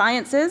Data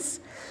Sciences.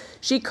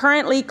 She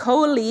currently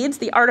co-leads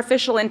the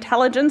Artificial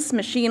Intelligence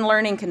Machine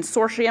Learning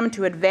Consortium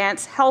to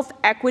Advance Health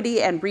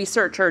Equity and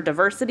Researcher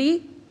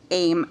Diversity,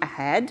 AIM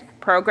Ahead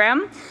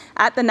program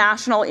at the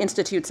National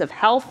Institutes of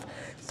Health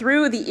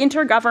through the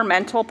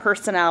Intergovernmental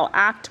Personnel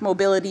Act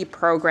Mobility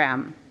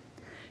Program.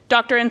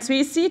 Dr.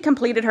 Nswisi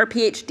completed her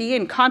PhD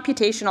in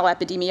computational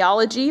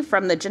epidemiology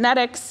from the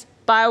Genetics,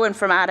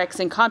 Bioinformatics,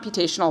 and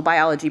Computational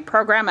Biology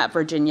program at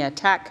Virginia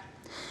Tech.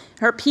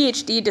 Her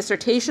PhD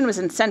dissertation was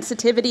in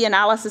sensitivity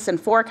analysis and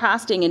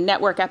forecasting in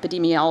network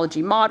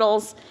epidemiology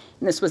models,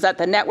 and this was at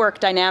the Network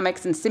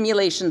Dynamics and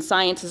Simulation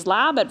Sciences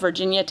Lab at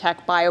Virginia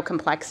Tech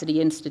Biocomplexity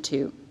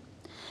Institute.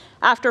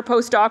 After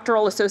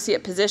postdoctoral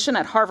associate position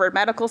at Harvard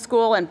Medical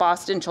School and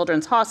Boston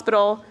Children's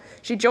Hospital,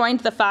 she joined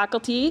the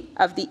faculty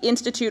of the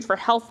Institute for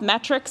Health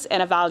Metrics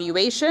and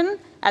Evaluation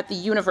at the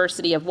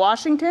University of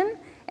Washington,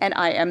 and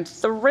I am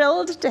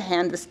thrilled to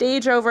hand the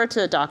stage over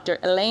to Dr.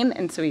 Elaine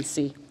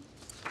Nswisi.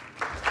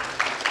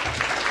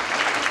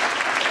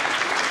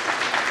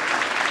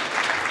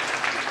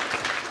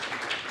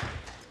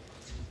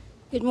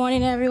 Good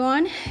morning,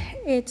 everyone.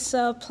 It's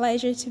a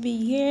pleasure to be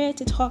here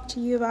to talk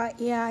to you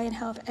about AI and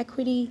health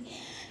equity.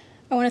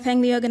 I want to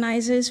thank the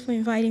organizers for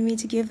inviting me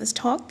to give this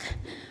talk.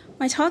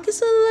 My talk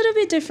is a little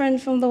bit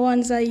different from the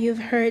ones that you've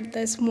heard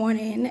this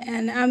morning,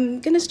 and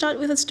I'm going to start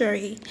with a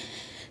story.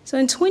 So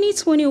in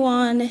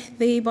 2021,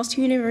 the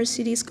Boston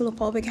University School of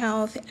Public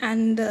Health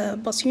and the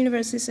Boston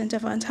University Center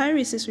for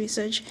Anti-Racist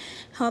Research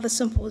held a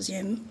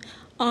symposium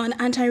on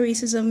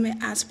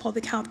anti-racism as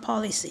public health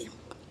policy.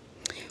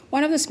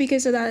 One of the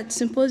speakers at that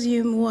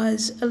symposium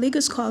was a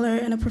legal scholar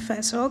and a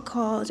professor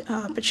called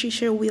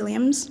Patricia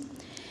Williams.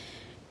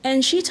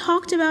 And she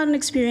talked about an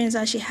experience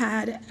that she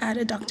had at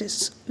a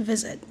doctor's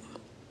visit.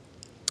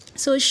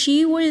 So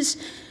she was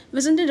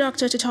visiting the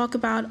doctor to talk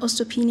about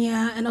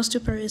osteopenia and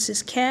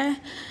osteoporosis care.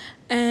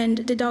 And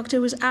the doctor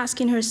was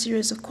asking her a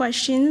series of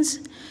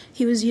questions.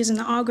 He was using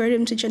an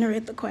algorithm to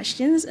generate the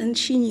questions, and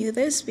she knew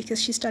this because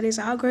she studies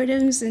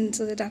algorithms, and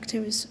so the doctor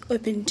was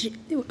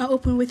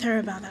open with her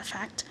about that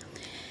fact.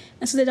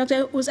 And so the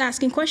doctor was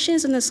asking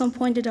questions, and at some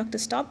point the doctor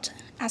stopped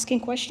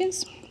asking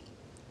questions.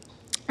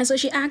 And so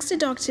she asked the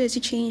doctor to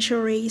change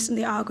her race in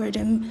the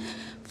algorithm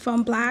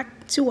from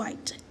black to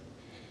white.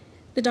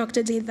 The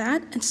doctor did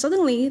that, and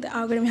suddenly the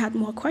algorithm had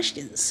more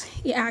questions.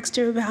 He asked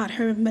her about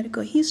her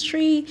medical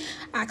history,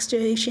 asked her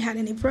if she had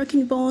any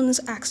broken bones,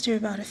 asked her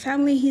about her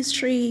family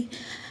history.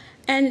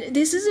 And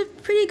this is a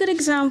pretty good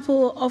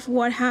example of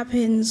what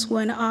happens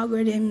when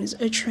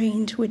algorithms are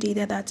trained with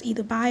data that's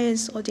either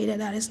biased or data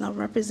that is not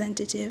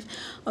representative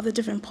of the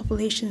different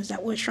populations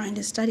that we're trying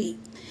to study.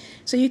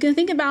 So you can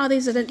think about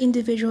this at an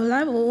individual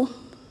level,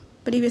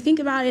 but if you think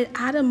about it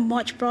at a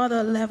much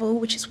broader level,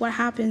 which is what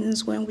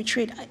happens when we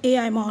train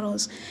AI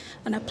models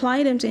and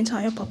apply them to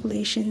entire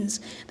populations,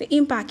 the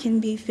impact can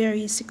be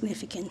very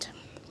significant.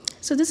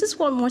 So this is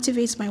what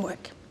motivates my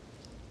work.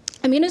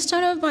 I'm going to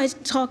start off by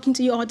talking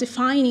to you or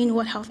defining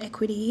what health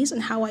equity is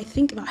and how I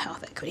think about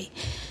health equity.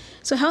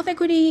 So health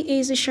equity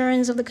is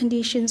assurance of the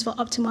conditions for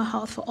optimal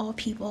health for all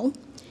people.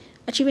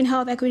 Achieving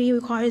health equity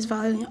requires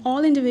valuing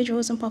all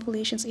individuals and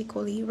populations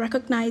equally,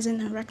 recognizing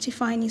and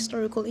rectifying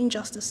historical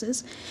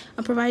injustices,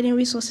 and providing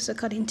resources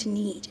according to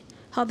need.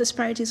 Health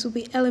disparities will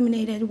be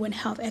eliminated when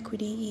health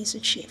equity is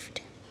achieved.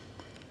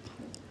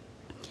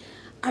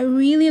 I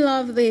really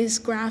love this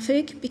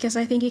graphic because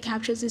I think it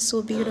captures it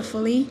so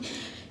beautifully.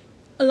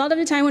 A lot of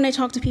the time when I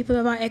talk to people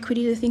about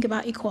equity, they think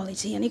about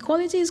equality, and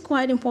equality is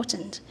quite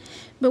important.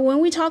 But when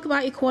we talk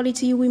about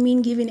equality, we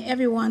mean giving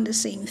everyone the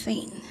same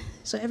thing.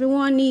 So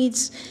everyone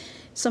needs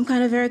some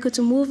kind of vehicle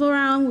to move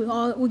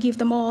around. We give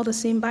them all the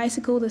same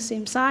bicycle, the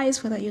same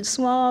size, whether you're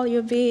small,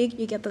 you're big,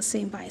 you get the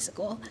same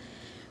bicycle.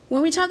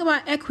 When we talk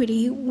about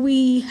equity,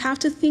 we have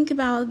to think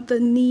about the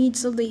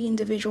needs of the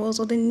individuals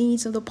or the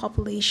needs of the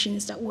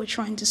populations that we're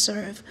trying to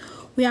serve.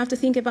 We have to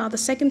think about the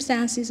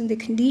circumstances and the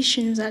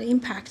conditions that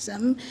impact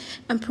them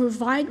and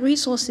provide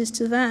resources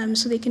to them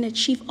so they can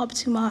achieve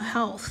optimal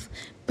health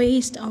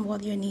based on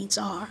what your needs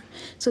are.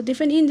 So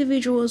different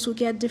individuals will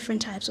get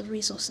different types of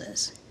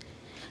resources.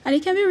 And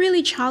it can be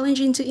really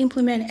challenging to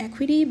implement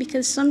equity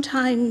because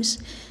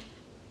sometimes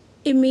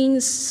it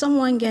means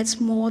someone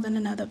gets more than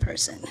another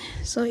person.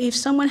 So if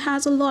someone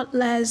has a lot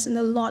less and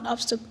a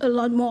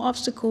lot more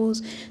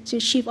obstacles to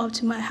achieve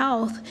optimal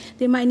health,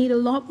 they might need a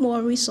lot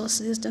more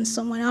resources than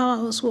someone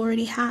else who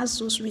already has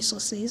those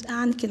resources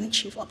and can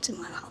achieve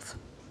optimal health.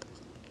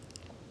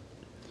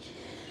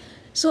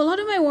 So a lot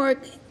of my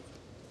work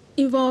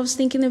involves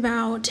thinking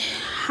about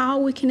how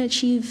we can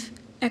achieve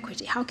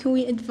equity. How can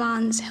we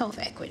advance health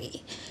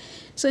equity?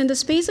 So in the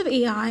space of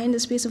AI, in the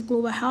space of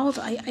global health,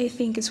 I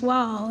think as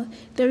well,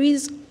 there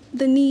is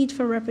the need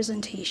for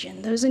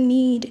representation. There's a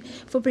need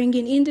for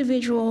bringing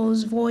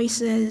individuals'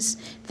 voices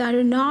that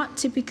are not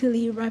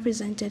typically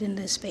represented in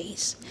this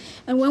space.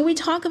 And when we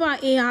talk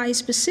about AI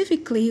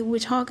specifically, we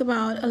talk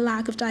about a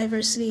lack of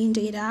diversity in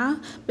data,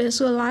 but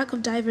also a lack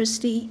of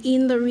diversity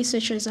in the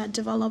researchers that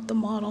develop the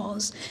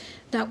models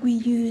that we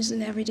use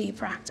in everyday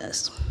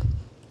practice.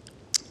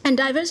 And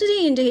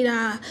diversity in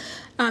data,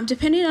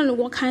 depending on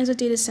what kinds of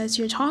data sets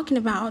you're talking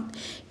about,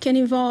 can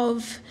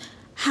involve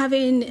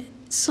having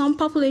some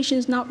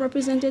populations not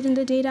represented in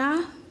the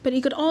data, but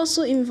it could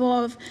also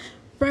involve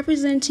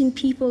representing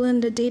people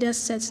in the data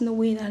sets in a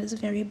way that is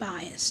very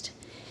biased.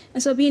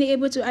 And so being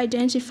able to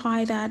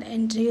identify that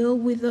and deal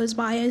with those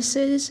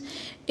biases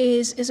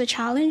is a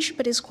challenge,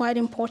 but it's quite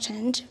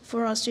important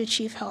for us to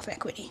achieve health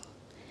equity.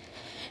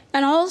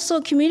 And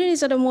also,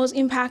 communities that are most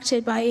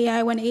impacted by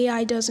AI when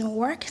AI doesn't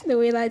work the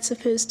way that it's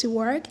supposed to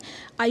work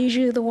are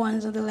usually the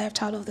ones that are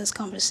left out of this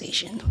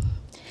conversation.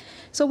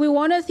 So we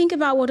want to think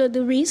about what are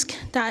the risks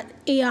that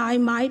AI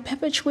might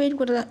perpetuate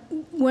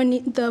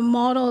when the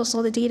models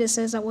or the data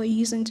sets that we're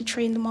using to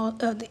train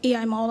the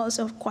AI models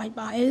are quite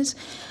biased.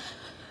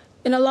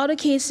 In a lot of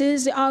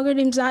cases, the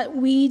algorithms that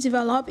we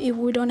develop, if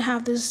we don't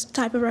have this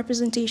type of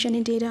representation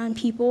in data and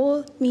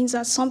people, means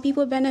that some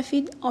people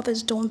benefit,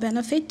 others don't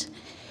benefit.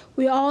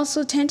 We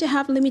also tend to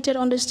have limited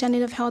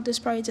understanding of health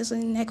disparities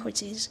and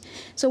inequities.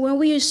 So when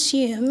we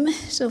assume,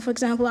 so for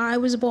example, I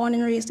was born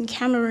and raised in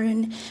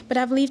Cameroon, but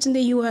I've lived in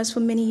the US for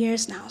many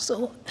years now.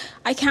 So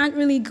I can't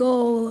really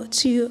go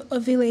to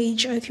a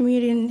village or a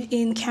community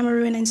in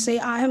Cameroon and say,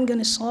 I am going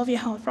to solve your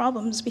health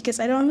problems, because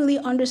I don't really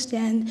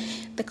understand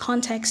the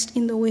context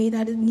in the way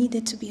that it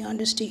needed to be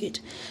understood.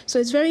 So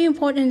it's very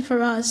important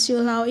for us to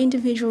allow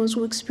individuals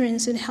who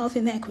experience health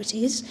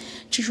inequities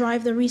to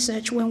drive the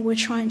research when we're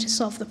trying to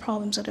solve the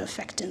problems that are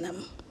affecting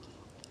them.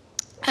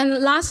 And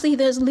lastly,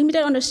 there's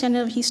limited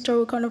understanding of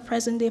historical and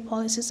present-day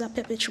policies that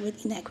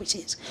perpetuate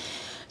inequities.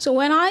 So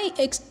when I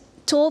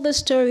told the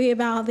story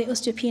about the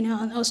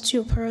osteopenia and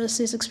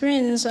osteoporosis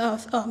experience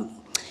of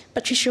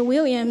Patricia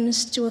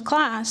Williams to a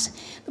class,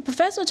 the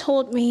professor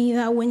told me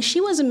that when she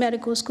was in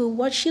medical school,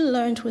 what she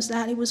learned was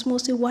that it was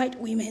mostly white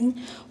women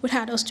who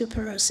had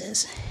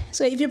osteoporosis.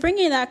 So if you bring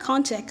in that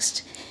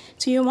context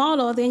to your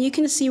model, then you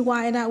can see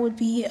why that would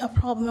be a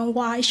problem and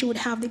why she would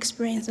have the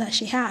experience that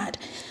she had.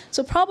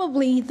 So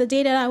probably the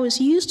data that was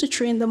used to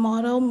train the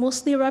model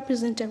mostly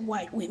represented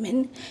white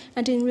women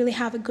and didn't really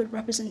have a good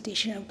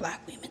representation of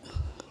Black women.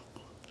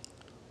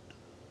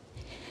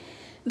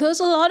 There's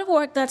a lot of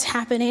work that's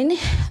happening,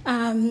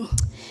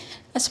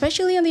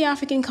 especially on the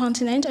African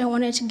continent. I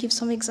wanted to give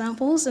some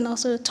examples and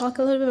also talk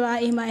a little bit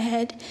about in my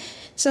head.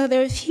 So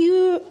there are a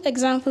few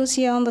examples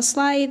here on the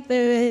slide.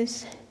 There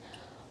is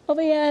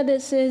over here,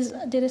 this is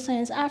Data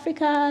Science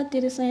Africa,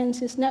 Data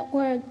Sciences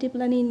Network, Deep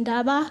Learning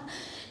Daba.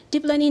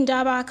 Deep Learning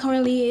Daba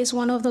currently is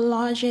one of the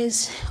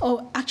largest,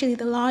 or actually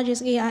the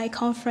largest AI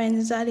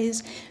conference that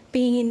is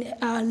being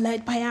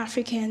led by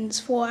Africans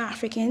for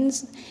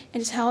Africans.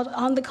 And it's held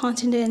on the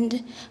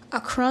continent,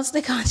 across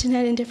the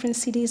continent in different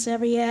cities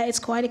every year. It's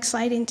quite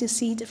exciting to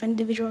see different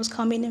individuals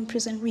come in and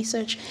present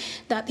research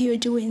that they are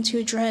doing to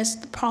address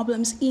the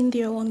problems in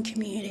their own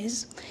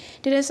communities.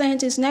 Data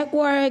Scientist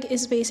Network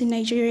is based in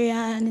Nigeria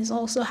and it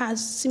also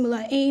has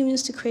similar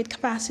aims to create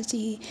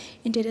capacity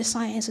in data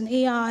science and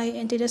AI.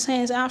 And Data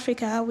Science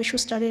Africa, which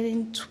was started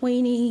in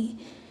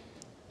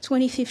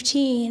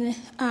 2015,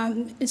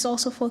 is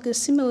also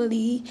focused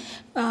similarly.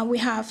 We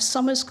have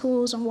summer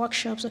schools and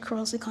workshops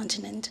across the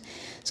continent.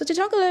 So to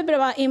talk a little bit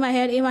about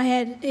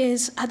AIMHead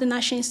is at the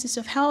National Institutes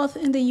of Health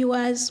in the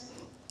US.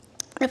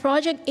 The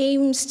project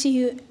aims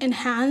to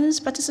enhance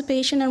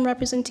participation and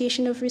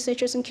representation of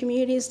researchers and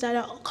communities that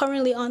are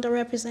currently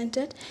underrepresented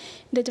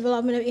in the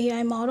development of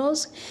AI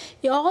models.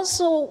 It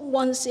also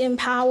wants to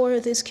empower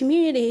these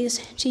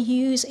communities to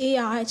use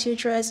AI to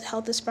address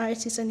health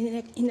disparities and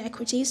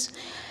inequities,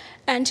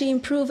 and to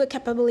improve the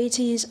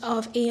capabilities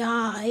of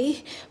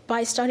AI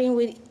by starting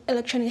with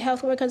electronic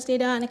health records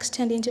data and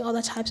extending to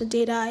other types of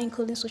data,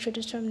 including social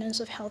determinants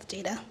of health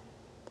data.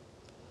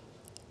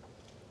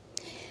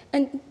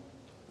 And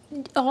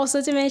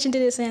also to mention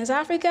Data Science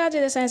Africa.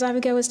 Data Science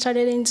Africa was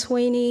started in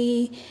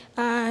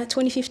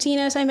 2015,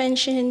 as I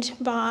mentioned,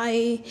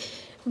 by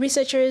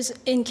researchers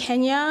in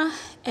Kenya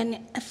and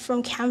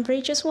from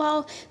Cambridge as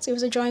well. So it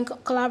was a joint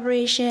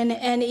collaboration,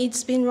 and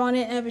it's been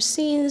running ever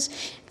since.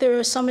 There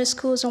are summer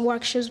schools and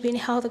workshops being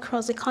held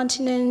across the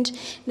continent.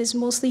 It's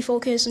mostly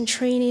focused on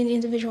training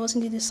individuals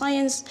in data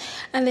science.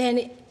 And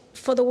then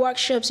for the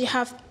workshops, you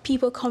have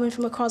people coming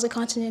from across the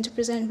continent to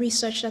present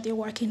research that they're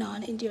working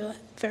on in their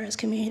various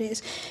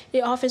communities.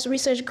 It offers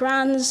research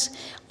grants,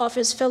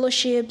 offers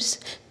fellowships,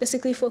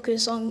 basically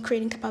focus on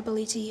creating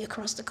capability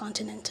across the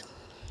continent.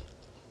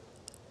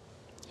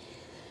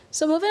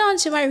 So moving on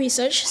to my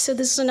research. So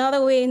this is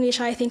another way in which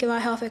I think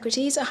about health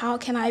equity. So how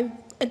can I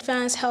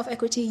advance health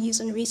equity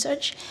using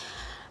research?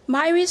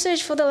 My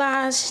research for the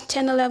last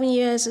 10, 11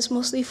 years is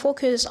mostly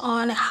focused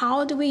on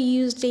how do we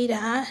use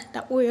data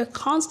that we're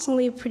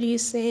constantly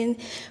producing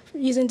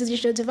using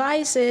digital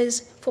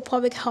devices for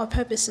public health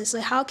purposes.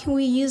 So how can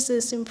we use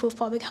this to improve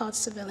public health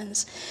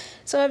surveillance?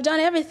 So I've done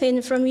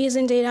everything from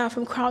using data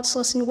from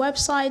crowdsourcing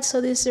websites.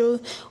 So these are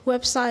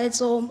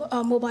websites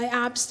or mobile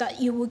apps that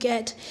you will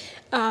get.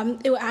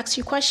 It will ask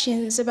you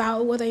questions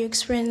about whether you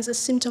experience a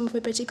symptom of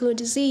a particular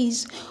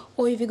disease,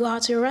 or if you go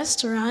out to a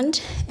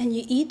restaurant and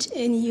you eat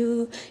and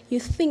you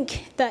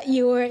think that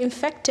you were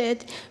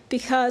infected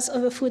because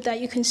of the food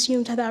that you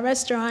consumed at that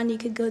restaurant, you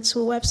could go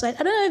to a website.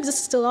 I don't know if this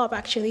is still up,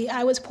 actually.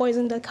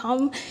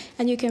 iwaspoisoned.com,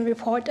 and you can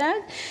report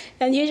that.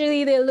 And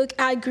usually they look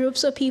at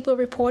groups of people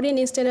reporting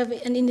instead of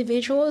an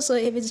individual. So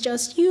if it's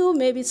just you,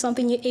 maybe it's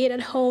something you ate at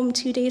home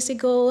 2 days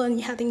ago and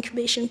you had the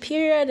incubation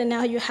period and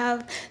now you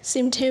have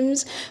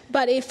symptoms.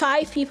 But if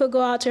 5 people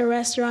go out to a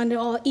restaurant, they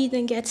all eat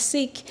and get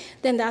sick,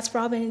 then that's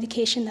probably an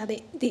indication that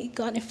they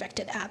got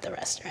infected at the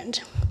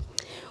restaurant.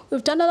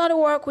 We've done a lot of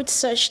work with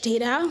search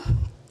data,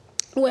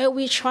 where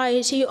we try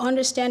to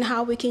understand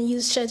how we can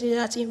use search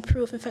data to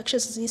improve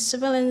infectious disease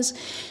surveillance,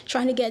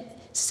 trying to get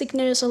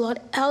signals a lot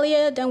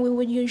earlier than we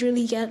would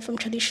usually get from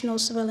traditional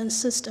surveillance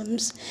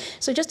systems.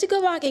 So just to go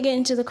back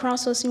again to the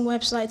crowdsourcing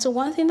website, so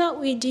one thing that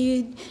we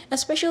do,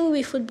 especially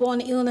with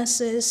foodborne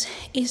illnesses,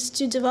 is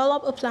to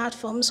develop a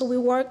platform. So we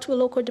worked with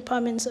local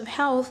departments of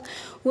health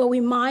where we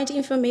mined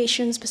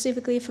information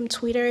specifically from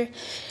Twitter,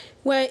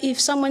 where if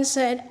someone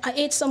said, I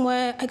ate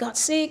somewhere, I got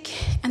sick,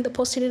 and they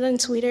posted it on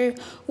Twitter,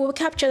 we'll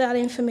capture that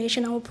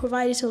information and we'll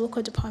provide it to the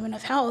local Department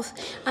of Health,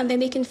 and then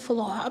they can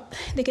follow up.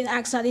 They can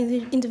ask that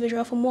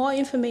individual for more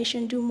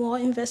information, do more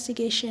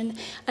investigation,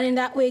 and in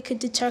that way could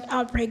detect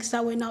outbreaks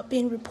that were not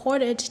being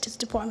reported to the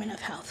Department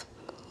of Health.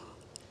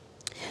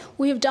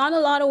 We've done a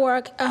lot of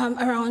work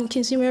around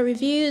consumer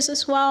reviews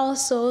as well,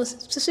 so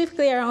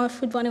specifically around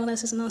foodborne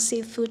illnesses and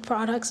unsafe food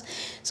products.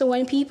 So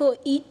when people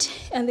eat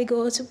and they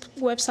go to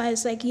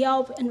websites like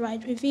Yelp and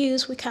write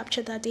reviews, we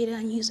capture that data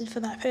and use it for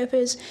that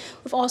purpose.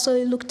 We've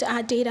also looked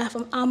at data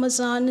from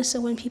Amazon, so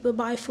when people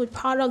buy food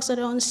products that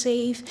are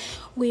unsafe,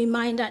 we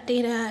mine that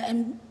data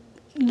and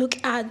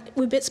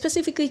we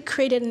specifically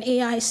created an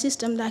AI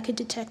system that could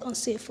detect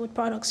unsafe food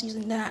products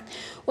using that.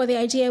 Well, the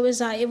idea was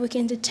that if we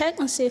can detect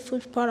unsafe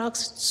food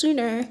products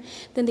sooner,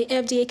 then the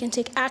FDA can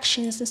take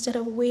actions instead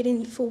of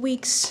waiting for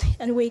weeks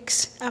and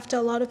weeks after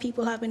a lot of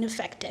people have been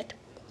infected.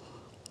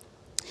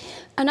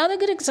 Another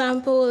good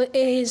example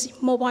is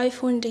mobile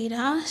phone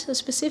data. So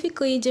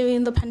specifically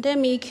during the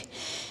pandemic,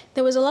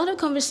 there was a lot of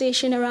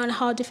conversation around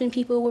how different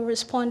people were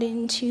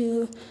responding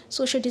to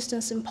social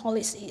distancing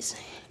policies.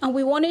 And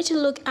we wanted to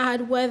look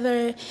at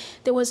whether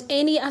there was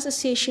any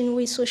association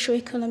with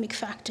socioeconomic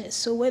factors.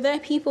 So whether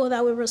people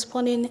that were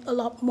responding a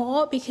lot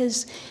more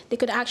because they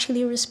could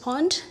actually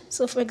respond.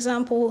 So for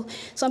example,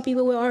 some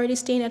people were already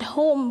staying at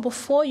home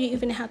before you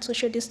even had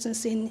social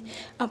distancing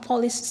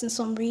policies in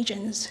some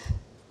regions.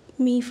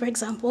 Me, for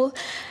example.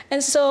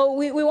 And so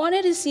we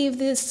wanted to see if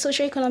these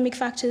socioeconomic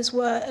factors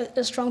were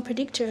a strong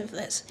predictor of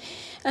this.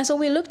 And so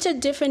we looked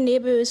at different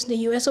neighborhoods in the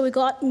US. So we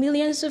got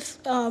millions of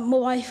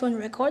mobile phone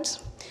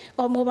records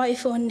or mobile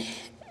phone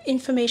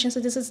information. So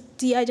this is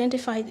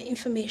de-identified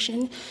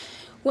information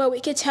where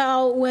we could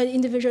tell where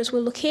individuals were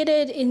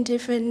located in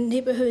different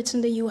neighborhoods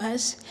in the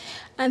US.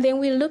 And then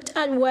we looked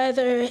at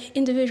whether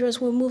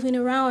individuals were moving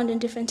around in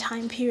different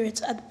time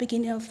periods at the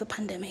beginning of the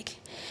pandemic.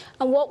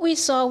 And what we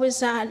saw was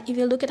that if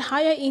you look at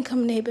higher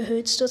income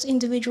neighborhoods, those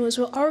individuals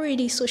were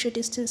already social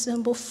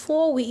distancing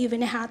before we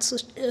even had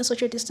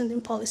social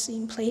distancing policy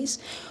in place.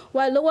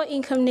 While lower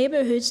income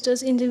neighborhoods,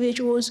 those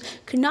individuals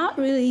could not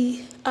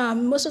really,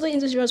 most of the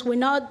individuals were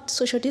not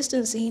social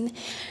distancing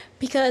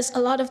because a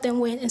lot of them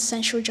were in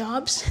essential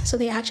jobs. So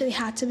they actually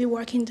had to be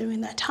working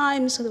during that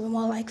time, so they were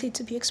more likely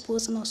to be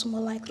exposed and also more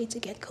likely to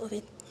get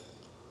COVID.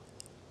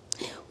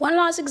 One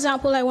last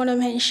example I want to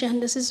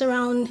mention, this is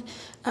around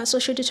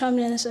social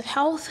determinants of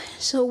health.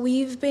 So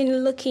we've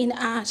been looking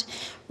at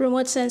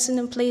remote sensing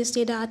and place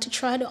data to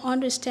try to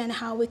understand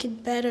how we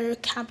could better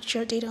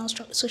capture data on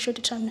social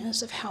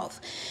determinants of health.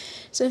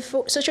 So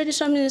for social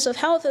determinants of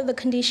health are the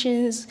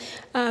conditions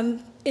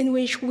in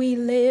which we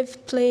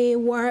live, play,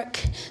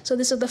 work. So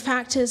these are the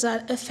factors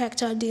that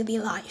affect our daily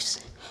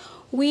lives.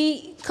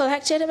 We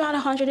collected about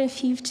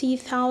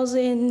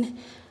 150,000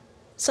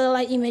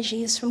 satellite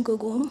images from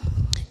Google.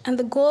 And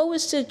the goal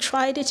was to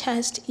try to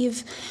test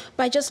if,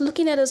 by just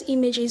looking at those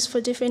images for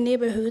different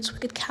neighborhoods, we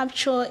could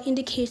capture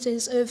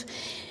indicators of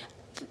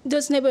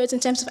those neighborhoods in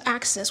terms of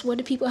access. What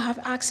do people have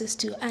access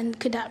to? And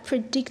could that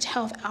predict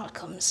health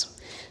outcomes?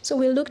 So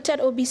we looked at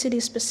obesity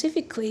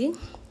specifically,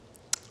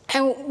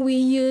 and we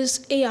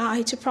use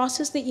AI to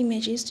process the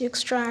images to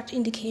extract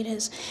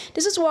indicators.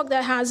 This is work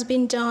that has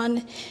been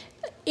done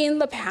in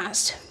the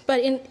past,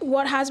 but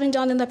what has been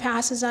done in the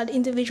past is that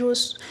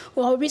individuals,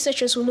 well,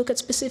 researchers will look at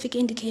specific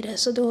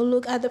indicators. So they will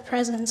look at the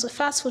presence of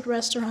fast food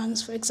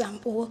restaurants, for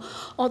example,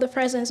 or the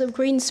presence of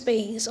green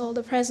space, or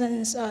the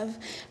presence of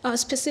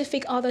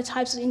specific other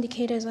types of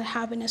indicators that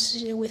have been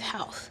associated with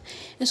health.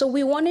 And so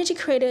we wanted to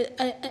create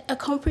a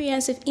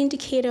comprehensive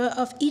indicator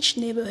of each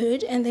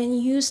neighborhood and then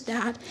use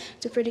that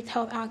to predict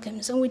health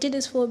outcomes. And we did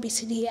this for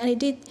obesity, and it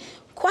did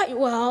quite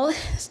well,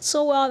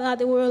 so well that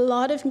there were a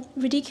lot of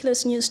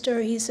ridiculous news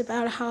stories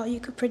about how you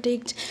could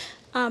predict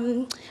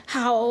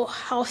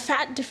how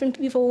fat different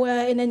people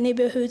were in the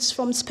neighborhoods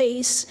from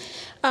space.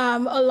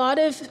 Some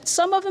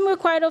of them were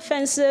quite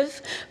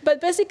offensive,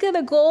 but basically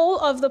the goal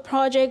of the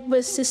project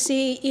was to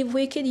see if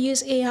we could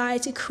use AI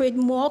to create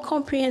more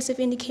comprehensive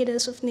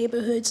indicators of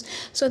neighborhoods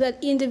so that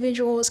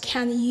individuals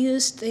can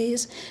use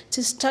this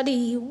to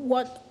study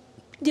what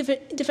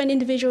different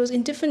individuals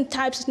in different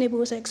types of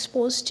neighborhoods are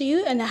exposed to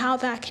you and how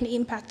that can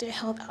impact their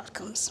health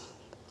outcomes.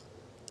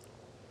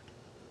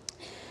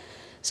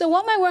 So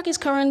what my work is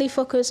currently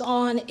focused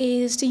on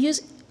is to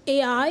use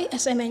AI,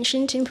 as I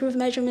mentioned, to improve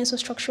measurements of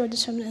structural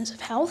determinants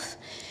of health,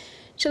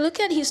 to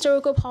look at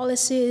historical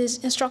policies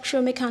and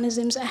structural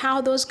mechanisms and how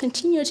those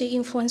continue to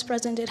influence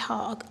present-day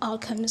health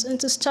outcomes, and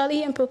to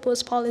study and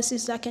propose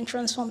policies that can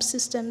transform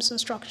systems and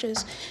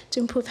structures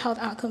to improve health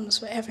outcomes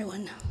for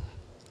everyone.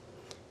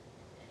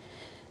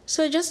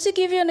 So just to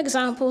give you an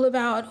example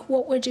about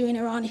what we're doing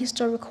around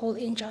historical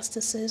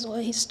injustices or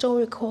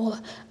historical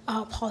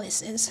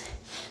policies.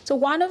 So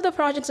one of the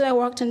projects that I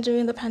worked on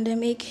during the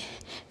pandemic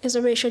is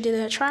a racial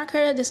data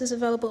tracker. This is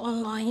available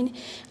online.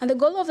 And the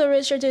goal of the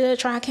racial data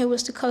tracker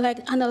was to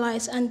collect,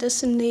 analyze, and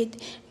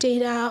disseminate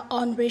data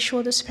on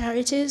racial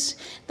disparities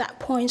that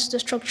points to the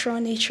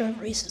structural nature of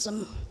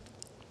racism.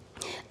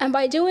 And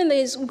by doing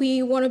this,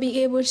 we want to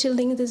be able to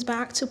link this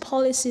back to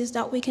policies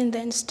that we can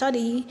then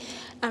study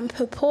and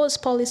propose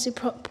policy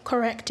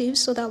correctives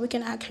so that we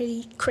can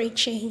actually create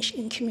change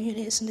in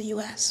communities in the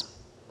US.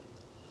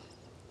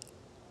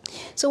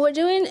 So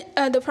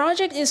the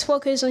project is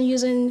focused on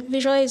using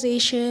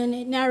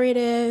visualization,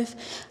 narrative,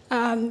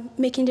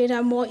 making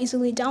data more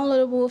easily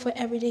downloadable for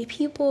everyday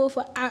people,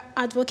 for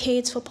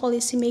advocates, for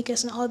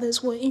policymakers, and others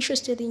who are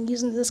interested in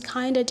using this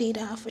kind of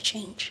data for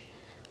change.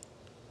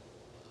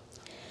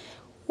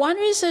 One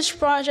research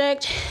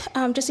project,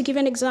 just to give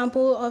you an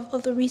example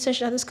of the research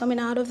that is coming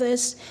out of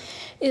this,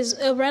 is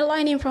a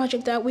redlining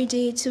project that we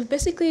did to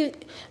basically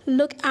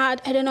look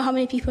at, I don't know how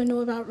many people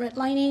know about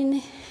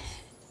redlining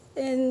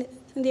in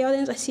the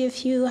audience, I see a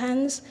few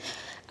hands.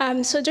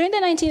 So during the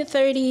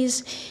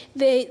 1930s,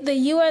 the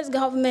US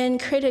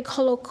government created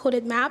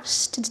color-coded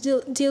maps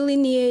to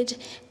delineate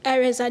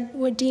areas that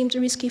were deemed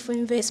risky for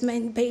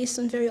investment based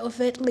on very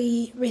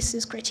overtly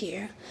racist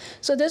criteria.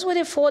 So those were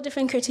the 4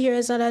 different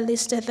criteria that are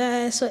listed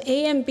there. So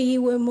A and B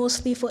were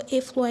mostly for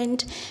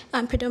affluent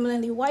and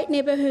predominantly white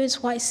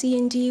neighborhoods, while C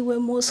and D were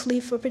mostly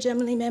for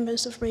predominantly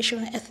members of racial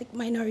and ethnic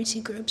minority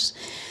groups.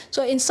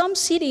 So in some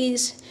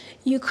cities,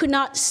 you could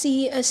not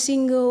see a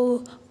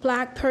single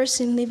Black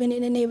person living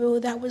in a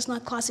neighborhood that was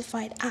not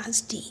classified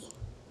as D.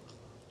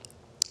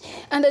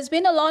 And there's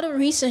been a lot of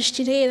research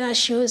today that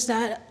shows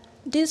that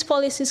these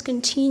policies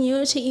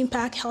continue to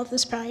impact health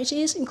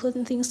disparities,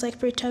 including things like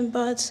preterm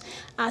births,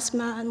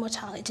 asthma, and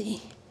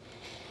mortality.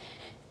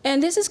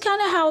 And this is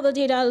kind of how the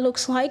data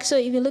looks like. So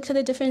if you looked at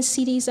the different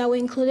cities that were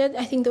included,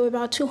 I think there were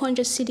about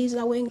 200 cities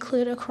that were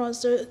included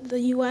across the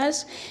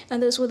US,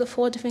 and those were the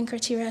 4 different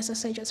criteria,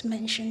 as I just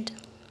mentioned.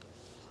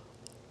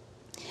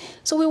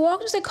 So we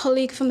worked with a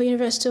colleague from the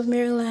University of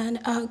Maryland,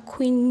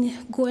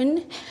 Quinn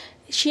Gwynn.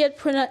 She had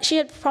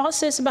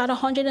processed about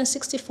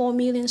 164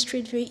 million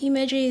street view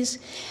images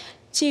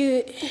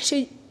to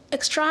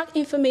extract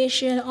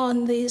information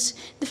on these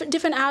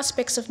different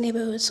aspects of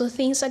neighborhoods. So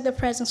things like the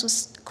presence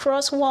of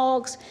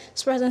crosswalks,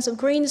 the presence of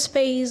green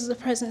space, the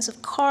presence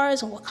of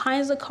cars, and what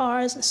kinds of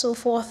cars, and so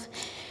forth.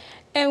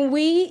 And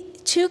we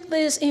took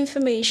this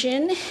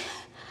information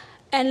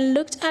and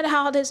looked at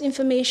how this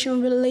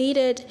information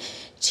related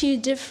to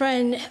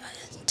different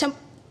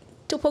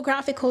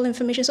topographical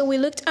information. So we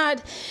looked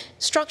at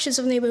structures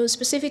of neighborhoods,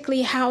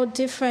 specifically how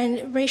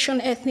different racial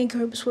and ethnic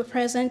groups were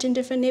present in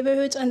different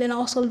neighborhoods, and then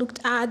also looked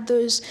at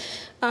those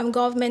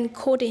government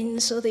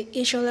codings, so the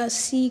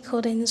HLSC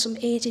codings from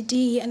A to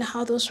D, and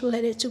how those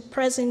related to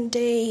present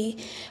day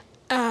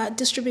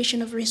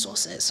distribution of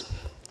resources.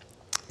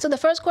 So the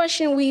first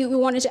question we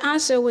wanted to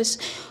answer was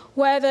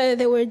whether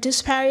there were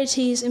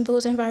disparities in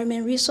built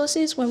environment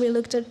resources when we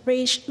looked at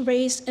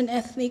race and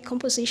ethnic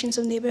compositions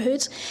of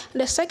neighborhoods.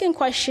 And the second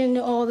question,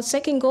 or the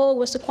second goal,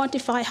 was to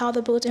quantify how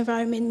the built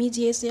environment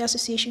mediates the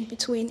association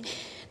between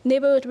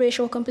neighborhood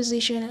racial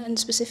composition, and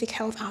specific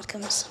health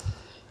outcomes.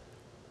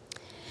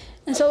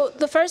 And so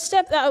the first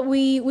step that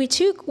we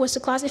took was to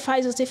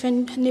classify those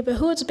different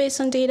neighborhoods based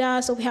on data.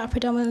 So we have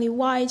predominantly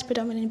white,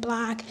 predominantly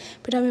black,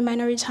 predominantly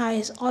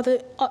minoritized,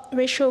 other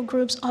racial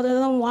groups other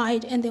than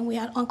white, and then we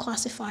had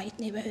unclassified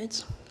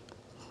neighborhoods.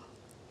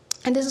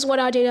 And this is what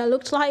our data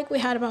looked like. We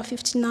had about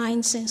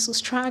 59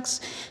 census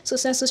tracts. So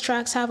census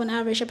tracts have on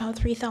average about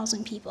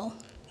 3,000 people.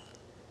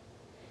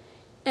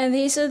 And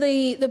these are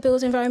the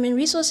built environment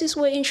resources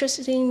we're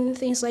interested in,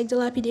 things like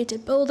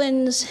dilapidated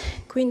buildings,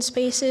 green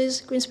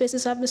spaces. Green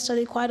spaces have been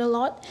studied quite a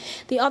lot.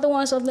 The other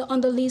ones on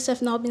the list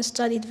have not been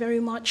studied very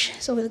much.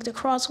 So we looked at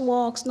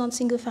crosswalks,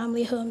 non-single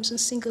family homes, and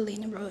single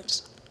lane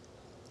roads.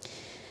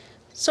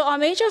 So our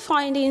major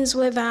findings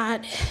were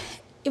that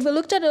if we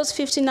looked at those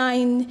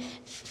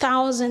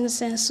 59,000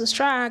 census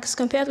tracts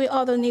compared with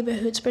other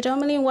neighborhoods,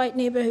 predominantly white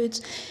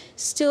neighborhoods,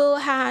 still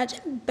had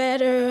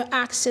better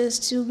access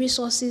to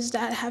resources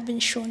that have been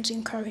shown to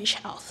encourage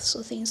health.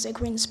 So things like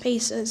green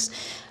spaces,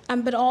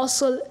 but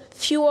also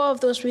fewer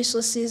of those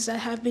resources that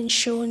have been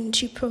shown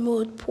to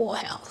promote poor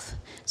health.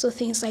 So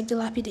things like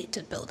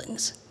dilapidated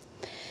buildings.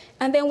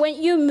 And then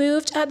when you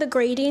moved at the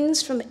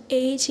gradings from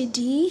A to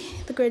D,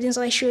 the gradings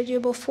I showed you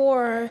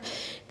before,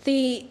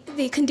 the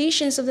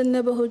conditions of the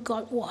neighborhood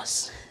got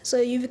worse. So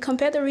if you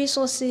compare the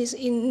resources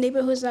in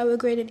neighborhoods that were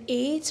graded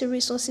A to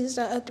resources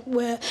that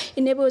were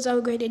in neighborhoods that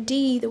were graded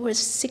D, there were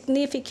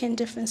significant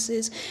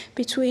differences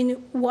between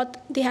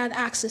what they had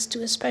access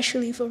to,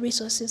 especially for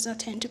resources that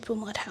tend to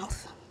promote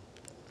health.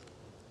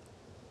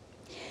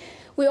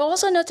 We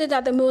also noted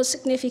that the most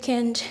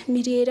significant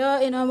mediator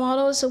in our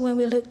model, so when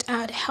we looked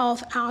at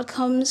health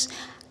outcomes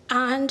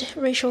and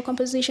racial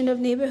composition of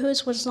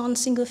neighborhoods, was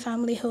non-single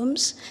family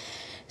homes.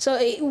 So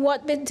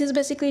what this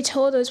basically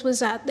told us was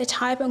that the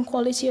type and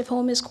quality of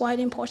home is quite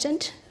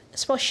important,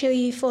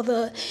 especially for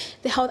the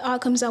health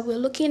outcomes that we're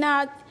looking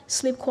at,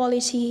 sleep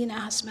quality and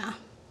asthma.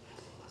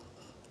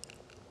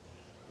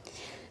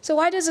 So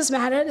why does this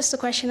matter? That's the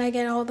question I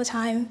get all the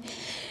time.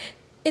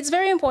 It's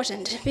very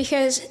important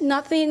because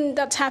nothing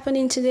that's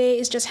happening today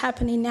is just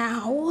happening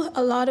now.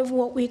 A lot of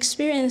what we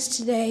experience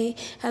today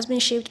has been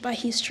shaped by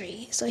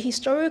history. So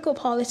historical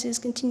policies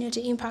continue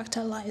to impact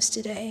our lives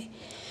today.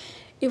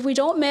 If we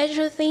don't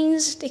measure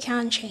things, they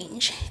can't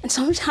change. And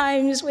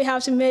sometimes we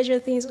have to measure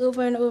things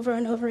over and over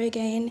and over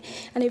again.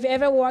 And if you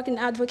ever work in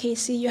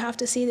advocacy, you have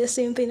to see the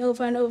same thing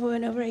over and over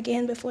and over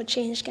again before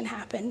change can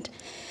happen.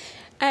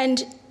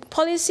 And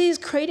policies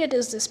created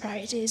these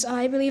disparities. And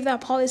I believe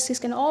that policies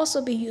can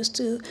also be used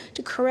to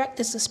correct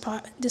these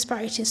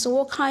disparities. So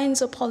what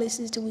kinds of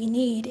policies do we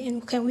need?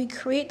 And can we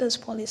create those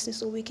policies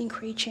so we can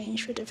create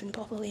change for different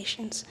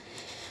populations?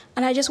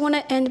 And I just want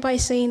to end by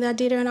saying that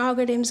data and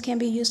algorithms can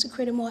be used to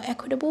create a more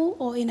equitable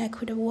or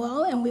inequitable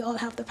world, and we all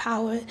have the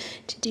power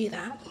to do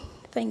that.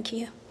 Thank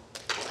you.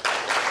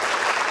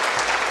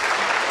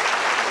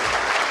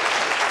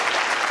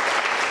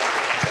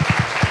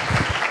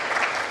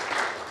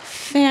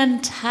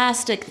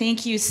 Fantastic.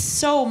 Thank you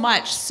so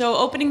much. So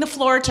opening the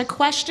floor to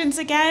questions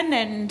again,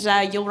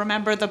 and you'll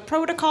remember the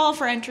protocol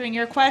for entering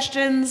your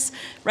questions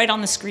right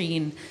on the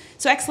screen.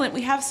 So excellent.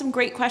 We have some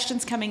great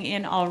questions coming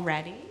in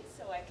already.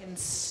 Can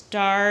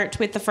start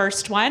with the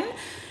first one.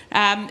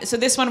 So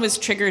this one was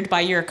triggered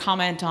by your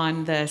comment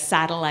on the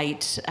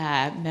satellite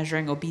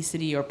measuring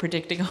obesity or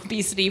predicting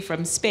obesity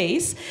from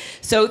space.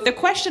 So the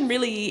question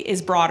really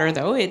is broader,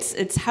 though.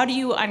 It's how do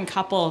you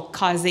uncouple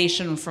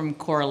causation from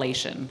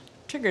correlation?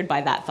 Triggered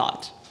by that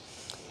thought.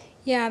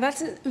 Yeah,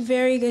 that's a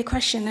very good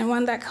question and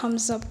one that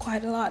comes up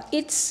quite a lot.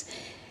 It's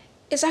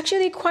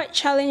actually quite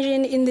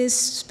challenging in this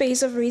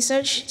space of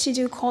research to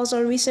do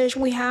causal research.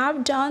 We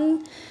have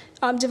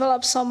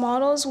developed some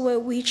models where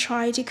we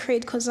try to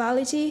create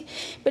causality,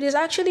 but it's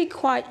actually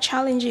quite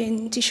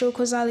challenging to show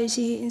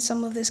causality in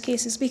some of these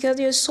cases because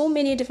there's so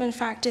many different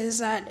factors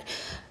that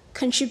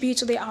contribute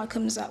to the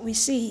outcomes that we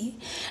see.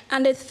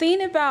 And the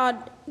thing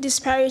about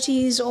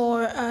disparities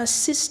or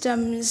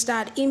systems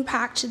that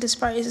impact the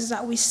disparities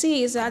that we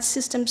see is that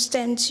systems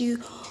tend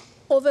to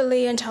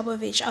overlay on top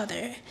of each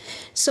other.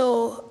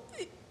 So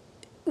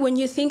when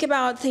you think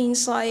about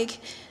things like,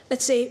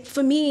 let's say,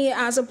 for me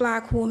as a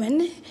Black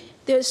woman,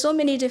 there are so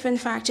many different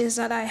factors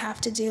that I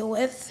have to deal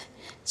with.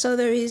 So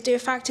there are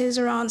factors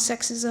around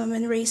sexism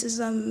and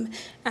racism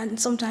and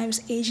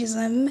sometimes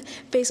ageism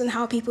based on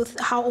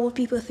how old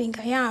people think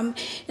I am.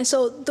 And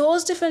so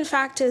those different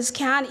factors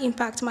can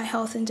impact my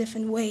health in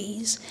different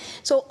ways.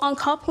 So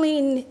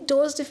uncoupling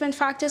those different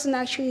factors and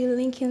actually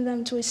linking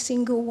them to a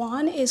single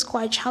one is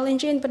quite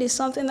challenging, but it's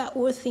something that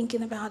we're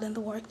thinking about in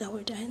the work that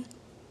we're doing.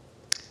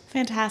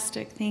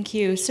 Fantastic, thank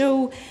you.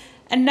 So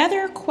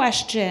another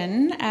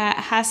question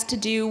has to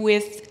do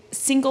with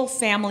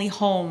single-family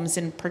homes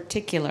in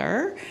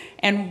particular,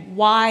 and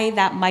why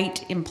that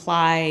might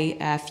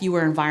imply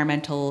fewer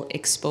environmental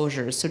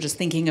exposures. So just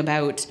thinking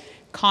about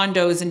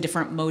condos and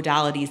different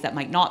modalities that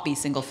might not be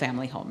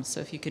single-family homes.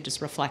 So if you could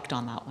just reflect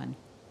on that one.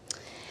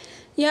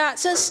 Yeah,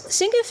 so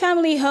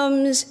single-family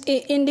homes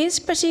in this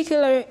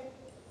particular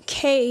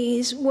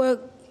case were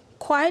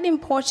quite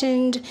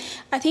important,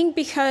 I think,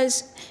 because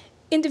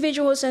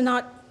individuals are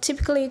not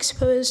typically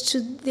exposed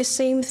to the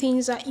same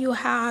things that you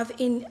have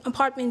in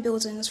apartment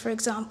buildings, for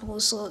example.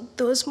 So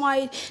those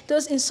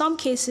in some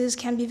cases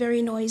can be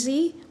very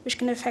noisy, which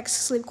can affect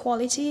sleep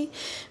quality.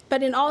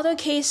 But in other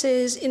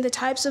cases, in the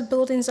types of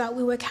buildings that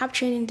we were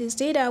capturing in this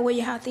data, where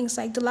you have things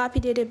like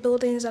dilapidated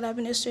buildings that have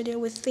been associated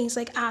with things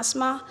like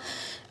asthma.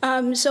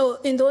 So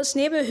in those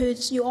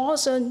neighborhoods,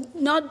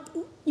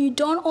 you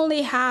don't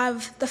only have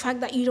the fact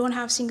that you don't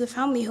have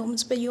single-family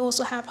homes, but you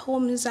also have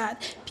homes that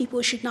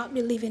people should not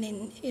be living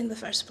in the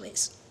first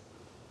place.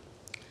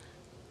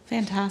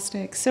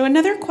 Fantastic. So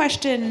another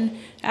question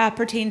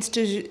pertains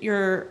to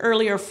your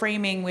earlier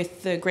framing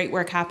with the great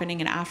work happening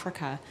in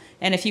Africa.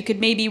 And if you could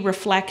maybe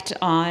reflect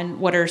on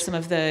what are some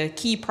of the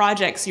key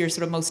projects you're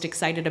sort of most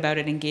excited about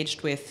and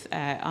engaged with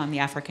on the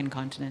African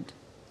continent.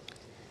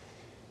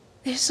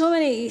 There's so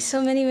many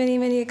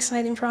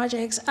exciting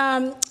projects.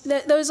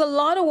 There's a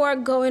lot of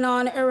work going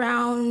on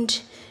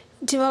around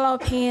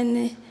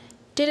developing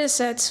data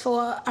sets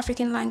for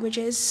African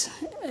languages.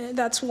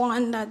 That's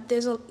one that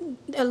there's a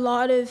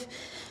lot of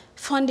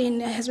funding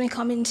that has been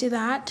coming to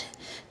that.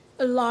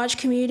 A large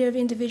community of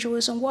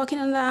individuals are working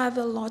on that.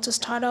 There are lots of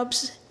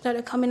startups that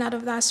are coming out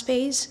of that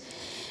space.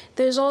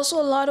 There's also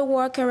a lot of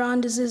work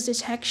around disease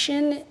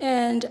detection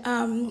and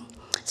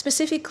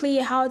specifically,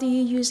 how do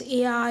you use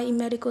AI in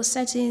medical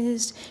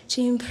settings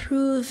to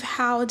improve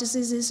how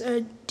diseases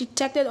are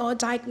detected or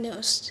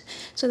diagnosed?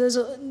 So there's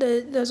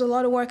a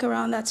lot of work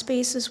around that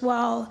space as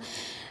well.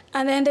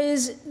 And then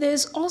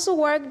there's also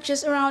work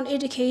just around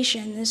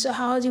education. So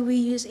how do we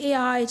use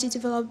AI to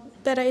develop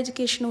better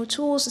educational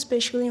tools,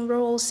 especially in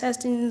rural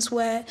settings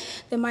where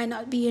there might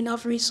not be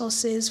enough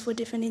resources for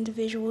different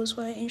individuals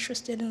who are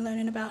interested in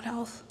learning about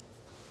health?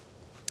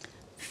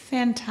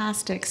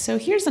 Fantastic. So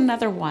here's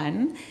another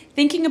one,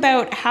 thinking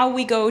about how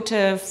we go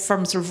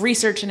from sort of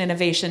research and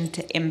innovation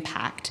to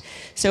impact.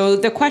 So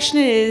the question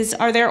is,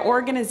 are there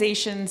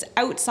organizations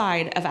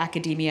outside of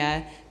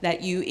academia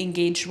that you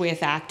engage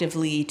with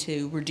actively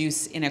to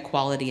reduce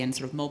inequality and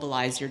sort of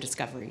mobilize your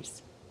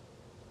discoveries?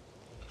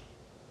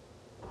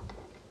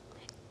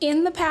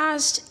 In the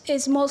past,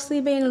 it's mostly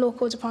been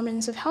local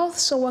departments of health,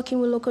 so working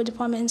with local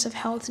departments of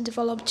health to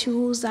develop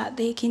tools that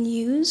they can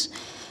use.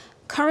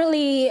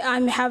 Currently,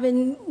 I'm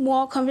having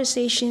more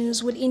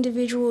conversations with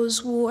individuals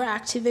who are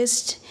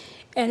activists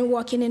and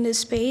working in this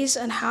space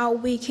and how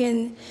we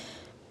can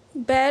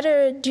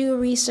better do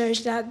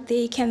research that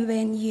they can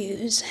then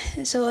use.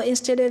 So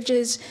instead of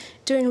just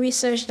doing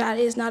research that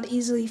is not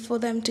easy for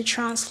them to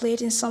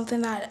translate in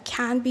something that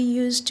can be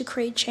used to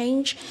create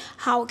change,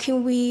 how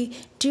can we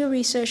do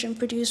research and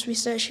produce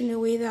research in a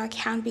way that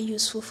can be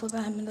useful for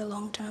them in the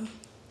long term?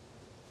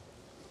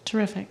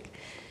 Terrific.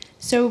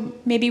 So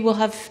maybe we'll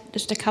have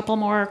just a couple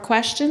more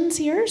questions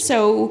here.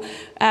 So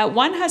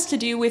one has to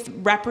do with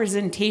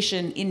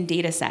representation in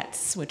data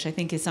sets, which I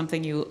think is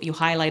something you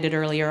highlighted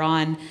earlier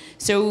on.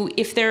 So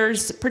if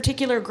there's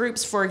particular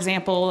groups, for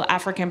example,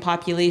 African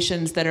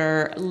populations that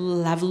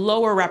have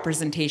lower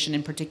representation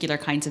in particular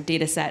kinds of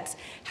data sets,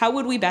 how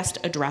would we best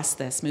address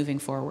this moving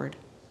forward?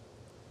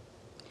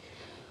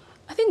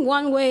 I think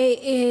one way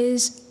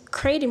is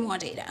creating more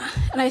data.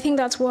 And I think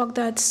that's work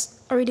that's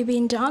already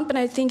being done, but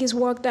I think it's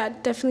work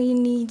that definitely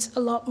needs a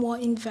lot more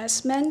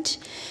investment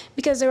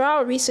because there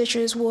are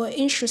researchers who are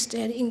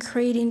interested in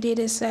creating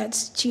data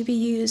sets to be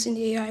used in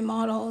AI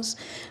models,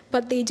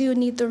 but they do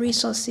need the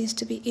resources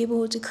to be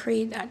able to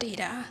create that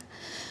data.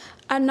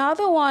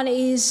 Another one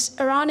is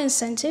around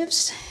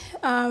incentives.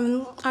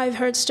 I've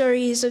heard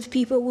stories of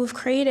people who've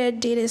created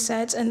data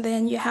sets and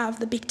then you have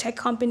the big tech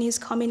companies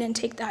come in and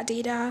take that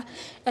data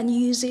and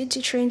use it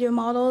to train their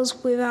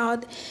models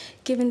without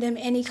giving them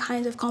any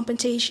kind of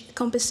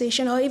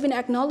compensation or even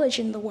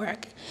acknowledging the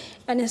work.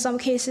 And in some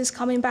cases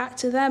coming back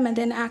to them and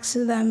then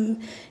asking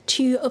them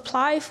to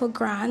apply for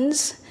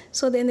grants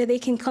so then that they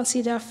can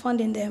consider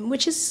funding them,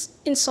 which is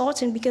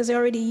insulting because they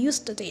already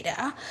used the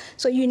data.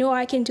 So you know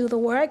I can do the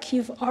work,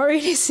 you've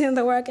already seen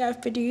the work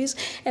I've produced,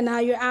 and now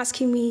you're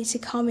asking me to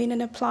come in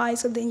and apply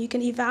so then you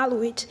can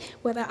evaluate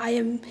whether I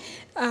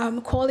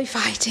am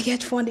qualified to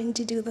get funding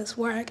to do this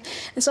work.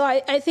 And so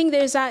I think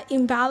there's that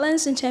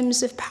imbalance in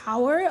terms of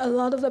power. A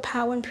lot of the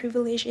power and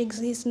privilege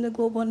exists in the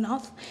global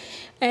north,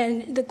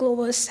 and the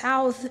global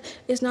south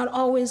is not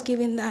always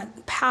given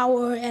that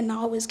power and not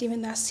always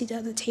given that seat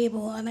at the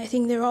table. And I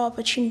think there are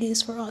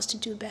opportunities for us to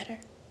do better.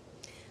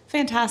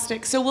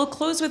 Fantastic. So we'll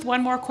close with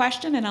one more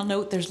question, and I'll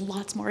note there's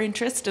lots more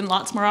interest and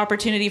lots more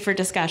opportunity for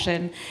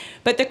discussion.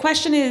 But the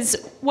question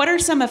is, what are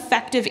some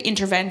effective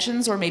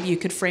interventions, or maybe you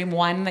could frame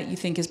one that you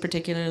think is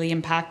particularly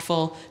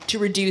impactful, to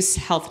reduce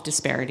health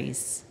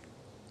disparities?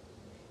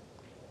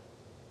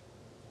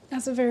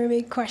 That's a very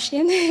big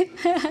question.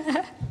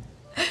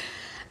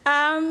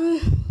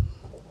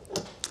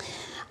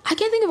 I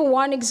can think of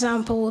one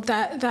example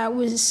that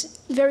was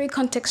very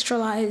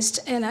contextualized,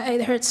 and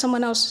I heard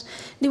someone else.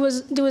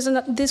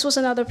 This was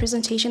another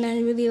presentation, and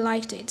I really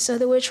liked it. So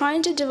they were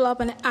trying to develop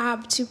an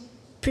app to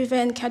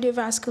prevent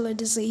cardiovascular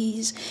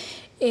disease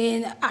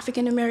in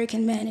African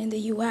American men in the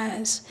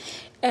US.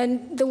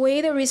 And the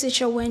way the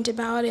researcher went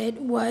about it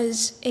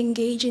was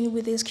engaging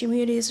with these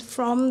communities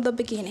from the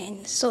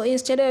beginning. So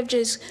instead of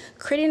just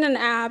creating an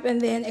app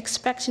and then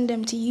expecting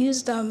them to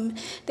use them,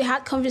 they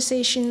had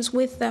conversations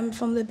with them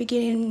from the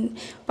beginning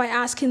by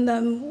asking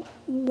them,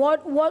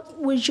 what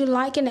would you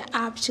like an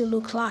app to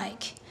look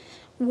like?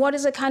 What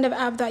is the kind of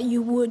app that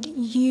you would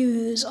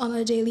use on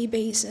a daily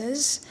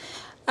basis?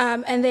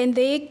 And then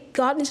they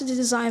got into the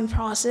design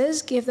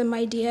process, gave them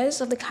ideas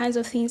of the kinds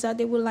of things that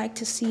they would like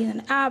to see in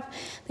an app.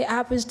 The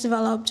app was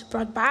developed,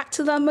 brought back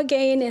to them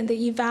again, and they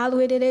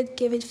evaluated it,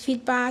 gave it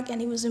feedback,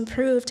 and it was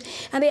improved.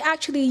 And they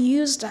actually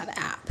used that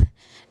app.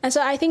 And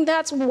so I think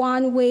that's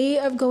one way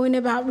of going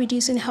about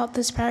reducing health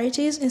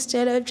disparities,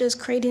 instead of just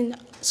creating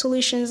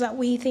solutions that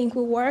we think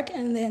will work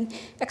and then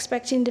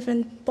expecting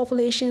different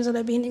populations that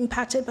are being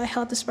impacted by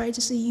health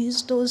disparities to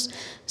use those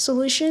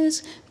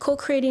solutions.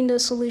 Co-creating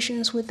those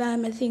solutions with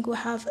them, I think, will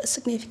have a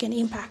significant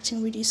impact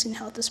in reducing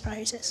health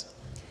disparities.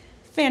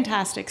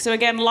 Fantastic. So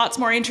again, lots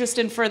more interest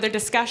in further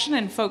discussion,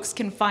 and folks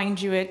can find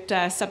you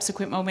at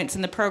subsequent moments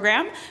in the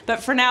program.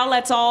 But for now,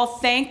 let's all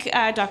thank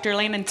Dr.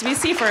 Elaine and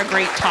Demis for a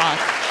great talk.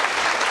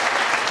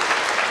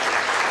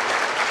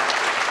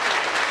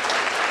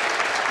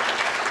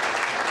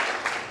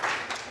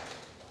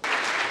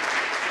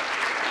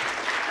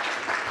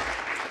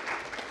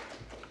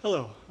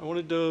 Hello. I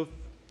wanted to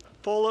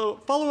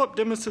follow up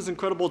Demis's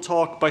incredible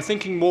talk by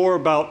thinking more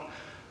about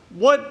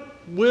what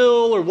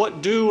will or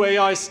what do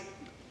AI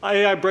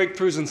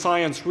breakthroughs in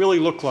science really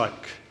look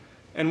like.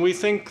 And we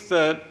think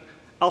that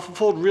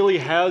AlphaFold really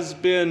has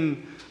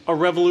been a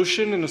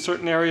revolution in a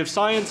certain area of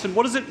science. And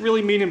what does it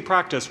really mean in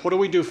practice? What do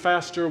we do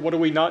faster? What do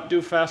we not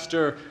do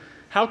faster?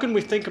 How can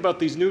we think about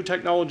these new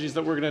technologies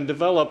that we're going to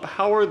develop?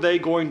 How are they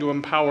going to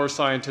empower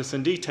scientists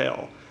in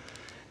detail?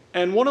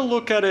 And want to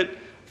look at it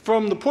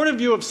from the point of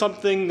view of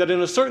something that in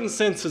a certain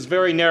sense is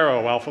very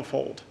narrow,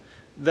 AlphaFold,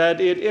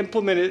 that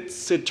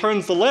it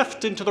turns the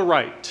left into the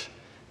right.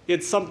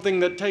 It's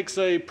something that takes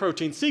a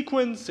protein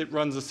sequence, it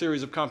runs a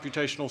series of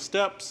computational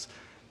steps,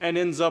 and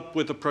ends up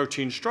with a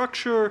protein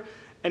structure.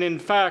 And in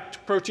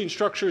fact, protein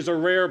structures are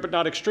rare, but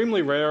not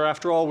extremely rare.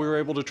 After all, we were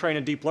able to train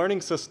a deep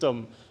learning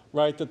system,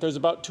 right, that there's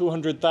about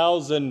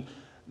 200,000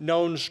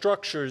 known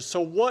structures.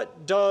 So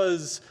what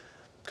does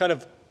kind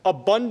of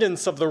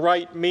abundance of the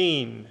right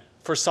mean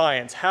for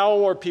science?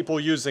 How are people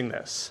using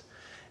this?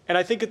 And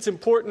I think it's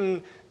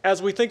important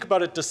as we think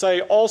about it to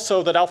say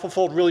also that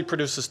AlphaFold really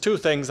produces two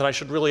things, and I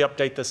should really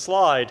update this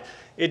slide.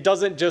 It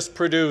doesn't just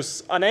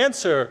produce an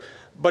answer,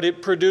 but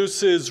it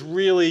produces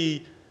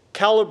really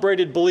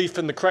calibrated belief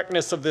in the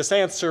correctness of this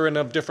answer and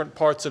of different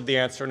parts of the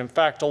answer. And in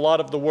fact, a lot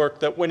of the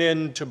work that went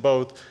into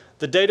both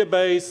the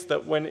database,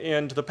 that went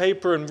into the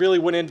paper, and really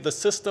went into the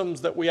systems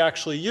that we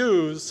actually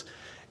use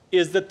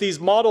is that these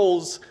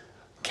models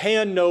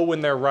can know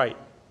when they're right.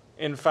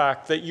 In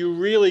fact, that you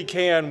really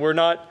can. We're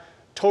not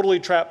totally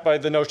trapped by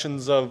the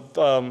notions of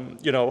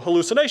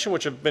hallucination,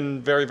 which have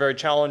been very, very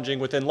challenging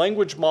within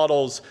language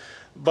models.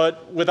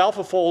 But with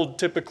AlphaFold,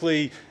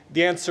 typically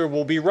the answer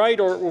will be right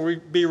or it will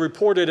be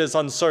reported as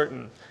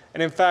uncertain.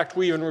 And in fact,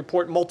 we even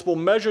report multiple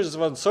measures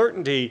of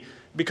uncertainty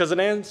because an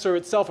answer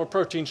itself, a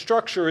protein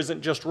structure,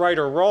 isn't just right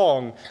or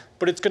wrong,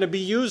 but it's going to be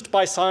used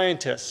by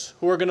scientists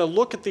who are going to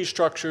look at these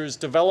structures,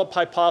 develop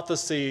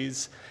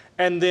hypotheses,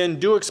 and then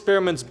do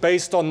experiments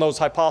based on those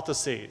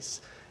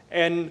hypotheses.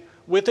 And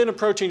within a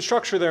protein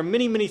structure, there are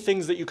many, many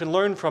things that you can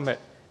learn from it.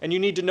 And you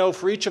need to know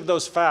for each of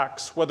those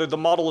facts whether the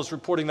model is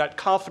reporting that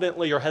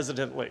confidently or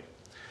hesitantly.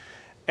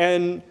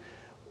 And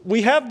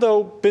we have,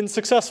 though, been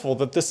successful,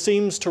 that this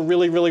seems to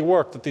really, really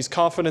work, that these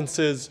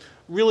confidences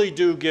really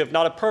do give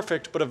not a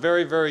perfect, but a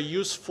very, very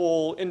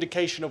useful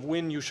indication of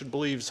when you should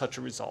believe such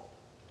a result.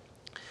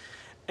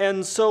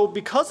 And so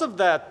because of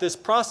that, this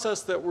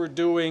process that we're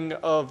doing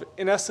of,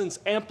 in essence,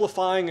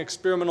 amplifying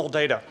experimental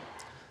data,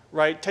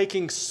 right?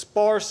 Taking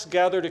sparse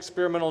gathered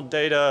experimental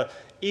data,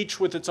 each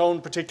with its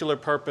own particular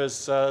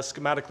purpose,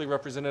 schematically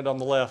represented on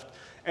the left,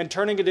 and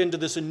turning it into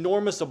this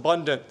enormous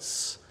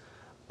abundance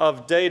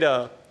of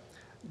data,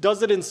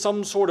 does it in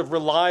some sort of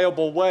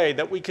reliable way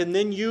that we can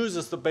then use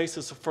as the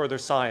basis of further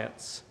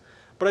science.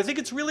 But I think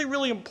it's really,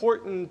 really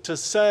important to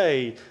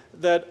say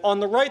that on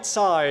the right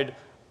side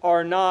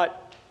are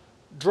not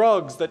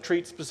drugs that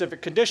treat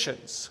specific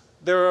conditions.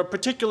 They're a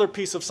particular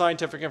piece of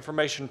scientific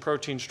information,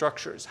 protein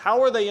structures.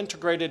 How are they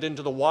integrated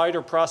into the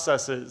wider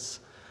processes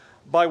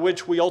by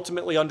which we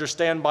ultimately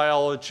understand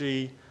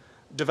biology,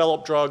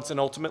 develop drugs, and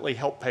ultimately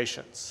help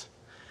patients?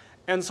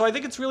 And so I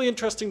think it's really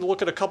interesting to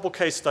look at a couple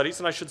case studies,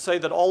 and I should say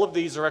that all of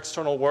these are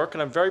external work,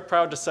 and I'm very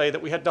proud to say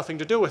that we had nothing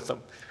to do with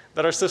them,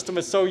 that our system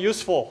is so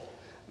useful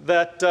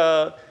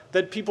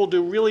that people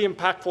do really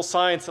impactful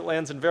science that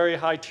lands in very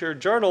high-tier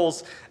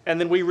journals, and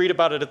then we read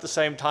about it at the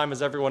same time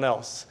as everyone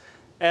else.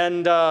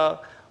 And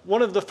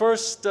one of the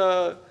first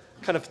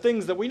kind of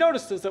things that we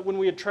noticed is that when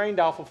we had trained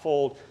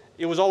AlphaFold,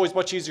 it was always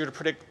much easier to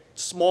predict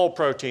small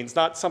proteins,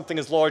 not something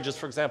as large as,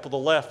 for example, the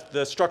left,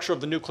 the structure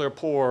of the nuclear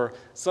pore,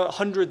 so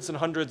hundreds and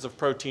hundreds of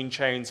protein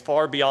chains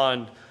far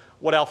beyond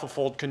what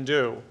AlphaFold can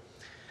do.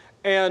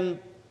 And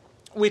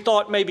we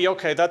thought maybe,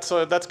 okay, that's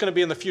going to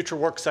be in the future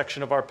work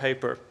section of our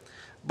paper.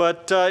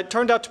 But it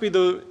turned out to be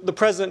the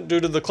present due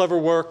to the clever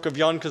work of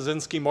Jan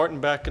Kaczynski, Martin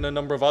Beck, and a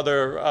number of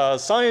other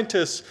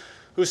scientists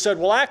who said,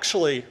 well,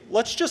 actually,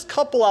 let's just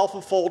couple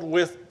AlphaFold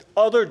with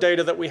other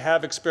data that we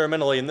have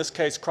experimentally, in this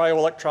case,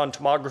 cryo-electron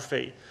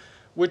tomography,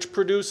 which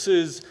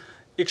produces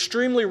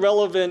extremely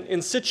relevant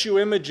in situ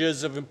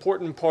images of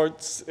important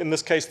parts, in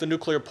this case, the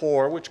nuclear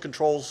pore, which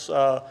controls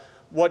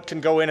what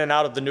can go in and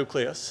out of the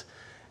nucleus.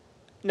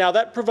 Now,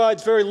 that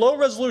provides very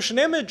low-resolution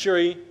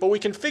imagery, but we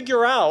can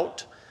figure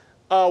out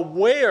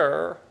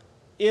where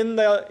in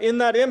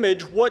that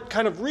image, what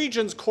kind of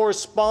regions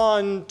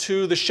correspond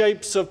to the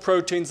shapes of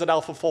proteins that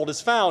AlphaFold is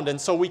found. And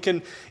so we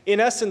can, in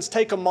essence,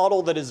 take a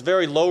model that is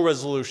very low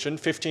resolution,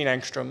 15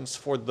 angstroms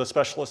for the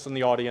specialists in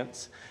the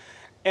audience,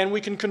 and we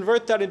can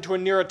convert that into a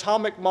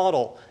near-atomic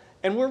model.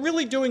 And we're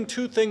really doing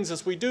two things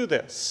as we do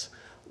this.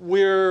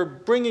 We're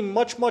bringing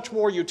much, much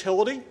more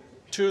utility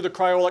to the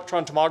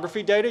cryo-electron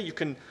tomography data. You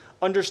can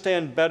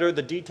understand better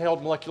the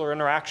detailed molecular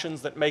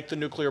interactions that make the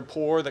nuclear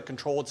pore, that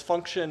control its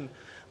function,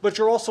 but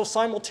you're also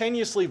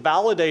simultaneously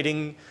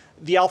validating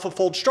the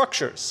AlphaFold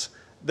structures,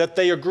 that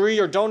they agree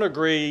or don't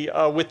agree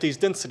with these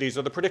densities,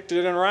 or the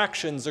predicted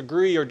interactions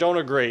agree or don't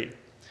agree.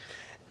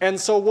 And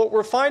so what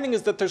we're finding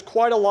is that there's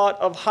quite a lot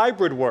of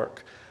hybrid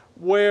work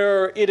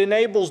where it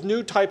enables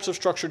new types of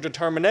structure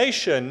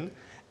determination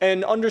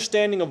and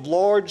understanding of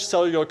large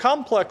cellular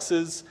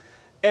complexes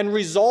and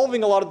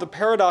resolving a lot of the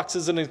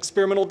paradoxes in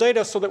experimental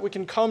data so that we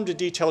can come to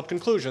detailed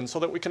conclusions, so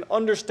that we can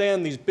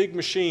understand these big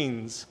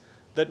machines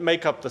that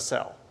make up the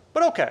cell.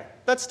 But okay,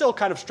 that's still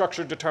kind of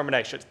structure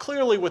determination. It's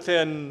clearly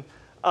within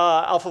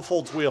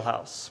AlphaFold's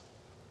wheelhouse.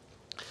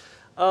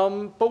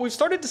 But we've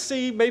started to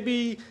see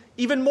maybe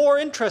even more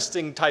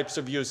interesting types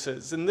of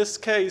uses. In this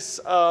case,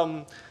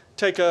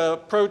 take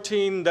a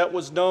protein that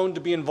was known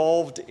to be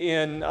involved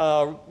in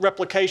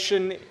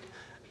replication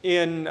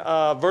in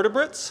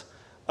vertebrates,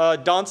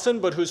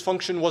 Donson, but whose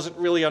function wasn't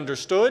really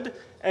understood.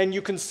 And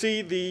you can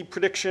see the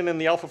prediction in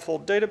the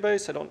AlphaFold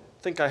database. I don't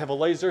think I have a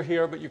laser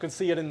here, but you can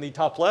see it in the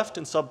top left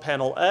in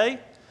subpanel A.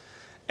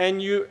 And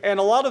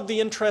a lot of the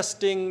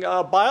interesting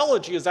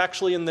biology is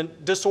actually in the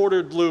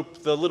disordered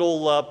loop, the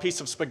little piece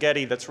of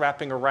spaghetti that's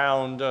wrapping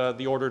around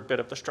the ordered bit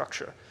of the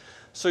structure.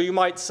 So you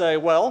might say,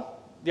 well,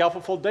 the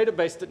AlphaFold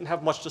database didn't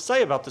have much to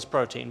say about this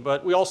protein,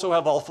 but we also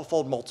have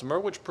AlphaFold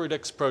multimer, which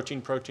predicts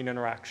protein-protein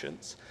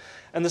interactions.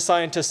 And the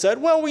scientists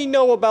said, well, we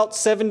know about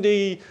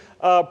 70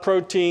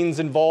 proteins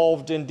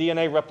involved in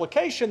DNA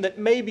replication that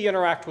maybe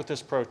interact with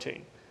this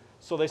protein.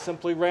 So they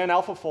simply ran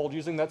AlphaFold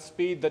using that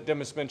speed that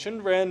Demis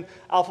mentioned, ran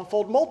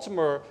AlphaFold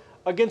multimer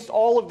against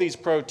all of these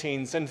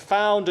proteins and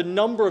found a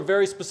number of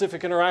very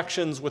specific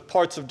interactions with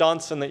parts of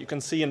Donson that you can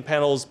see in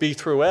panels B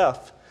through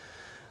F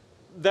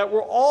that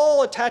were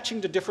all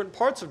attaching to different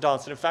parts of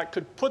Donson. In fact,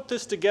 could put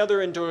this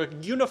together into a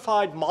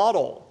unified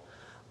model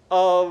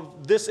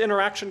of this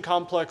interaction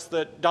complex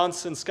that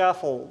Donson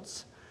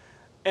scaffolds,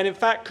 and in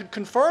fact could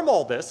confirm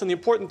all this. And the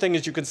important thing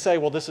is you can say,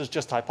 well, this is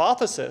just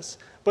hypothesis,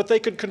 but they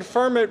could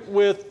confirm it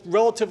with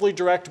relatively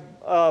direct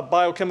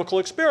biochemical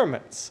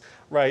experiments,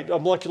 right? A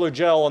molecular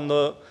gel on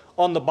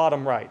the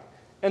bottom right.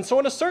 And so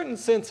in a certain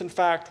sense, in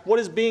fact, what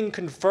is being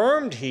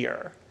confirmed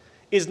here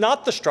is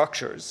not the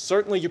structures.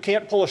 Certainly you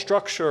can't pull a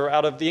structure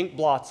out of the ink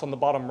blots on the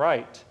bottom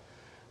right.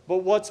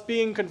 But what's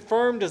being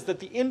confirmed is that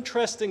the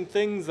interesting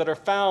things that are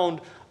found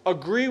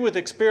agree with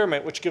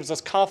experiment, which gives us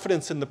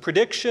confidence in the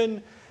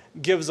prediction,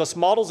 gives us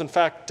models. In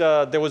fact,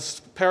 there was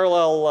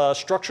parallel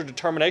structure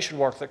determination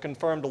work that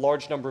confirmed a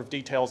large number of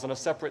details in a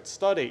separate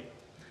study.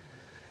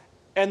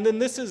 And then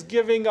this is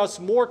giving us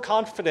more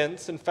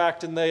confidence. In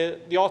fact, and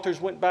the authors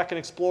went back and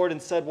explored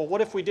and said, well,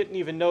 what if we didn't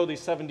even know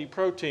these 70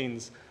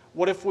 proteins?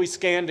 What if we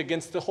scanned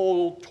against the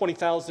whole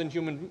 20,000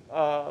 human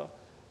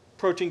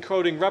protein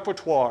coding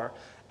repertoire?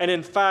 And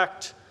in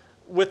fact,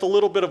 with a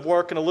little bit of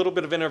work and a little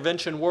bit of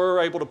intervention,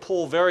 we're able to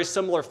pull very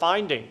similar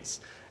findings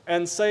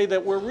and say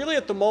that we're really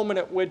at the moment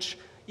at which,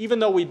 even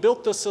though we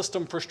built this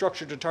system for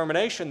structure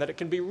determination, that it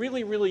can be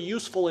really, really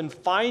useful in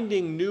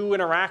finding new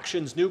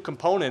interactions, new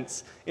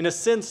components, in a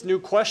sense, new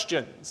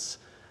questions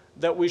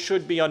that we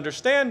should be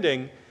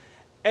understanding.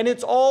 And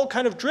it's all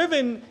kind of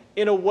driven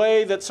in a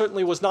way that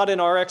certainly was not in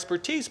our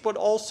expertise, but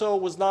also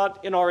was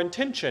not in our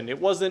intention. It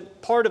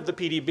wasn't part of the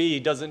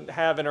PDB, doesn't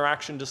have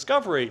interaction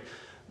discovery.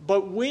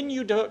 But when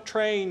you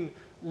train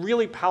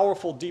really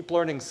powerful deep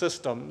learning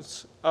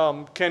systems,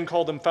 Ken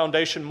called them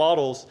foundation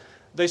models,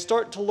 they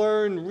start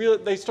to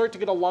they start to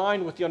get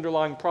aligned with the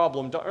underlying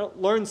problem, to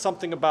learn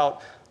something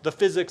about the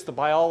physics, the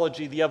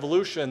biology, the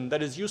evolution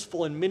that is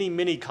useful in many,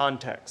 many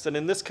contexts, and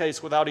in this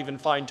case, without even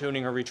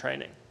fine-tuning or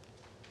retraining.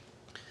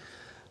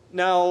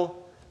 Now,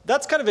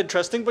 that's kind of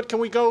interesting, but can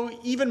we go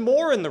even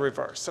more in the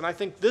reverse? And I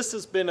think this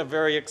has been a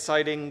very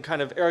exciting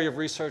kind of area of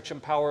research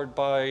empowered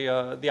by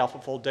the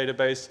AlphaFold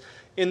database.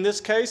 In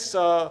this case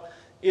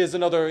is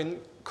another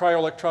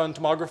cryo-electron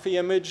tomography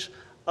image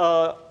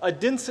a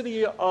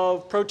density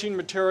of protein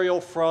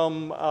material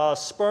from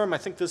sperm. I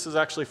think this is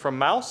actually from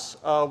mouse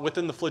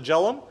within the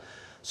flagellum.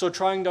 So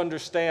trying to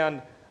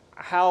understand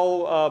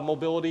how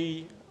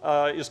mobility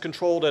is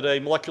controlled at a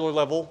molecular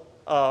level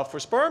for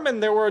sperm.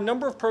 And there were a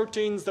number of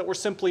proteins that were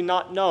simply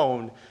not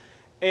known.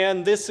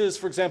 And this is,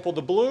 for example,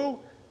 the blue.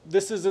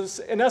 This is,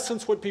 in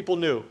essence, what people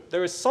knew.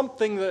 There is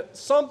something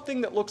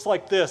that looks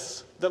like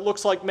this, that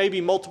looks like maybe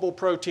multiple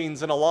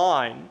proteins in a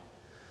line.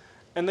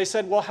 And they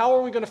said, well, how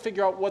are we going to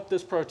figure out what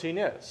this protein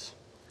is?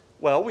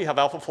 Well, we have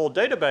AlphaFold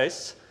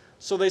database.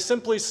 So they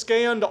simply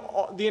scanned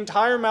the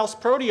entire mouse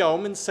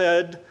proteome and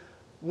said,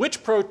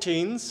 which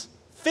proteins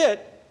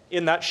fit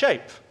in that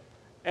shape?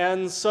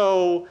 And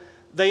so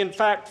they, in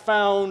fact,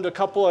 found a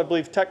couple, I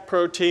believe, tech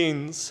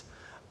proteins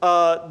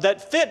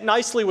that fit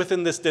nicely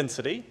within this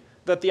density,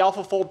 that the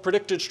AlphaFold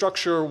predicted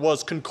structure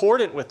was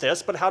concordant with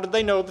this, but how did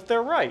they know that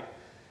they're right?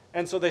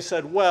 And so they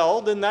said,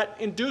 well, then that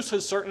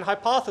induces certain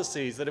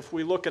hypotheses that if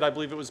we look at, I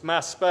believe it was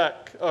mass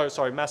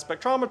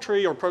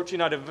spectrometry or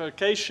protein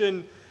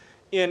identification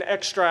in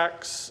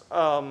extracts,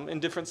 in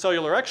different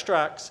cellular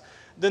extracts,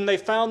 then they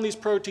found these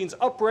proteins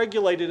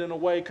upregulated in a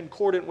way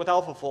concordant with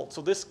AlphaFold.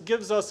 So this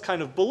gives us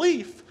kind of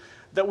belief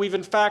that we've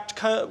in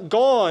fact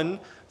gone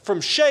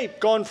from shape,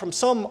 gone from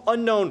some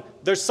unknown,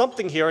 there's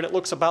something here and it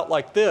looks about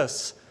like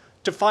this,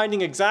 to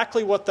finding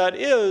exactly what that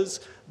is,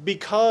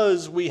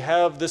 because we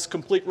have this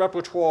complete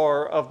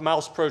repertoire of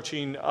mouse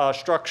protein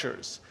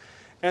structures.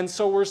 And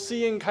so we're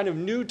seeing kind of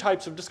new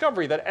types of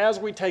discovery, that as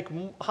we take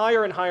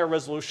higher and higher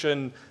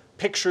resolution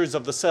pictures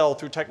of the cell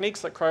through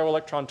techniques like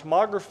cryo-electron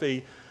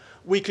tomography,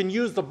 we can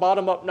use the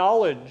bottom-up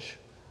knowledge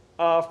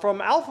from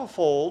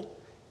AlphaFold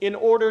in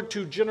order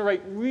to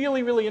generate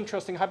really, really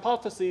interesting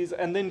hypotheses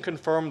and then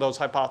confirm those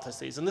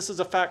hypotheses. And this is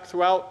a fact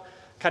throughout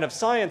kind of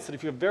science, that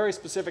if you have very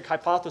specific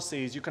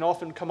hypotheses, you can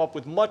often come up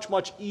with much,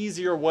 much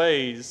easier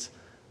ways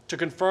to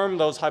confirm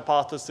those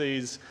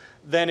hypotheses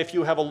than if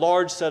you have a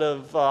large set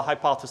of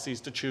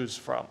hypotheses to choose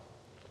from.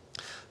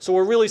 So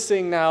we're really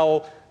seeing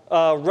now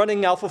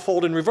running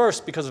AlphaFold in reverse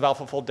because of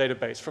AlphaFold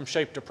database, from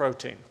shape to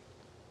protein.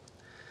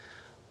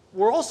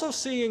 We're also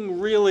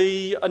seeing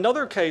really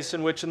another case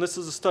in which, and this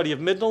is a study of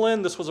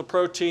midnolin. This was a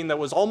protein that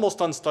was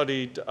almost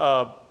unstudied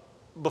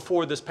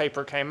before this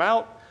paper came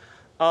out.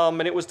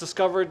 And it was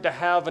discovered to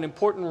have an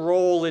important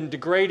role in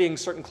degrading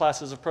certain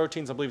classes of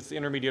proteins. I believe it's the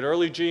intermediate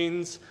early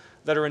genes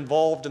that are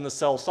involved in the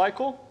cell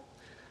cycle.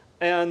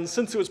 And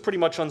since it was pretty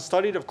much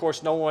unstudied, of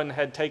course, no one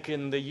had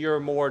taken the year or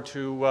more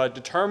to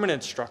determine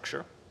its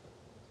structure.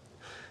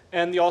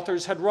 And the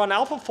authors had run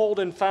AlphaFold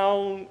and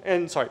found,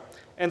 and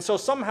so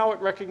somehow it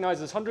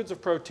recognizes hundreds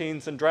of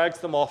proteins and drags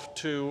them off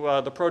to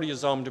the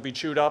proteasome to be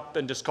chewed up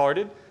and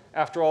discarded.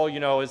 After all, you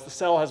know, as the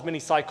cell has many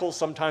cycles,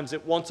 sometimes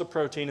it wants a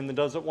protein and then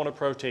doesn't want a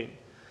protein.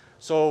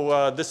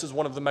 So this is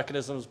one of the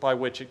mechanisms by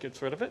which it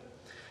gets rid of it.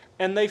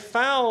 And they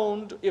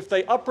found, if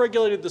they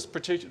upregulated this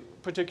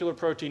particular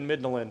protein,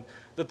 midnolin,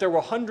 that there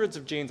were hundreds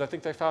of genes. I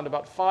think they found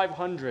about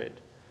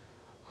 500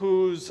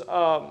 whose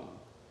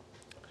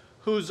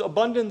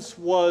abundance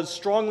was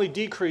strongly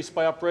decreased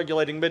by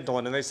upregulating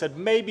midnolin. And they said,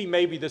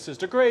 maybe this is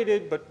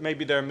degraded, but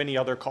maybe there are many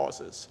other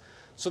causes.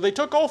 So they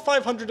took all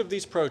 500 of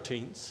these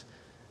proteins,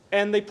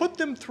 and they put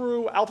them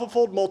through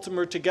AlphaFold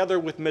multimer together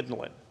with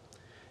midnolin.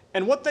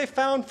 And what they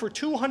found for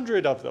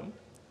 200 of them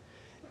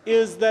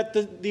is that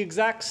the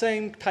exact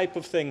same type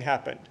of thing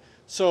happened.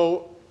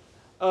 So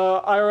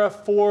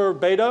IRF4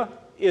 beta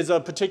is a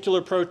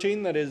particular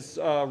protein that is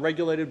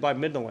regulated by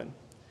midnolin.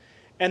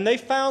 And they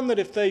found that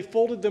if they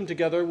folded them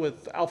together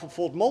with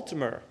AlphaFold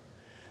multimer,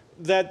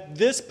 that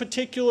this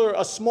particular,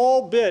 a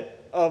small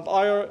bit of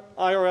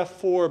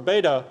IRF4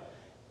 beta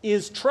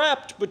is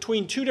trapped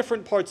between two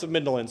different parts of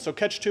midnolin. So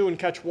catch2 and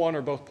catch1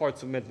 are both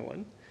parts of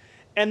midnolin.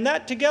 And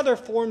that together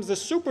forms the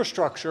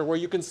superstructure where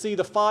you can see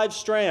the 5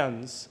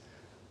 strands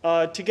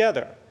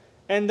together.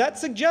 And that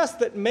suggests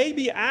that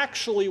maybe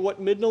actually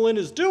what midnolin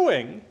is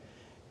doing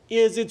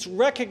is it's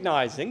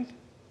recognizing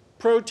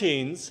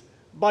proteins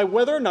by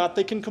whether or not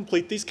they can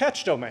complete these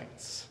catch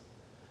domains.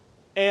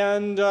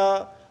 And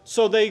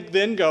so they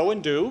then go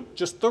and do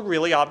just the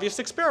really obvious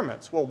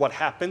experiments. Well, what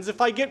happens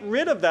if I get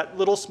rid of that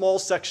little small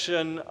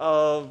section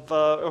of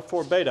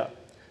 4 beta?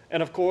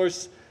 And of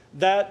course,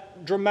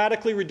 that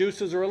dramatically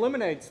reduces or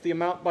eliminates the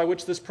amount by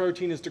which this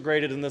protein is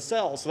degraded in the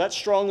cell. So that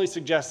strongly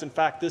suggests, in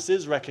fact, this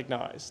is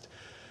recognized.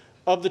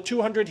 Of the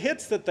 200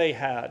 hits that they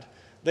had,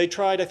 they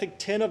tried, I think,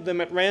 10 of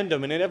them at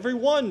random, and in every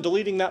one,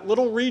 deleting that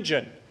little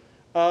region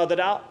that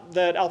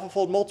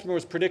AlphaFold multimer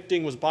was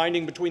predicting was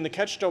binding between the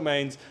catch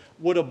domains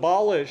would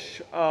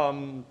abolish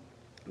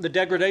the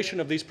degradation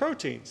of these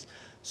proteins.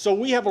 So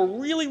we have a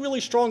really,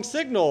 really strong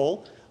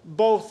signal,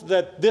 both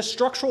that this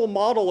structural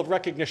model of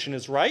recognition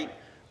is right.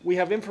 We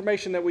have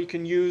information that we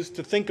can use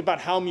to think about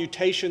how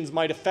mutations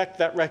might affect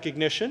that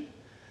recognition.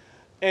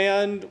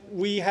 And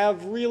we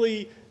have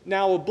really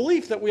now a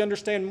belief that we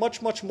understand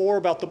much, much more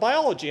about the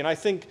biology. And I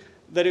think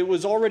that it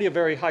was already a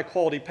very high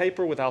quality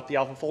paper without the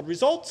AlphaFold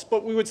results,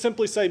 but we would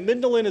simply say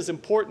midnolin is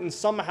important,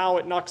 somehow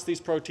it knocks these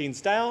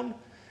proteins down.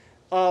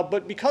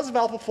 But because of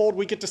AlphaFold,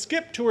 we get to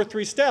skip 2 or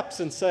 3 steps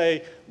and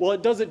say, well,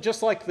 it does it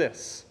just like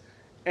this.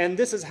 And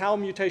this is how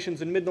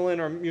mutations in middelin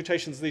or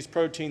mutations in these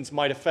proteins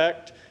might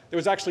affect. There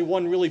was actually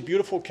one really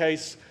beautiful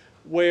case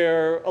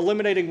where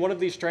eliminating one of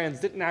these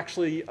strands didn't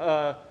actually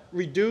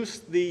reduce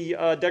the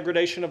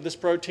degradation of this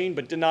protein,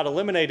 but did not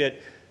eliminate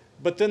it.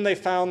 But then they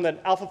found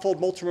that AlphaFold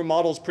multimer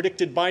models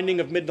predicted binding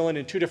of middelin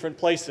in 2 different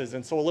places.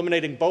 And so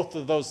eliminating both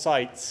of those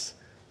sites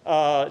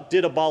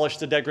did abolish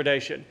the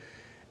degradation.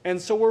 And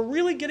so we're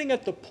really getting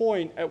at the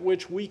point at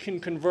which we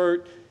can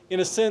convert, in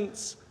a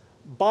sense,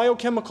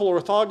 biochemical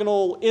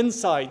orthogonal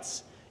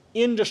insights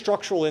into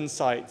structural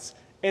insights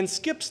and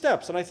skip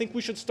steps. And I think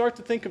we should start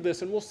to think of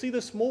this, and we'll see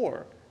this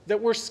more,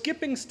 that we're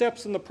skipping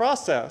steps in the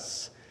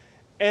process,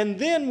 and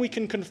then we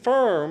can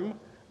confirm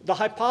the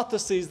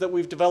hypotheses that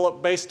we've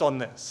developed based on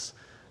this,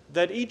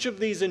 that each of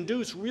these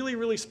induce really,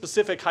 really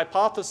specific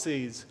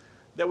hypotheses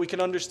that we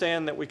can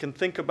understand, that we can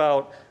think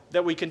about,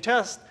 that we can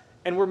test,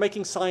 and we're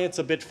making science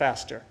a bit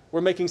faster.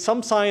 We're making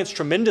some science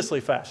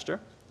tremendously faster,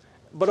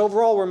 but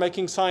overall we're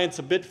making science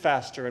a bit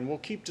faster, and we'll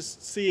keep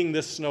just seeing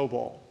this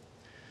snowball.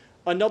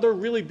 Another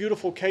really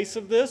beautiful case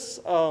of this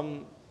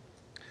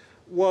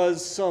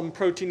was some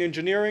protein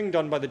engineering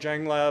done by the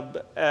Zhang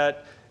lab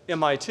at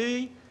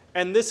MIT.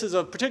 And this is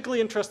a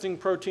particularly interesting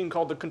protein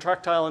called the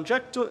contractile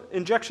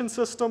injection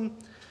system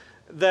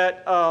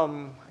that,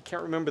 I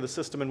can't remember the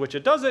system in which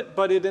it does it,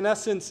 but it in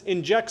essence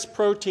injects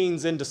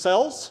proteins into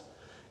cells.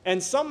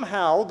 And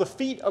somehow the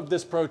feet of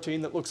this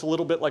protein that looks a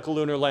little bit like a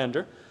lunar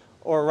lander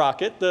or a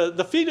rocket,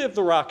 the feet of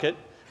the rocket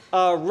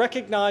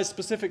recognize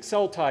specific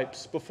cell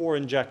types before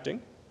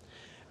injecting.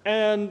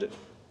 And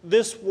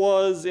this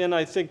was in,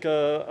 I think,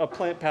 a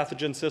plant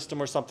pathogen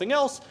system or something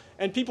else.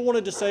 And people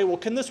wanted to say, well,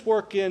 can this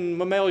work in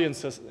mammalian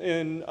cells?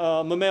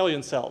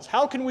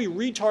 How can we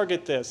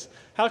retarget this?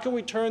 How can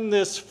we turn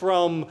this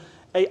from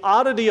an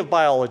oddity of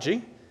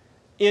biology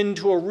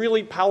into a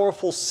really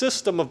powerful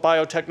system of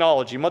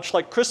biotechnology, much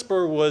like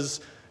CRISPR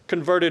was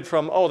converted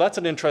from, oh, that's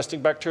an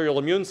interesting bacterial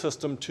immune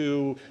system,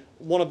 to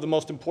one of the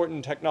most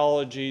important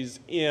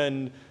technologies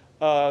in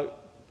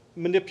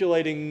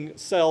manipulating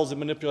cells and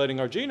manipulating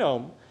our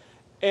genome.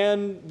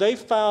 And they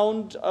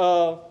found,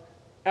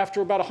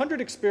 after about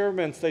 100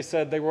 experiments, they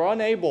said they were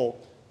unable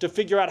to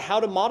figure out how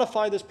to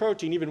modify this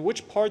protein, even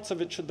which parts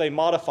of it should they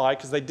modify,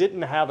 because they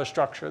didn't have a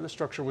structure. The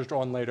structure was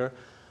drawn later.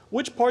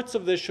 Which parts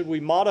of this should we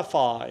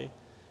modify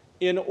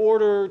in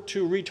order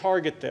to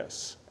retarget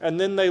this? And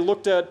then they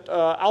looked at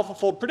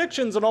AlphaFold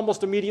predictions and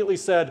almost immediately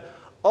said,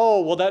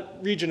 oh, well, that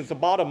region at the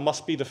bottom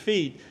must be the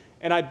feet.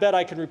 And I bet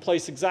I can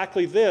replace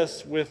exactly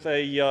this with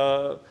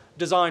a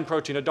design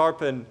protein, a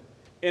DARPin,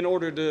 in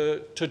order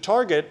to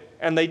target.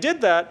 And they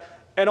did that,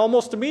 and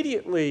almost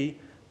immediately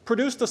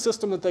produced a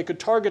system that they could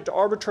target to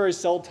arbitrary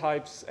cell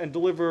types and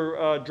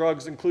deliver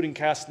drugs, including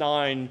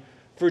Cas9,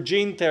 for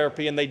gene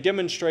therapy. And they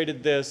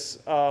demonstrated this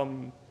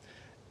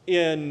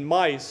in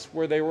mice,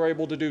 where they were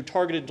able to do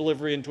targeted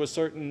delivery into a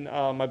certain,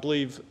 I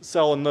believe,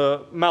 cell in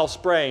the mouse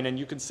brain. And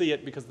you can see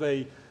it because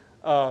they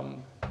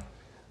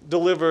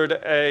delivered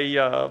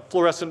a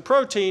fluorescent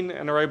protein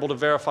and are able to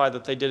verify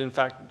that they did, in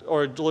fact,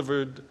 or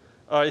delivered,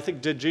 I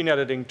think, did gene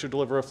editing to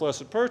deliver a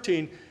fluorescent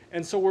protein.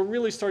 And so we're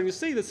really starting to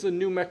see this is a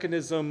new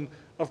mechanism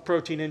of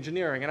protein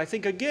engineering. And I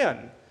think,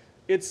 again,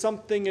 it's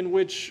something in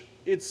which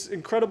it's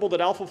incredible that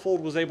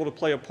AlphaFold was able to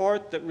play a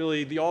part, that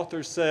really the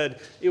authors said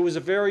it was a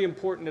very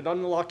important at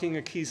unlocking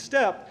a key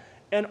step,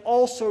 and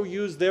also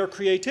use their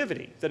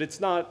creativity, that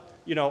it's not,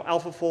 you know,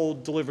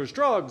 AlphaFold delivers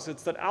drugs,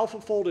 it's that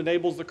AlphaFold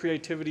enables the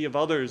creativity of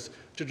others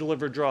to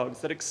deliver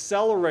drugs, that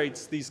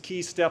accelerates these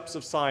key steps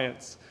of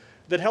science,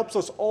 that helps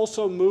us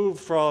also move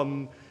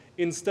from,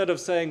 instead of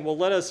saying, well,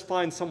 let us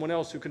find someone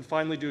else who can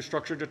finally do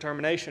structure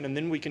determination and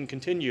then we can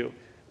continue,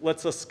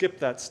 let's us skip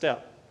that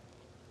step.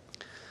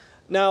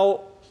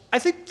 Now, I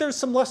think there's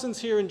some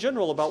lessons here in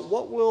general about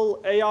what will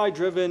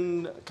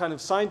AI-driven kind of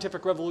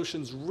scientific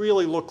revolutions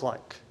really look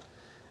like.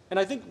 And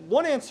I think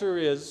one answer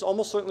is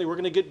almost certainly we're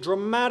going to get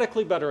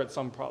dramatically better at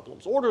some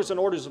problems, orders and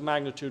orders of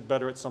magnitude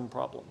better at some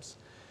problems.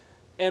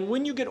 And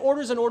when you get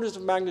orders and orders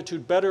of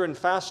magnitude better and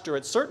faster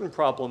at certain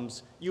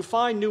problems, you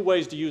find new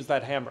ways to use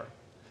that hammer,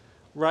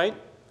 right?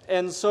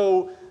 And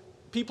so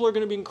people are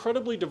going to be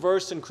incredibly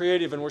diverse and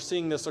creative, and we're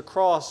seeing this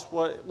across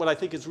what I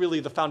think is really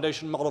the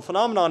foundation model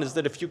phenomenon, is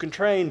that if you can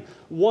train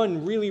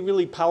one really,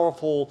 really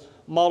powerful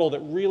model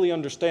that really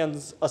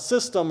understands a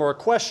system or a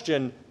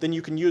question, then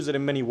you can use it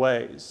in many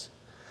ways.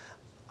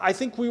 I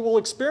think we will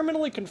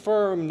experimentally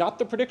confirm not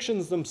the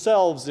predictions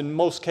themselves in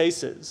most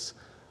cases.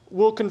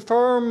 We'll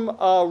confirm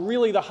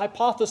really the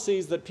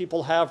hypotheses that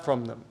people have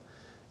from them.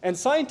 And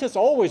scientists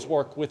always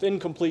work with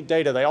incomplete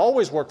data. They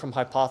always work from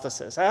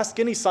hypothesis. Ask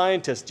any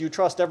scientist, do you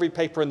trust every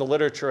paper in the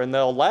literature? And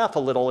they'll laugh a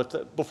little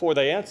before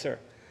they answer.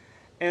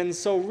 And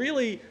so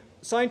really,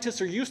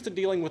 scientists are used to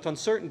dealing with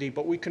uncertainty,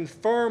 but we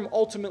confirm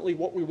ultimately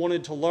what we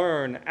wanted to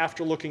learn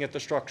after looking at the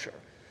structure.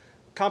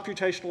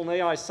 Computational and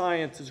AI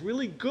science is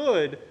really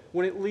good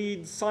when it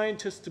leads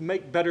scientists to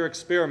make better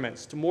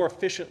experiments, to more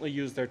efficiently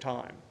use their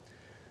time.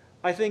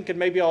 I think, and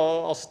maybe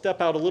I'll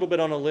step out a little bit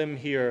on a limb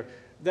here,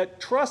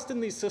 that trust in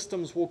these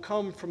systems will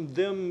come from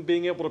them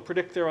being able to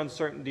predict their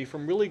uncertainty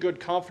from really good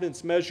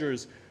confidence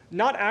measures,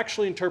 not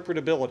actually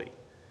interpretability.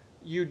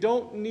 You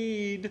don't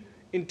need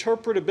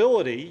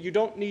interpretability. You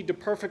don't need to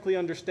perfectly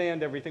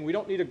understand everything. We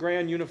don't need a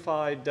grand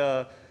unified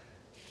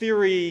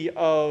theory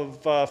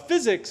of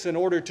physics in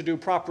order to do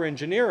proper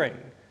engineering.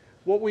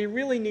 What we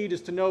really need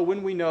is to know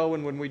when we know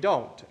and when we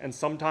don't. And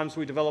sometimes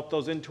we develop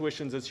those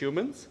intuitions as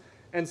humans,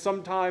 and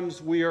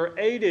sometimes we are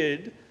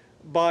aided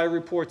by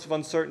reports of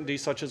uncertainty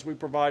such as we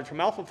provide from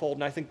AlphaFold.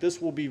 And I think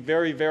this will be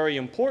very, very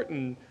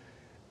important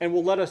and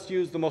will let us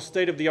use the most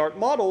state-of-the-art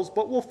models,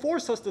 but will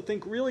force us to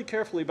think really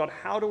carefully about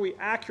how do we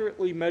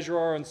accurately measure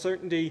our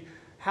uncertainty,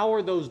 how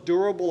are those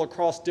durable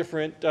across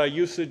different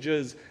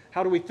usages,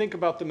 how do we think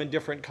about them in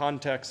different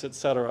contexts, et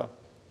cetera.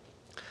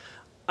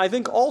 I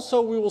think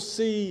also we will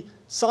see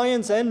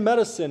science and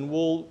medicine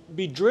will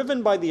be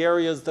driven by the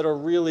areas that are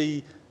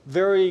really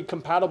very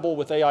compatible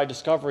with AI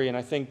discovery, and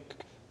I think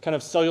kind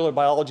of cellular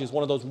biology is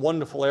one of those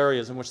wonderful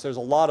areas in which there's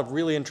a lot of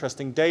really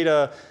interesting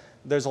data.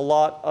 There's a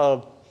lot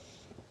of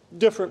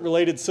different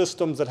related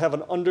systems that have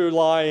an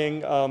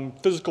underlying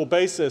physical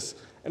basis.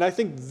 And I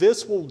think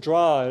this will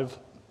drive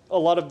a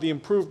lot of the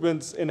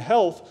improvements in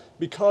health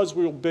because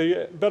we will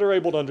be better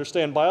able to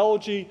understand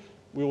biology.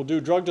 We will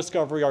do drug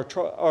discovery.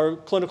 Our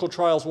clinical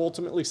trials will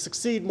ultimately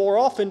succeed more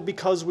often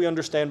because we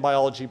understand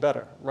biology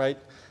better, right?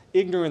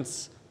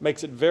 Ignorance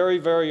makes it very,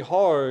 very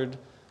hard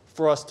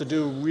for us to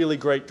do really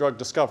great drug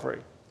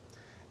discovery.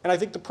 And I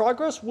think the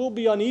progress will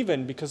be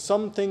uneven because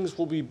some things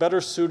will be better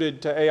suited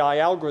to AI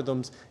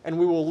algorithms, and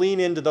we will lean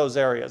into those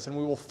areas, and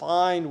we will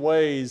find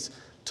ways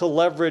to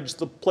leverage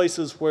the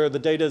places where the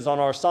data is on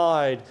our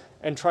side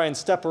and try and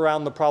step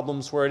around the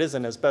problems where it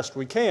isn't as best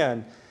we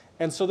can.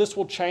 And so this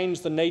will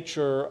change the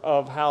nature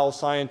of how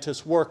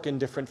scientists work in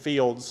different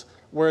fields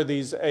where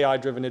these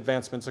AI-driven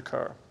advancements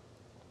occur.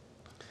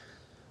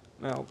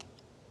 Now,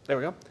 there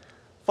we go.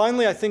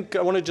 Finally, I think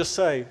I want to just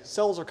say,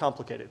 cells are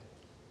complicated,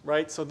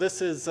 right? So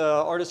this is an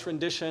artist's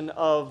rendition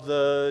of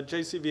the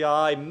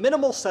JCVI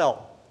minimal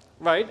cell,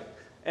 right?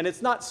 And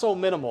it's not so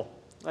minimal.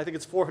 I think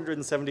it's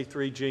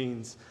 473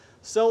 genes.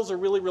 Cells are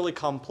really, really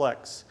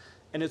complex.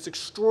 And it's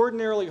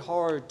extraordinarily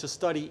hard to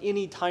study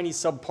any tiny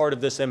subpart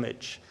of this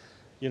image.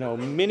 You know,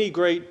 many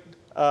great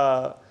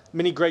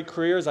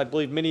careers, I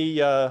believe many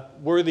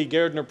worthy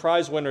Gairdner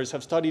Prize winners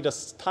have studied a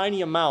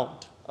tiny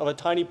amount of a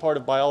tiny part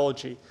of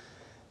biology.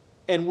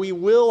 And we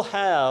will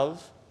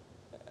have,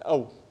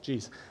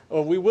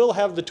 we will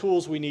have the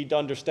tools we need to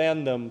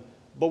understand them,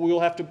 but we will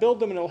have to build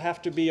them, and it will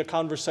have to be a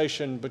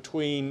conversation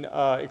between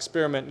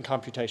experiment and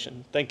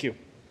computation. Thank you.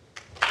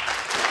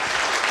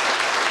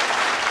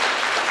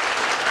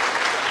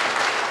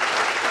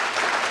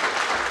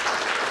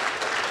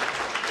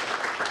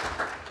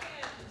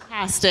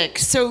 Fantastic.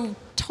 So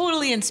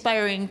totally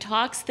inspiring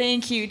talks.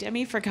 Thank you,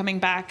 Demi, for coming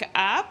back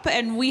up.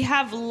 And we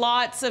have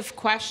lots of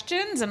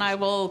questions, and I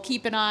will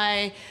keep an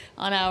eye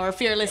on our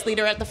fearless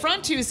leader at the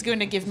front, who's going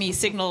to give me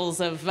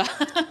signals of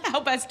how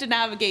best to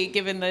navigate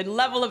given the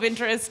level of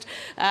interest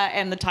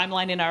and the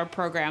timeline in our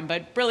program.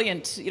 But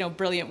brilliant,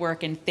 brilliant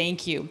work, and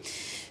thank you.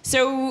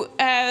 So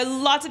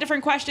lots of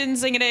different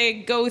questions. I'm going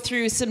to go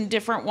through some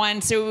different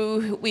ones.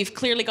 So we've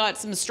clearly got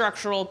some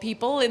structural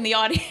people in the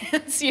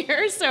audience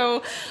here.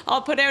 So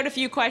I'll put out a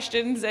few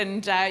questions,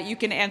 and you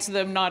can answer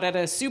them not at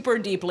a super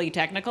deeply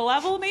technical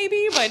level,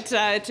 maybe,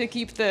 but to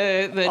keep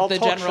the I'll the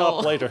talk general.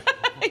 shop later.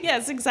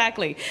 Yes,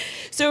 exactly.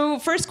 So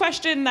first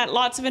question that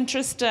lots of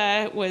interest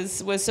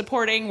was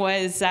supporting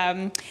was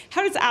how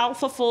does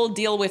AlphaFold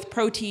deal with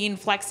protein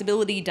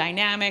flexibility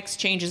dynamics,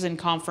 changes in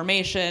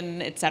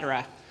conformation, et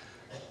cetera?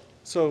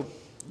 So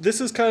this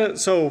is kind of,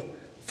 so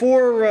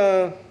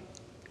for,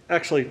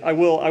 actually, I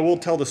will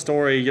tell the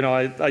story.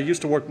 I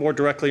used to work more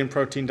directly in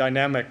protein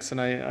dynamics, and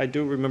I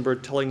do remember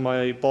telling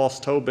my boss,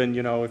 Tobin,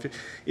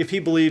 if he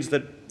believes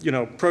that,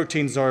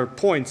 proteins are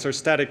points or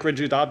static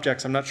rigid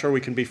objects, I'm not sure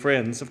we can be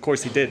friends. Of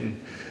course he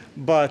didn't.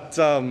 But,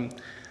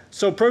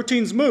 so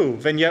proteins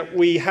move, and yet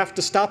we have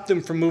to stop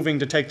them from moving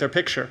to take their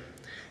picture.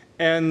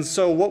 And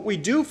so what we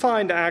do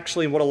find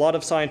actually, what a lot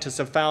of scientists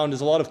have found,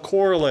 is a lot of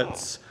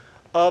correlates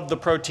of the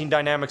protein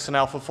dynamics in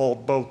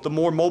AlphaFold. Both the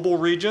more mobile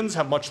regions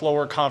have much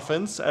lower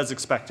confidence, as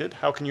expected.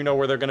 How can you know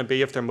where they're going to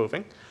be if they're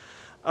moving?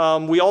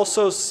 We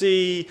also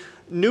see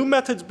new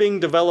methods being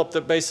developed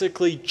that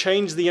basically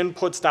change the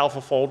inputs to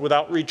AlphaFold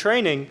without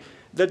retraining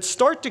that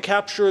start to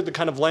capture the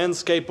kind of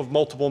landscape of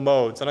multiple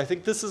modes. And I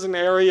think this is an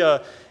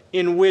area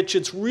in which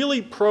it's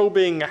really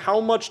probing how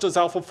much does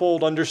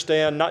AlphaFold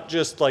understand, not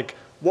just like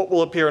what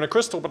will appear in a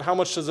crystal, but how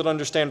much does it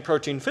understand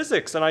protein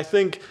physics? And I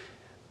think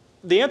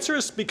the answer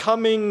is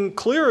becoming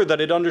clearer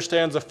that it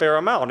understands a fair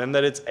amount and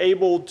that it's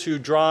able to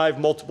drive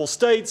multiple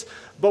states,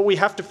 but we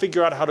have to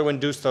figure out how to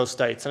induce those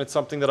states, and it's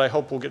something that I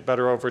hope will get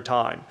better over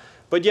time.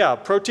 But yeah,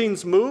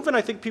 proteins move, and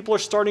I think people are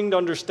starting to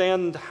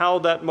understand how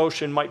that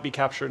motion might be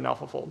captured in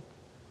AlphaFold.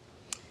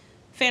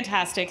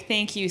 Fantastic,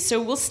 thank you.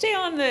 So we'll stay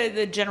on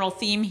the general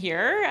theme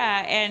here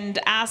and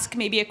ask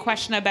maybe a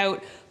question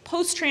about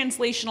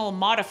post-translational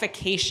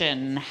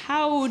modification.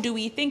 How do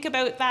we think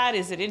about that?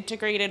 Is it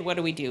integrated? What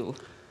do we do?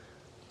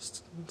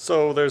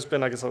 So there's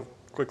been, I guess I'll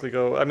quickly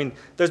go. I mean,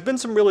 there's been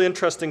some really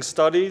interesting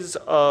studies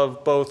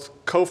of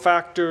both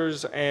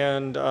cofactors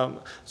and,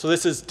 so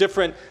this is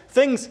different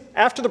things.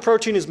 After the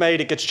protein is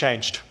made, it gets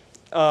changed.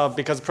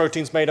 Because the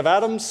protein's made of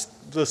atoms,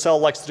 the cell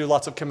likes to do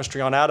lots of chemistry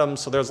on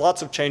atoms, so there's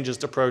lots of changes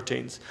to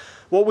proteins.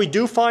 What we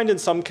do find in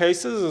some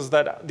cases is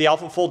that the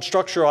AlphaFold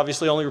structure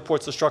obviously only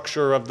reports the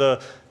structure of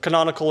the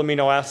canonical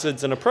amino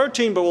acids in a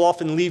protein, but will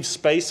often leave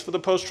space for the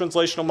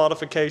post-translational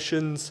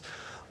modifications,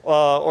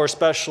 or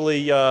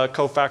especially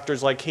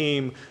cofactors like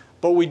heme.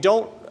 But we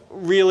don't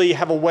really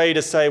have a way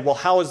to say, well,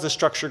 how is the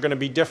structure going to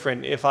be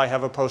different if I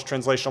have a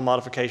post-translational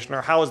modification?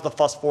 Or how is the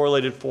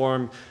phosphorylated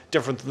form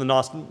different than the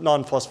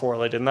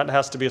non-phosphorylated? And that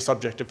has to be a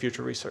subject of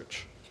future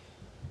research.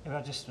 If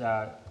I just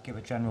give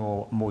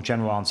a more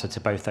general answer to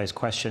both those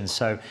questions.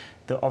 So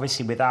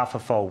obviously with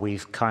AlphaFold,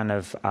 we've kind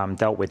of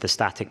dealt with the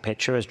static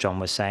picture, as John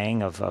was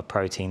saying, of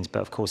proteins.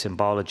 But of course, in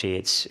biology,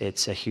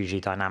 it's a hugely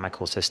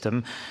dynamical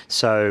system.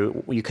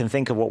 So you can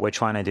think of what we're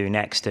trying to do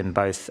next in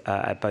both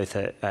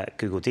at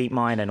Google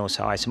DeepMind and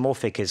also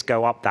Isomorphic is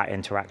go up that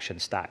interaction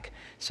stack.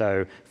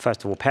 So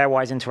first of all,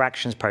 pairwise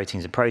interactions,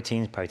 proteins and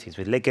proteins, proteins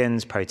with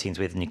ligands, proteins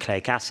with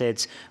nucleic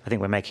acids. I think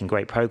we're making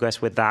great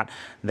progress with that.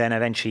 Then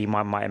eventually you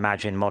might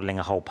imagine modeling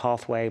a whole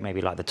pathway,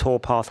 maybe like the Tor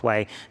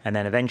pathway. And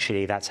then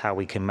eventually that's how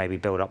we can maybe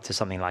build up to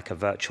something like a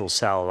virtual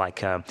cell,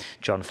 like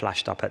John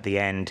flashed up at the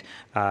end,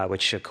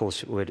 which of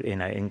course would,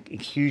 in a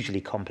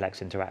hugely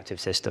complex interactive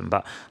system.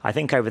 But I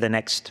think over the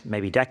next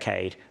maybe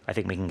decade, I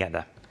think we can get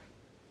there.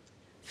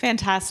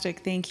 Fantastic,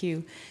 thank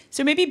you.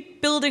 So maybe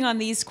building on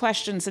these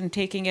questions and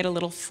taking it a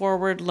little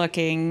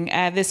forward-looking,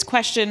 this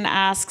question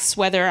asks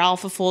whether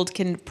AlphaFold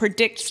can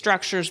predict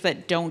structures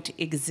that don't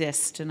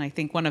exist. And I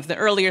think one of the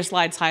earlier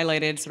slides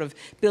highlighted sort of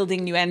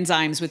building new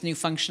enzymes with new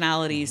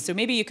functionalities. So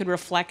maybe you could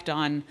reflect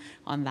on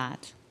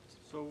that.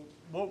 So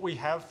what we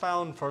have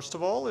found, first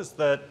of all, is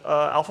that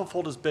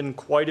AlphaFold has been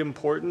quite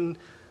important.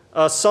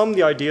 Some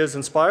the idea is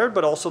inspired,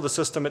 but also the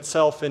system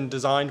itself in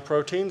designed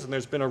proteins, and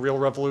there's been a real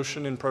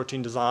revolution in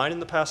protein design in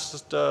the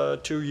past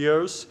 2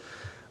 years.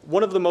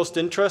 One of the most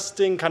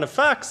interesting kind of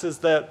facts is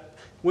that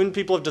when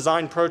people have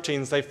designed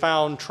proteins, they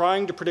found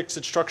trying to predict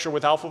its structure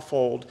with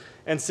AlphaFold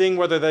and seeing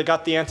whether they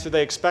got the answer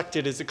they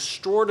expected is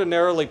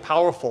extraordinarily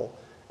powerful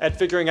at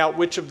figuring out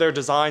which of their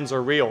designs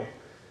are real.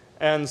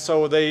 And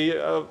so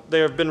there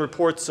have been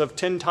reports of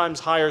 10 times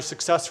higher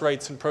success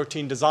rates in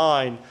protein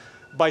design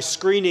by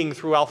screening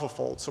through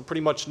AlphaFold. So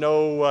pretty much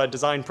no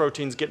design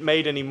proteins get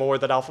made anymore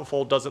that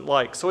AlphaFold doesn't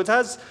like. So it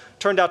has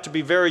turned out to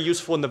be very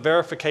useful in the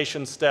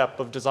verification step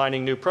of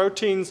designing new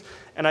proteins.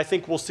 And I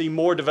think we'll see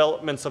more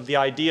developments of the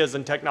ideas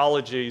and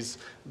technologies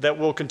that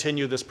will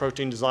continue this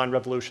protein design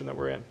revolution that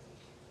we're in.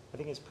 I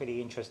think it's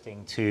pretty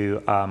interesting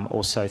to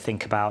also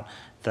think about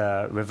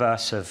the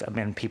reverse of, I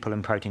mean, people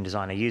in protein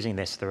design are using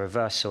this, the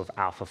reverse of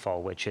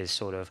AlphaFold, which is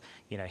sort of,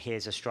 you know,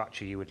 here's a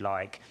structure you would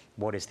like,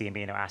 what is the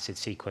amino acid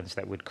sequence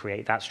that would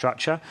create that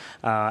structure?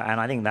 And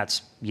I think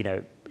that's, you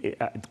know,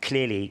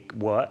 clearly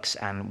works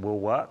and will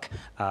work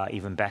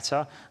even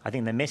better. I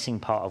think the missing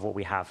part of what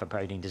we have for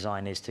protein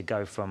design is to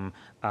go from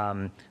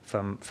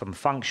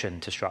function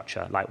to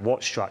structure. Like,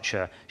 what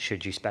structure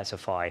should you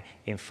specify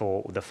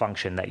for the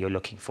function that you're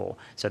looking for?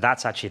 So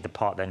that's actually the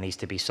part that needs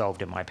to be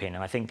solved, in my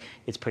opinion. I think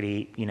it's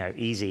pretty, you know,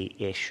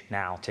 easy-ish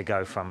now to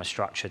go from a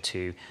structure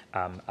to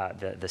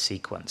the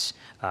sequence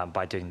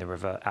by doing the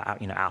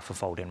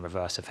AlphaFold in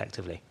reverse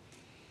effectively.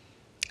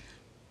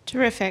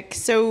 Terrific.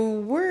 So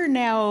we're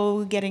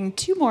now getting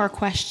 2 more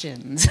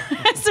questions.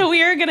 So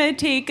we are going to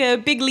take a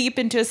big leap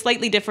into a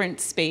slightly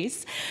different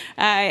space.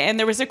 And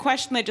there was a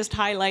question that just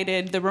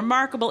highlighted the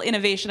remarkable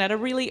innovation at a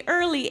really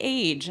early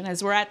age. And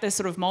as we're at this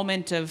sort of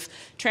moment of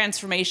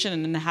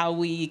transformation in how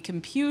we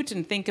compute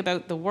and think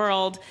about the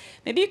world,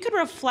 maybe you could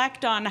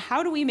reflect on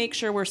how do we make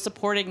sure we're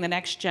supporting the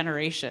next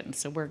generation?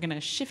 So we're going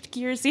to shift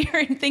gears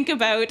here and think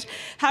about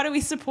how do we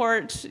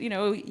support, you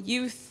know,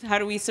 youth? How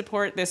do we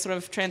support this sort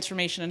of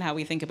transformation and how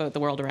we think about the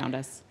world around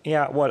us?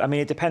 Yeah, well, I mean,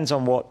 it depends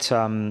on what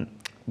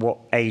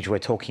age we're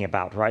talking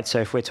about, right? So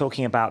if we're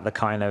talking about the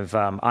kind of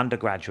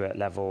undergraduate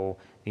level,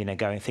 you know,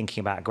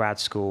 thinking about grad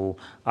school,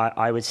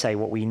 I would say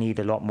what we need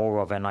a lot more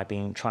of, and I've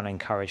been trying to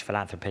encourage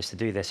philanthropists to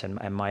do this,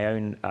 and my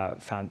own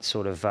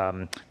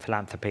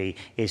philanthropy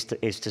is to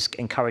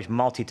encourage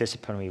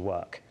multidisciplinary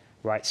work.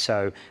 Right,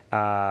 so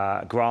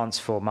grants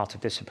for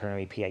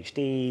multidisciplinary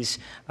PhDs,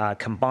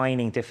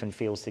 combining different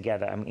fields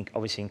together, I mean,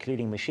 obviously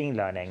including machine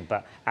learning,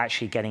 but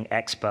actually getting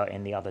expert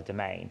in the other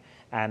domain.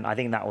 And I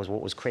think that was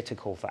what was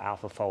critical for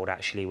AlphaFold,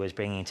 actually, was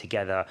bringing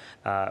together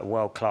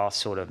world-class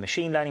sort of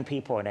machine learning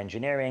people and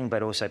engineering,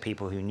 but also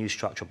people who knew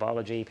structural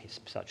biology,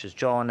 such as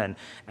John,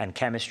 and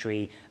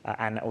chemistry,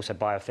 and also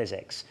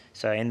biophysics.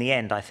 So in the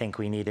end, I think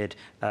we needed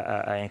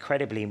an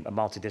incredibly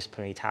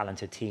multidisciplinary,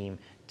 talented team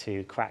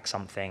to crack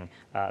something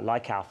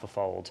like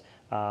AlphaFold.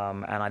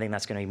 And I think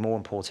that's going to be more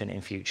important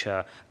in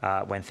future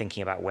when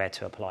thinking about where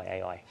to apply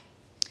AI.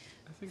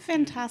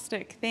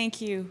 Fantastic, thank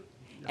you.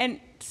 And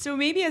so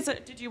maybe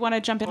did you want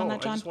to jump in on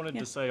that, John? I just wanted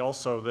to say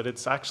also that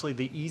it's actually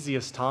the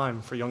easiest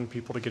time for young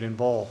people to get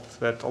involved,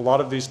 that a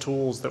lot of these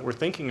tools that we're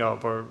thinking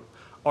of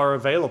are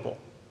available.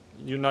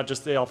 You're not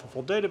just the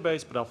AlphaFold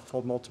database, but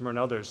AlphaFold Multimer and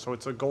others. So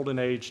it's a golden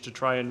age to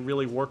try and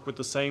really work with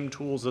the same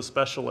tools as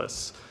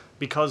specialists,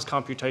 because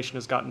computation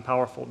has gotten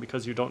powerful,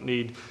 because you don't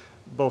need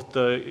both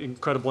the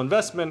incredible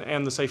investment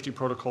and the safety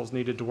protocols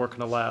needed to work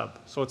in a lab.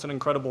 So it's an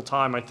incredible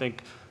time, I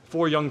think,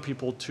 for young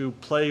people to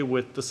play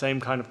with the same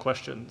kind of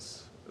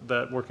questions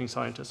that working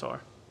scientists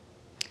are.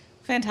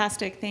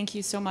 Fantastic, thank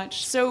you so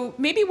much. So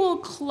maybe we'll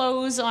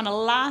close on a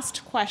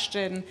last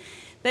question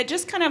that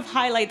just kind of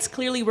highlights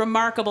clearly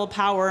remarkable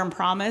power and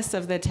promise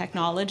of the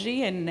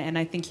technology. And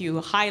I think you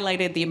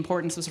highlighted the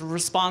importance of sort of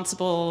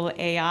responsible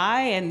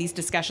AI, and these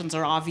discussions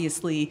are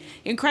obviously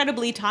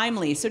incredibly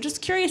timely. So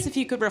just curious if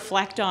you could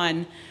reflect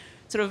on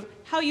sort of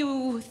how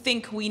you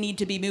think we need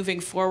to be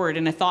moving forward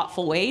in a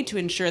thoughtful way to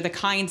ensure the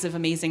kinds of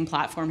amazing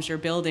platforms you're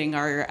building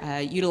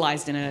are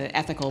utilized in an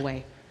ethical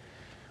way.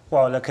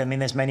 Well, look, I mean,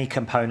 there's many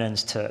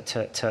components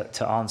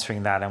to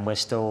answering that, and we're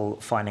still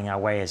finding our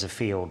way as a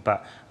field.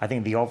 But I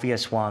think the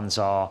obvious ones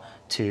are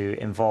to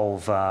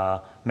involve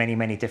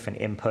many different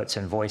inputs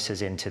and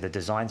voices into the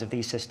designs of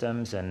these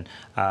systems, and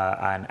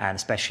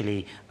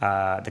especially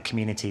the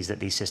communities that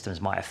these systems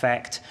might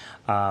affect.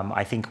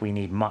 I think we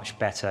need much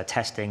better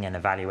testing and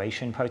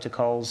evaluation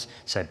protocols,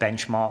 so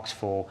benchmarks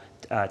for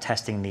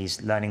testing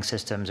these learning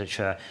systems,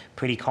 which are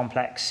pretty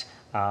complex.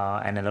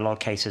 And in a lot of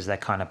cases, they're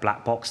kind of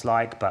black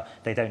box-like, but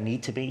they don't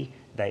need to be.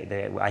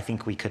 I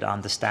think we could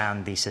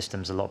understand these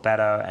systems a lot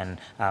better, and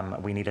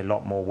we need a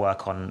lot more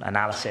work on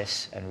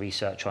analysis and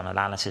research on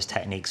analysis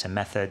techniques and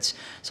methods.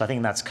 So I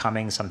think that's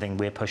coming, something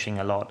we're pushing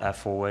a lot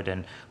forward,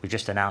 and we've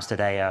just announced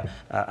today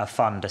a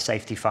fund, a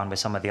safety fund with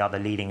some of the other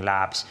leading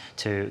labs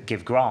to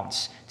give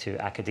grants to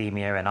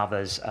academia and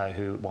others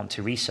who want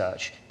to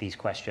research these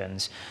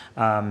questions.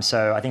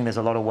 So I think there's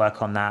a lot of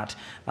work on that.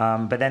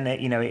 But then,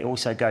 it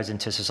also goes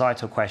into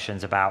societal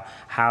questions about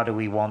how do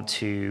we want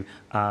to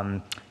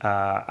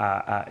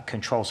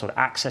control sort of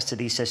access to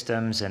these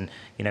systems. And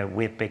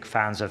we're big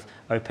fans of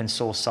open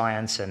source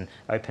science and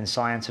open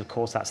science. Of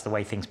course, that's the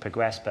way things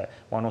progress, but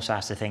one also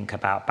has to think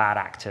about bad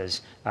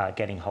actors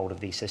getting hold of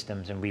these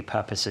systems and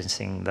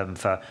repurposing them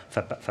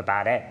for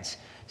bad ends.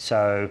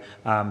 So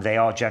they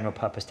are general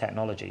purpose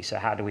technology. So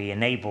how do we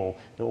enable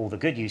all the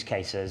good use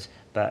cases,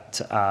 but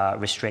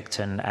restrict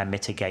and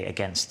mitigate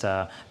against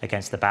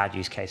the bad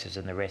use cases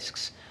and the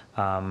risks?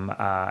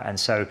 And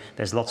so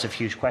there's lots of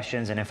huge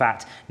questions. And in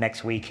fact,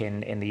 next week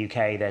in the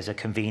UK, there's a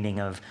convening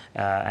of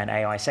an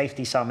AI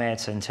safety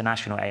summit,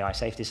 international AI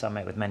safety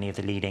summit, with many of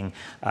the leading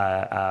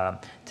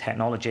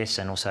technologists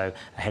and also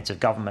heads of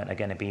government are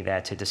going to be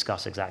there to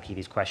discuss exactly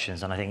these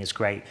questions. And I think it's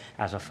great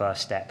as a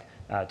first step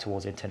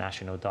towards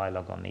international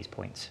dialogue on these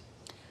points.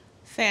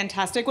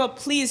 Fantastic. Well,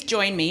 please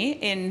join me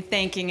in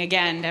thanking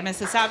again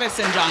Demis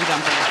Hassabis and John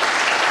Jumper.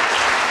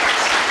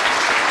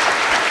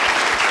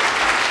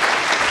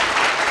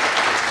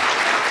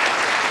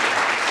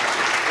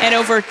 And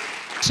over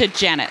to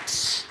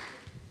Janet.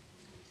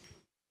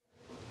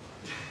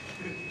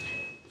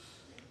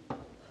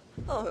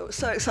 Oh, it was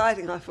so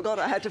exciting. I forgot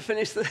I had to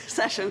finish the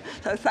session.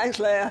 So thanks,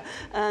 Leah,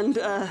 and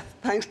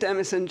thanks,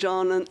 Demis and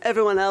John, and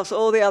everyone else,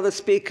 all the other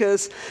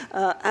speakers,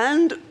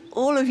 and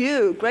all of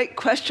you. Great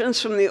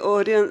questions from the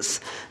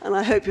audience, and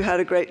I hope you had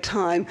a great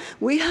time.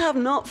 We have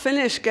not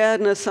finished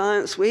Gairdner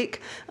Science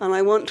Week, and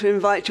I want to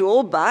invite you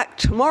all back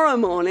tomorrow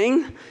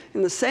morning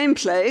in the same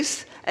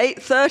place,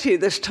 8:30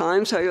 this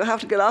time, so you'll have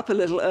to get up a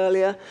little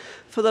earlier,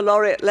 for the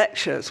laureate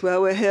lectures, where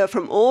we'll hear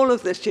from all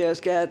of this year's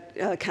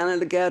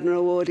Canada Gairdner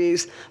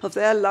awardees of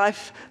their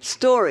life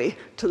story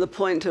to the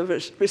point of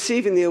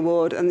receiving the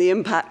award and the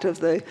impact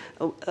of the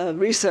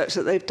research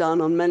that they've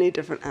done on many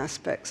different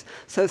aspects.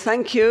 So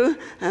thank you,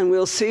 and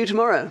we'll see you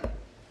tomorrow.